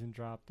new season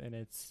dropped, and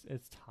it's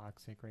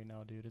toxic right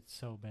now, dude. It's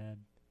so bad.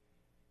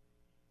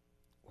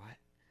 What?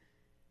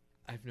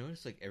 I've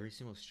noticed like every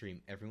single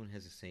stream, everyone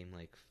has the same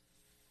like,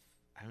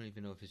 I don't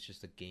even know if it's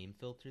just a game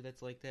filter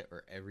that's like that,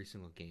 or every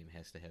single game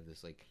has to have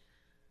this like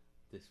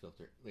this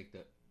filter, like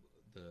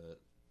the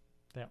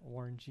That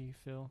orangey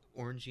feel.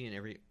 orangey,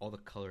 and all the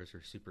colors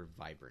are super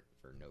vibrant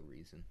for no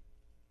reason.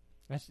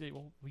 Actually,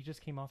 well, we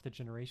just came off the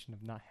generation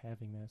of not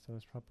having that, so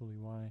that's probably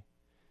why.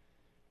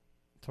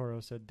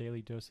 Toro said,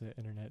 "Daily dose of the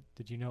internet.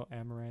 Did you know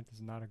Amaranth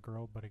is not a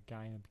girl, but a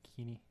guy in a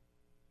bikini?"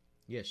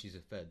 Yeah, she's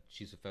a fed.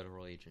 She's a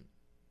federal agent.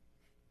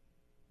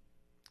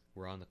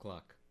 We're on the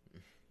clock.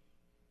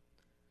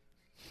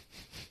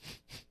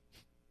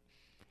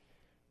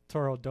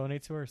 Toro,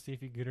 donate to her. See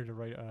if you can get her to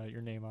write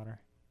your name on her.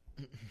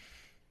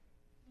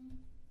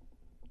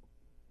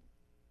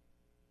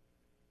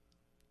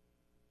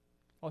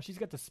 Oh, she's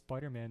got the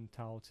Spider-Man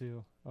towel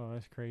too. Oh,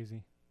 that's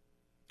crazy.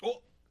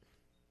 Oh,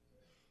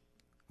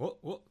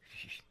 what?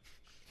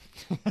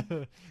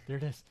 There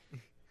it is.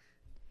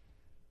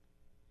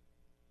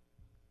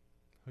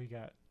 Who you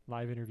got?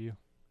 Live interview.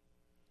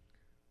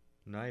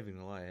 Not even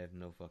gonna lie, I have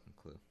no fucking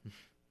clue.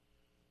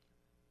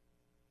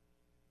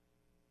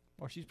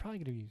 Or she's probably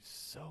gonna be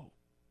so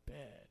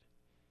bad.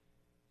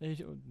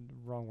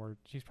 Wrong word.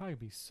 She's probably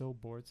gonna be so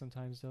bored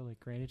sometimes though.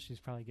 Like, granted, she's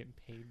probably getting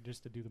paid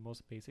just to do the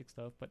most basic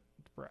stuff, but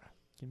bruh,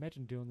 can you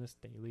imagine doing this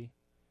daily?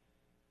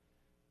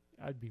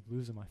 I'd be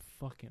losing my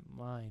fucking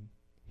mind.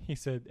 He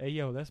said, "Hey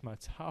yo, that's my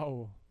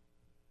towel.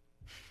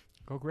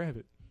 Go grab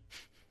it."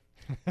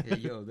 Hey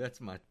yo, that's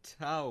my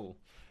towel.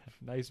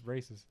 Nice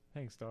braces.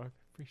 Thanks, dog.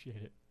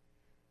 Appreciate it.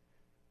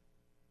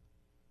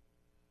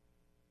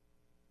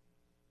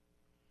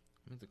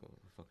 I'm gonna have to go with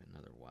fucking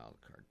another wild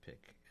card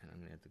pick, and I'm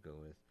gonna have to go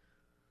with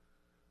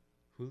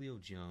Julio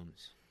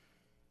Jones.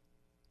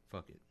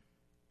 Fuck it.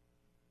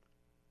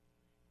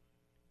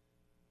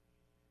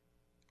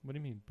 What do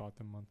you mean bought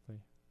them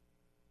monthly?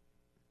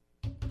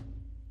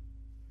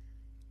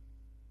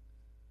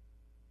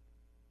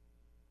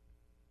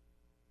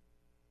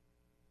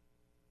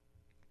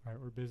 Alright,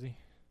 we're busy.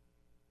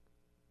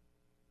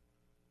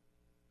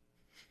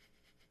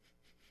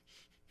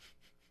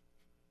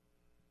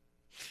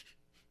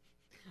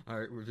 All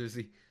right, we're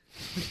busy.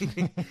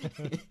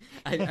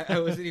 I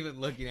wasn't even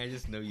looking. I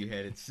just know you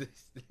had it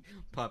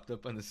popped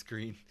up on the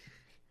screen.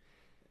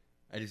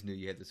 I just knew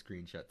you had the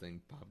screenshot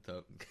thing popped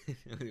up.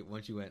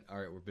 Once you went, all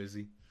right, we're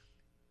busy.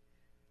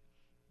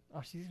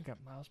 Oh, she's even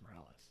got Miles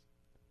Morales.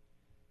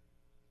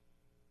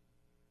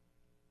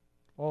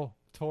 Oh,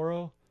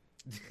 Toro.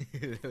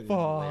 That was Fuck.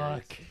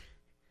 hilarious.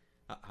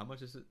 How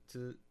much is it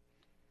to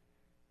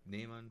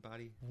name on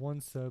body?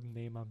 One sub,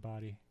 name on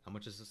body. How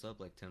much is the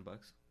sub? Like $10? I don't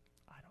know.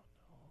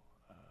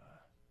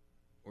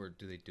 Or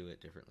do they do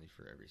it differently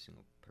for every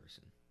single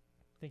person?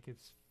 I think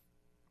it's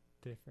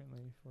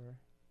differently for.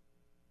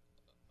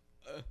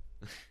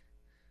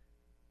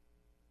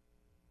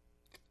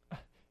 It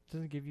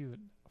doesn't give you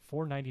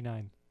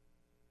 $4.99.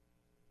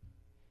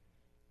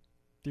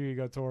 There you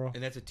go, Toro.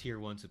 And that's a tier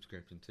 1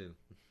 subscription too.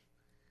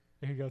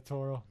 There you go,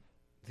 Toro.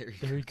 There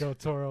You go,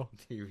 Toro.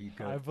 There you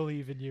go. I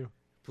believe in you.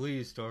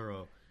 Please,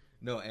 Toro.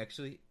 No,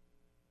 actually,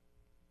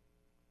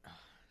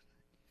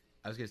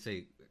 I was gonna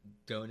say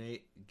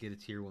donate, get a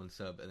tier 1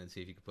 sub, and then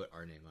see if you can put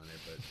our name on there.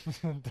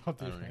 But Don't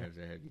do I don't that. have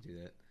to have you do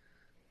that.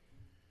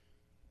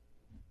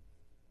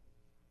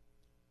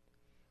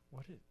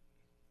 What is?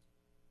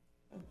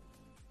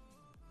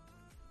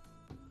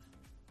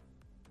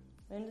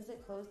 When does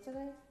it close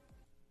today?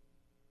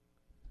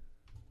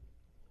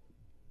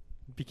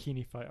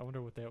 Bikini fight. I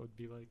wonder what that would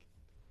be like.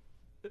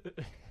 I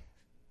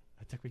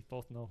think we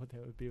both know what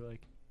that would be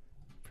like.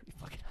 Pretty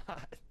fucking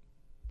hot.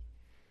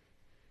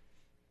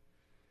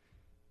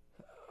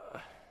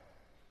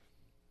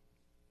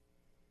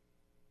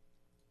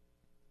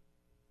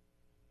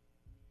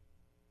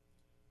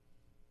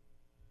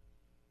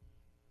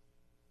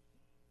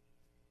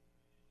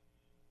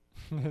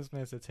 This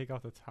man said, "Take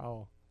off the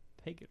towel.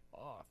 Take it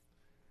off."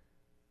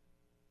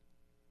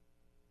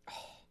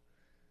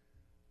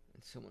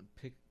 And someone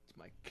picked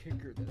my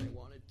kicker that I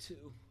wanted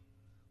to.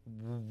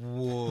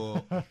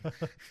 Whoa.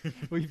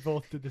 We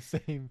both did the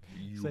same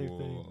thing.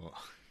 Whoa.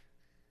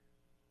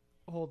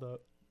 Hold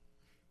up.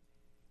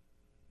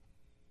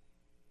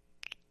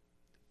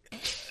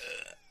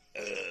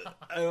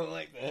 I don't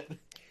like that.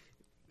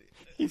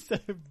 He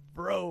said,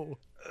 "Bro."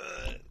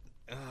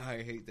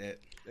 I hate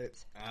that.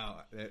 That's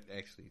ow. That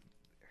actually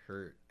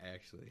hurt.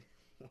 Actually,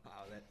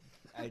 wow. That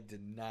I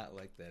did not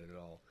like that at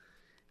all.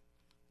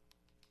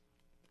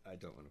 I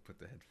don't want to put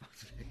the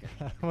headphones back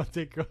on. I want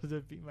the girls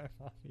to be my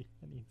mommy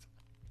anytime.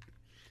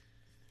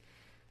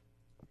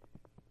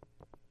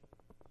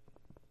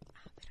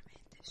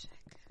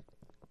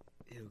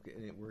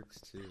 And it works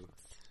too.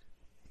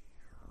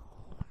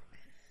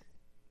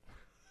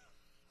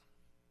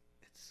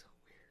 It's so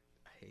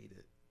weird. I hate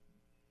it.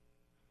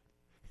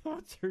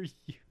 What's her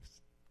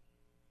use?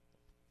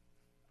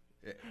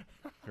 Yeah,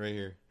 right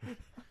here.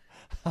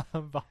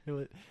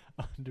 Violet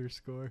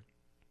 _.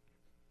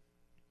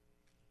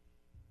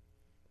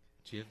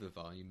 Do you have the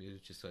volume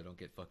muted just so I don't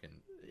get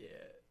fucking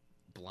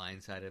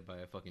blindsided by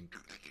a fucking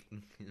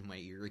in my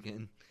ear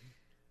again?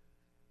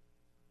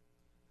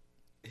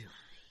 Ew.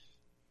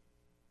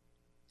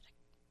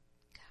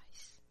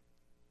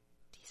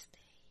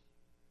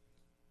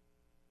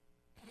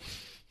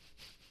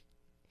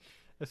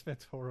 This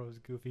Toro is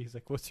goofy. He's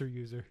like, "What's her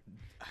user?"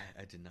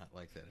 I did not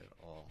like that at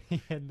all.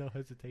 He had no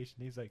hesitation.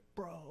 He's like,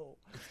 "Bro."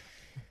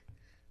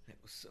 That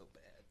was so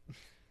bad.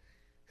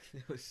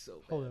 It was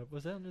so bad. Hold up,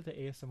 was that under the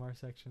ASMR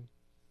section?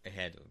 It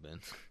had to have been.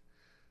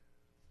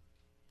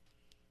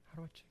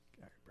 How do I check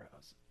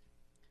eyebrows?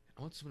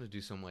 I want someone to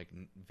do some like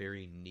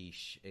very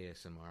niche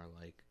ASMR,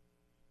 like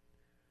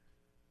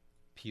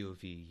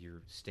POV.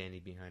 You're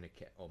standing behind a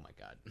cat. Oh my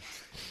god.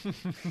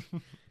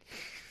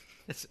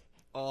 That's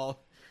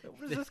all.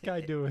 What is this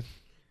guy doing?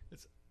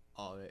 That's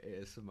all that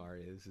ASMR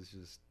is. It's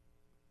just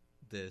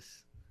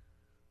this.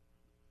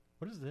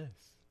 What is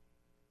this?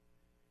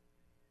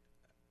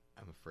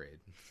 I'm afraid.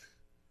 The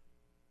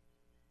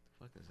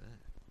fuck is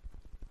that?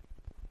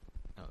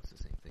 Oh, it's the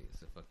same thing. It's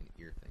the fucking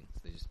ear things.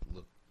 They just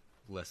look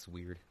less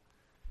weird.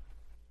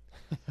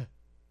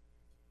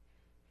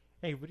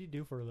 Hey, what do you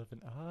do for a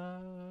living?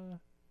 I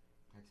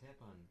tap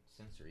on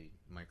sensory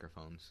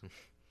microphones.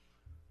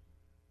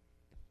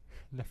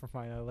 Never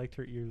mind. I liked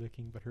her ear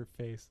licking, but her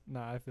face.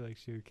 Nah, I feel like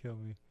she would kill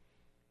me.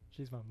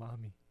 She's my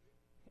mommy.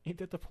 Ain't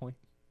that the point?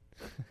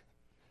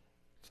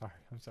 Sorry.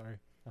 I'm sorry.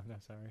 I'm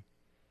not sorry.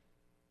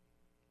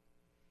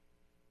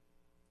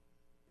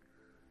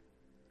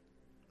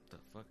 The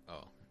fuck?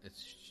 Oh,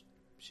 it's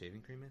shaving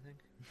cream, I think.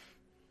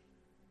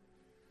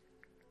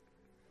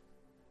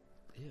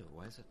 Ew,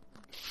 why is it?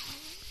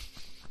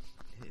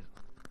 Ew.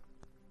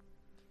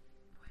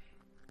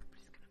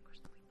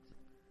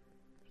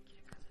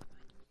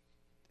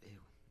 Ew.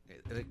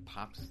 It like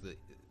pops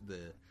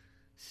the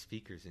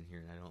speakers in here,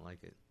 and I don't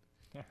like it.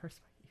 That hurts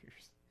my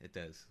ears. It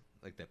does.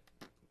 Like that.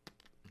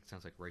 It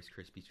sounds like Rice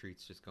Krispie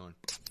treats just going.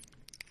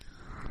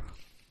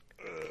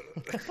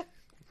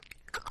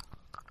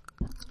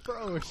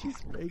 Bro, she's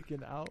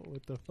making out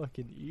with the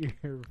fucking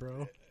ear,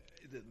 bro.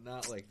 I did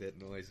not like that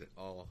noise at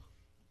all.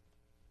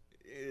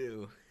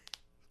 Ew.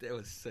 That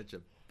was such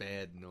a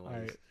bad noise.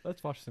 Alright,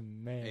 let's watch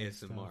some man ASMR,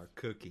 stuff.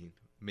 cooking,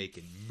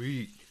 making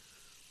meat,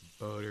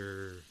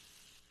 butter.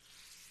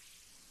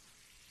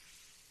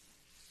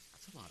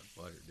 That's a lot of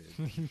butter,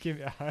 dude. Give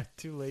me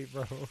too late,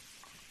 bro.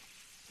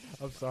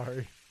 I'm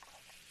sorry.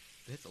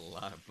 That's a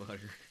lot of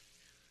butter.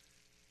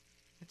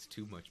 That's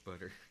too much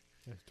butter.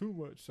 That's too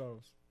much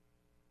sauce.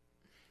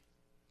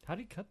 How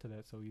did he cut to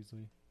that so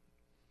easily?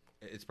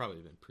 It's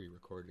probably been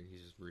pre-recorded.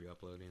 He's just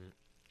re-uploading it.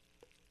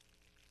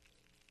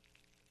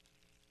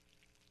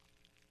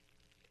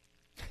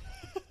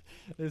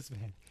 This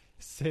man,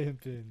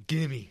 simping.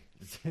 Gimme!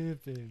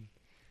 Simping.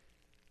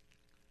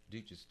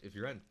 Dude, just if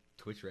you're on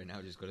Twitch right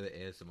now, just go to the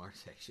ASMR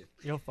section.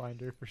 You'll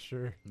find her for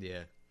sure.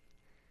 Yeah.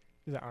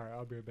 He's like, alright,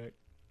 I'll be right back.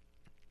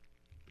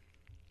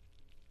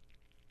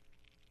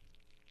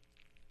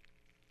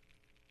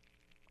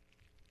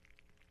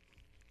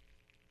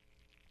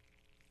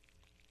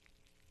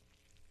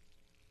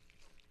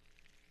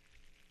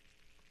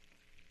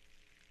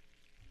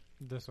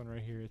 This one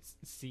right here, it's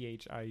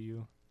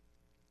CHIU.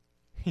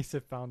 He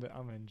said, found it.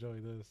 I'm going to enjoy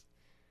this.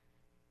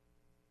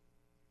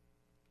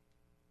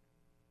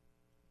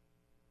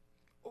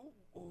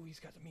 Oh, he's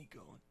got the meat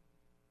going.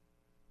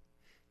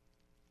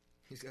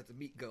 He's got the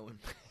meat going.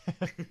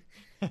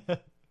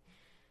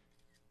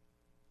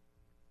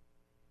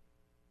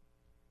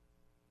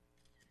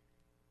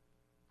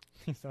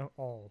 He's not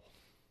all.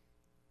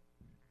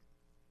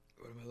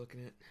 What am I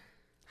looking at?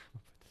 I'm going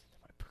to put this into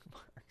my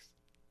bookmarks.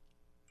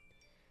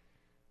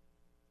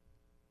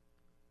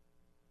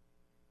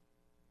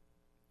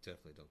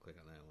 Definitely don't click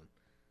on that one.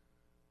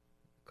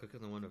 Click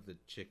on the one of the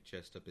chick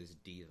dressed up as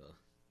Diva.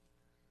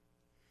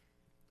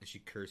 Is she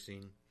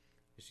cursing?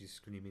 Is she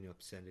screaming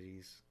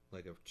obscenities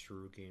like a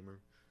true gamer?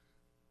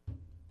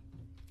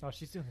 Oh,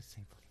 she's doing the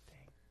same fucking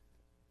thing.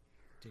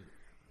 Dude.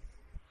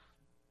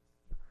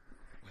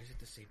 Why is it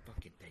the same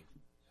fucking thing?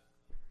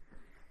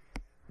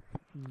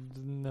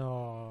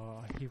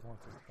 No, he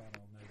wants his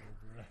battle measure,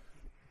 bro.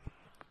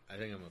 I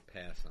think I'm gonna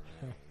pass on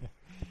that one.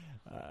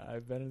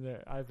 I've been in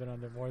there. I've been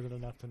on there more than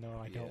enough to know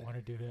I don't Yeah. want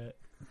to do that.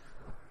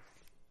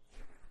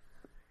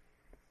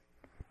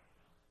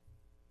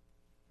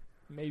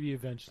 Maybe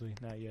eventually,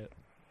 not yet.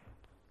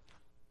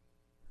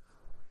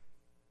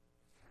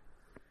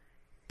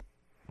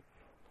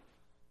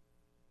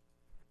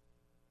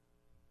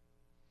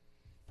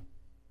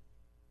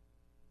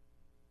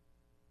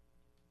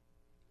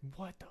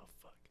 What the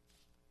fuck?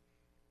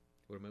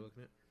 What am I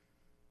looking at?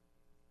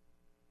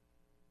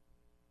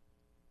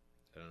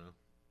 I don't know.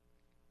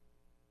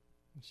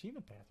 Is she in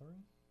the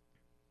bathroom?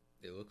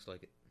 It looks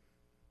like it.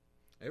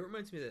 It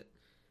reminds me that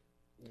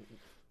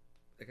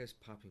that guy's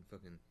popping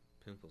fucking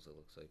pimples, it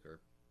looks like, or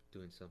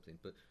doing something.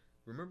 But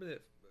remember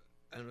that,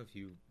 I don't know if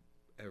you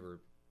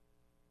ever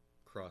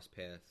cross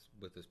paths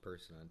with this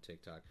person on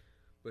TikTok,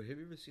 but have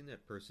you ever seen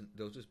that person?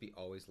 They'll just be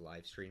always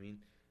live streaming,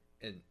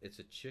 and it's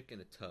a chick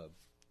in a tub,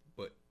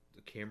 but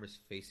the camera's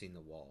facing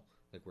the wall,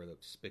 like where the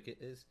spigot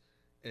is,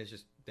 and it's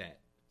just that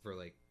for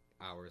like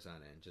hours on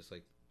end, just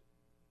like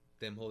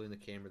them holding the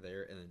camera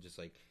there, and then just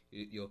like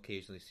you'll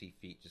occasionally see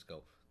feet just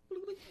go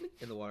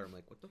in the water. I'm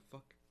like, what the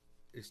fuck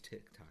is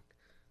TikTok?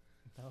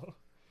 No,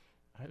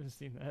 I haven't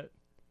seen that.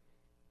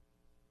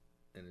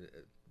 And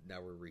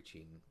now we're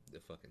reaching the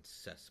fucking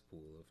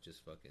cesspool of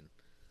just fucking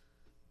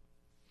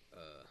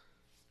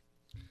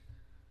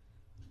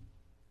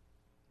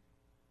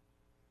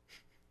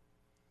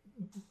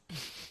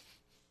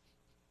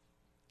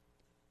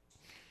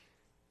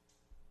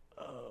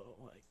Oh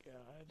my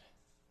god.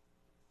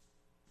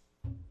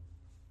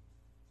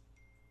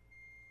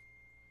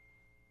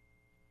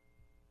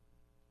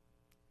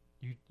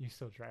 You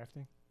still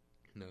drafting?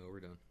 no, we're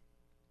done.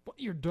 What?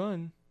 You're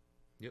done?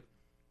 Yep.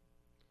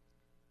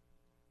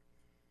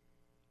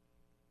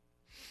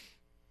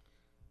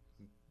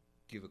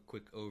 Give a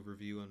quick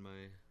overview on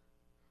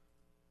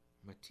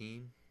my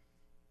team.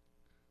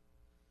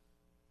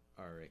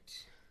 All right.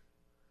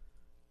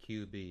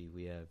 QB,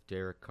 we have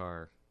Derek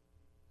Carr.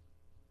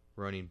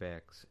 Running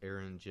backs,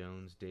 Aaron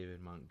Jones,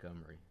 David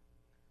Montgomery.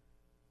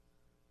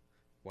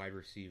 Wide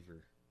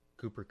receiver,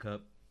 Cooper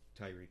Kupp,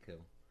 Tyreek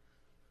Hill.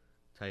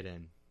 Tight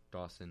end,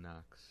 Dawson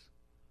Knox.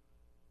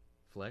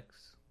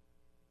 Flex,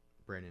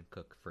 Brandon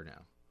Cook for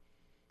now.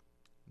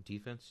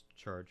 Defense,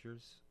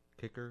 Chargers.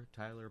 Kicker,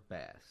 Tyler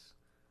Bass.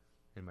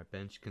 And my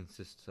bench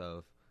consists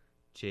of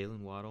Jalen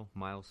Waddle,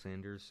 Miles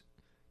Sanders,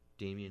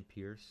 Damian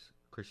Pierce,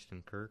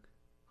 Christian Kirk,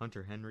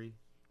 Hunter Henry,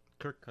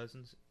 Kirk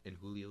Cousins, and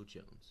Julio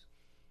Jones.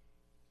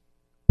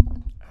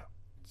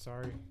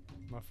 Sorry,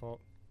 my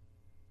fault.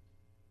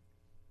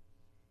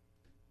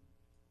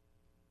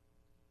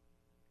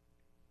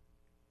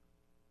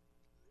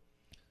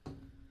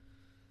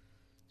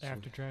 So,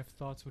 After draft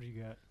thoughts, what do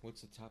you got? what's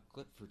the top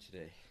clip for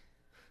today?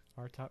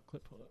 Our top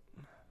clip, pull up.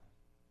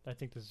 I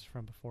think this is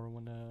from before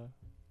when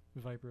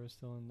Viper was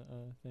still in the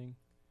thing.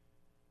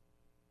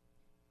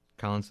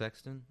 Colin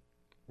Sexton,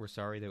 we're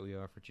sorry that we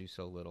offered you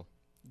so little.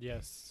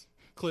 Yes.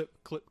 Clip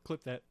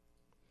that.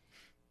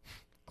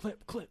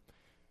 Clip.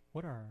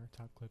 What are our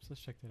top clips?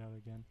 Let's check that out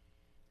again.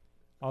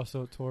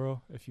 Also,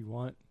 Toro, if you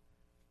want,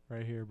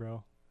 right here,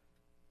 bro.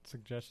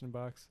 Suggestion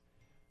box.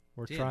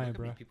 We're Damn, trying, look how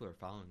bro. many people are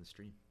following the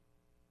stream.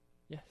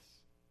 Yes.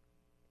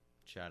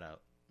 Shout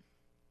out.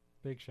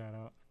 Big shout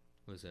out.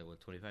 What is that,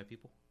 25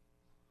 people?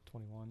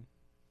 21.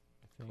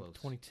 I think. Close.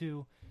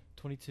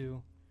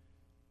 22.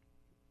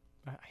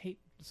 I hate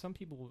some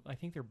people. I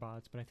think they're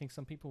bots, but I think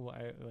some people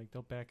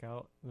they'll back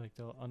out, like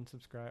they'll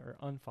unsubscribe or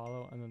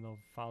unfollow, and then they'll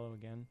follow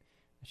again.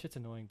 That shit's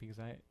annoying because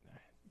I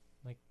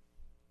like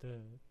the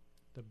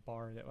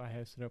bar that I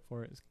have set up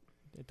for it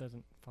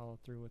doesn't follow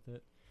through with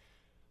it.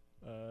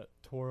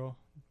 Toro,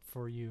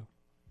 for you,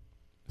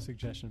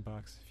 suggestion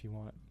box if you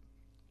want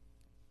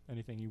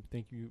anything you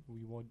think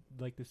we would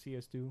like to see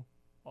us do,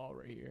 all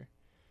right here.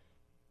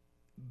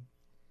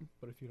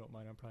 But if you don't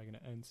mind, I'm probably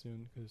gonna end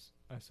soon because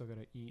I still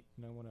gotta eat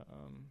and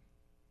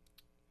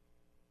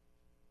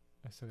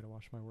I still gotta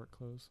wash my work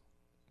clothes.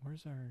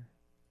 Where's our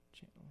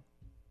channel?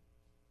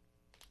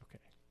 Okay,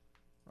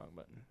 wrong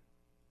button.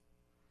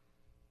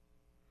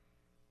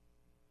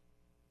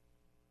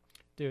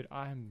 Dude,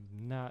 I'm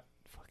not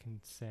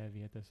fucking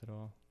savvy at this at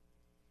all.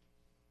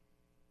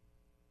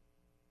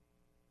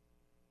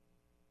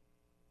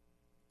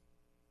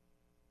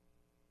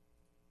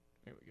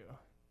 There we go.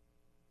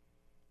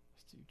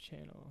 Let's do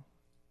channel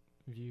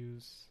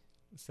views,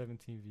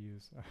 17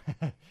 views.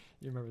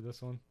 You remember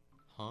this one?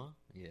 Huh?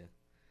 Yeah.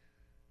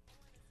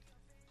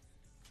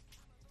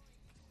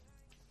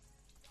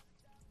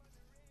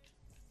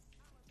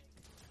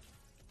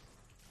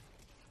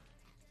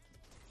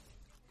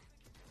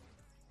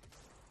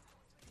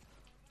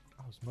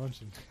 I was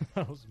munching.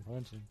 I was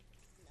munching.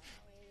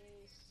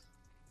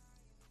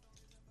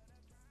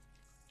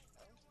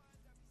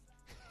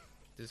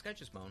 Did this guy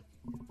just moan?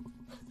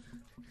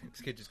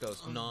 This kid just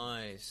goes,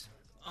 nice.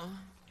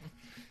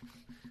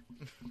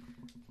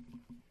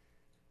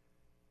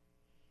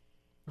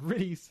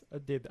 Reese,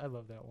 I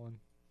love that one.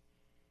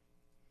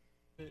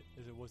 It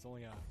was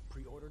only a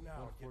Pre-order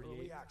now. Get 1:48,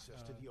 early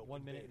access to the open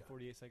 1 minute beta. and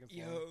 48 seconds.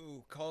 long.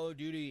 Yo, Call of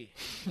Duty.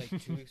 Like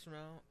 2 weeks from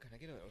now, can I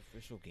get an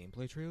official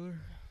gameplay trailer?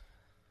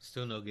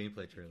 Still no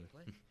gameplay trailer.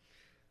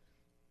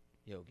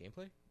 Yo,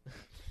 gameplay?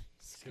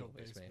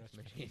 Skill-based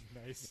matchmaking.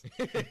 Nice.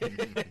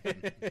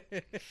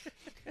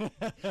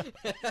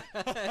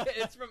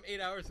 It's from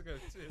 8 hours ago,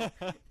 too.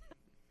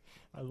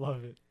 I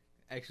love it.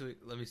 Actually,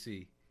 let me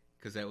see.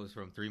 Because that was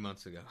from 3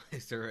 months ago.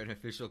 Is there an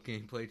official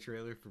gameplay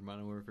trailer for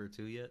Modern Warfare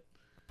 2 yet?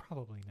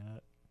 Probably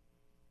not.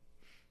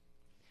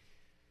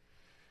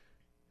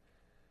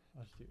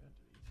 I'll just do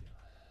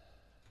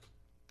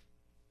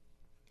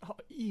that. Oh,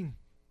 Ian.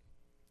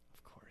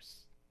 Of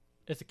course.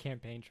 It's a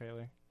campaign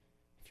trailer.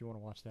 If you want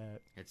to watch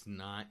that. It's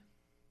not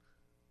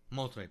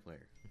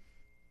multiplayer.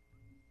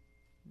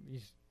 You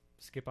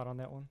skip out on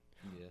that one?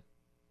 Yeah.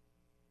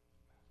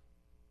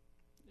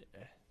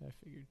 Yeah, I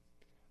figured.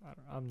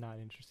 I'm not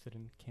interested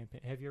in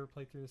campaign. Have you ever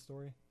played through the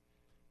story?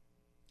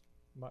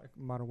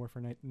 Modern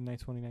Warfare Night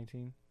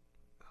 2019?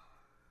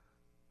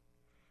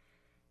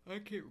 I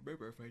can't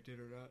remember if I did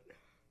or not.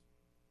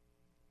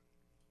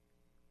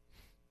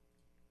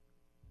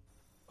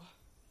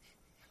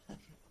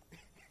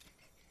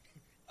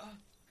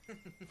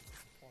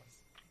 Pause.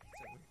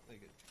 It's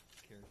like a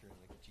character in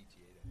like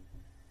GTA.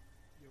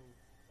 Yo,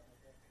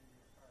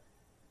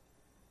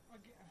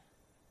 Again.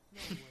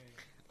 No way.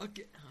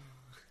 Okay.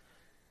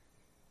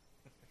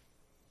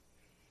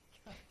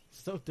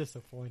 So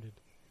disappointed.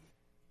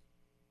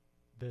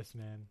 This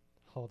man.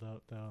 Hold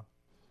up though.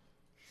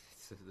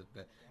 This is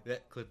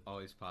that clip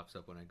always pops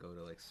up when I go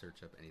to like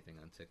search up anything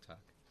on TikTok.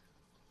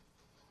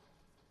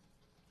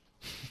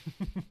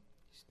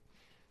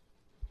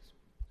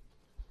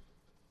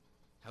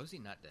 How is he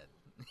not dead?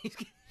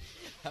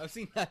 How is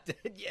he not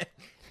dead yet?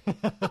 He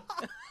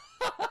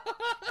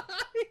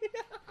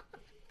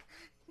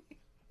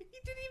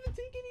didn't even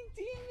take any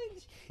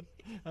damage.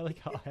 I like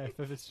how half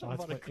of his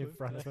shots went in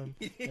front of him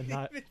and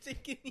not even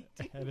take any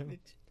ahead him.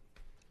 damage.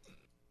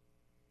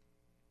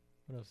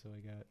 What else do I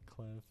got?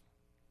 Clev.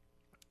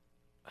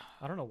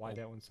 I don't know why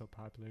that one's so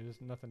popular. There's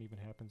nothing even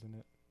happens in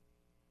it.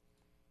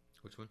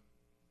 Which one?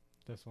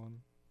 This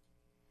one.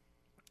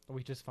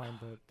 We just find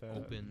the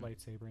Open.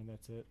 lightsaber and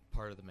that's it.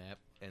 Part of the map,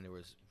 and there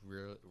was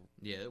real.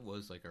 Yeah, it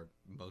was like our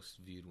most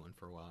viewed one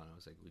for a while, and I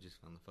was like, we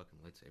just found the fucking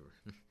lightsaber.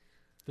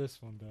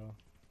 This one though.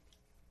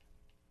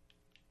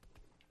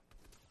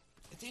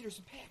 It's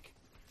Anderson Paak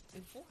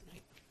in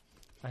Fortnite.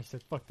 I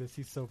said, fuck this.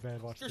 He's so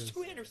bad. Watch There's this.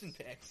 2 Anderson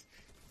Paaks.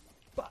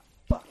 Bah,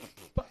 bah,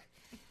 bah.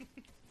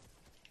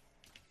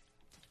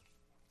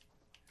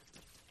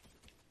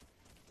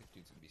 This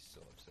dude's gonna be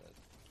so upset.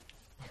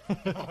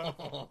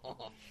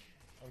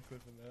 I'm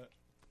clipping that.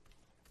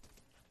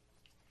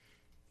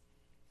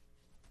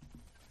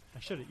 I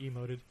should have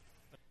emoted.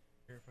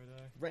 Here if I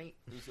die. Right.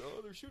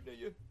 Oh, they're shooting at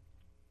you.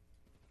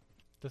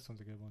 This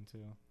one's a good one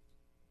too.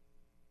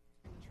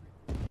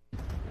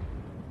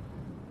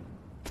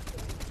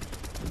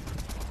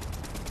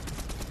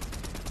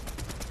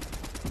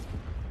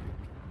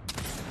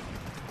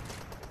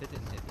 That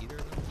didn't hit either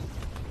of them.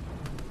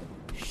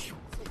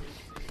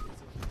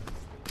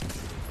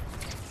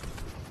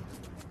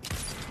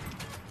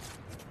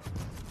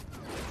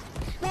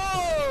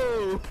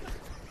 Whoa!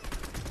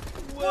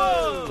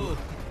 Whoa!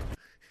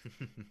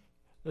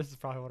 This is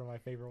probably one of my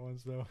favorite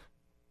ones though.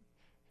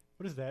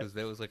 What is that? Because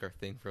that was like our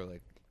thing for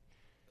like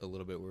a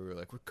little bit where we were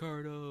like,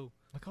 Ricardo.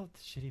 Look how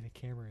shitty the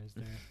camera is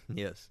there.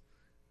 Yes.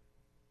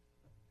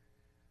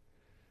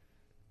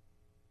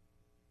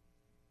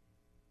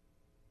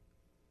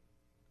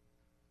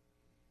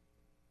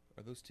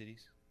 Are those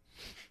titties?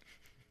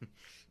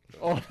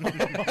 Oh.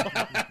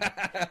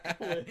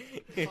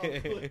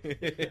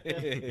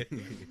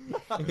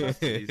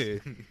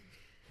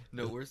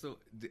 No, where's the?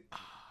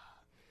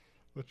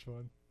 Which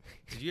one?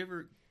 Did you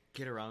ever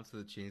get around to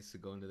the chance to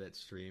go into that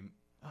stream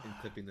and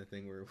clipping the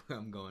thing where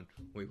I'm going?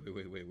 Wait,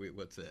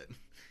 what's that?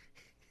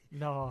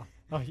 No.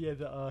 Oh yeah.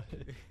 The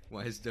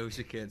Why is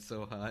Doja Cat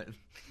so hot?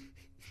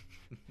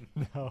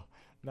 no,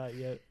 not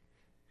yet.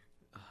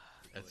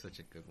 That's such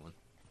a good one.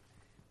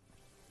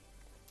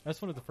 That's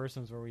one of the first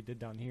ones where we did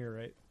down here,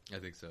 right? I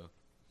think so.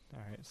 All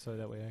right, so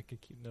that way I could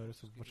keep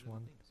notice of which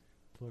one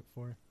to look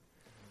for.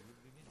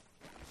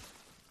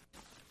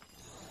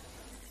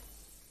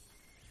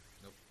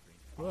 Nope.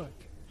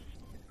 Look.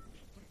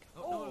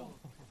 Oh.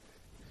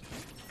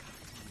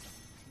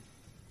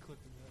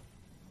 Clipping that.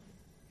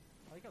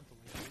 I got the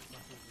link. It's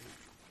not so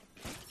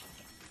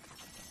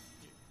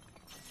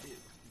weird.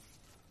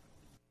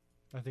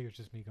 I think it's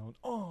just me going,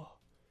 oh.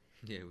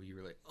 Yeah, well, you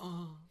were like,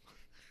 oh.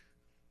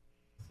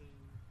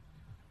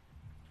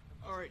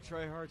 All right,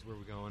 tryhards, where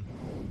we going?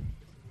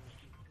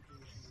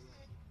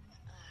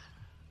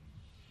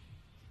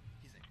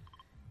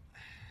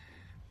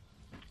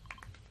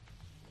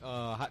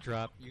 Hot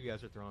drop. You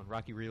guys are throwing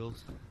Rocky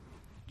Reels.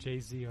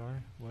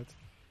 JZR. What?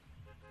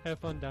 Have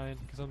fun dying,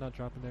 because I'm not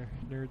dropping there,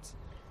 nerds.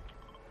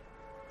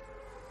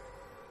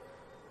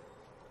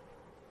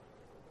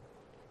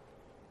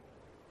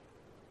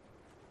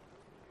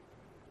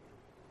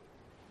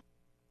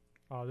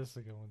 Oh, this is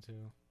a good one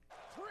too.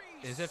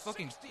 Is that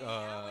fucking The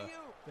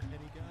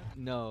heady guy?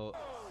 no?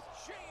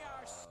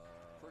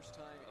 First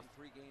time in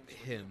 3 games.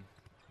 Him.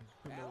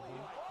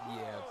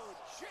 Yeah.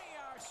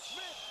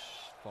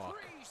 Fuck.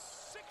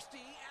 360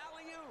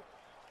 alley-oop.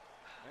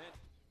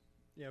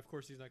 Yeah, of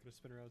course he's not going to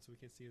spin around so we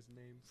can't see his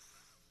name.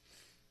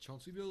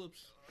 Chauncey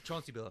Billups.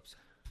 Chauncey Billups.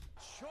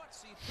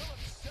 Chauncey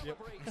Billups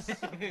celebrates.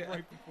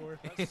 Right before.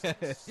 A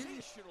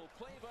sensational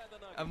play by the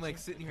Nuggets. I'm like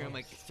sitting here. I'm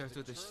like, it starts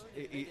with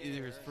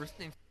either his first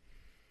name.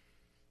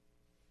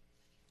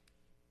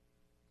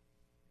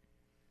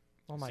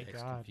 Oh my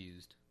Zach's god.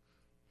 Confused.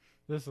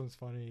 This one's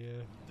funny,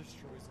 yeah.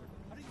 Destroys her.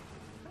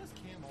 How does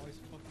Cam always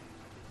fucking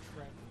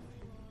trap me?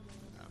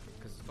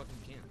 Because it's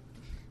fucking can.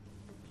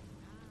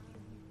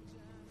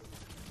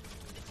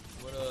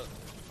 What up?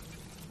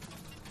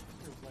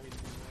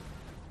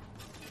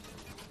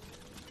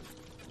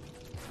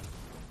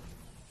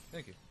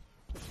 Thank you.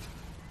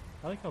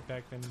 I like how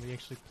back then we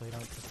actually played on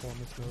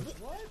performance mode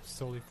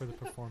solely for the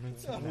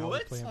performance. And now we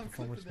What? play on I'm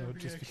performance clipping that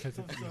mode just because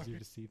reaction. it's I'm easier sorry.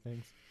 to see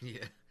things.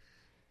 Yeah.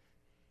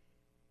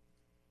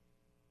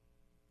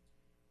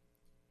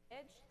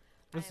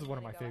 This is one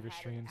of my favorite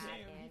streams.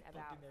 Add in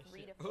about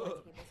 3 to 4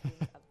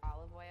 tablespoons of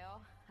olive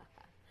oil.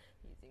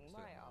 Using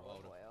my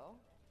olive oil.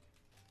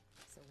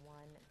 So 1,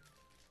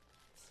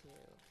 2,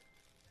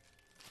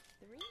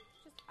 3.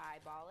 Just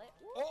eyeball it.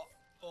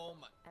 Oh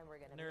my. And we're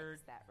gonna Nerd.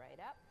 mix that right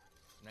up.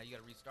 Now you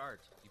gotta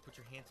restart. You put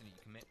your hands in it.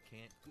 You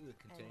can't do it.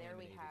 And there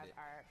we have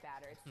our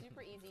batter. It's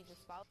super easy.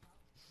 Just follow.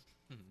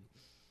 You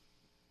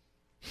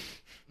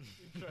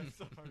tried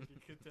so hard to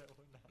get that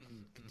one out.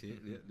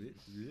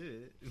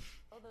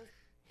 All those.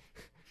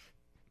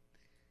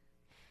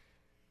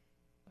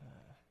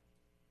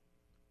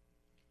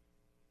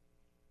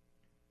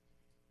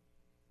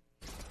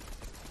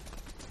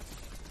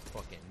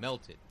 Fucking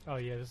melted. Oh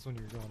yeah, this is when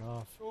you were going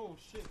off. Oh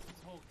shit,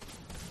 it's Hulk.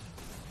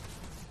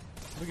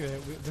 Look at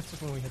that. This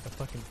is when we had the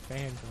fucking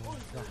fan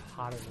going. Look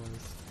how hot it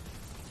was.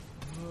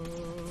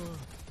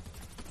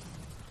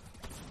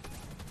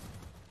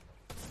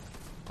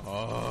 Oh.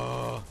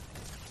 Oh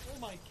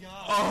my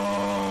god.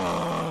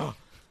 Oh.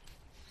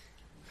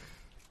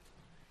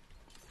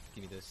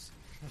 Give me this.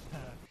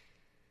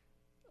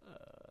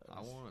 I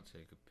want to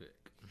take a pic.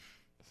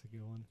 That's a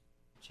good one.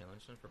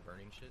 Challenge them for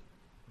burning shit.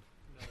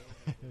 No,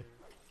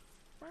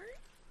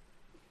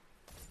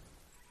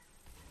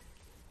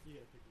 yeah,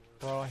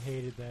 Bro, I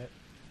hated that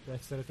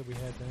setup that we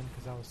had then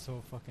because I was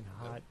so fucking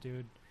hot,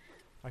 dude.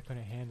 I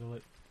couldn't handle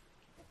it.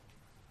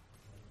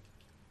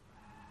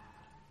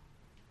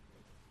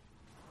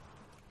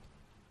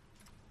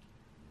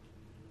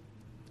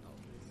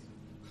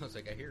 I was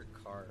like, I hear a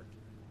car.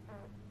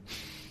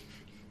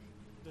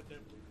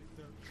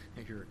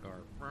 I hear a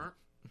car.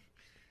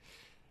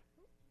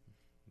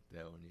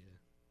 That one, yeah.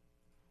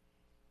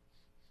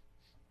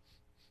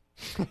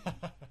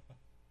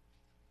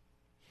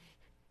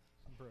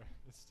 Bruh,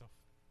 this stuff.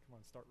 Come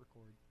on, start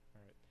record.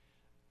 Alright.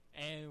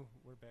 And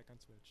we're back on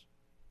Switch.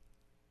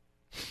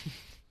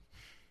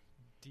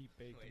 Deep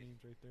baked Wait.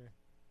 memes right there.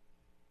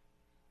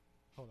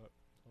 Hold up.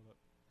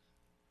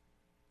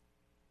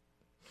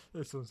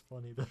 This one's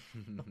funny though.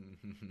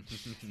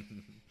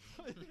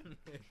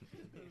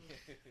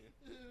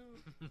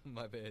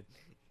 My bad.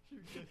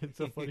 It's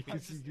so funny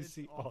because you can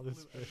see all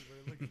this fish.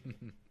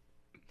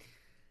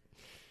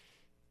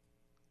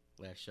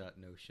 Last shot,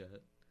 no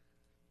shot.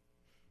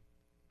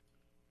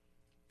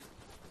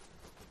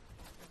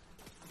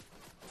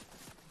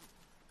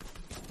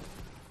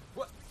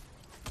 What?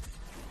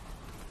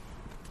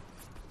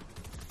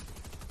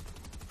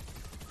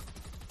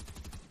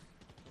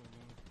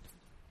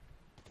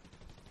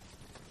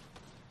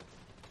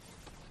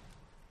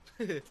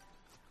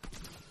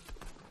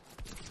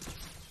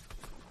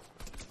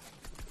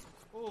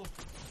 Oh.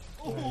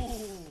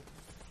 Nice.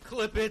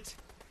 Clip it.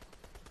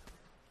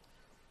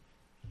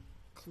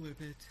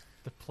 Clip it.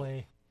 The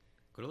play.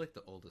 Go to like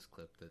the oldest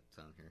clip that's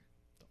on here.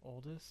 The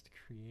oldest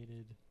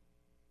created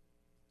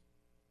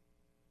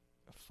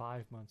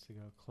 5 months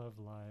ago. Clev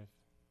Live.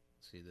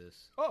 See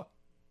this? Oh!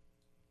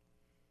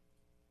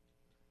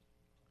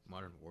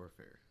 Modern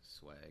Warfare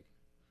swag.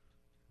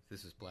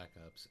 This is Black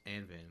Ops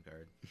and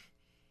Vanguard.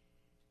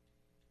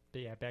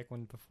 But yeah, back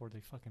when before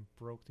they fucking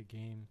broke the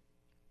game.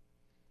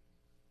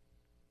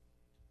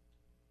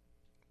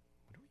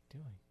 What are we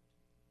doing?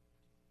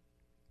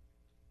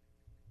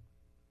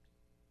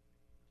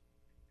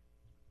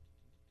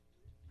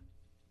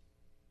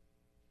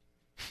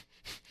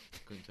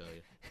 Couldn't tell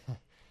you.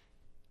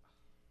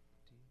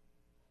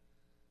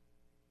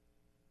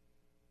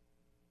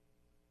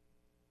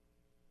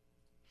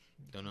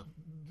 Don't know.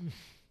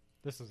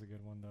 This is a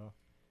good one though.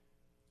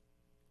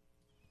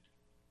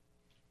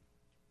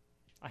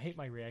 I hate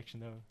my reaction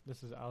though.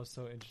 I was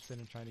so interested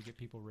in trying to get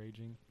people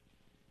raging.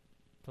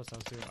 Plus I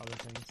was doing other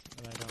things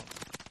and I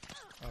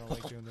don't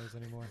like doing those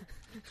anymore.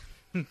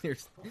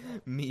 There's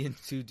me and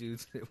two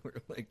dudes that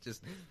were like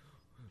just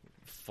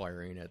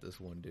firing at this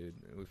one dude.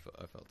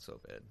 I felt so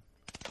bad.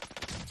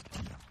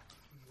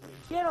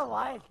 Get a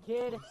life,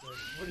 kid.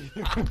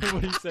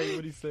 What'd he say?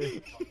 What'd he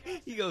say?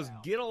 He goes,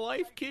 "Get a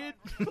life, kid."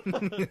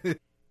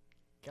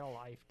 Get a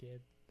life, kid.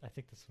 I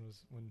think this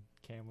was when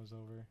Cam was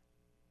over.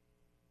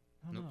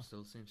 I don't Nope, know.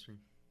 still the same stream.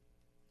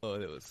 Oh,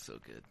 that was so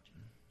good.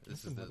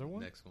 This That's is the another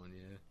one? next one,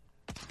 yeah.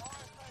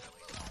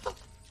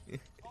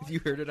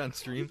 You heard it on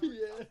stream?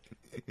 Yeah.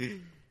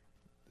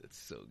 That's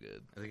so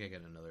good. I think I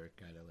got another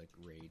kind of like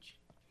rage.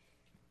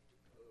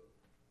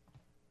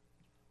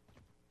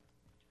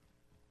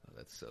 Oh,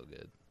 that's so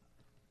good.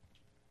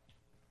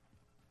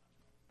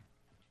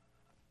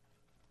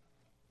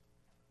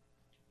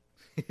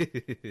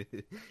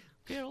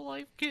 Get a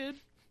life, kid.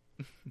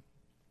 I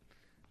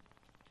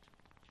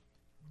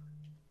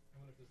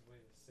wonder if there's a way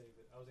to save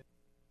it.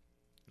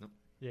 Nope.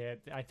 Yeah,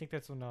 I think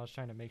that's when I was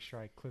trying to make sure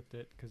I clipped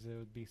it because it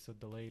would be so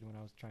delayed when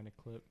I was trying to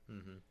clip.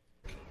 Mm-hmm.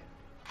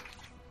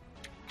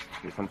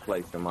 Get some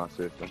place in my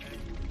system.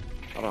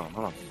 Hold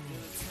on.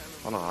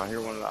 I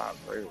hear one of the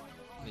operators.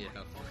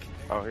 Yeah.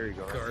 Oh, here you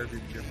go. Garbage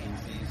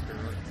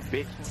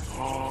Bitch.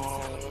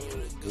 Oh,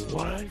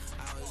 what?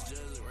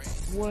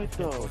 What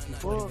the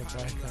fuck?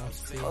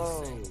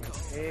 Oh,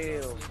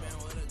 hell.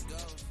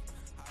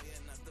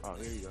 Oh,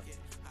 here you go.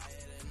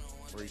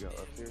 Where you go?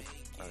 Upstairs?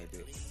 Alright,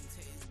 good.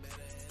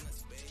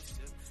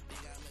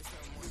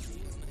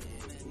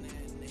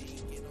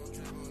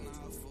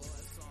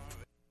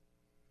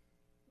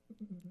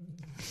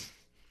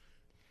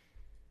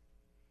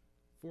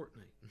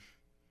 Fortnite.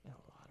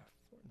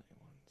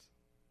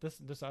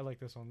 This I like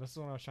this one. This is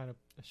when I was trying to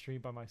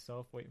stream by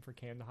myself, waiting for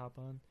Cam to hop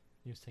on.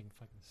 He was taking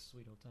fucking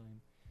sweet old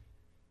time.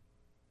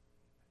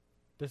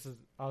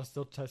 I was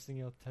still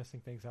testing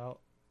things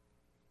out.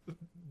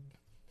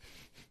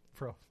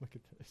 Bro, look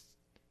at this.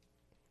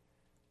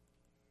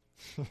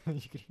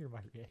 You can hear my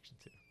reaction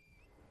too.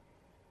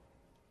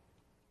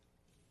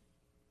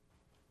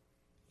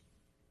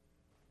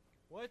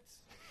 What?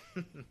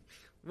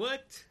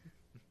 What?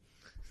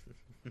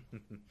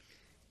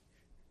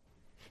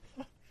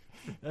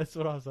 That's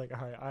what I was like.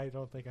 All right, I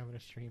don't think I'm gonna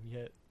stream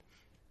yet.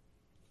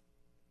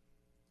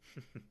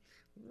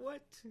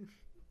 What?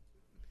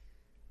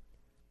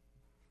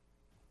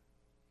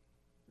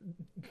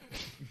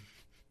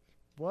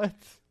 What?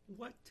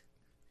 What?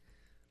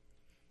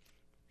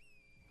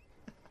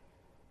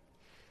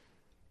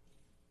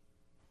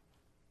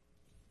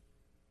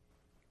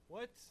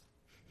 What?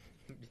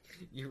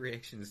 Your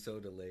reaction is so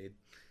delayed.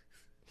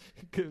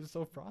 It was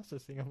so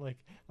processing.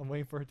 I'm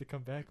waiting for it to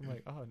come back. I'm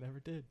like, oh, it never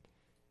did.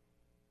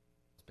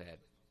 It's bad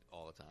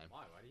all the time.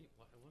 Why?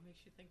 What makes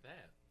you think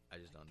that? I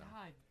just don't know.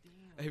 God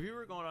damn. Have you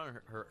ever gone on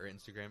her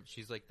Instagram?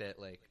 She's like that,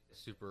 like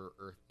super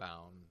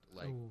earthbound.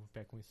 Like, ooh,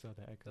 back when we saw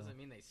that echo. Doesn't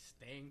mean they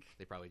stink.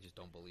 They probably just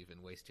don't believe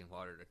in wasting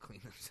water to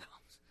clean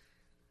themselves.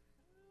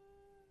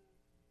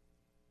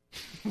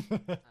 I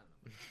don't know.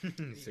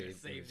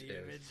 Save the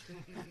image.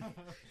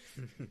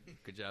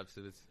 Good job,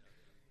 Sis.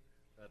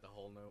 Let the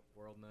whole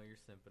world know you're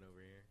simping over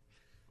here.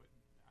 But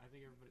I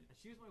think everybody.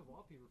 She was my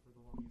wallpaper for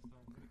the longest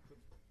time.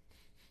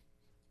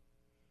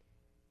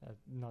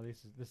 No,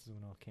 this is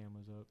when all Cam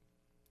was up.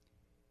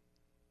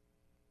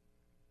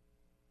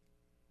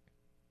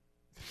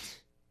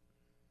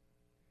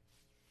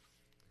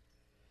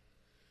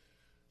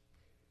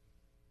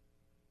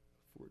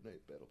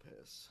 Fortnite Battle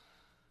Pass.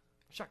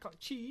 Shotgun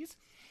cheese.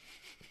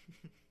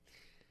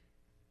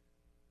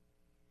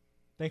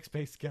 Thanks,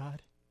 Space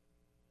God.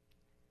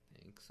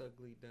 Thanks,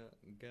 ugly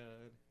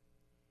god.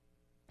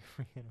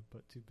 Rihanna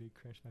butt too big,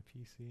 crashed my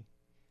PC.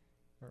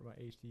 Or my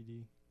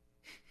HDD.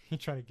 He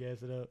trying to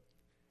gas it up.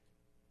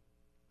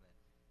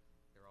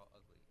 They're all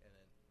ugly. And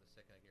then the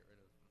second I get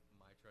rid of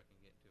my truck and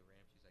get into a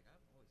Ram, she's like,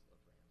 I've always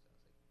loved Rams. I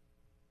was like,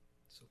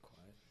 so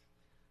quiet.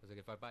 I was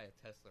like, if I buy a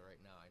Tesla right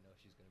now, I know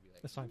she's going to be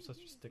like, That's why I'm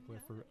such a stickler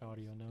for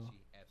audio now.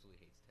 She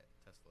absolutely hates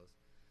Teslas.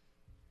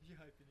 She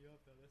hyping you up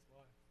though, that's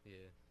why.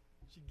 Yeah.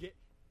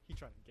 He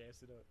trying to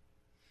gas it up.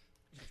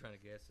 She's trying to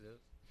gas it up.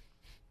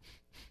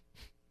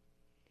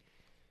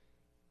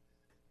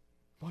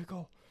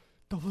 Michael,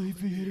 don't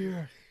leave me in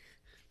here.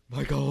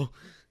 Michael,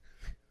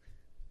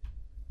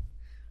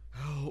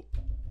 help.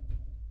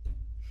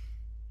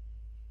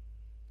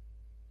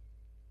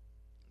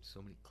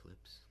 So many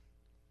clips.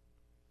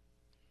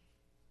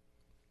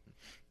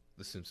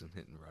 The Simpson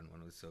hit and run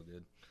one was so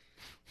good.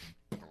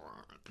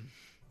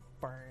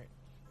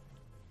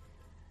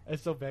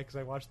 It's so bad because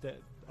I watched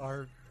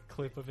our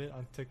clip of it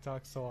on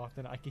TikTok so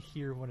often. I can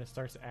hear when it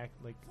starts to act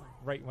like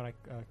right when I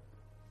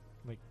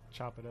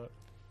chop it up.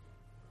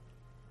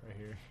 Right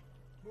here.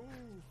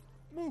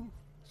 Move,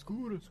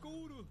 Scooter.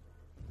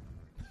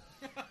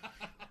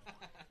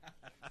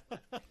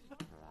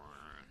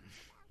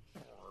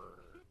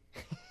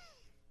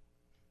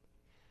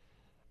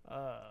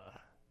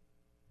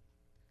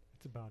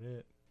 That's about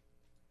it.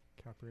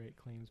 Copyright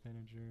claims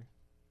manager.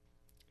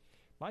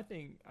 My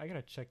thing, I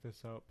gotta check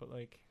this out, but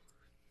like,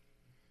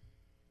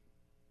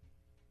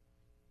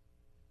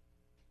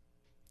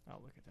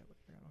 I'll look at that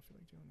later. I don't feel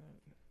like doing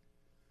that.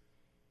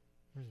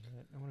 Where's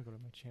that? I want to go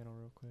to my channel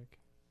real quick.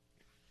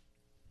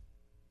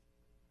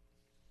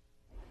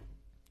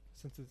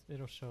 Since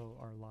it'll show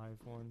our live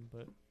one,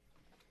 but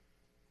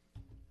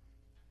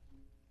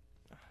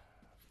of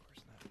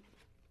course not.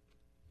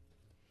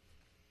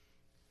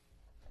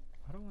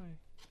 How do I?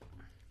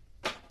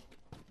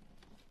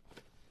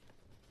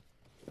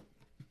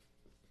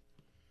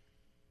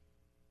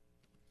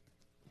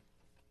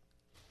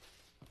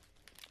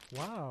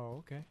 Wow,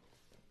 okay.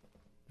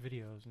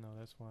 Videos, no,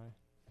 that's why.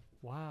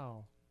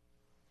 Wow.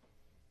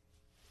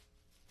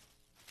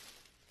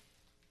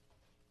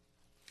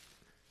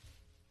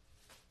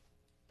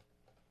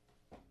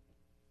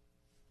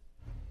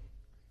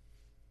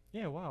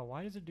 Yeah, wow,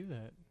 why does it do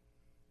that?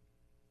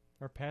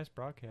 Our past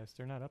broadcasts,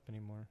 they're not up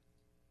anymore.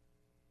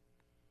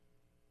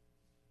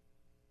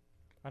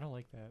 I don't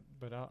like that,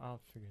 but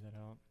I'll figure that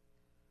out.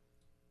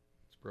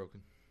 It's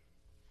broken.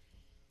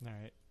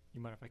 Alright,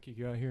 you mind if I kick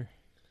you out here?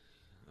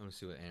 I want to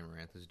see what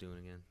Amaranth is doing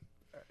again.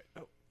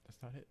 Oh,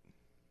 that's not it.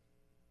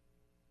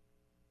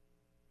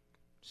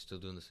 Still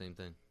doing the same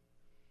thing.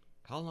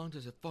 How long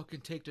does it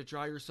fucking take to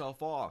dry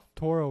yourself off?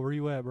 Toro, where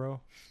you at, bro?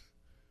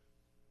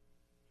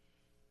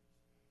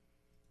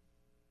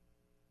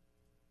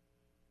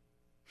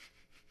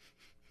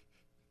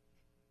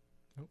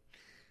 Nope.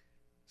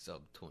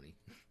 Sub 20.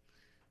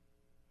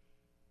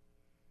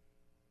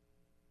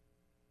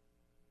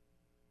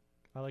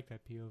 I like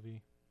that POV.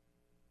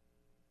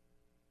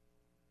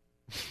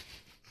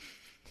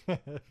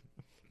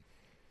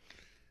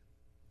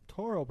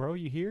 Toro, bro,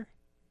 you here?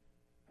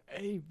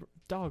 Hey,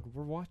 dog,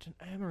 we're watching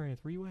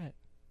Amaranth. Where you at?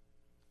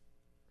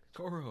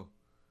 Toro.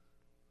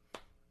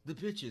 The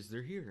bitches,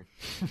 they're here.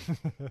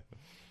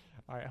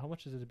 All right, how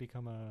much is it to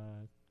become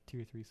a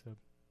tier 3 sub?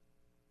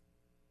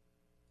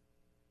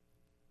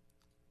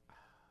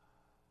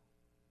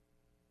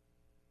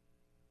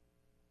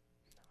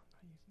 No, I'm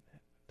not using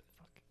that. What the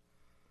fuck?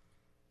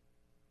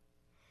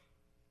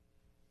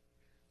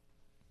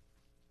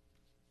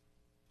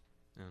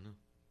 I don't know.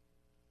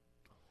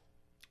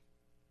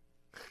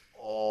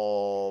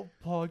 Oh,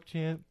 Pog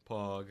champ.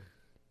 Pog.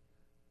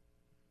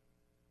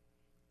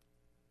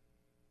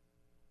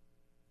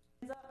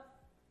 Hands up.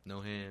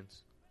 No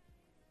hands.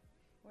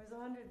 Where's the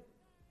 100?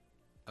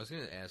 I was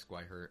gonna ask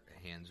why her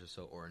hands are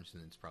so orange,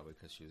 and it's probably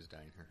because she was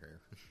dyeing her hair.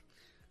 I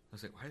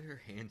was like, why are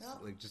her hands, No.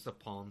 like, just the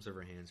palms of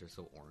her hands are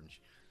so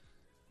orange?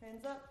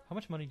 Hands up. How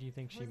much money do you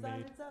think she Where's that?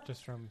 made Hands up.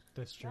 just from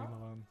this stream No.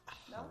 alone?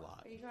 No? A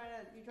lot. Are you trying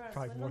to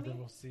Probably swindle more me? than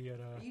we'll see at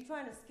Are you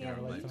trying to in our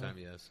scam me? lifetime. Lifetime,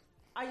 yes.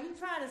 Are you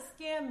trying to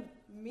scam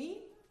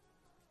me?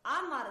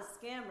 I'm not a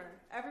scammer.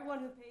 Everyone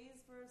who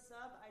pays for a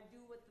sub, I do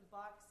what the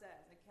box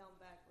says. I count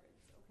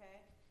backwards,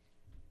 okay?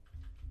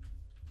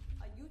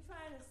 Are you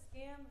trying to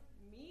scam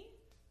me?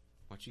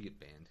 Why'd you get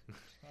banned?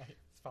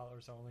 It's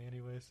followers only,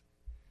 anyways.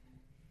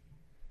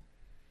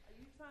 Are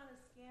you trying to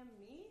scam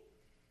me?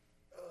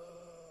 The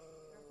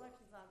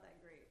reflection's not that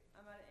great.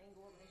 I'm at an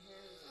angle where my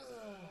hair is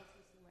supposed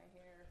to see my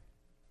hair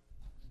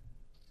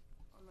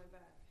on my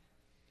back.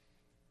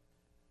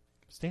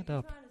 Stand Are you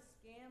up. trying to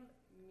scam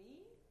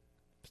me?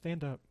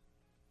 Stand up.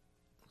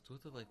 What's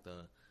with the, like,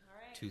 the All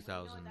right.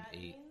 2008, You know what that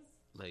means?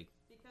 like,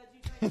 Because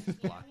you tried to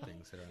scam block me,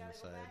 things that you are on the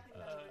gotta go side? back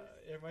and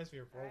numbers. It reminds me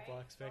of All right?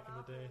 Roblox back in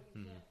the day.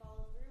 You can't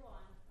follow through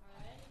on, all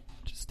right?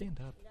 Just stand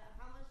up.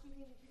 How much do you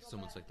think we should go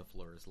Someone's back? like, the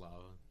floor is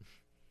lava.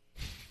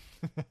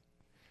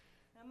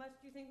 How much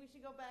do you think we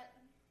should go back?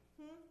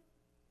 All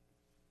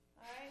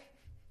right?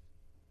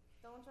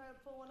 Don't try to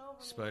pull one over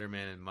me.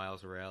 Spider-Man and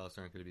Miles Morales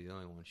aren't going to be the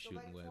only ones Go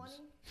back shooting webs.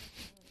 20?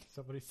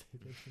 Somebody say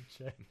this in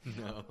chat.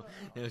 No,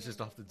 it was just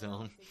off the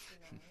dome.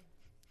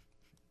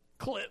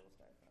 Clip.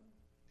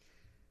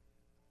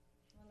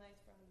 Well, nice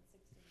for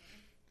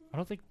 169. I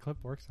don't think clip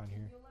works on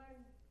here. You'll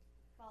learn.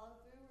 Follow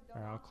through or don't.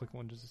 Alright, I'll click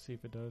one just to see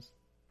if it does.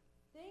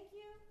 Thank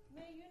you.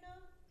 May you know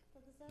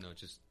for the No,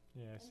 just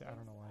Yeah, see, I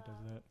don't know why it does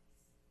that.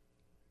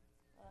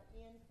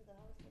 Ian for the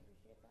host. I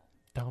appreciate that.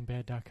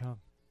 Downbad.com.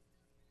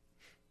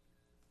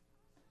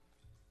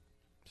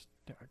 Just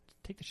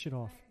take the shit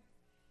off.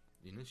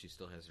 you know she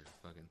still has her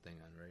fucking thing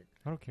on, right?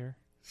 I don't care.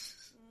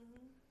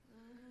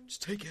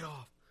 Just take it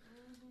off.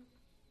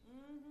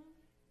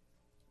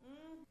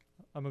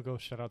 I'm gonna go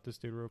shout out this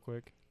dude real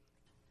quick.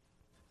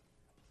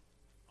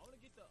 I want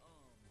to get the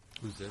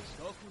Who's this?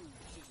 Goku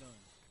shit done.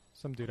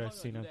 Some dude I'm I've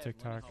not seen gonna on do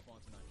that when I TikTok. hop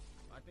on tonight.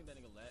 I think that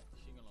nigga lag.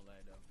 She gonna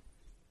lag though.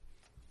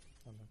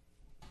 I'm gonna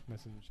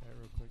message in chat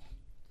real quick.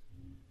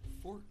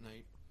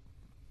 Fortnite.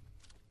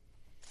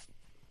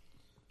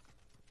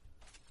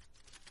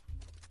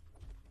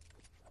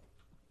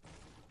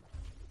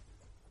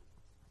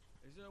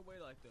 Is there a way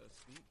like to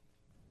speak?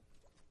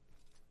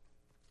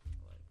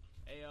 Like,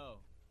 ayo.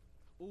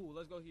 Ooh,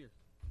 let's go here.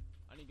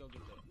 I need to go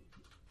get that.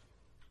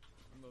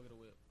 I'm gonna go get a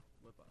whip.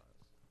 Whip eyes.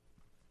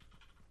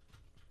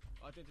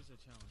 Oh, I think this is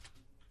a challenge.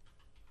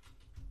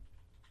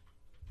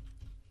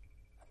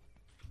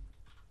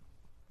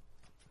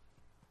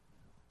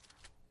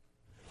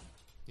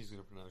 He's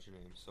gonna pronounce your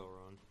name so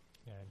wrong.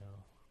 Yeah, I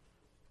know.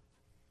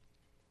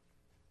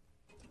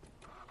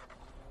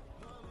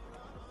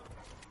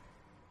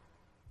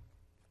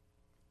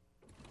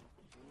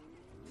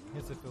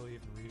 It's if they'll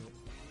even read it.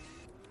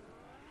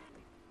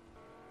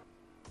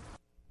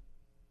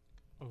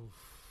 Oof.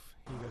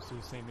 He goes through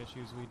the same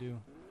issues we do.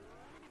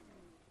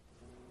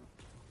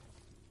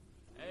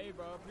 Hey,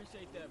 bro,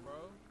 appreciate that, bro.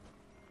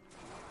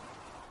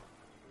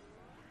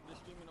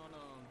 Just streaming on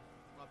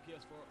my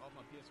PS4 off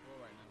my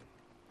PS4 right now.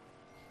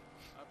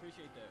 I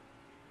appreciate that.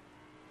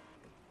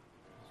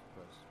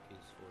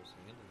 PS4's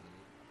handling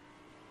it.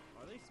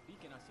 Are they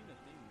speaking? I seen the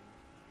thing.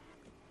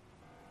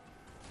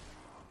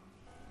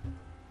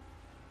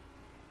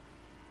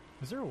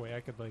 Is there a way I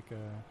could like I feel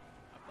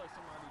like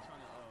somebody trying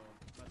to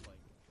that's like.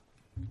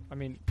 I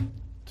mean,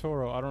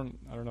 Toro, I don't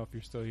know if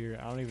you're still here.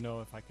 I don't even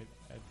know if I could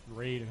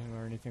raid him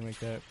or anything like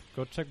that.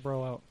 Go check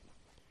bro out.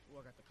 Ooh,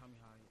 I got the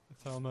Kamihai.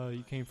 Tell him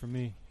you came from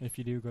me. If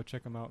you do, go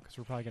check him out because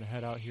we're probably gonna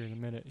head out here in a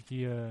minute.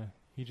 He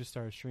just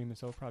started streaming,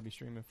 so he'll probably be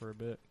streaming for a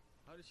bit.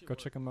 How does shit Go work?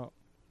 check him out.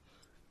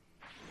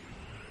 Oh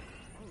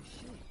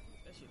shit,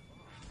 that shit fire.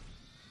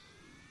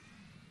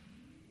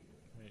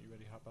 Alright, you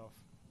ready? Hop off.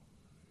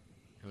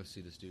 Let's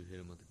see this dude hit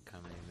him with the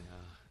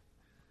Kamehameha.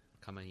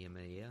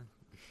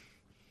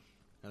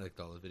 I liked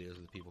all the videos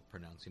of the people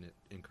pronouncing it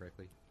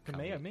incorrectly.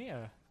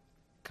 Kamehameha.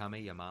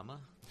 Kameyamama?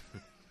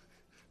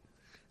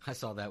 I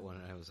saw that one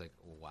and I was like,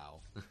 wow.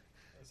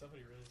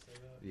 Somebody really say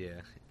that?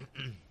 Yeah.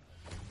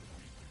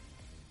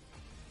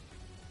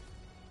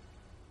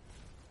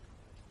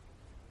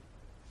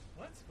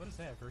 What? What is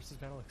that? Versus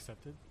battle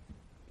accepted?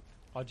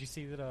 Oh, did you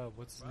see that?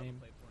 What's his Bro, I name?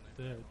 play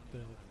Fortnite. The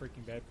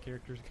Breaking Bad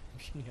characters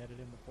gonna be added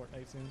in the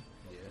Fortnite soon.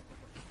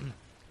 Yeah.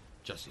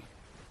 Jesse.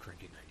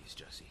 Cranky 90s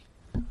Jesse.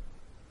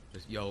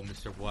 Yo,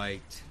 Mr.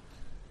 White.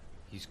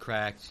 He's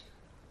cracked.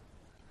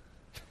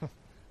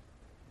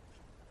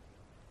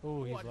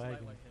 Oh, he's I just lag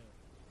lagging. like hell.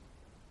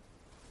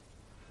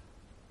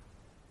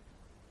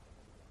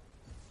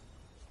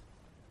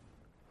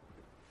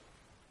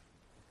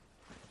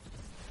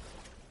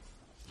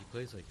 He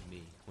plays like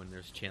me. When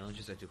there's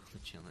challenges, I do the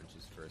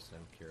challenges first. I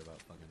don't care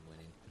about fucking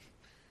winning.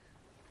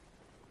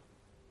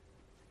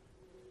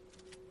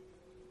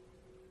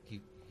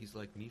 He's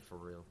like me for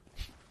real.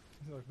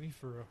 He's like me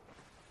for real.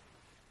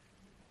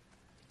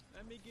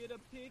 Let me get a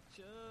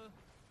picture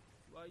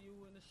while you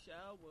in the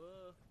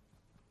shower.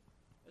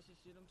 That's the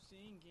shit I'm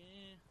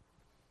singing.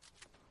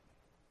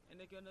 And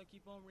they're gonna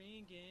keep on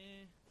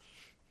ringing.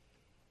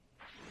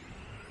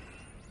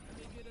 Let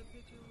me get a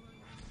picture while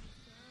you in the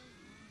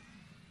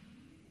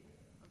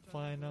shower.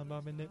 Flying on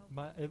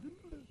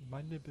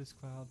my nimbus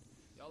cloud.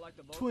 Y'all like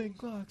the vocals? Twin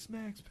Glocks,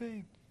 Max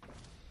Payne.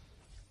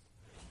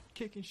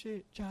 Kicking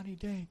shit, Johnny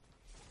Day.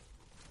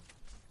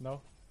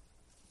 No?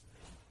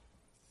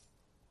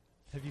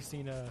 Have you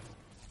seen,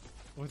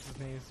 what's his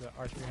name?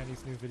 Archery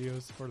Honey's new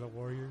videos for the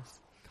Warriors?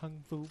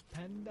 Kung Fu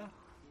Panda?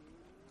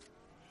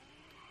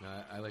 No,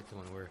 I like the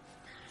one where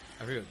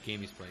I forget what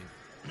game he's playing.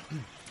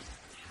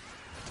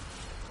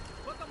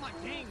 Fuck up my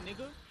game,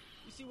 nigga.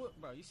 You see what,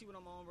 bro? You see what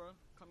I'm on, bro?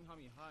 Call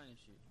me high and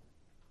shit.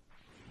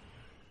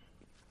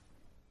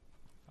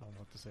 I don't know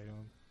what to say to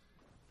him.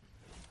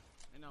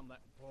 And I'm like,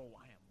 bro,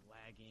 I am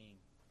lagging.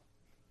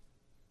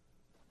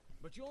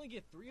 But you only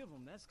get 3 of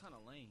them. That's kind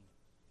of lame.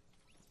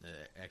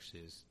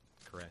 Actually is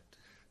correct.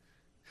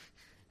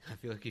 I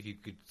feel like if you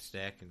could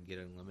stack and get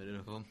unlimited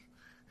of them,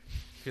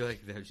 I feel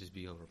like that would just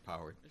be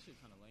overpowered. This shit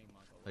kind of lame,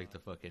 Michael. Like the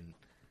fucking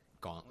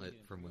gauntlet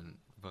from when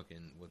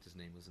fucking, what's his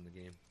name was in the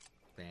game?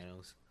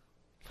 Thanos.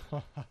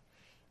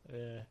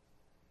 Yeah.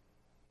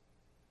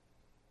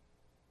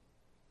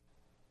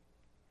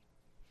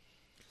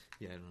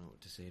 Yeah, I don't know what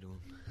to say to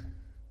him.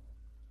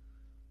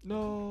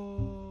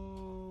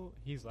 No!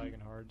 He's lagging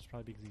hard. It's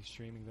probably because he's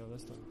streaming, though.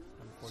 That's the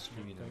unfortunate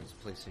Streaming on thing. his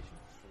PlayStation.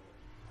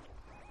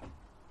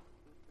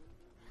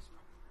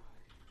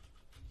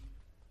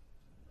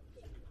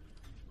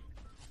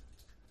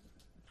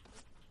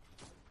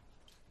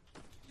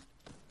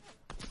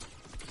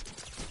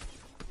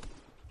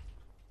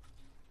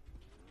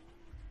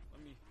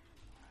 Let me.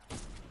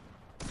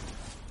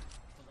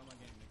 Fuck out my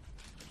game, nigga.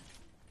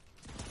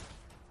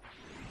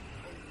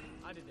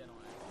 Oh, I did that on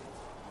accident.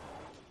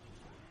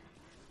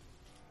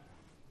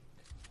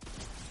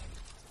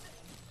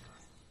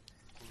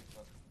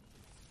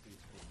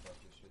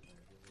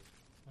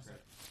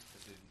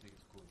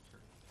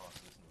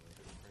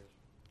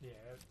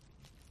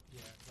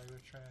 Yeah, regular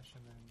trash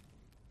and then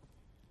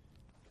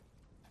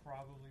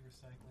probably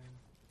recycling.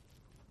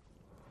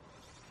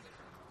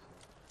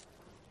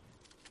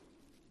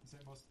 Is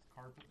that most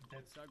cardboard?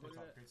 That's Should I go all to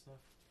that? great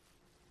stuff.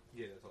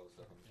 Yeah, that's all the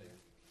stuff I'm saying.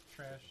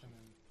 Trash and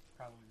then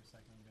probably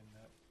recycling bin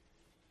that.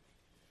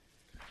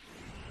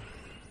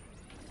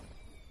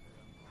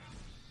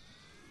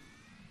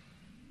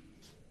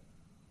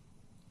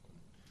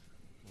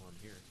 Well, I'm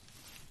here.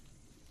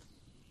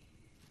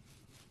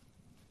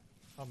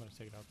 I'm gonna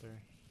take it out there.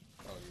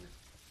 Oh,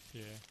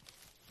 Yeah.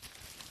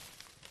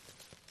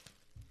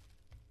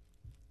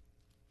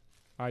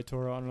 Alright,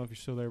 Toro, I don't know if you're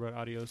still there, but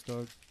adios,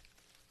 dog.